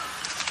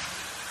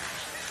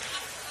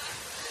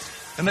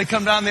 And they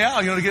come down the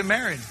aisle, you know, to get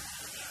married.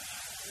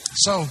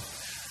 So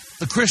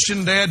the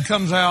Christian dad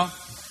comes out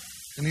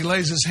and he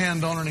lays his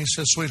hand on her and he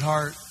says,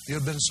 "Sweetheart,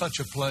 you've been such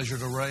a pleasure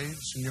to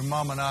raise, and your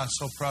mom and I are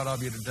so proud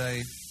of you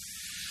today.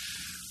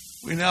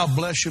 We now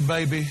bless you,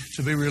 baby,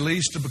 to be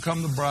released to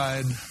become the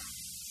bride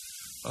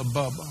of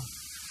Bubba."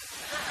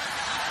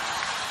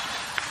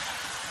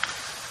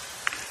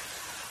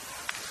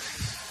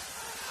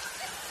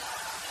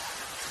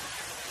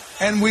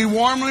 And we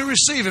warmly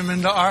receive him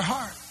into our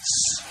hearts.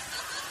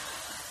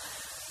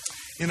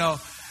 You know,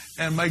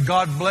 and may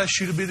God bless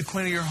you to be the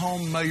queen of your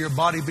home. May your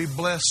body be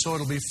blessed so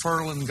it'll be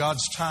fertile in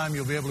God's time.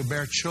 You'll be able to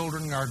bear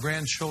children, our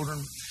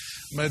grandchildren.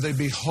 May they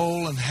be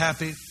whole and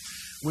happy.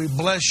 We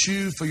bless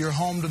you for your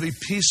home to be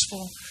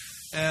peaceful.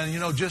 And, you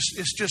know,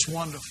 it's just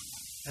wonderful.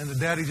 And the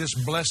daddy just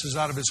blesses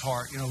out of his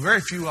heart. You know,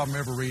 very few of them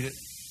ever read it.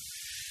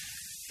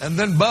 And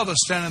then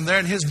Bubba's standing there,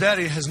 and his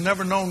daddy has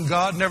never known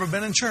God, never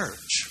been in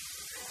church.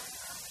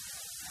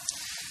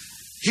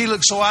 He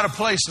looks so out of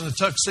place in a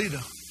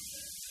tuxedo.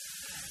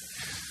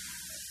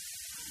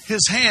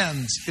 His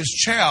hands is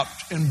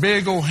chapped in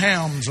big old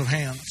hams of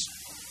hands.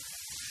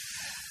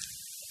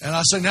 And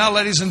I say, now,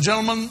 ladies and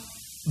gentlemen,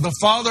 the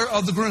father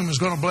of the groom is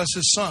going to bless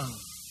his son.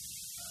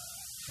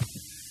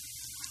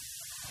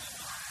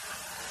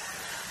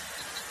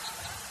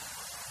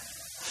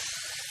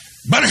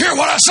 Better hear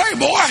what I say,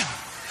 boy.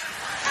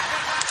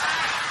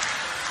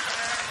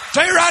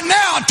 Tell you right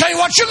now, I'll tell you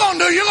what you're going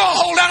to do. You're going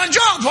to hold down a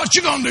job. What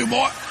you going to do,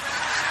 boy?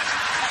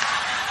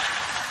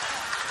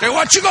 Tell you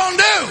what you're going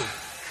to do.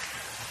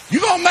 You're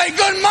going to make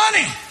good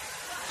money.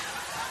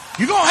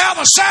 You're going to have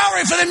a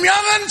salary for them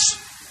young'uns.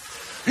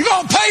 You're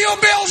going to pay your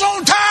bills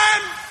on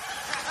time.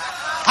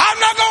 I'm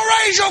not going to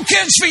raise your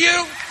kids for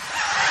you.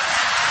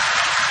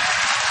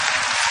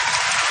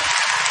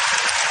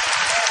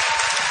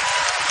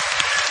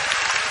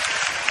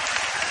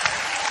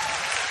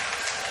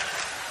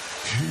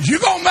 You're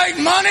going to make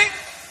money.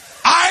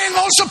 I ain't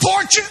going to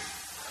support you.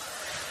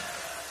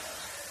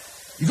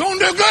 You're going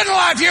to do good in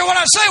life. Hear what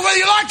I say, whether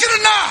you like it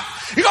or not.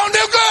 You're going to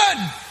do good.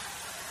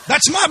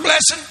 That's my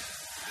blessing.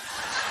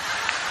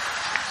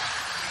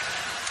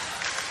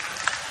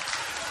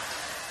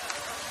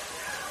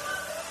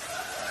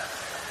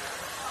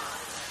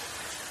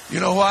 You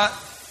know what?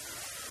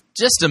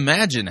 Just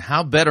imagine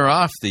how better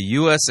off the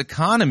U.S.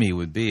 economy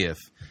would be if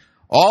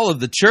all of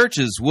the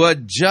churches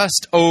would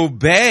just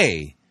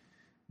obey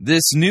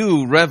this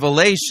new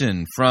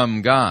revelation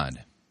from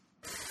God.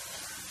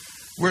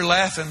 We're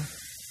laughing,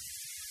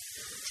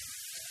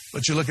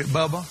 but you look at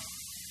Bubba.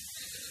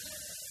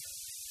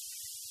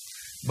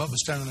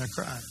 Bubba's standing there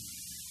crying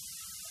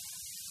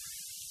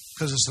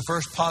because it's the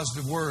first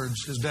positive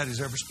words his daddy's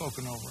ever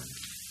spoken over him.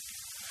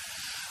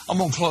 I'm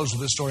going to close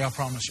with this story, I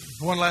promise you.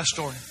 One last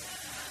story.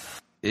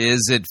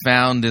 Is it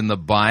found in the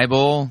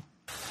Bible?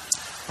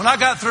 When I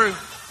got through,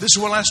 this is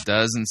one last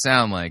Doesn't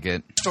sound like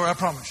it. story, I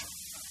promise you.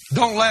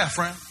 Don't laugh,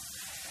 friend.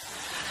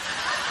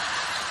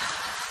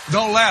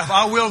 Don't laugh.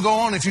 I will go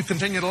on if you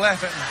continue to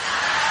laugh at me.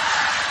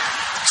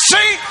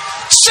 See?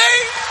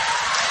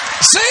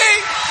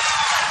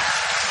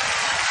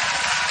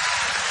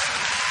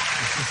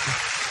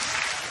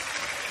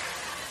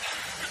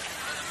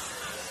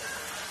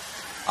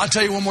 I'll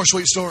tell you one more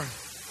sweet story.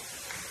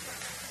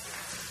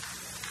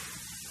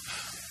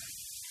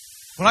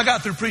 When I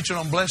got through preaching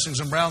on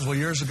blessings in Brownsville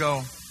years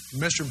ago, the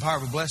mystery and power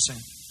of a blessing,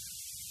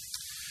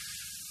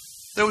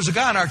 there was a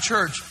guy in our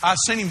church. I'd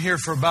seen him here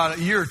for about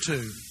a year or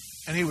two.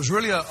 And he was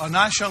really a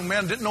nice young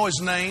man. Didn't know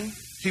his name.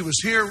 He was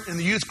here in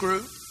the youth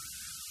group.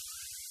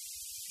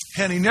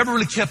 And he never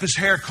really kept his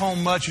hair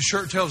combed much. His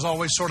shirt tail was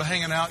always sort of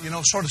hanging out. You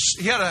know,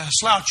 he had a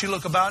slouchy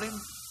look about him.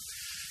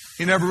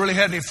 He never really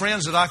had any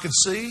friends that I could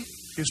see.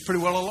 He was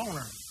pretty well a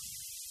loner.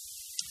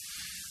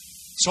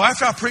 So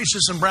after I preached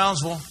this in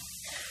Brownsville,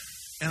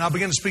 and I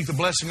began to speak the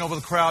blessing over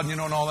the crowd, and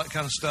all that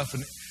kind of stuff,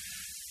 and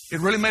it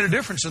really made a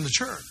difference in the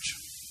church.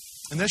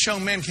 And this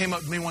young man came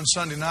up to me one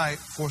Sunday night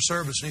before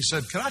service, and he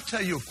said, "Can I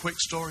tell you a quick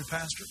story,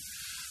 Pastor?"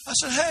 I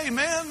said, "Hey,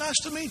 man, nice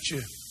to meet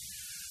you."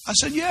 I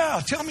said,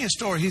 "Yeah, tell me a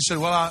story." He said,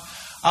 "Well,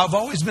 I've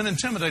always been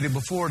intimidated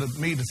before to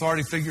meet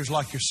authority figures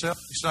like yourself."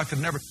 He said, "I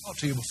could never talk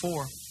to you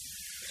before."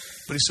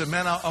 But he said,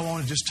 "Man, I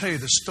want to just tell you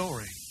this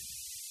story."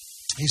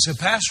 He said,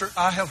 "Pastor,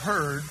 I have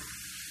heard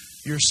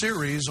your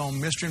series on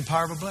Mystery and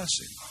Power of a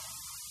Blessing."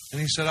 And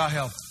he said, "I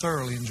have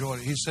thoroughly enjoyed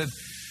it." He said,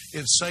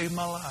 "It saved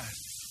my life."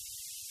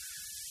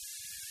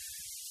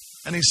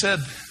 And he said,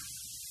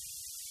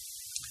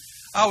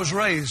 "I was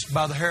raised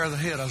by the hair of the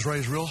head. I was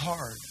raised real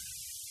hard."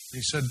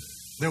 He said,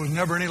 "There was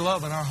never any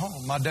love in our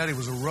home. My daddy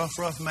was a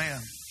rough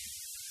man.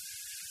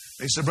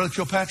 He said, Brother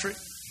Kilpatrick,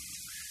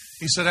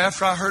 he said,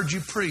 after I heard you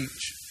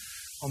preach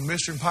on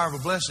Mystery and Power of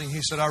a Blessing,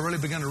 he said, I really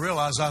began to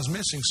realize I was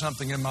missing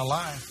something in my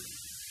life.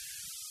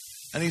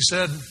 And he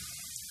said,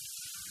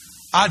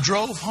 I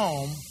drove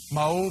home,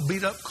 my old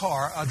beat-up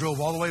car. I drove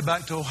all the way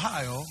back to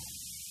Ohio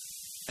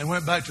and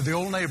went back to the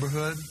old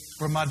neighborhood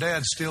where my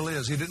dad still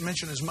is. He didn't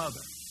mention his mother.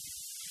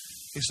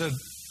 He said,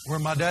 where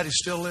my daddy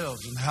still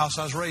lives, in the house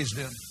I was raised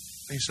in. And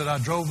he said, I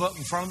drove up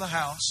in front of the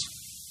house.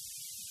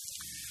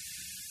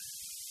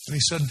 And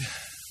he said,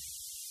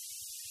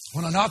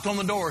 when I knocked on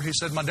the door, he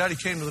said, my daddy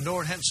came to the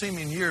door and hadn't seen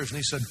me in years. And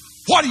he said,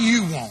 what do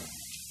you want?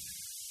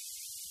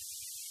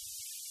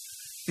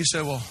 He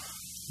said, well,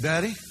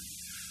 Daddy,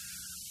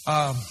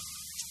 I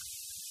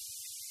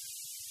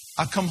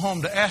come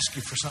home to ask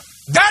you for something.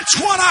 That's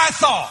what I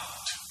thought.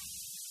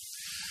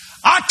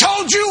 I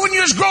told you when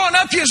you was growing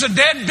up you was a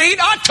deadbeat.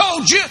 I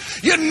told you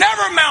you'd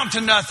never amount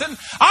to nothing.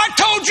 I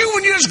told you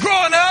when you was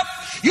growing up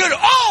you'd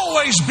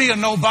always be a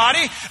nobody.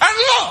 And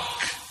look,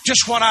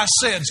 just what I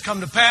said's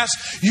come to pass.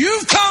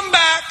 You've come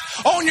back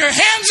on your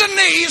hands and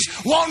knees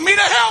wanting me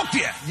to help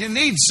you. You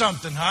need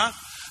something, huh?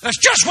 That's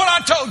just what I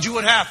told you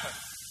would happen.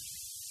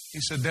 He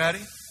said,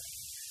 Daddy,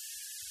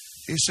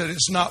 he said,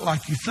 it's not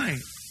like you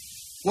think.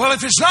 Well,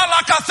 if it's not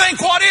like I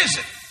think, what is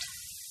it?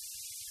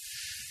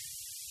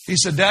 He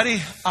said,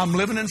 Daddy, I'm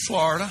living in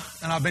Florida,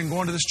 and I've been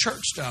going to this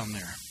church down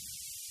there.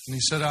 And he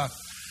said,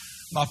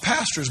 my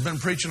pastor's been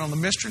preaching on the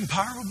mystery and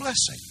power of a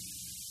blessing.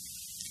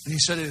 And he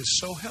said, it has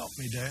so helped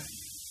me, Dad.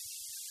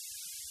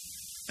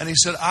 And he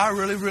said, I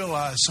really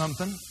realized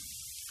something.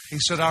 He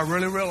said, I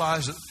really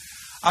realized that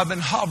I've been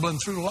hobbling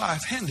through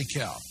life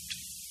handicapped.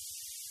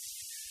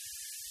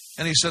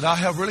 And he said, I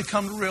have really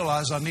come to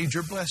realize I need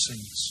your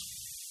blessings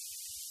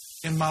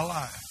in my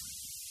life.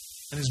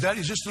 And his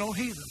daddy's just an old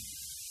heathen.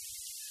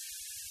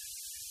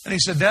 And he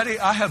said, Daddy,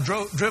 I have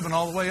driven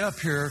all the way up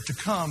here to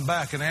come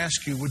back and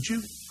ask you, would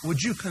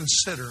you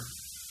consider,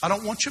 I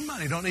don't want your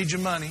money, don't need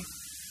your money,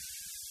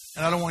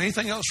 and I don't want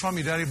anything else from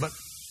you, Daddy, but,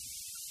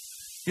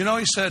 you know,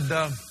 he said,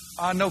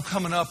 I know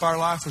coming up our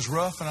life was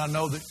rough, and I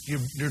know that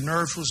your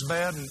nerves was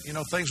bad, and, you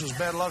know, things was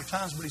bad a lot of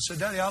times, but he said,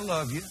 Daddy, I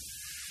love you,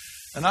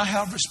 and I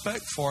have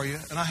respect for you,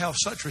 and I have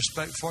such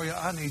respect for you,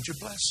 I need your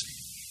blessing.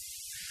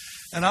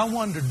 And I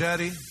wonder,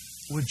 Daddy,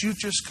 would you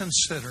just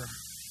consider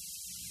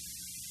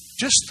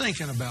just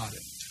thinking about it?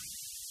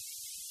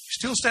 He's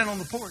still standing on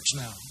the porch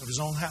now of his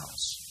own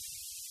house.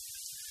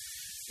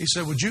 He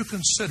said, would you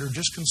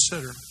just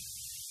consider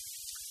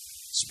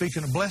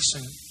speaking a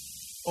blessing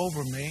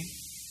over me?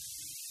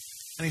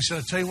 And he said,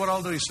 I'll tell you what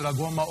I'll do. He said, I'll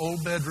go in my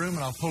old bedroom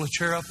and I'll pull a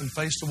chair up and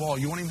face the wall.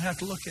 You won't even have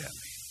to look at me.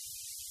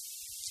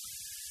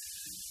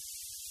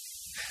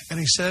 And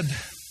he said,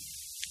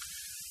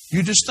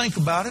 you just think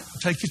about it,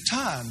 take your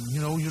time.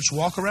 You know, you just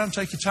walk around and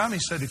take your time. He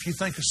said, if you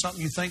think of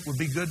something you think would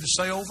be good to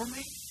say over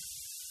me,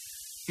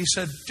 he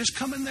said, just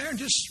come in there and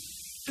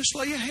just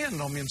lay your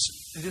hand on me and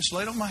just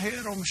lay it on my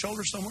head or on my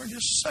shoulder somewhere and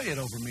just say it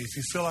over me if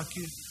you feel like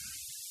you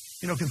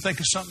can think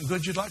of something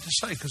good you'd like to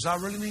say, because I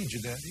really need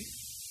you, Daddy.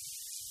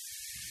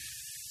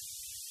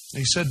 And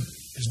he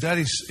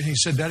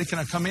said, Daddy, can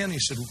I come in? He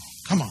said, well,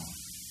 come on.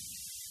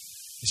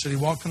 He said he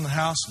walked in the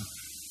house and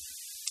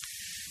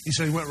he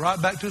said he went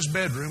right back to his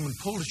bedroom and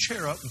pulled a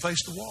chair up and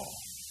faced the wall.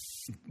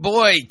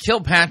 Boy,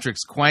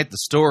 Kilpatrick's quite the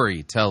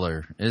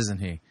storyteller, isn't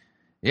he?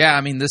 Yeah,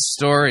 I mean, this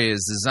story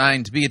is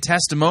designed to be a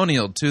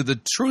testimonial to the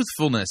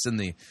truthfulness and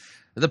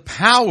the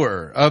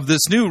power of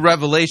this new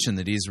revelation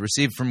that he's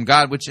received from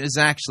God, which is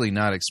actually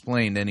not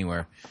explained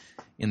anywhere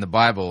in the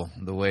Bible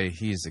the way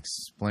he's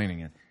explaining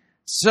it.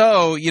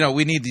 So,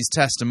 we need these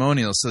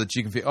testimonials so that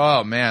you can feel,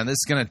 oh, man, this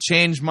is going to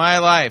change my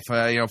life.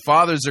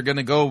 Fathers are going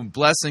to go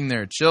blessing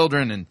their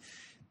children, and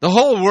the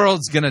whole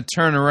world's going to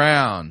turn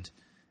around.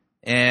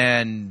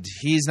 And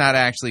he's not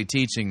actually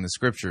teaching the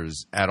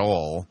Scriptures at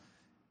all.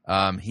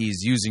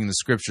 He's using the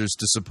Scriptures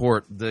to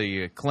support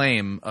the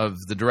claim of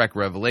the direct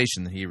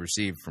revelation that he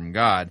received from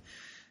God.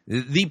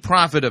 The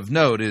prophet of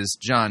note is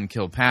John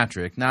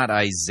Kilpatrick, not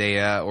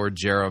Isaiah or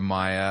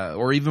Jeremiah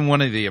or even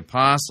one of the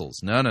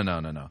apostles. No.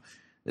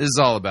 This is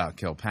all about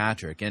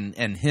Kilpatrick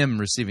and him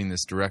receiving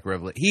this direct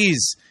revelation.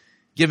 He's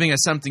giving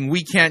us something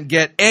we can't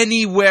get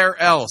anywhere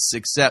else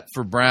except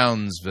for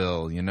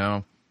Brownsville,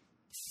 And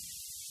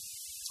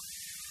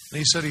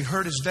he said he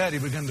heard his daddy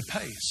begin to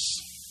pace.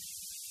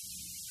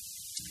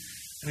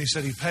 And he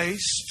said he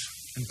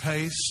paced and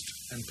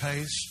paced and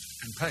paced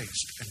and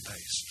paced and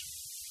paced.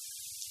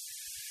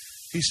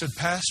 He said,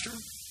 Pastor,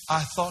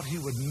 I thought he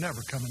would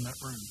never come in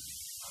that room.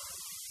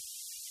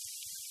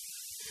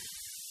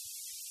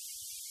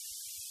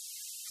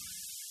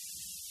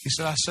 He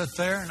said, I sat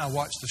there and I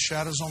watched the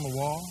shadows on the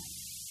wall.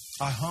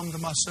 I hummed to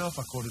myself.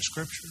 I quoted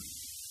Scripture.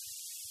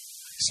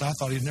 He said, I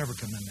thought he'd never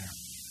come in there.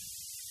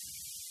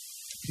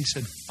 He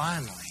said,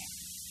 finally,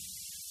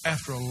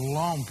 after a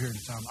long period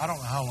of time, I don't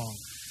know how long,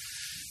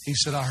 he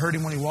said, I heard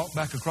him when he walked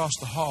back across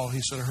the hall.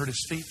 He said, I heard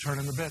his feet turn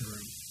in the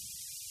bedroom.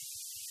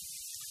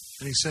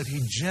 And he said,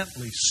 he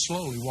gently,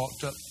 slowly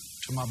walked up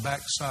to my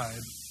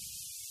backside.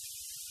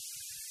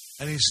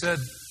 And he said,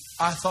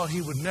 I thought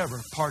he would never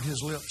part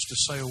his lips to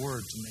say a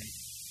word to me.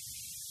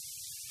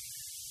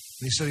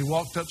 And he said he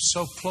walked up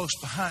so close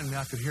behind me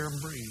I could hear him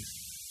breathe.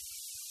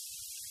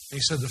 And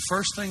he said the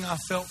first thing I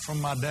felt from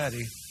my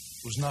daddy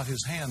was not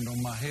his hand on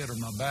my head or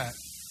my back.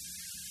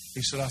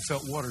 He said I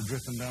felt water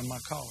dripping down my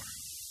collar.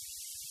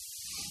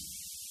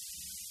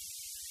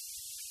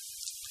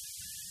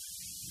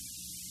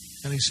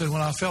 And he said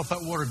when I felt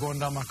that water going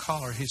down my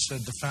collar, he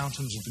said the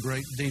fountains of the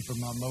great deep of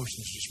my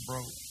emotions just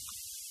broke.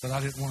 But I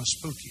didn't want to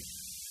spook you.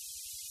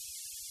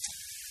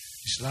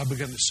 He said I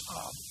began to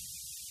sob.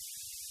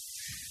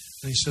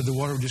 And he said the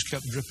water just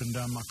kept dripping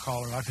down my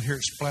collar. I could hear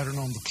it splattering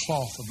on the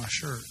cloth of my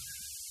shirt.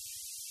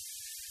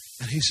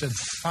 And he said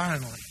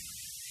finally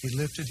he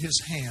lifted his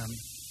hand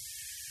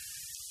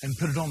and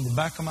put it on the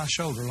back of my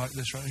shoulder like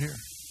this right here.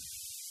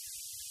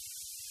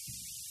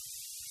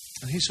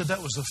 And he said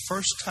that was the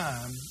first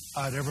time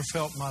I'd ever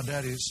felt my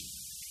daddy's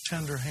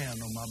tender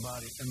hand on my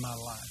body in my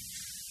life.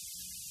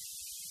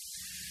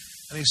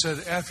 And he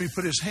said after he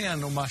put his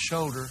hand on my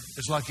shoulder,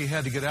 it's like he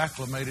had to get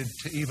acclimated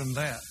to even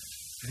that.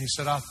 And he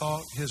said I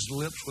thought his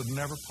lips would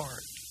never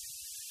part.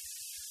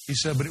 He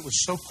said, but it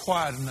was so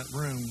quiet in that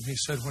room. He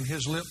said when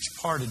his lips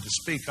parted to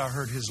speak, I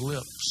heard his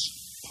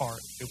lips part.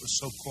 It was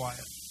so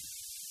quiet.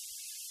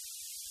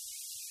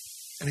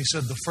 And he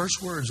said the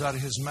first words out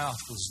of his mouth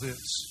was this: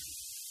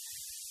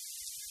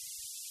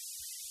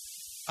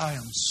 I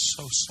am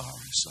so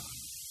sorry, son.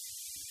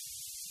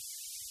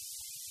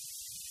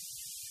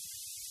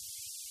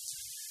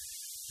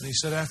 And he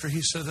said after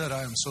he said that,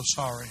 I am so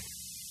sorry.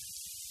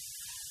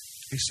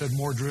 He said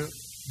more drip,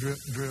 drip,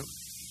 drip.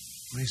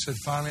 And he said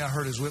finally I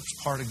heard his lips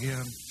part again.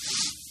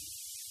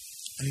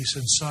 And he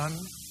said, son,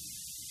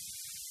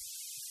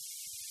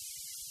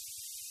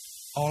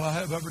 all I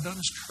have ever done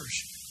is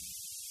curse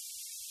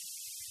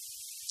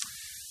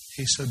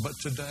you. He said, but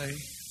today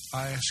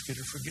I ask you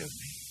to forgive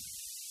me.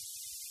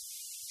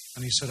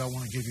 And he said, I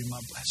want to give you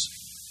my blessing.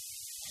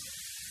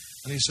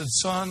 And he said,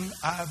 son,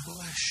 I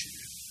bless you.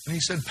 And he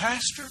said,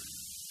 Pastor,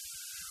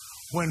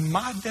 when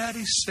my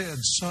daddy said,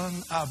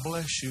 son, I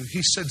bless you,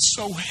 he said,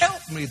 so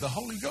help me, the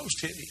Holy Ghost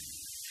hit him.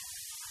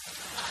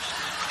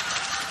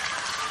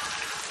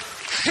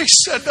 He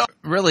said, no.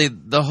 Really,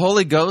 the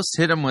Holy Ghost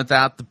hit him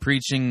without the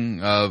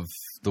preaching of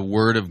the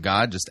Word of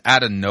God, just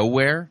out of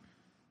nowhere?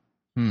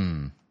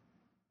 The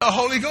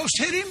Holy Ghost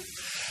hit him.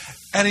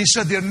 And he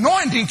said the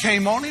anointing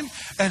came on him.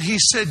 And he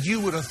said you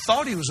would have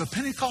thought he was a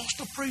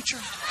Pentecostal preacher.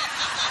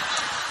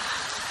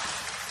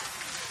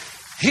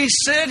 He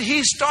said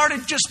he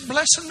started just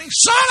blessing me.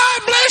 Son, I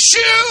bless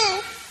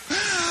you.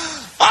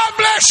 I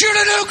bless you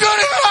to do good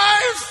in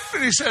life.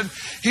 And he said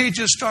he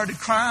just started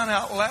crying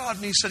out loud.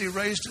 And he said he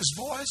raised his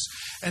voice.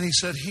 And he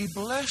said he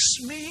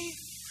blessed me.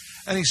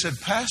 And he said,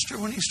 Pastor,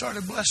 when he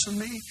started blessing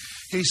me,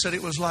 he said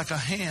it was like a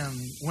hand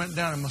went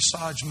down and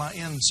massaged my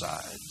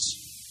insides.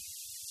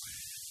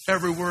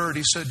 Every word,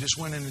 he said, just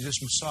went in and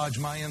just massaged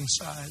my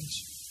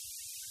insides.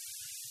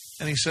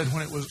 And he said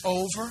when it was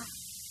over,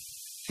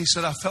 he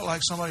said I felt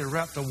like somebody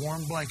wrapped a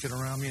warm blanket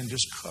around me and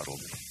just cuddled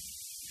me.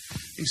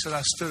 He said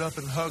I stood up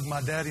and hugged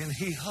my daddy, and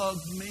he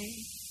hugged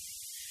me.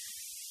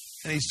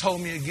 And he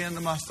told me again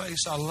to my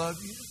face, I love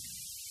you.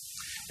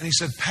 And he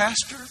said,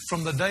 Pastor,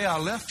 from the day I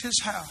left his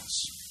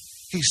house,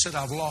 he said,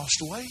 I've lost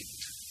weight.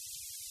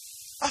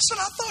 I said,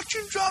 I thought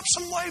you dropped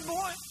some weight,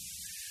 boy.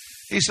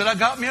 He said, I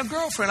got me a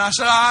girlfriend. I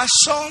said, I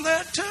saw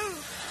that too.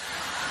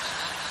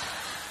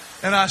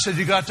 And I said,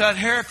 you got that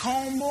hair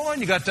comb, boy,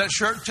 and you got that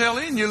shirt tail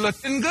in, you're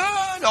looking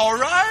good, all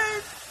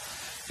right.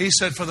 He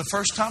said, for the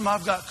first time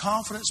I've got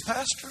confidence,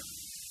 Pastor.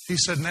 He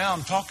said, now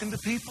I'm talking to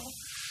people.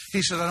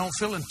 He said, I don't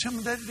feel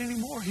intimidated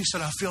anymore. He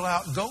said, I feel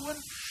outgoing.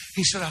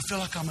 He said, I feel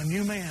like I'm a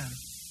new man.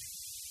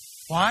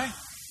 Why?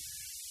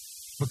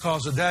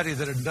 Because the daddy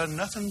that had done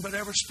nothing but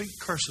ever speak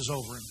curses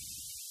over him.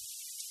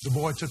 The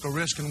boy took a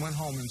risk and went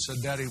home and said,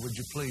 Daddy, would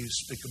you please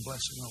speak a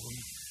blessing over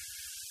me?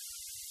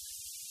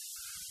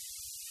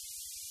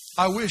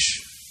 I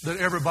wish that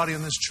everybody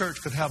in this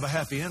church could have a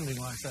happy ending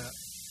like that.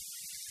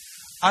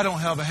 I don't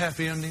have a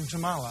happy ending to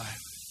my life.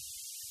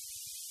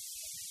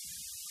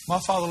 My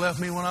father left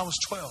me when I was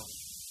 12.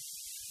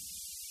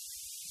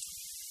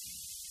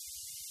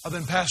 I've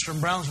been pastor in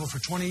Brownsville for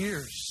 20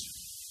 years.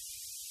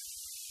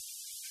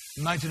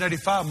 In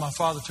 1985, my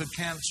father took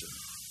cancer.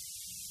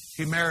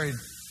 He married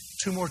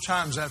 2 more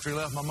times after he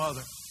left my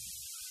mother.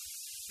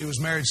 He was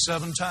married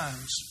 7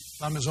 times.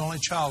 I'm his only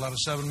child out of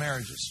 7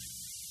 marriages.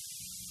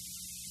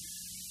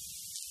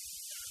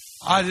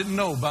 I didn't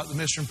know about the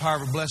mystery and power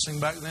of a blessing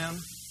back then.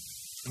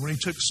 And when he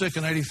took sick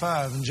in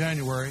 85 in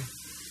January,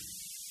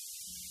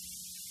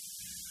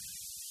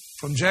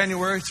 from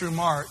January through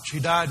March, he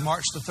died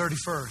March the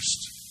 31st.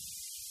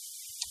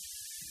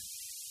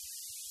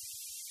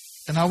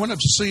 And I went up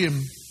to see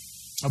him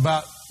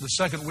about the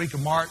second week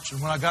of March,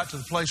 and when I got to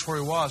the place where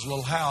he was, a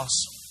little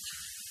house,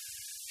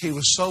 he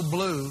was so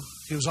blue,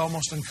 he was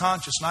almost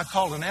unconscious, and I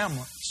called an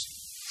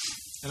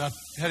ambulance. And I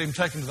had him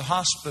taken to the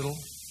hospital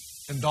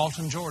in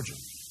Dalton, Georgia.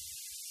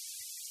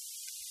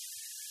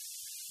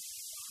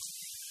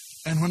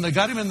 And And when they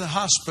got him in the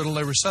hospital,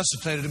 they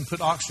resuscitated him,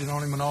 put oxygen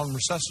on him and all, and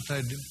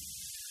resuscitated him.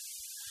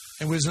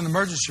 And we was in the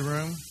emergency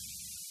room,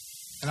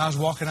 and I was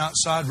walking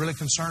outside really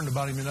concerned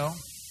about him, you know.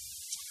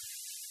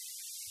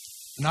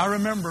 And I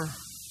remember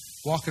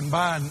walking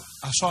by, and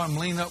I saw him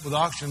lean up with the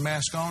oxygen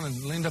mask on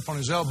and leaned up on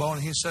his elbow,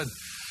 and he said,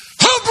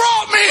 "Who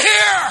brought me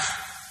here?"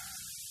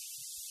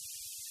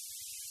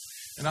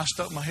 And I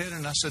stuck my head in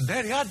and I said,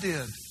 "Daddy, I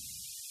did."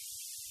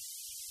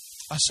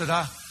 I said,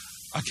 I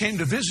came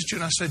to visit you,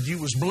 and I said, "You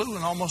was blue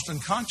and almost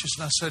unconscious."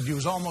 And I said, "You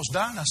was almost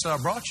dying." I said, "I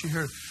brought you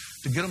here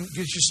to get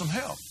you some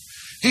help."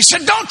 He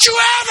said, "Don't you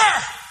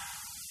ever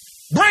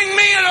bring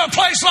me into a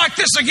place like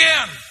this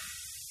again."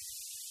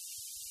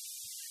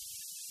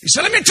 He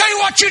said, "Let me tell you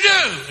what you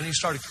do." And he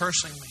started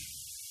cursing me.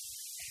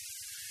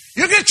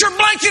 "You get your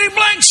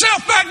blankety-blank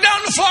self back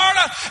down to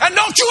Florida, and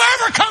don't you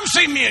ever come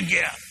see me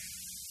again."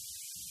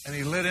 And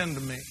he lit into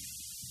me.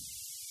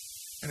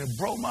 And it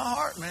broke my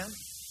heart, man.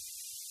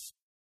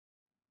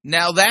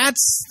 Now,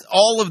 that's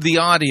all of the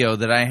audio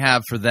that I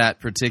have for that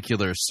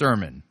particular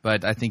sermon,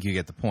 but I think you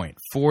get the point.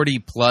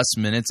 40-plus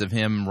minutes of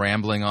him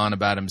rambling on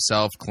about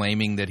himself,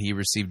 claiming that he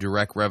received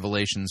direct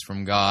revelations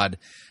from God,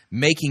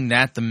 making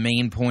that the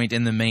main point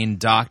and the main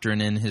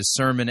doctrine in his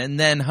sermon, and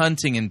then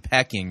hunting and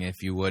pecking,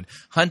 if you would,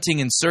 hunting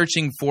and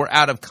searching for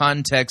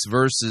out-of-context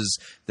verses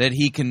that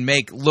he can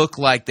make look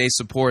like they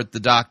support the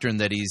doctrine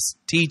that he's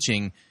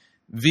teaching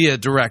via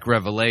direct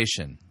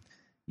revelation.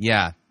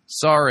 Yeah,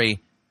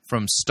 sorry.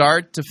 From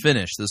start to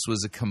finish, this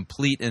was a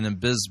complete and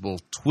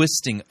abysmal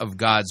twisting of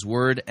God's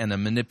word and a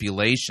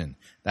manipulation.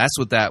 That's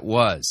what that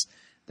was.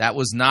 That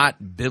was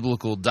not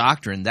biblical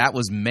doctrine. That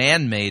was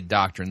man-made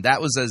doctrine.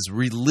 That was as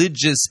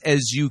religious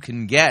as you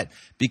can get,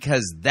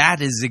 because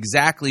that is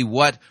exactly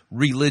what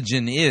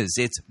religion is.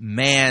 It's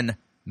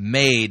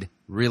man-made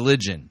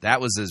religion.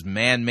 That was as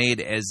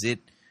man-made as it...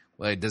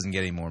 Well, it doesn't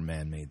get any more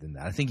man-made than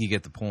that. I think you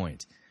get the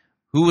point.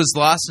 Who was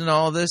lost in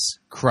all this?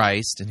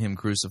 Christ and him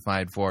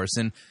crucified for us.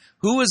 And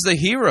who was the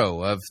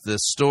hero of the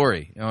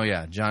story? Oh,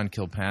 yeah, John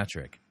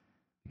Kilpatrick,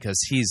 because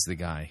he's the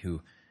guy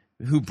who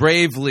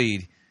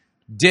bravely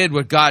did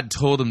what God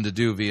told him to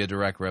do via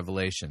direct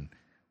revelation.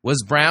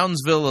 Was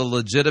Brownsville a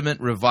legitimate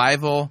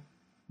revival?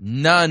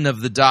 None of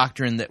the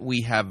doctrine that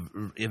we have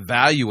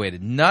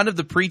evaluated, none of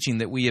the preaching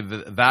that we have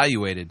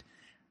evaluated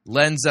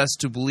lends us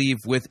to believe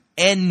with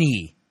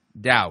any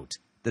doubt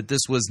that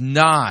this was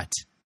not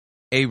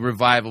a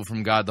revival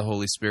from God the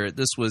Holy Spirit.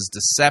 This was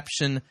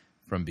deception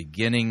from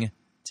beginning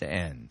to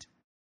end.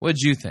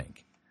 What'd you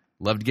think?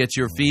 Love to get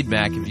your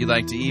feedback. If you'd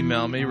like to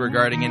email me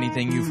regarding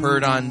anything you've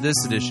heard on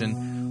this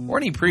edition or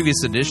any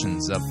previous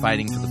editions of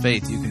Fighting for the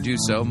Faith, you can do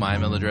so. My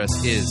email address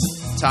is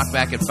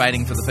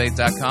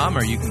talkback@fightingforthefaith.com,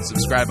 or you can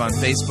subscribe on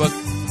Facebook,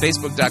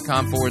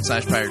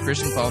 facebook.com/Pirate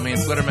Christian. Follow me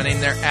on Twitter. My name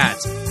there,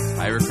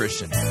 @Pirate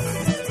Christian.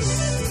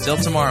 Till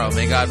tomorrow,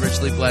 may God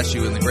richly bless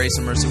you in the grace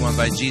and mercy won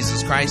by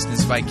Jesus Christ and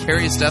his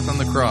vicarious death on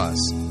the cross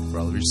for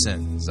all of your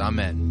sins.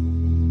 Amen.